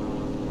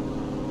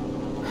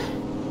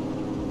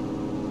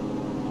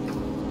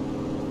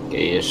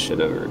 Gayest shit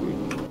ever, dude.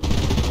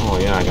 Oh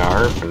yeah, I got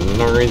hurt for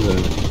no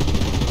reason.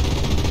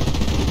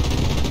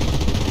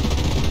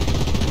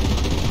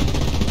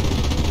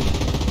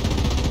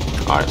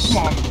 Come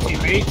on,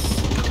 teammates.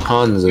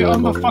 Tons of Get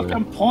on them the over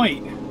fucking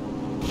point.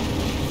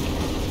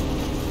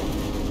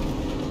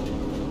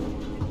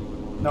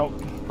 Nope.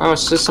 Oh,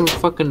 it's just some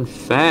fucking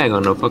fag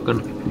on the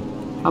fucking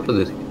top of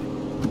this.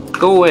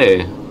 Go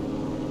away.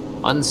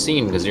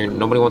 Unseen, because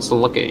nobody wants to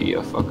look at you,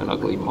 you fucking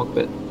ugly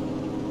muppet.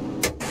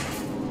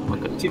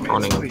 Fucking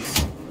Teammates,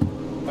 please.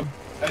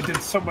 I did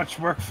so much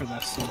work for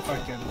this, so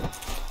fucking...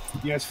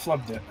 You guys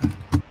flubbed it.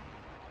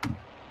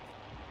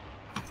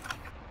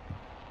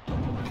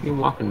 You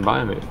walking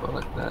by me for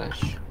like that.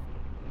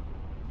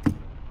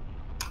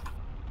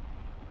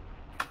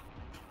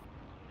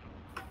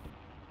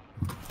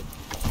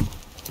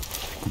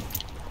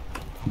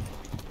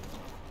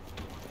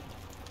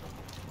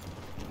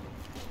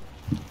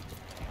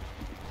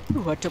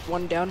 Ooh, I took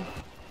one down.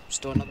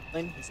 Still another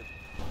plane. Is it?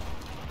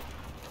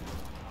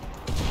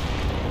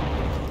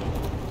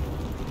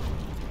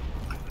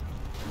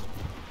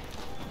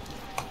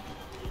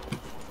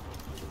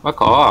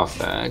 Fuck off,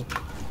 fag.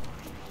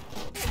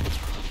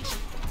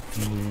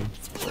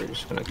 You're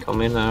just gonna kill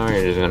me now, or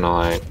you're just gonna,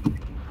 like,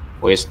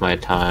 waste my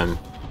time?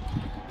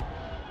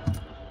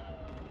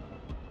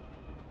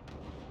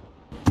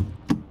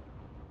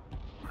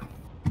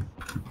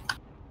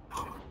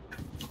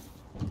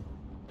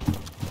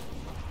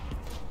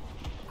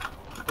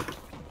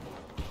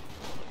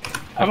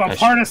 I'm a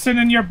partisan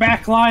in your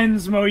back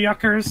lines, Mo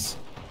Yuckers.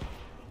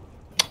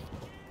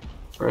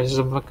 There's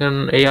a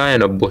fucking AI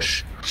in a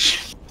bush.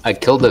 I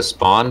killed the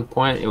spawn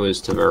point. It was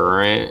to the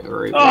right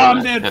Oh,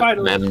 I'm dead,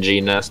 finally.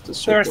 MG nest.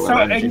 They're so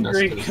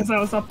angry because I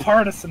was a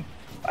partisan.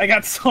 I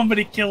got so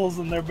many kills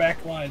in their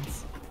back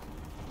lines.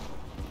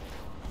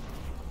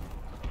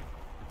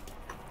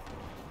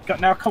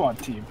 Now, come on,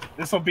 team.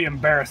 This will be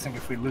embarrassing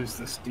if we lose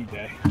this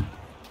D-Day.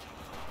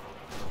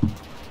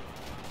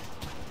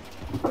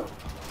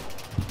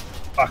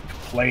 Fuck,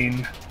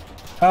 plane.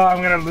 Oh,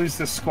 I'm gonna lose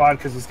this squad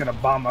because he's gonna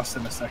bomb us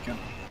in a second.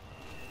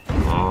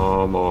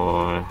 Oh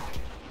boy.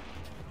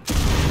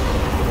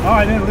 Oh,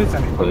 I didn't lose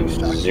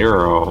any.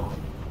 0.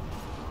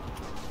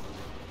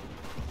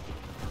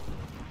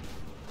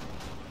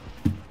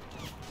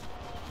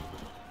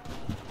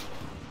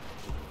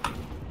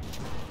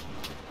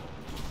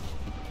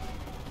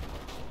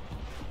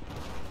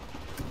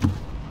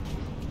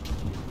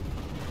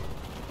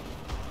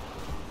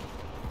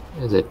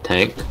 Is it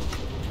tank?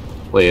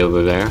 Way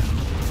over there.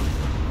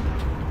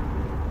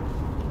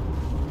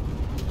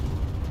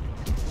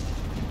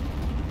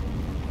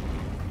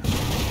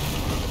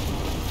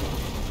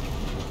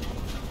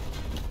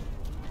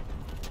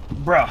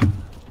 Bruh.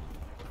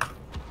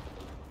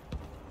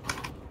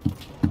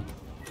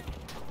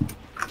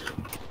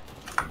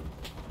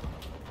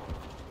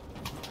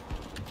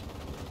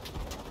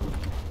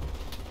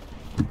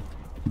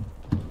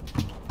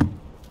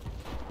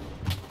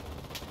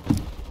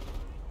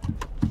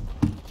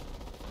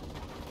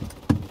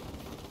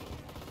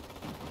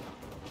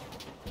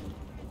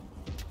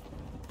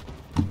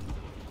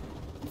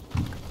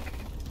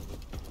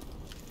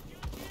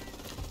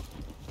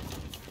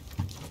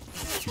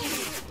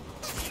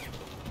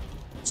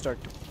 Start.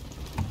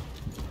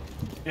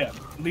 Yeah,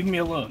 leave me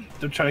alone.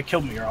 Don't try to kill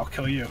me or I'll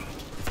kill you.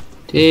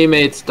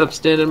 Teammates, stop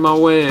standing in my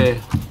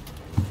way.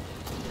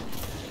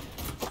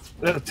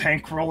 There's a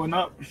tank rolling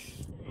up.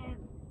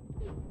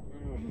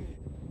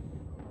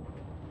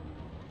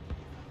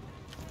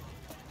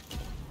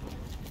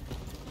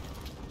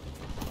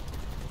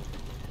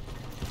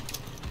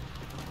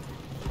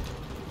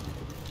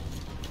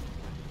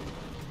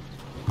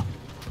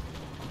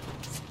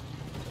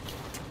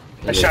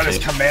 I shot his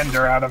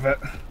commander out of it.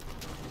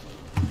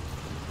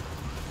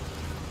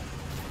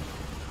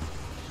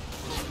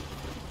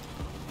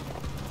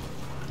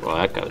 Well,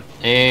 that got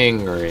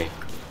angry.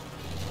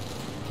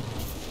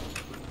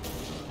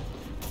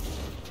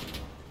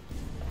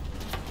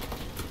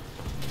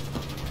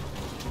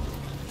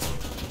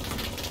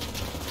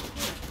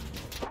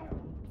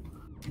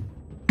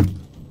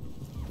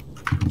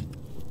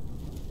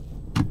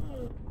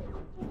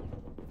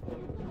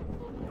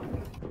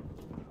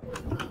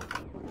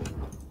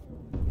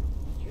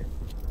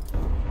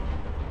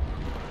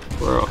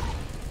 Bro.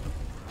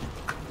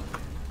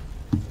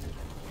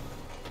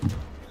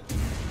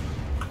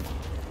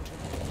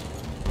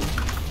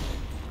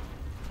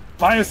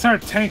 Why is there a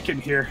tank in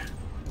here?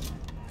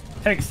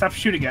 Tank, stop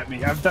shooting at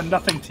me. I've done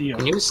nothing to you.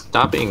 Can you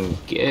stop being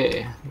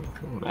gay?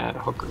 Mad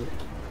hooker.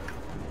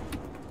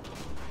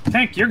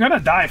 Tank, you're gonna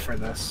die for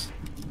this.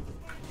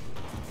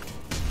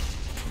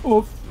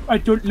 Oh, I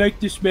don't like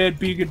this man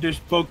being in this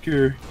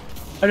bunker.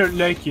 I don't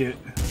like it.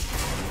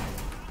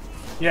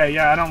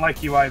 Yeah, I don't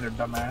like you either,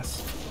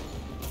 dumbass.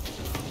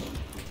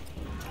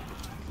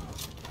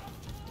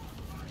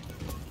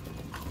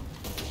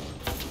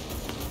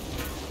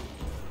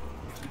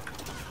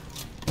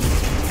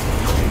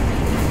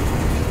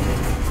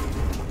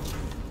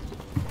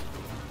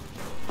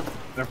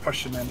 they're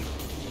pushing in.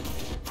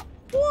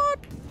 What?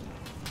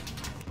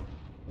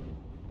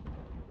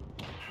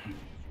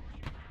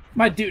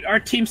 My dude, our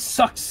team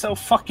sucks so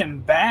fucking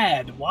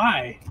bad.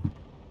 Why?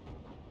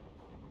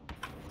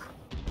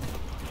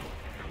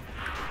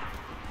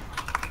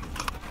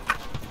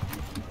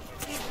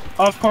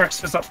 Of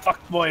course, there's a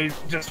fuckboy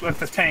just with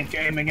the tank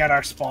aiming at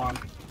our spawn.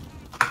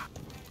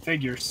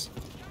 Figures.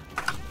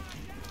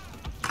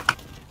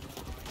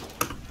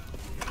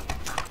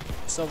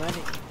 So many.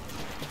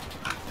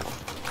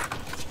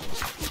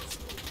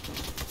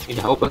 Need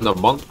help in the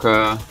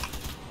bunker.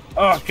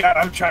 Oh god,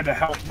 I'm trying to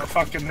help, but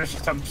fucking there's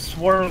some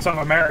swarms of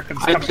Americans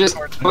I coming just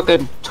towards me.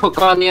 fucking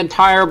took on the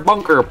entire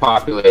bunker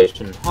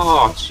population.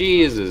 Oh,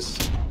 Jesus.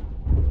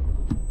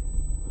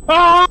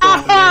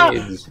 Ah!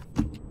 Grenades.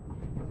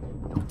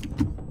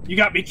 You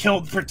got me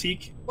killed,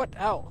 Pratik. What?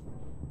 Ow.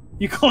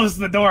 You closed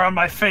the door on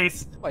my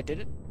face. Oh, I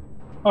did it?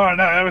 Oh no,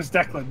 that was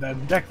Declan then.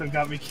 Declan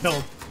got me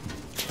killed.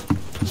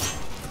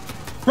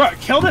 Bro,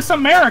 kill this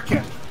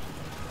American!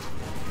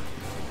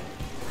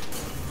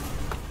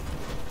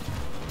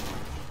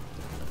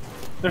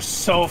 There's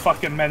so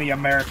fucking many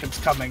Americans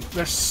coming.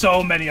 There's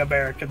so many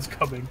Americans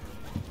coming.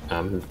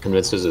 I'm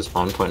convinced there's a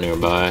spawn point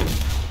nearby.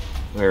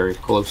 Very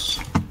close.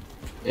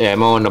 Yeah,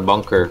 ammo in the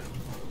bunker.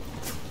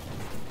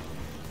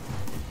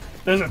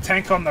 There's a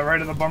tank on the right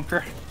of the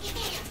bunker.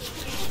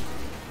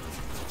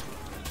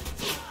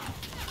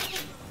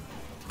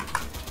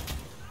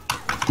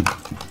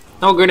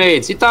 No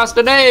grenades! He tossed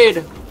a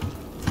nade!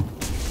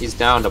 He's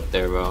downed up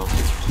there, bro.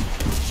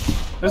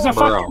 There's a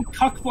Bro. fucking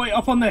cuckboy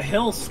up on the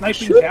hill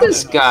sniping Shoot down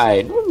this at us.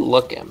 guy! Don't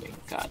look at me.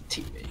 God,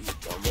 teammate.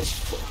 You almost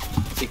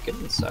fucking take it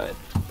inside.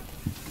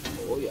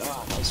 Oh yeah,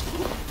 nice.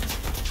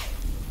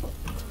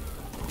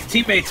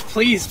 Teammates,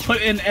 please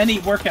put in any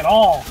work at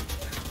all.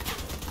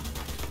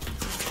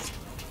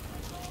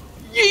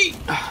 Yeet!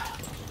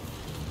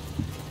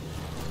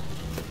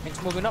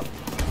 Tank's moving up.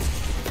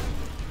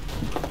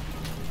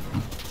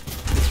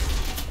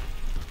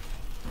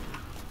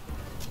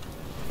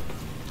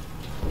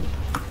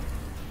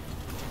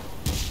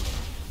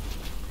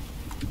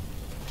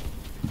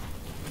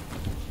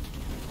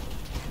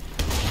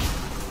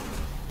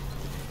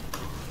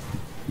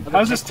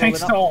 How's this tank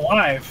moving up. still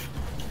alive?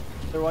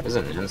 They're one.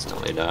 Doesn't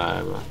instantly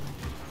die, but...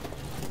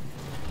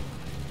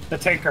 The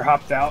tanker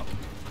hopped out.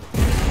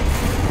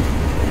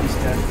 He's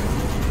dead.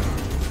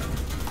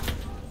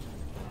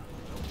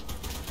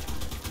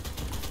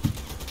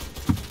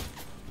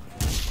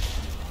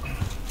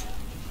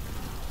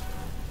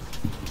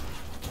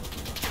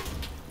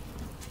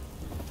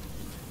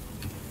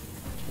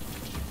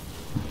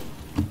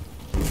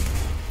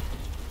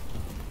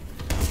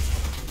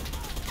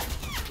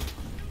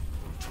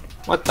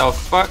 What the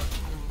fuck?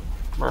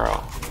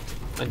 Bro.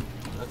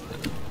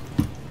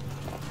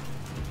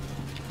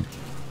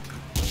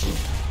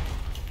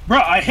 Bro,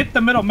 I hit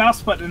the middle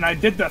mouse button and I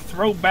did the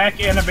throw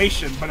back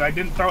animation, but I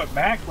didn't throw it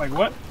back? Like,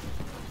 what?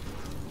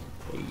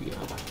 Yeah.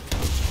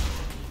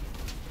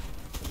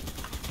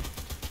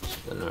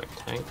 Another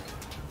tank.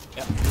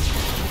 Yep.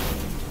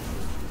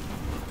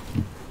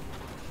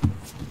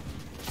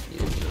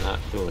 He's not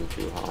doing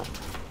too hot.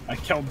 I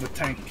killed the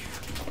tank.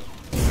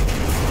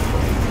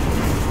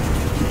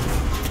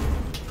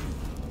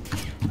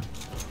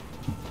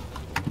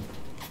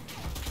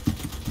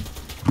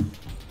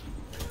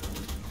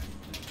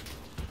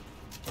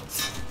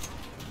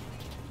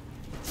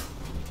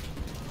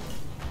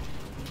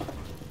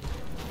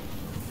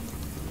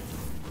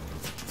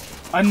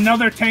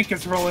 Another tank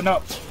is rolling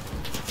up.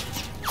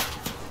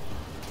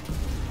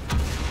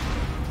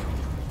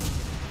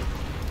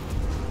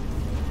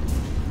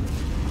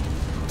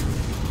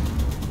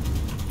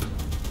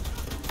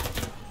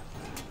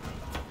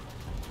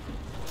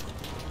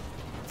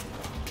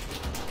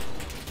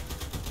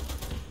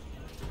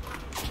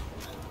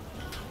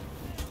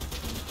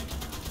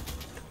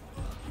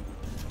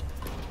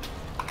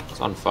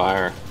 It's on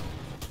fire.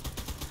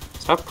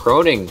 Stop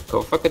proning.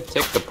 Go fucking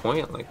take the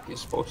point like you're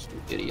supposed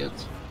to,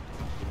 idiots.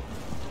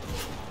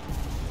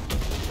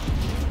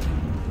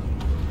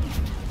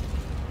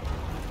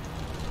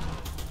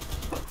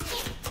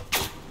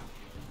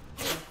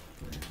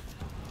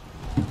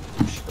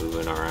 Just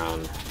moving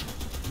around.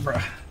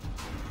 Bruh.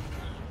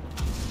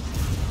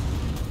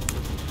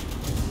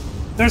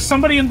 There's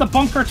somebody in the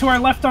bunker to our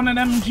left on an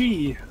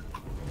MG.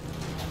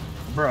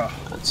 Bruh.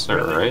 That's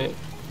alright.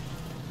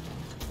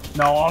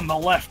 No, on the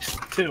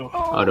left, too.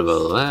 Out of the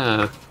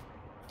left.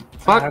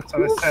 Fuck, That's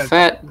what I you said.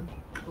 fat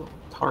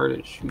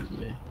retarded shooting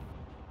me.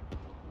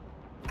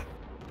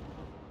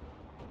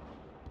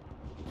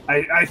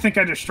 I think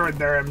I destroyed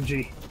their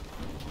MG.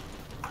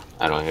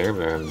 I don't hear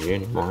their MG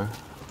anymore.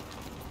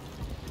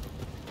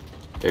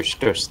 They're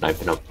still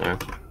sniping up there.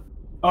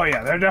 Oh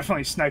yeah, they're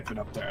definitely sniping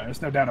up there.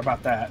 There's no doubt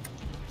about that.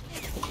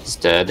 It's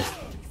dead.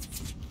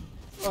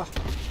 Ugh.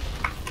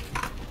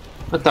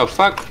 What the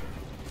fuck?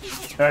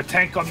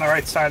 Tank on the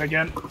right side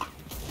again.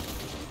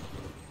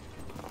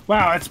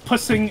 Wow, it's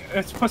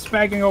puss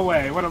bagging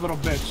away. What a little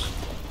bitch.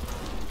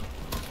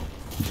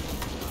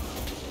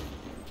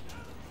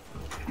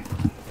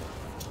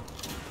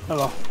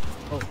 Hello.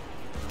 Oh.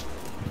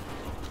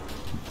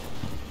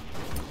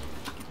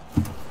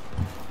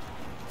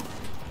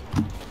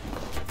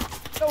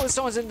 Oh,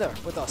 someone's in there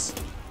with us.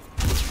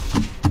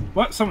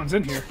 What? Someone's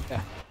in here.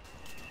 Yeah.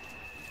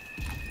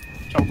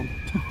 Killed them.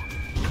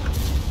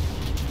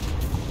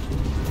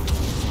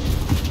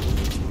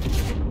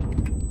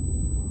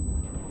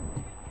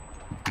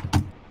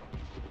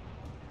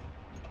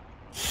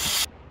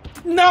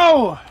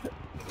 No!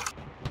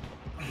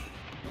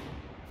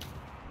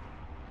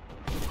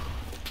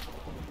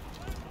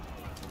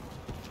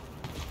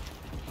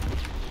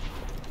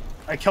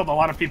 I killed a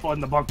lot of people in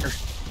the bunker.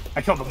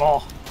 I killed them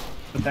all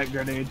with that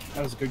grenade.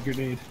 That was a good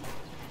grenade.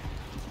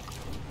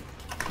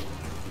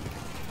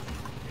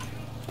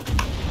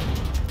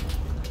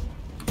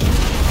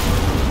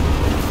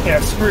 Yeah,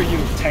 screw you,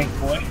 tank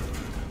boy.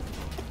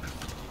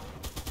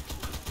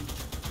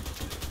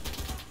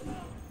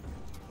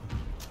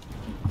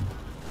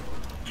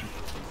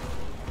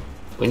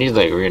 We need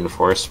like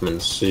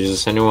reinforcements.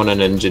 Is anyone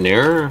an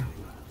engineer?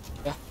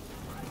 Yeah.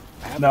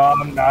 No,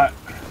 I'm not.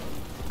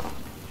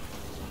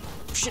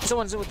 Shit,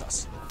 someone's in with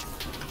us.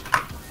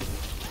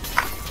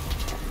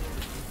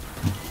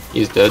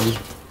 He's dead.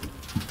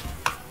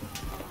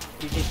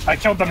 I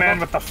killed the man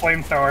with the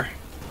flamethrower.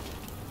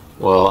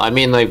 Well, I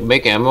mean, like,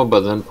 make ammo,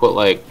 but then put,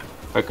 like,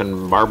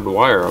 fucking barbed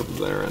wire up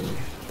there and...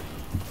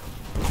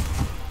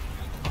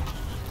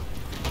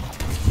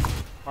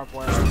 Barbed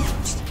wire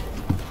first.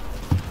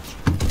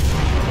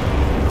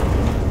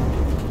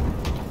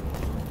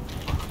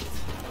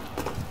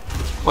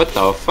 What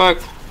the fuck?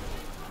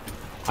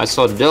 I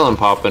saw Dylan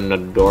pop in the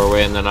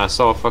doorway, and then I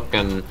saw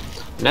fucking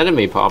an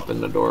enemy pop in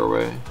the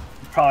doorway.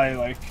 Probably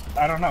like,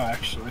 I don't know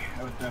actually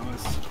what that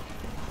was.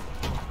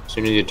 As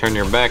soon as you turn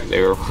your back,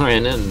 they were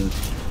ran in.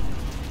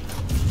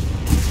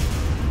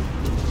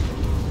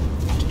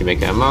 Did you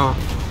make ammo?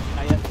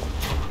 Not yet.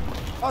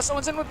 Oh,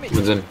 someone's in with me.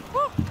 Someone's in.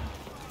 Oh.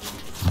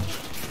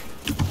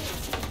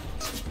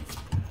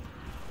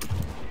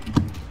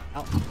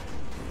 Oh.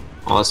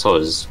 All I saw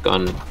was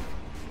gun.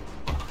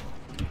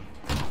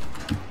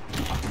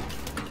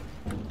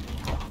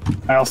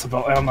 I also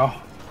built ammo.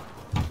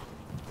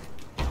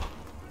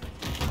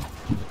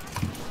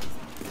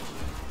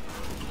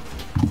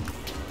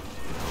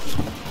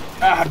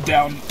 Ah, I'm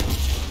down.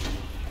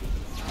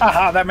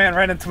 Aha, that man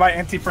ran into my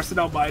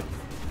anti-personnel mine.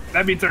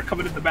 That means they're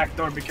coming in the back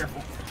door, be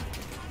careful.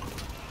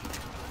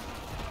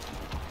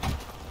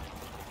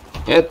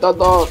 Hit the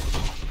dog!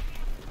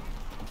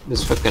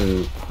 This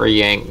fucking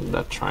re-yanked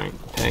that tank.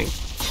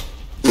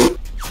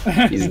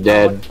 He's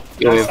dead.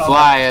 You're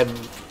flying.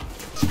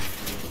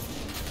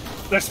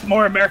 There's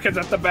more Americans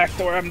at the back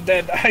door. I'm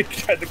dead. I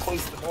tried to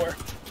close the door.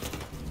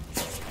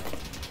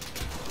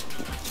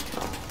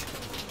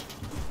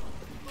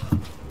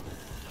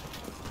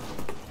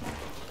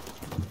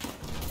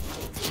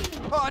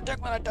 Oh, I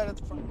took one. I died at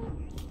the front.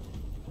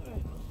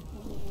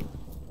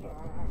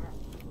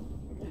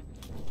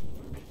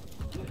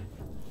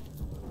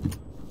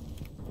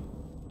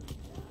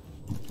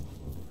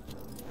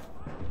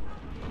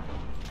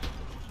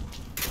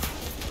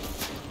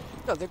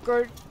 Yeah, the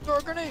guard throw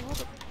a grenade. What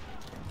the?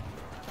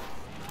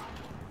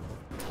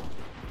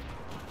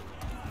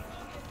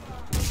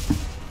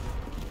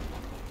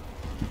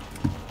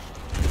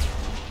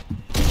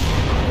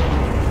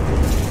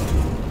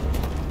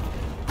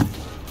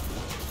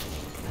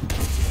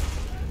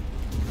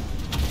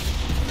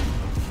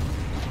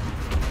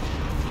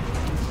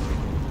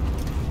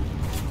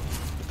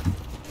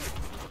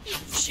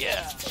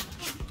 Yeah.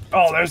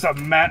 Oh, there's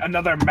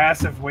another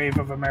massive wave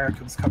of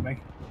Americans coming.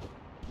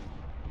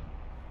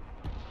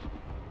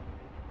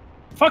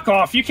 Fuck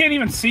off, you can't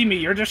even see me.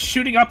 You're just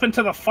shooting up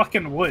into the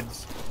fucking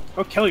woods.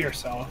 Go kill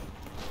yourself.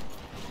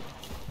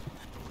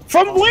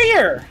 From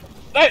where?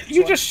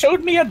 You just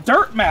showed me a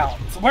dirt mound.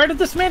 Where did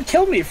this man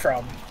kill me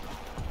from?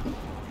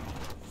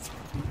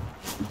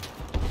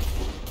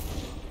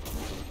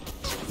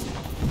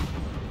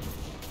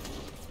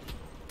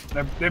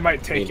 They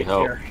might take Need it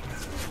help. here.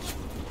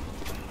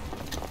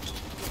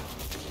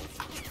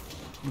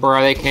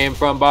 Bro, they came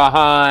from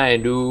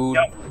behind, dude.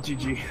 Yep,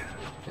 GG.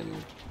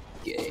 And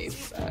gay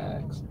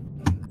facts.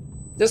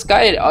 This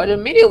guy,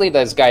 immediately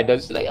this guy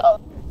does, like,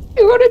 oh,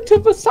 you went into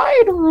the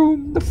side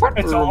room, the front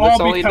It's room, all that's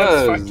all he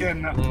because does.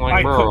 fucking I'm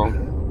like,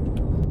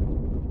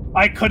 bro.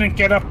 I couldn't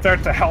get up there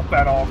to help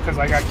at all because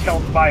I got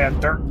killed by a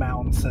dirt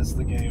mound, says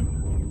the game.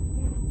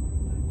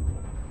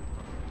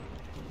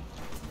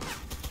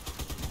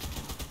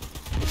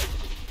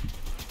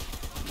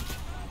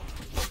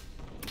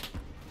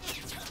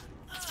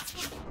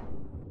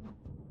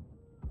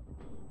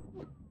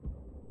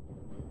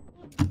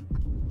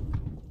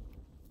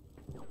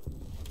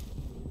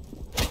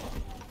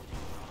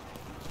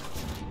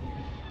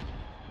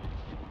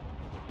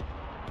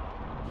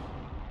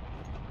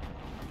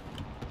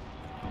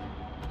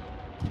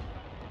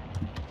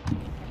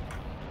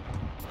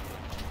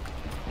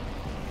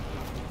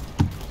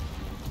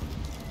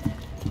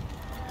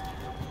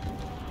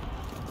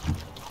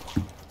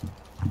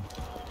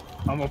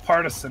 I'm a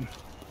partisan.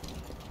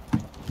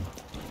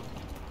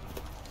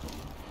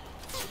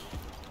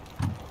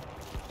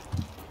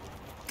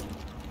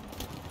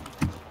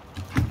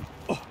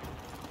 Oh.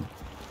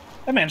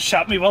 That man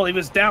shot me while he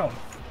was down.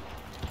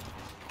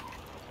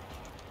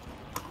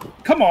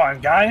 Come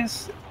on,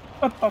 guys.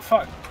 What the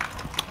fuck?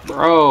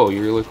 Bro,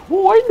 you're like,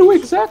 oh, I know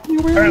exactly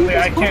where. Apparently,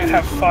 I can't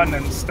have fun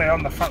and stay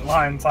on the front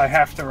lines. I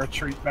have to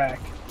retreat back.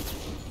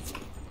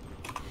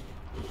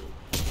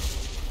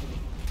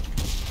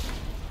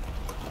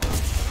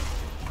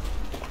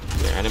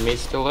 The enemy's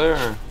still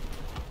there.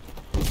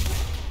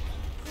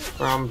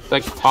 Bro, I'm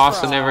like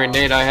tossing every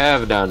nade I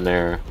have down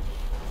there.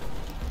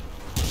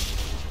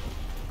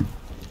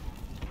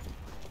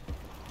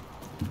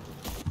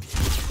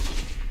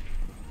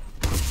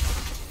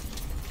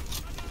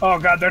 Oh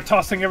god, they're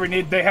tossing every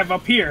nade they have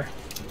up here.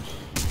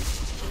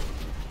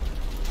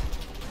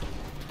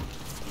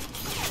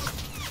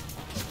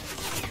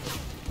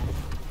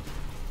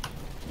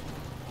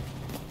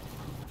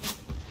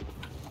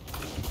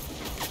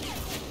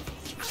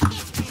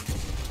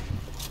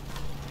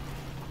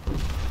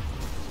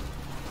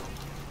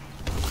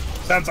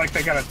 Sounds like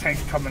they got a tank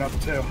coming up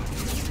too.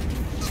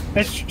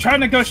 It's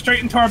trying to go straight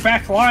into our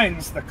back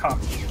lines, the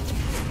cuck.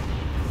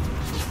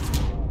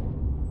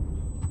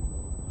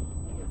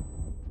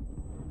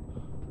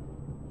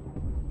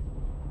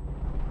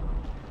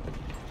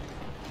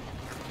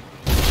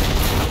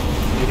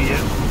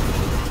 Idiot.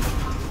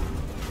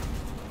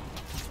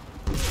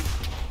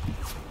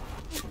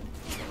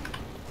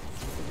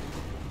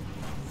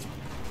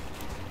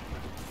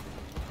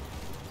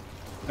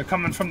 They're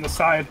coming from the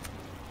side.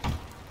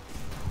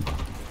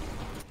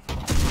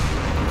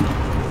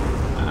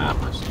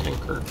 My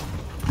stinker.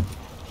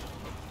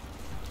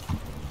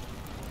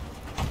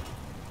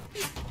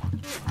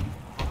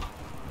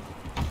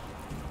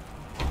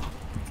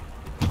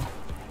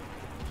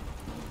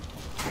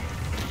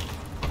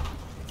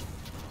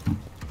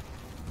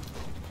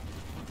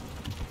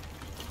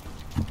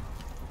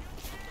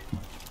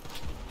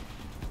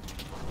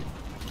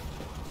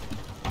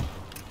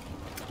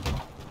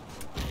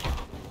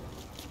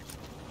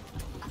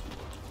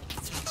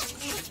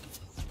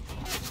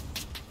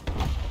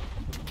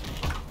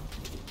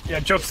 Yeah,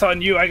 joke's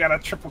on you, I got a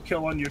triple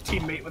kill on your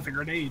teammate with a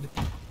grenade.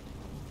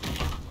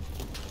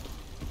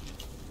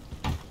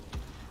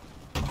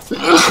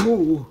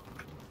 Ooh.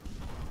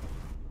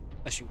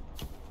 Bless you.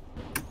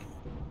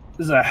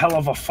 This is a hell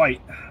of a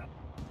fight.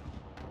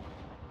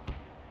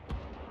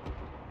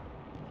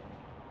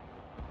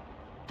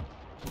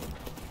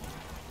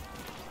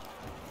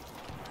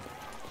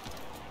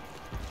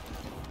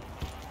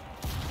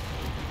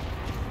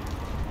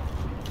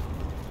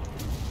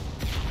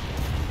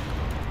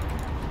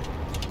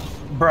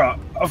 Bruh,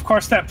 of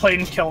course that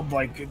plane killed,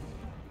 like,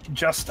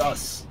 just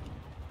us.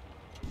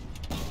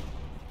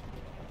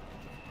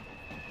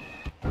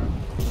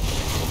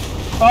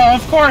 Oh,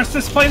 of course,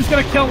 this plane's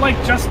gonna kill, like,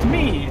 just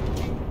me!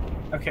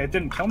 Okay, it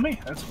didn't kill me?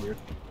 That's weird.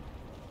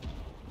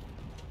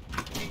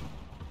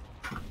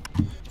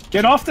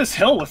 Get off this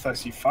hill with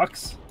us, you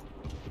fucks.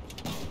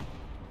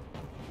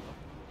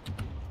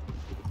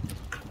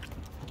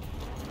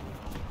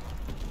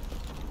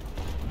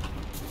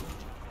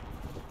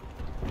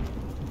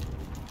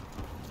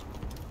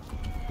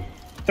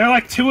 They're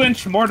like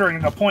 2-inch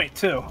mortaring the point,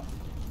 too.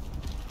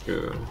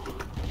 Yeah.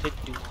 Did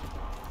do.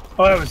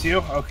 Oh, that was you?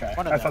 Okay.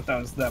 One of I them. thought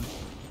that was them.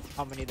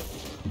 How many of them?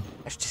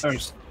 That's just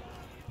There's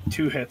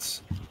 2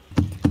 hits.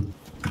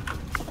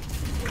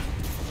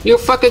 You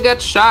fucking got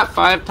shot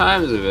 5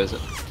 times of it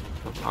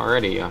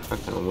already, you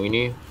fucking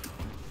weenie.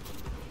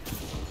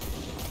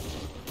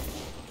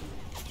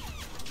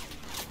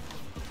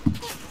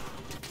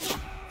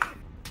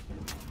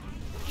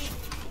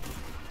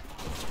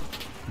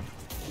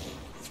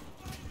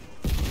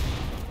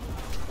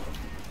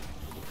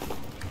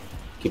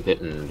 Keep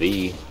hitting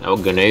V. Oh,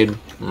 grenade.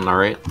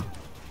 Alright.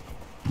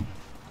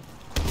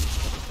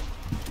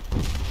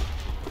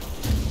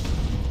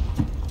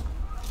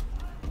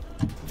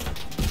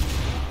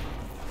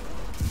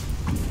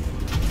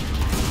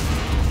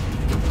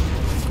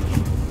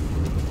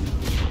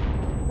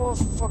 oh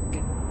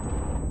fucking.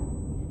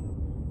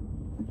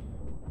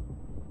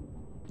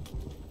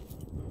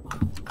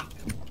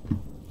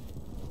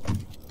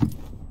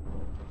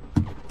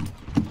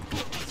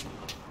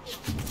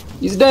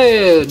 He's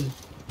dead!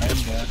 I am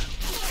dead.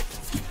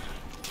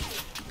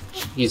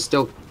 He's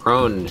still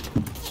prone.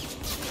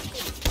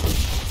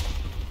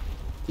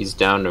 He's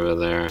down over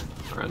there,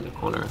 around the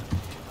corner.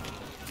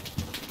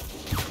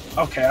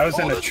 Okay, I was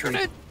in a that's tree.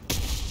 grenade.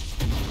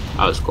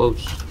 I was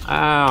close.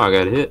 Ow, I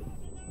got hit.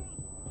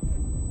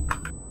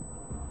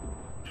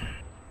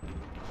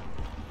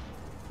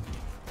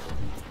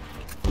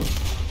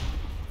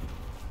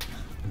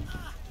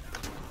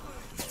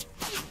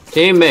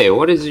 Teammate,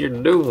 what is you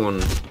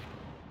doing?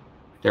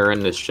 They're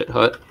in this shit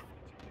hut.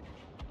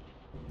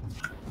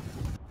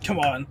 Come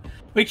on.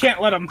 We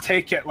can't let them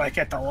take it, like,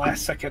 at the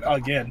last second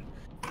again.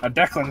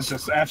 Declan's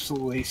just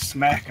absolutely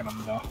smacking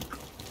them, though.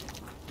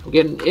 I'm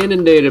getting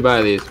inundated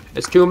by these.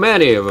 There's too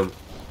many of them.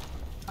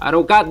 I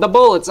don't got the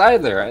bullets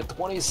either. I had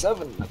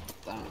 27 at the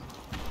time.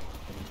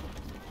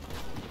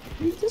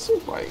 Dude, this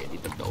is why you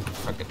need to build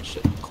fucking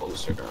shit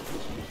closer to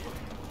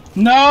RPGs.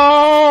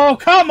 No!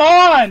 Come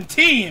on,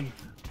 team!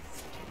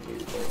 You're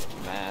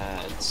like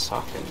mad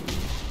sucking.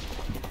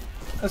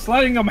 It's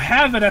letting them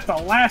have it at the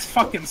last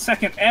fucking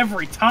second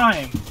every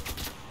time.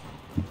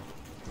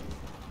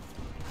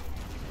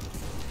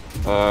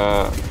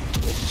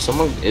 If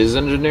someone is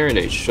engineering,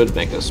 they should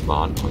make a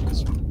spawn point,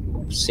 because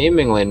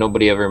seemingly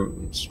nobody ever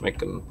is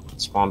making a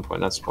spawn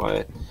point. That's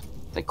why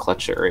they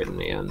clutch it right in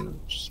the end.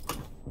 It's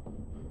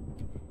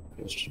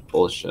just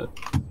bullshit.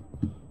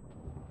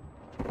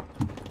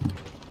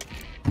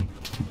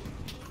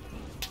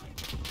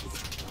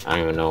 I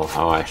don't even know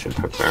how I should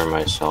prepare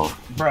myself.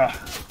 Bruh.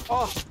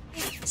 Oh,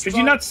 could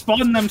you not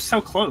spawn them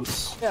so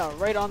close? Yeah,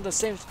 right on the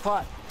same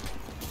spot.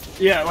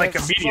 Yeah, like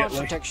That's immediately.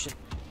 spawn protection.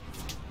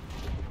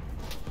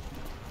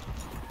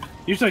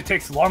 Usually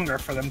takes longer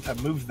for them to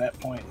move that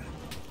point.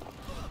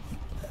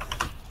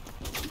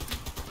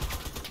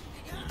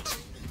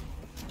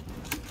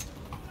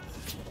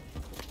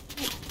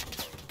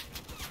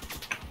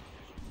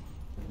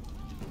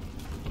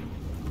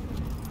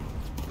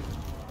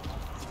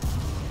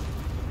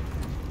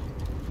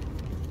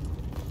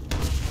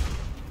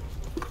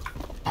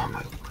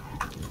 I'm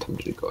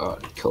tempted to go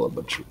out and kill a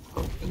bunch of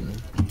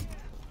fucking...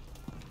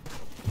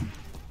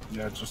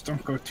 Yeah, just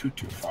don't go too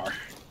far.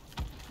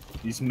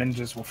 These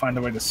ninjas will find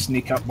a way to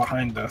sneak up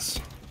behind us.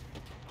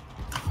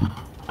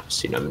 I've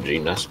seen MG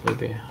nest,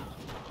 maybe.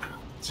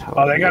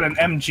 Oh, they got an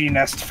MG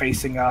nest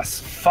facing us.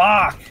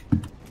 Fuck!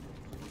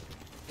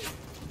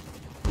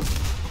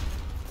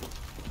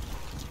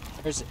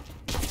 Where's it?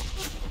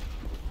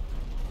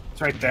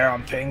 It's right there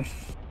on ping.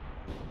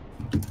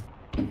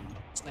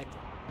 Sniper.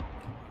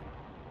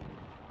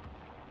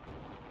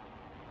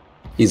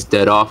 He's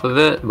dead off of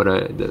it,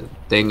 but the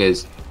thing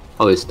is,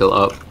 oh, he's still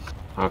up.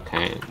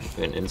 Okay,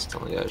 then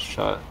instantly got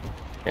shot.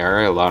 There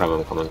are a lot of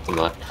them coming from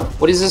the left.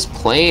 What is this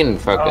plane?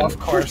 Fucking of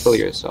course. Kill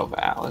yourself,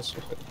 Alice.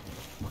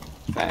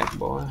 Fag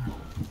boy.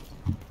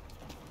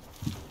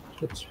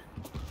 It's...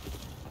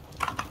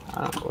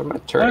 I don't know, where my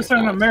turret? Why is there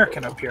an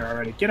American up here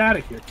already? Get out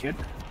of here, kid.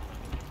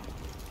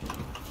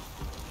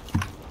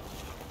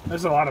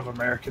 There's a lot of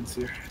Americans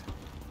here.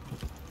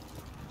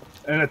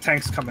 And a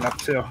tank's coming up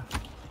too.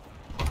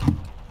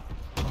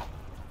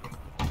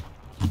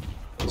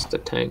 It's the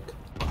tank.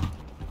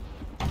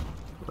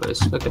 Oh,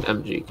 this fucking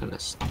MG kind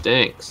of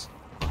stinks.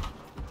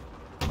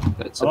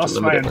 I lost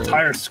my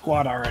entire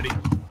squad already.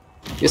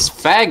 This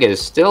fag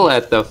is still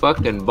at the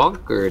fucking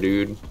bunker,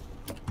 dude.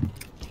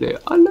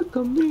 Oh, look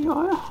at me,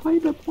 I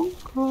hide a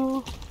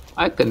bunker.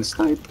 I can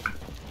snipe.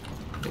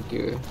 Thank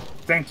you.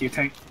 Thank you,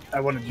 tank. I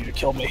wanted you to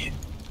kill me.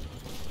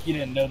 You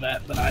didn't know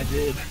that, but I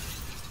did.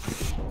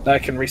 I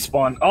can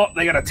respawn. Oh,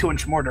 they got a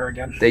 2-inch mortar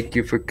again. Thank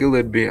you for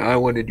killing me. I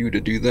wanted you to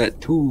do that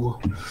too.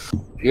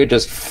 You're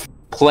just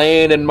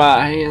playing in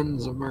my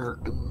hands,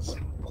 Americans.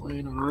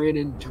 Playing right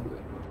into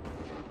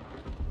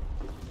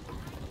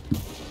it.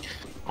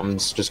 I'm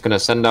just gonna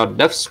send out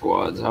death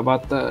squads. How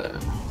about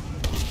that?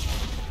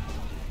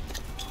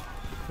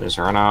 Just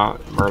run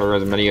out, murder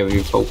as many of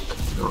you folk.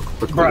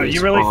 Bro,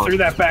 you really threw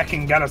that back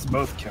and got us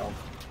both killed.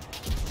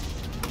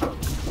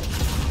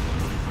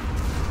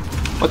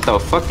 What the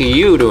fuck are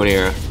you doing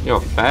here? You a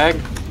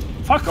fag?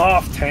 Fuck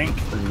off, tank.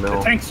 No.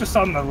 The tank's just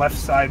on the left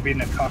side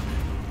being a cuck.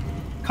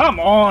 Come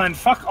on,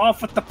 fuck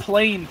off with the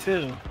plane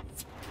too.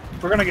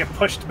 We're gonna get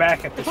pushed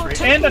back at this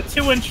rate. And a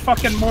 2-inch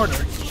fucking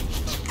mortar.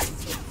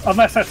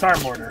 Unless that's our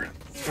mortar,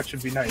 which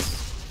would be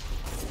nice.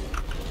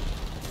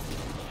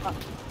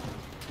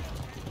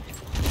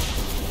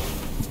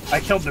 I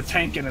killed the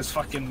tank in his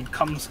fucking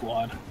cum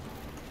squad.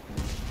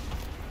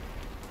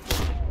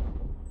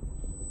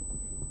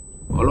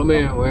 Follow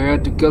me, we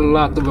had to kill a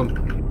lot of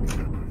them.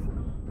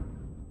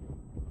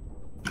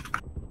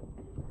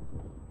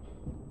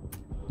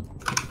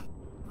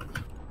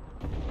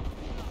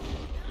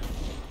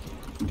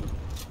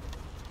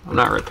 I'm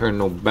not returning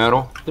no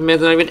battle. The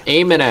man's not even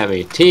aiming at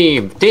me.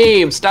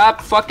 Team,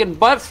 stop fucking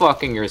butt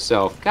fucking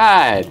yourself.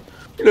 God.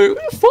 You're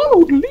like,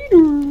 follow the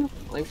leader.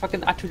 Like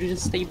fucking, I told you to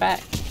stay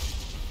back.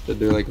 So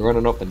they're like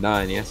running up and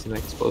dying. You see an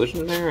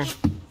explosion there?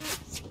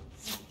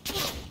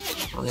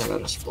 Oh, yeah,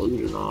 that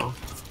explosion off.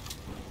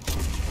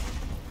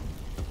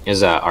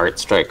 Is that art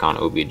strike on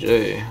OBJ?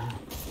 Am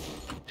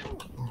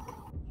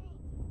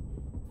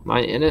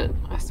I in it?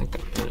 I think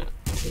I'm in it.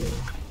 Yeah.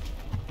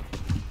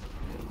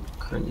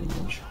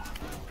 Cringe.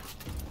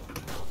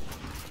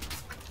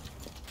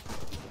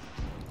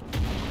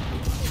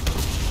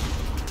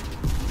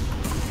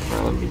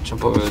 Alright, let me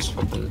jump over this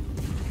fucking...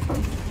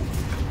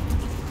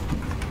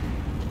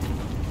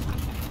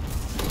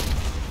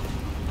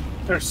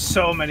 There's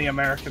so many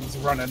Americans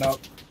running up.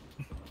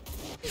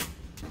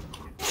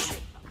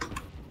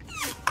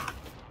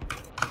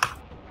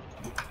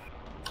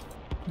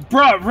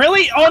 Bruh,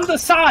 really? On the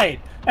side!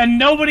 And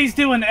nobody's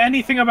doing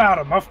anything about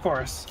them, of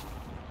course.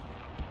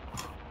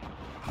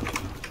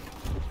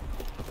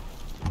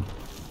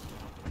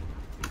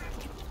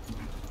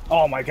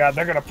 Oh my god,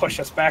 they're gonna push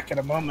us back in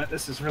a moment.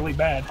 This is really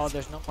bad. Oh,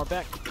 there's no more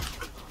back.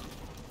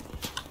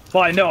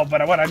 Well, I know,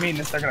 but what I mean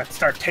is they're gonna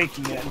start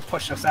taking it and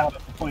push us out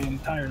at the point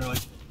entirely.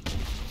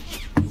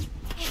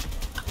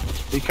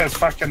 Because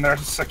fucking they're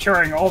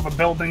securing all the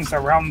buildings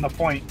around the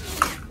point.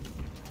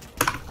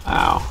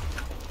 Ow.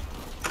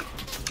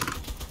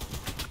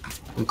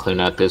 And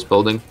clean out this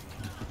building.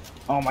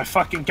 Oh my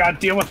fucking god,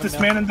 deal with this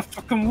man in the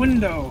fucking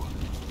window.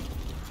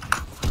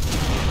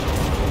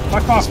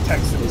 Fuck off,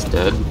 Texas. He's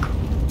dead.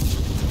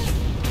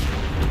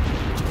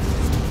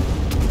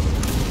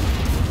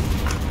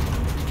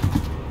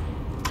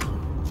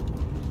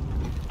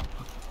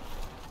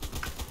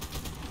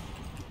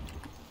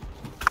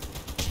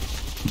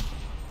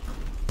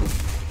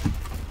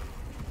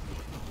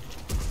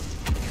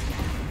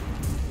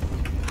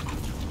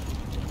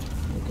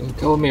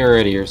 Kill me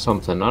already or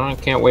something. I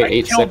can't wait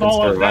 8 seconds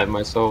to revive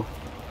myself.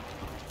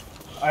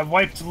 I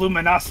wiped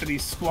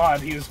Luminosity's squad.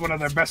 He was one of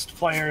their best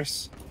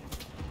players.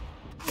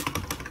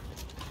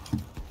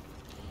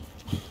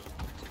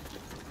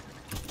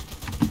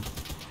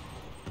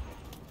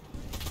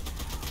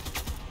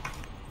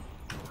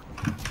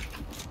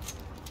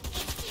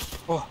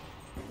 Oh,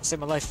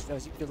 saved my life. That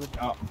was you.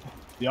 Oh,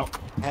 yep.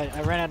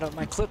 I ran out of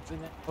my clip and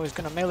I was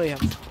gonna melee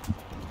him.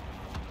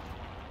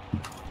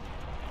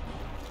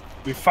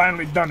 We've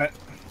finally done it.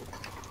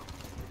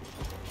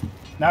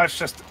 Now it's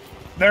just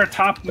their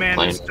top man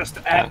is just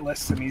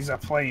Atlas, and he's a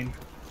plane.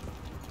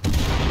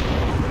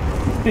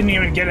 Didn't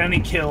even get any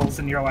kills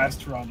in your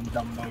last run,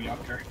 dumb no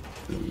yucker.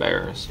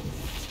 Embarrassing.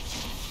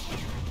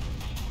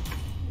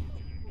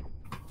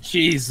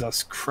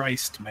 Jesus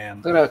Christ,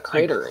 man! Look at that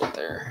crater right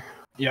there.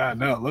 Yeah,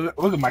 no.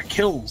 Look at my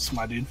kills,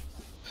 my dude.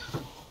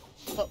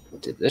 Oh,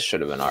 dude, this should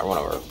have been one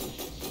of our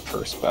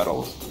first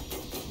battles.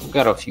 We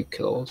got a few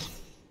kills.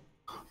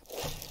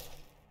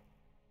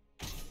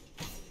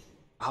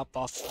 Hop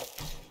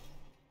off.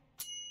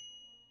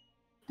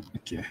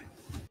 Okay.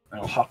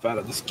 I'll hop out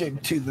of this game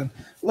too then.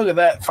 Look at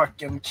that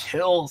fucking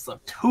kills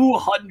of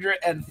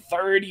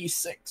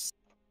 236.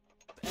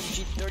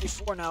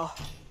 MG34 now.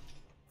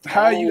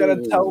 How you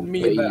gonna tell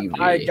me that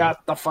I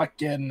got the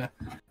fucking...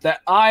 that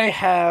I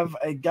have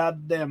a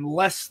goddamn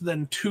less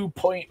than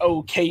 2.0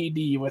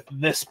 KD with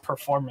this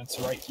performance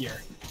right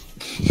here?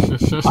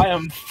 I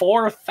am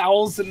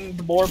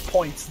 4,000 more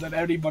points than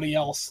anybody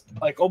else.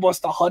 Like,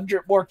 almost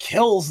 100 more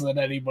kills than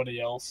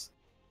anybody else.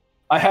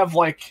 I have,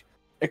 like,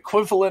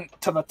 equivalent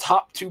to the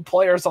top 2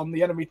 players on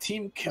the enemy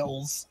team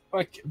kills.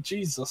 Like,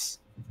 Jesus.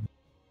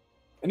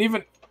 And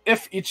even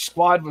if each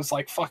squad was,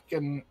 like,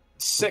 fucking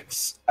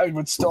 6, I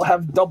would still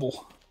have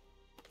double.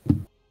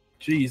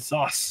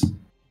 Jesus.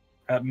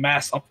 At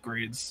mass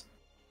upgrades.